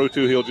nobody to throw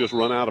to. He'll just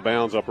run out of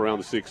bounds up around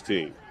the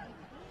 16.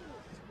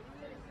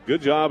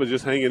 Good job of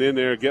just hanging in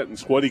there, getting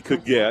what he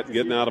could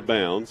getting out of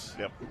bounds.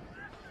 Yep.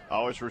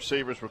 All his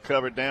receivers were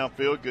covered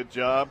downfield. Good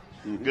job.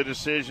 Mm-hmm. Good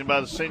decision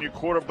by the senior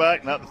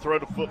quarterback not to throw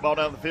the football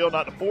down the field,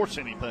 not to force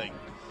anything.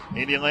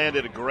 Indian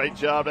did a great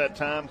job that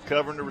time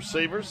covering the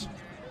receivers.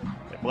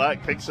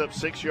 Black picks up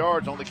 6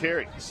 yards on the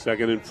carry.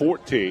 Second and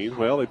 14.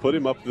 Well, they put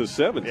him up to the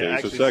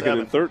 17, so second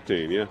and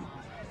 13, yeah.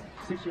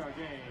 6-yard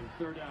gain,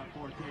 third down,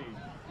 14.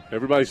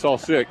 Everybody saw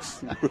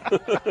 6.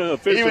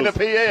 Even the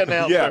PA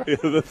announcer. Yeah,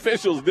 the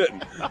officials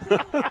didn't.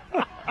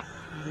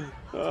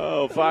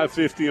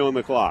 5:50 on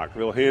the clock.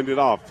 They'll hand it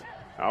off.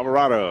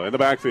 Alvarado in the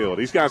backfield.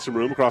 He's got some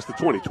room across the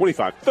 20,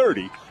 25,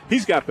 30.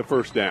 He's got the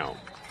first down.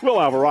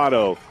 Will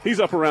Alvarado, he's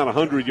up around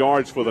 100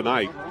 yards for the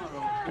night.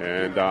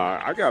 And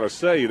I got to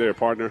say there,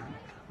 partner,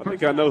 I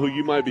think I know who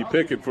you might be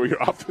picking for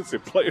your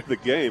offensive player of the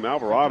game.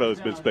 Alvarado's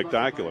been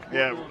spectacular.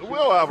 Yeah,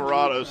 Will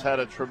Alvarado's had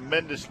a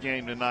tremendous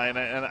game tonight,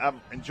 and I've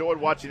enjoyed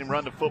watching him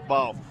run the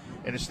football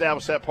and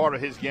establish that part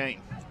of his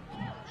game.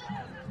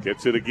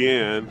 Gets it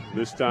again.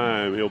 This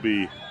time he'll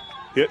be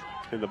hit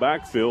in the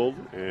backfield,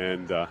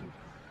 and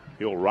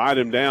he'll ride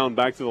him down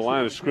back to the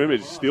line of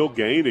scrimmage. Still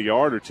gained a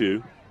yard or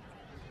two.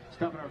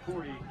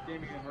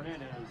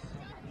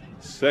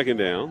 Second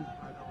down.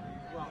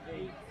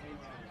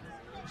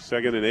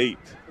 2nd and 8.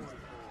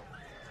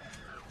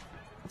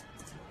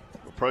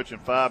 Approaching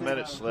 5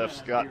 minutes left,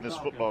 Scott, in this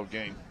football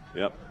game.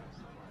 Yep.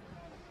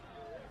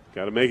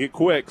 Got to make it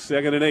quick.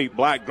 2nd and 8.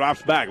 Black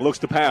drops back, looks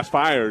to pass,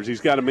 fires. He's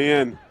got a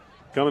man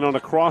coming on a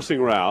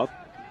crossing route.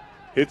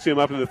 Hits him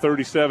up to the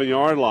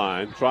 37-yard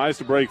line. Tries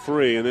to break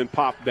free and then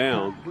pop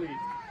down.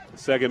 The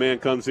second man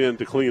comes in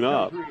to clean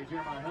up.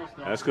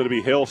 That's going to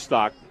be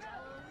Hellstock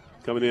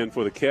coming in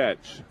for the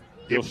catch.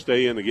 He'll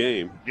stay in the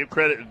game. Give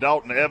credit to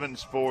Dalton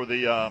Evans for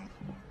the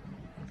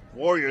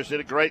Warriors. Did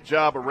a great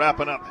job of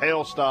wrapping up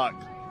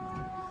Hellstock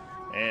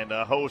and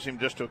holds him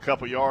just to a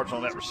couple yards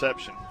on that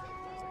reception.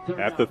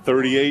 At the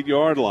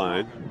 38-yard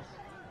line,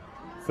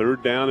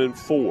 3rd down and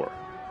 4.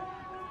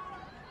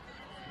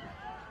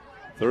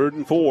 3rd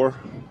and 4.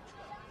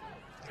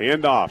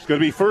 Handoff. It's going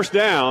to be first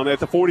down at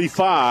the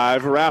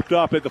 45, wrapped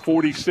up at the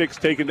 46,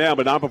 taken down,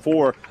 but not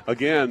before,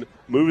 again,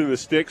 moving the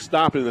stick,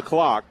 stopping the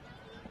clock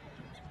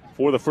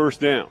for the first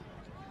down.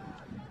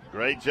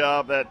 Great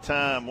job that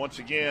time. Once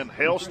again,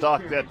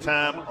 Hellstock that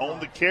time on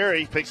the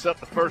carry, picks up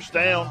the first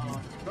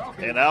down,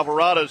 and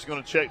Alvarado's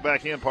going to check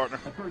back in, partner.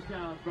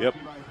 Yep.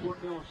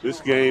 This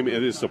game,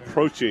 it is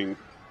approaching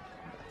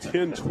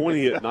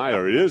 10:20 at night,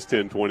 or it is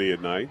 10:20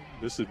 at night.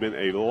 This has been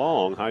a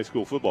long high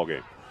school football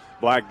game.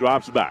 Black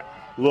drops back,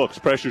 looks,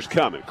 pressure's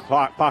coming.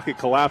 Pocket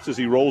collapses,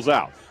 he rolls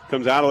out.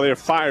 Comes out of there,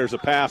 fires a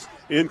pass,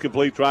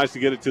 incomplete, tries to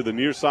get it to the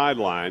near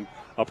sideline,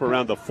 up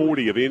around the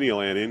 40 of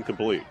Indiana,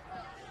 incomplete.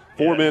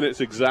 4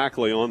 minutes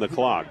exactly on the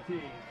clock.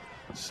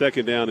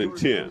 2nd down and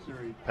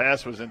 10.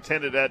 Pass was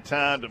intended that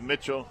time to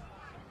Mitchell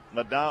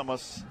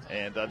Madamas,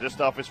 and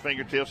just off his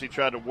fingertips, he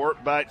tried to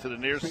work back to the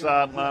near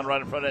sideline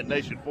right in front of that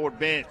Nation Ford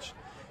bench,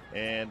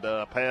 and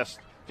pass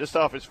just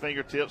off his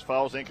fingertips,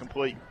 falls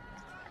incomplete.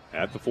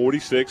 At the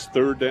 46,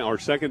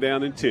 2nd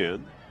down and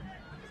 10.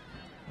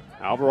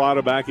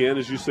 Alvarado back in,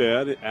 as you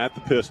said, at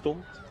the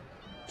pistol.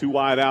 2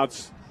 wide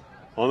outs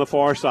on the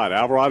far side.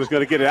 Alvarado's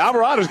going to get it.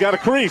 Alvarado's got a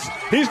crease.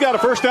 He's got a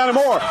first down and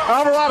more.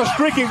 Alvarado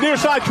streaking near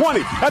side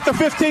 20 at the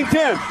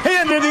 15-10.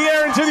 Hand in the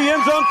air into the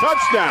end zone.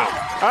 Touchdown.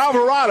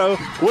 Alvarado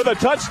with a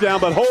touchdown,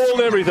 but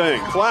hold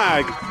everything.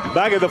 Flag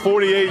back at the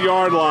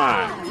 48-yard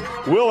line.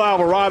 Will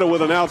Alvarado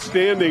with an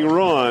outstanding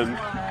run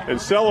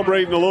and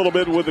celebrating a little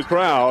bit with the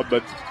crowd,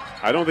 but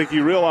I don't think he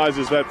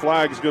realizes that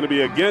flag is going to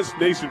be against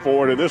Nation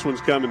Ford, and this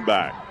one's coming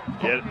back.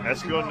 Yeah,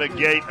 that's going to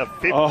negate a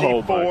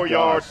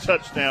 54-yard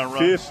touchdown run.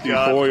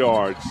 54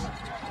 yards.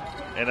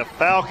 And the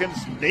Falcons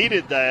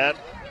needed that.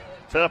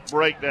 Tough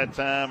break that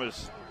time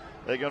as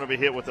they're going to be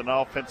hit with an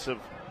offensive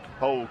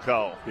hold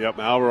call. Yep,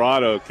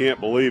 Alvarado can't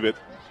believe it.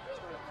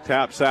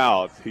 Taps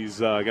out. He's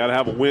got to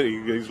have a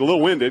win. He's a little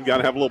winded. Got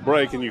to have a little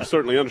break, and you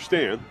certainly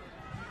understand.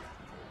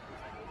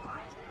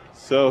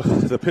 So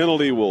the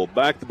penalty will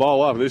back the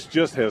ball up. This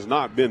just has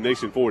not been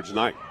Nation Ford's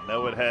night.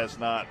 No, it has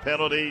not.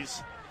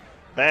 Penalties,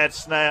 bad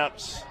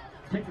snaps.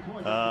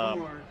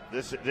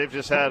 They've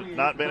just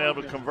not been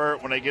able to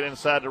convert when they get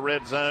inside the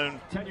red zone.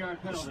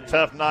 It's a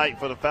tough night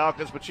for the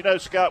Falcons. But, you know,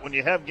 Scott, when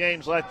you have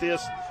games like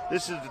this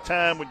is the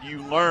time when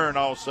you learn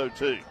also,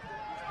 too.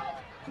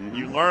 Mm-hmm.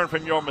 You learn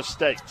from your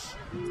mistakes.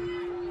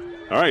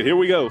 All right, here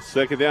we go.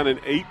 2nd down and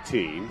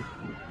 18.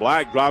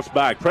 Black drops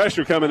back.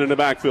 Pressure coming in the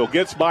backfield.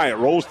 Gets by it.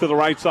 Rolls to the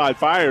right side.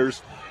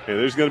 Fires. And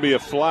there's going to be a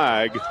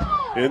flag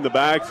in the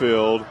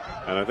backfield.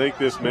 And I think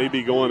this may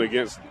be going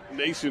against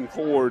Nation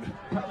Ford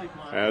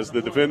as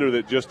the defender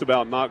that just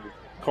about knocked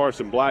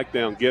Carson Black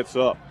down gets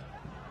up.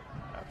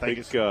 I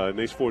think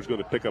Nation Ford's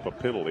going to pick up a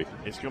penalty.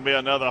 It's going to be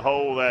another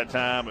hole that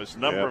time as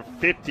number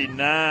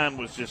 59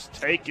 was just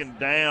taken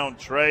down.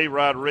 Trey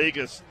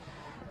Rodriguez,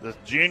 the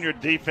junior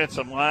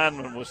defensive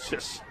lineman, was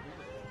just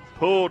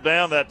pulled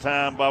down that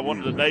time by one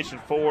of the Nation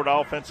Ford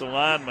offensive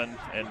linemen.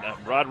 And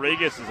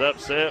Rodriguez is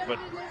upset, but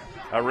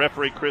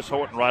referee Chris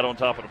Horton right on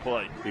top of the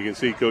play. You can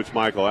see Coach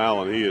Michael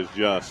Allen. He is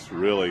just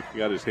really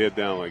got his head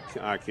down like,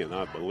 I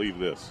cannot believe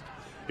this.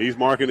 He's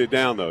marking it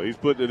down, though. He's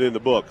putting it in the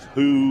books.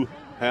 Who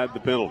had the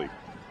penalty?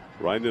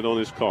 Writing it on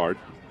his card.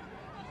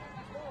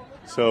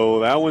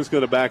 So that one's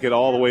going to back it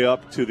all the way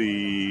up to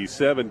the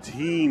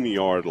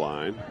 17-yard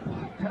line,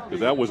 because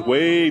that was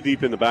way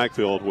deep in the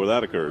backfield where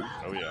that occurred.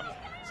 Oh, yeah.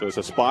 So it's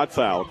a spot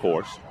foul, of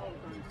course.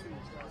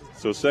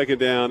 So 2nd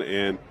down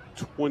and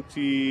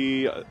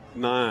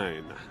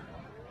 29.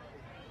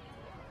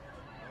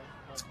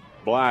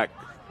 Black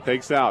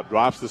takes out,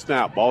 drops the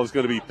snap. Ball is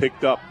going to be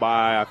picked up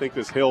by, I think,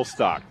 this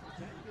Hillstock.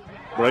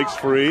 breaks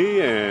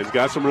free and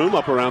got some room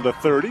up around the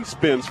 30,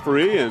 spins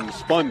free and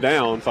spun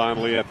down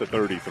finally at the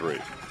 33.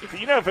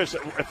 You know, if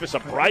it's a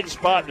bright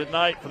spot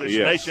tonight for this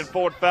Nation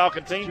Ford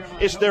Falcon team,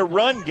 it's their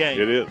run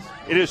game. It is.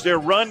 It is their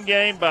run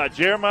game by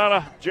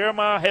Jeremiah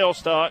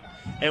Hellstock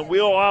and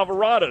Will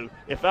Alvarado.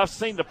 If I've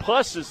seen the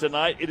pluses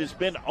tonight, it has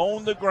been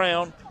on the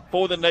ground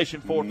for the Nation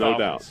Ford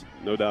Falcons.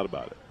 No doubt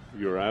about it.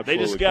 You're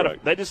absolutely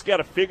correct. They just got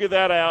to figure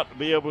that out to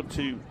be able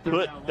to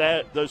put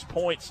those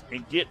points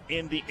and get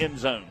in the end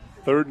zone.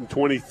 3rd and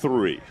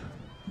 23.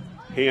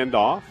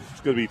 Handoff. It's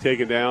going to be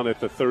taken down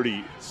at the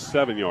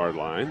 37-yard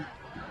line.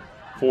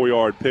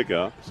 4-yard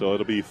pickup, so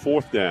it'll be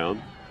 4th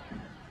down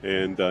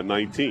and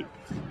 19.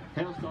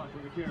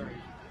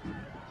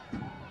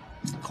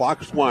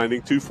 Clock's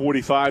winding,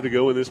 2:45 to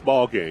go in this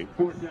ball game.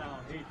 4th down,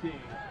 18.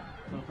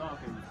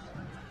 Falcons.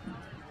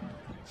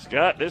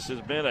 Scott, this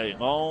has been a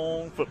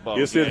long football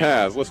game. Yes, it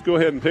has. Let's go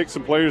ahead and pick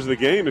some players of the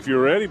game if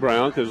you're ready,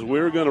 Brown, because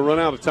we're going to run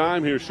out of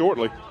time here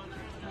shortly.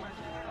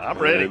 I'm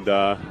ready.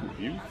 And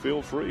you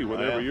feel free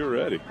whenever you're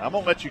ready. I'm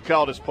going to let you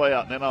call this play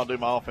out, and then I'll do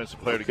my offensive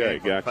player of the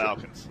game for the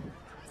Falcons.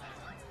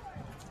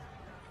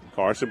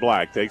 Carson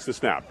Black takes the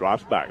snap,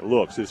 drops back,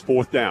 looks. It's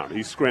 4th down.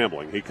 He's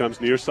scrambling. He comes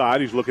near side.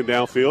 He's looking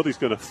downfield. He's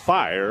going to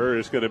fire.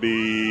 It's going to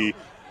be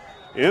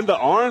in the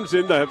arms,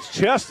 in the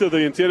chest of the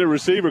intended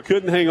receiver.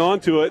 Couldn't hang on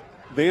to it.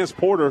 Vance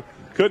Porter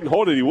couldn't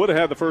hold it. He would have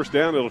had the first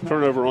down. It'll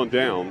turn over on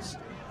downs.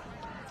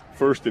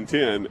 1st and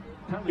 10.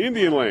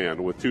 Indian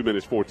Land with 2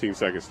 minutes, 14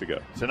 seconds to go.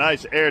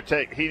 Tonight's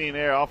AirTech Heating and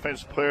Air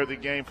Offensive Player of the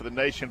Game for the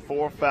Nation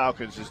 4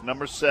 Falcons is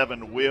number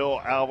 7,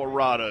 Will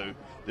Alvarado.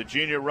 The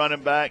junior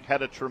running back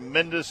had a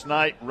tremendous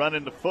night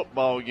running the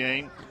football,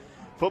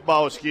 for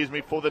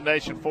the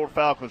Nation 4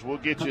 Falcons. We'll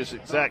get you his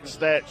exact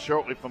stats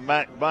shortly from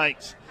Matt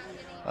Banks.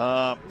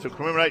 To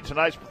commemorate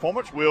tonight's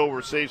performance, Will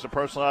receives a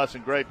personalized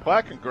engraved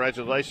plaque.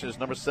 Congratulations,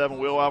 number 7,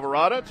 Will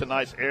Alvarado,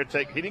 tonight's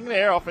AirTech Heating and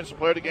Air Offensive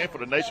Player of the Game for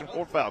the Nation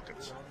 4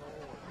 Falcons.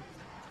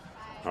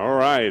 All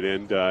right,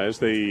 and as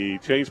they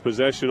change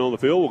possession on the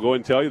field, we'll go ahead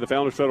and tell you the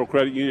Founders Federal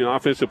Credit Union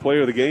Offensive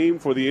Player of the Game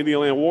for the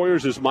Indian Land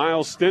Warriors is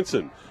Miles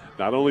Stinson.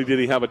 Not only did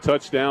he have a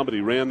touchdown, but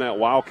he ran that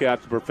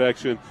Wildcat to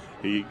perfection.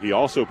 He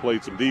also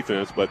played some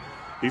defense, but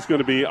he's going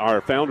to be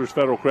our Founders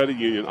Federal Credit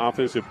Union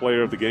Offensive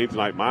Player of the Game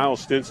tonight.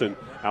 Miles Stinson,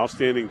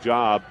 outstanding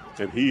job,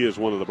 and he is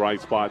one of the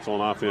bright spots on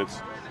offense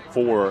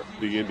for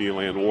the Indian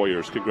Land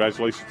Warriors.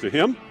 Congratulations to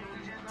him.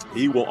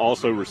 He will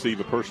also receive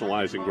a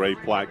personalized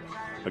engraved plaque.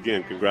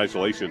 Again,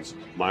 congratulations,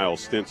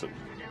 Miles Stinson.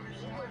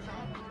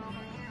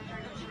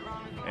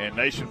 And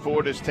Nation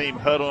Ford, this team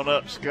huddling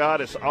up. Scott,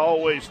 it's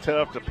always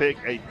tough to pick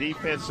a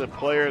defensive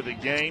player of the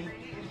game.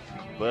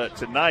 But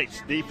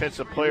tonight's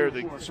defensive player of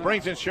the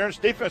Springs Insurance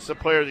defensive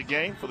player of the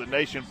game for the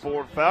Nation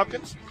Ford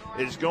Falcons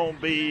is going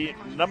to be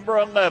number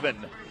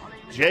 11,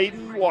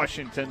 Jaden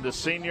Washington, the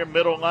senior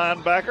middle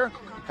linebacker.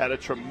 Had a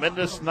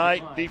tremendous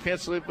night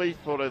defensively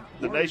for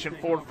the Nation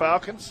Ford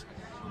Falcons.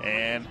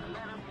 And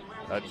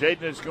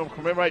Jaden is going to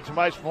commemorate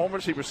tonight's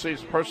performance. He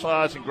receives a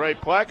personalized engraved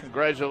plaque.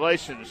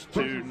 Congratulations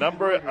to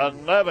number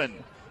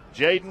 11,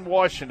 Jaden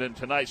Washington,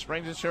 tonight's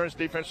Springs Insurance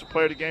defensive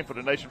player of the game for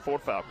the Nation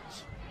Ford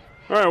Falcons.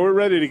 All right, we're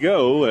ready to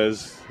go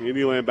as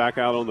Indian Land back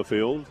out on the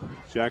field.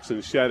 Jackson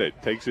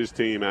Shedditt takes his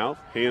team out,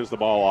 hands the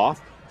ball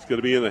off. It's going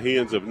to be in the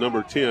hands of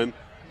number 10,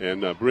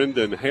 and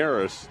Brendan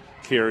Harris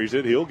carries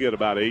it. He'll get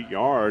about 8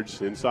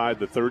 yards inside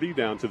the 30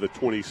 down to the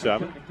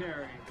 27.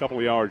 A couple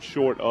of yards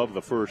short of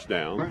the first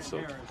down.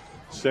 So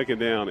 2nd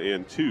down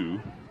and 2.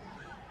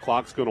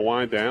 Clock's going to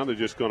wind down. They're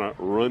just going to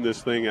run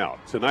this thing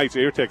out. Tonight's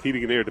AirTech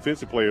Heating and Air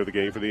Defensive Player of the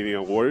Game for the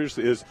Indiana Warriors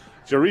is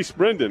Jarice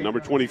Brendan, number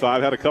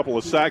 25. Had a couple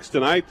of sacks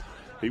tonight.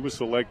 He was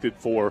selected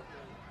for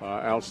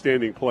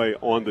outstanding play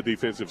on the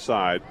defensive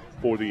side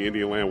for the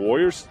Indian Land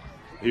Warriors.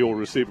 He will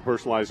receive a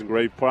personalized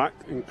engraved plaque.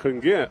 And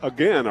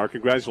again, our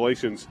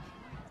congratulations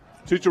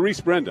to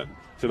Jarice Brendan,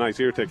 tonight's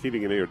AirTech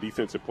Heating and Air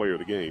Defensive Player of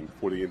the Game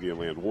for the Indian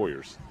Land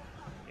Warriors.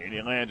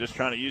 Indian Land just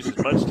trying to use as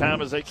much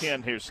time as they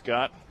can here,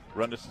 Scott.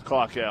 Run this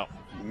clock out.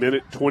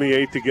 Minute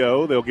 28 to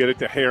go. They'll get it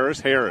to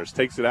Harris. Harris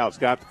takes it out. It's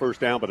got the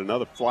first down, but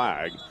another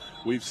flag.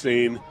 We've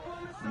seen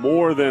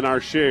more than our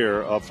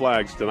share of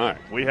flags tonight.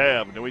 We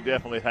have, and we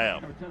definitely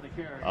have.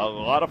 A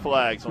lot of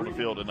flags on the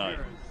field tonight.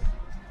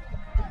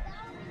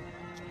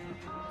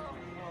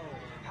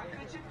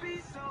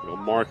 We'll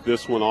mark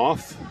this one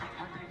off.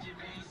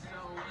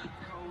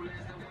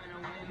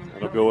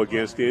 That'll go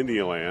against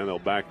Indian Land. They'll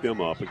back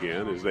them up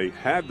again as they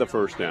had the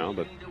first down,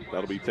 but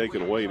that'll be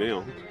taken away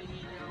now.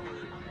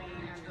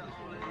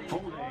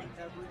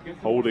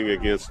 Holding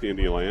against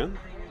Indian Land.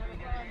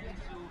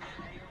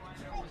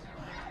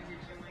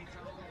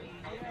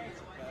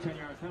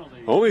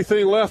 Only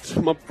thing left,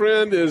 my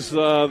friend, is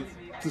to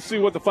see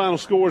what the final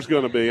score is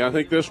going to be. I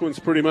think this one's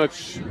pretty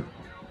much,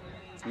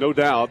 no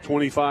doubt,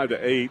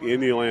 25-8,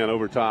 Indian Land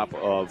over top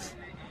of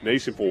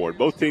Nation Ford.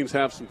 Both teams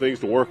have some things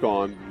to work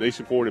on,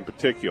 Nation Ford in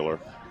particular,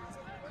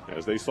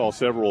 as they saw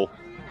several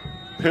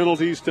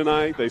penalties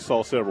tonight. They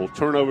saw several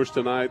turnovers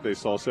tonight. They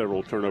saw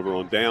several turnover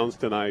on downs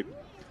tonight.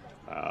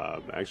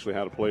 Actually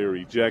had a player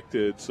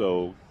ejected,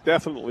 so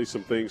definitely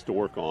some things to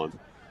work on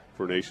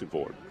for Nation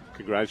Ford.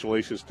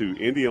 Congratulations to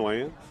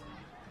Indian.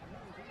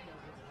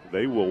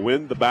 They will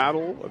win the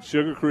Battle of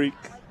Sugar Creek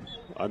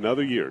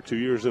another year, 2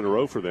 years in a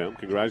row for them.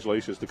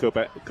 Congratulations to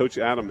Coach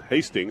Adam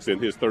Hastings in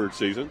his third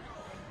season.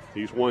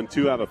 He's won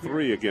 2 out of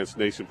 3 against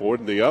Nation Ford,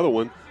 and the other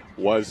one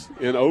was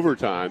in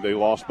overtime. They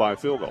lost by a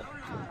field goal.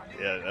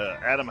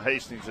 Yeah, Adam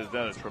Hastings has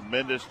done a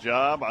tremendous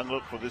job. I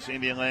look for this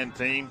Indian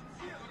team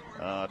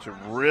to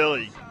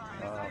really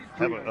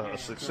have a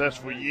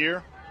successful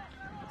year.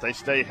 If they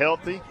stay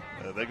healthy,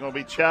 they're going to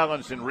be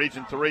challenged in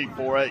Region 3,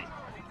 4A.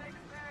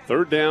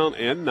 3rd down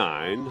and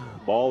 9.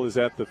 Ball is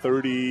at the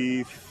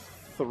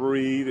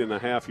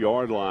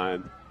 33.5-yard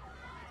line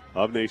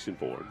of Nation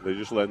Ford. They're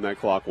just letting that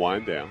clock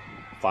wind down.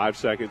 5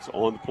 seconds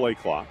on the play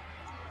clock.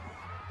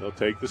 They'll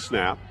take the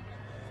snap,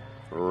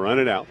 run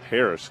it out.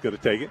 Harris going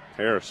to take it.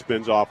 Harris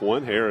spins off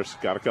one. Harris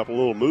got a couple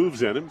little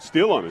moves in him,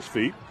 still on his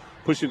feet.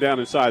 Pushing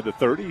down inside the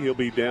 30. He'll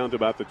be down to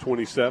about the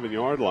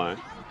 27-yard line.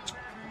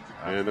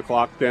 And the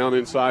clock down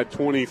inside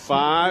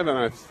 25, and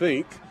I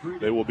think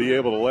they will be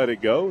able to let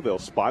it go. They'll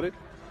spot it.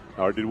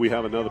 Or did we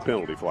have another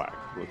penalty flag?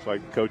 Looks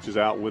like the coach is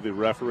out with the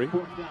referee.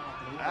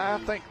 I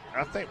think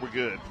we're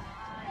good.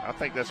 I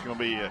think that's going to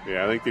be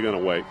Yeah, I think they're going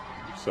to wait.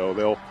 So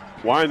they'll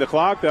wind the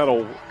clock.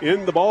 That'll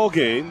end the ball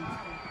game.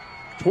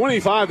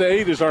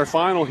 25-8 is our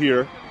final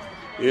here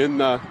in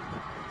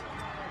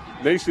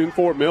Nation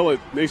Fort Mill at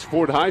Nation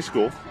Ford High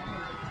School.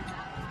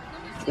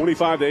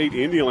 25-8,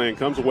 Indian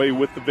comes away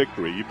with the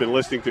victory. You've been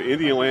listening to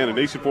Indian and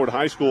Nation Ford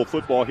High School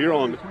football here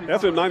on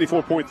FM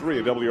 94.3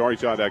 and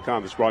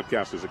WRHI.com. This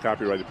broadcast is a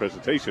copyrighted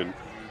presentation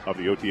of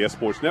the OTS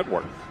Sports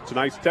Network.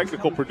 Tonight's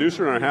technical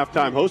producer and our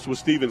halftime host was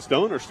Stephen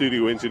Stone, our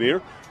studio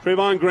engineer,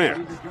 Trayvon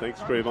Grant. Thanks,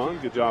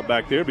 Trayvon. Good job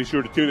back there. Be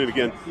sure to tune in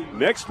again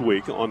next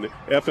week on the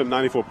FM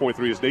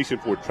 94.3 as Nation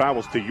Ford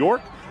travels to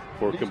York.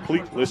 For a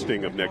complete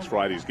listing of next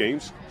Friday's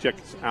games, check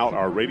out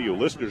our radio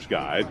listeners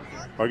guide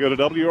or go to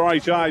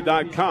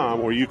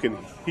WRHI.com where you can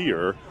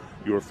hear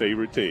your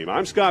favorite team.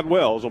 I'm Scott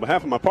Wells. On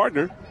behalf of my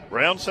partner,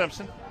 Brown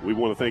Simpson, we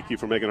want to thank you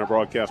for making our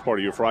broadcast part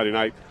of your Friday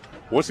night.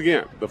 Once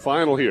again, the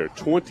final here,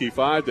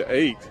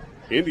 25-8,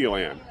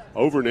 Indian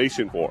over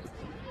Nation Ford.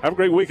 Have a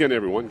great weekend,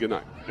 everyone. Good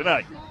night. Good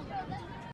night.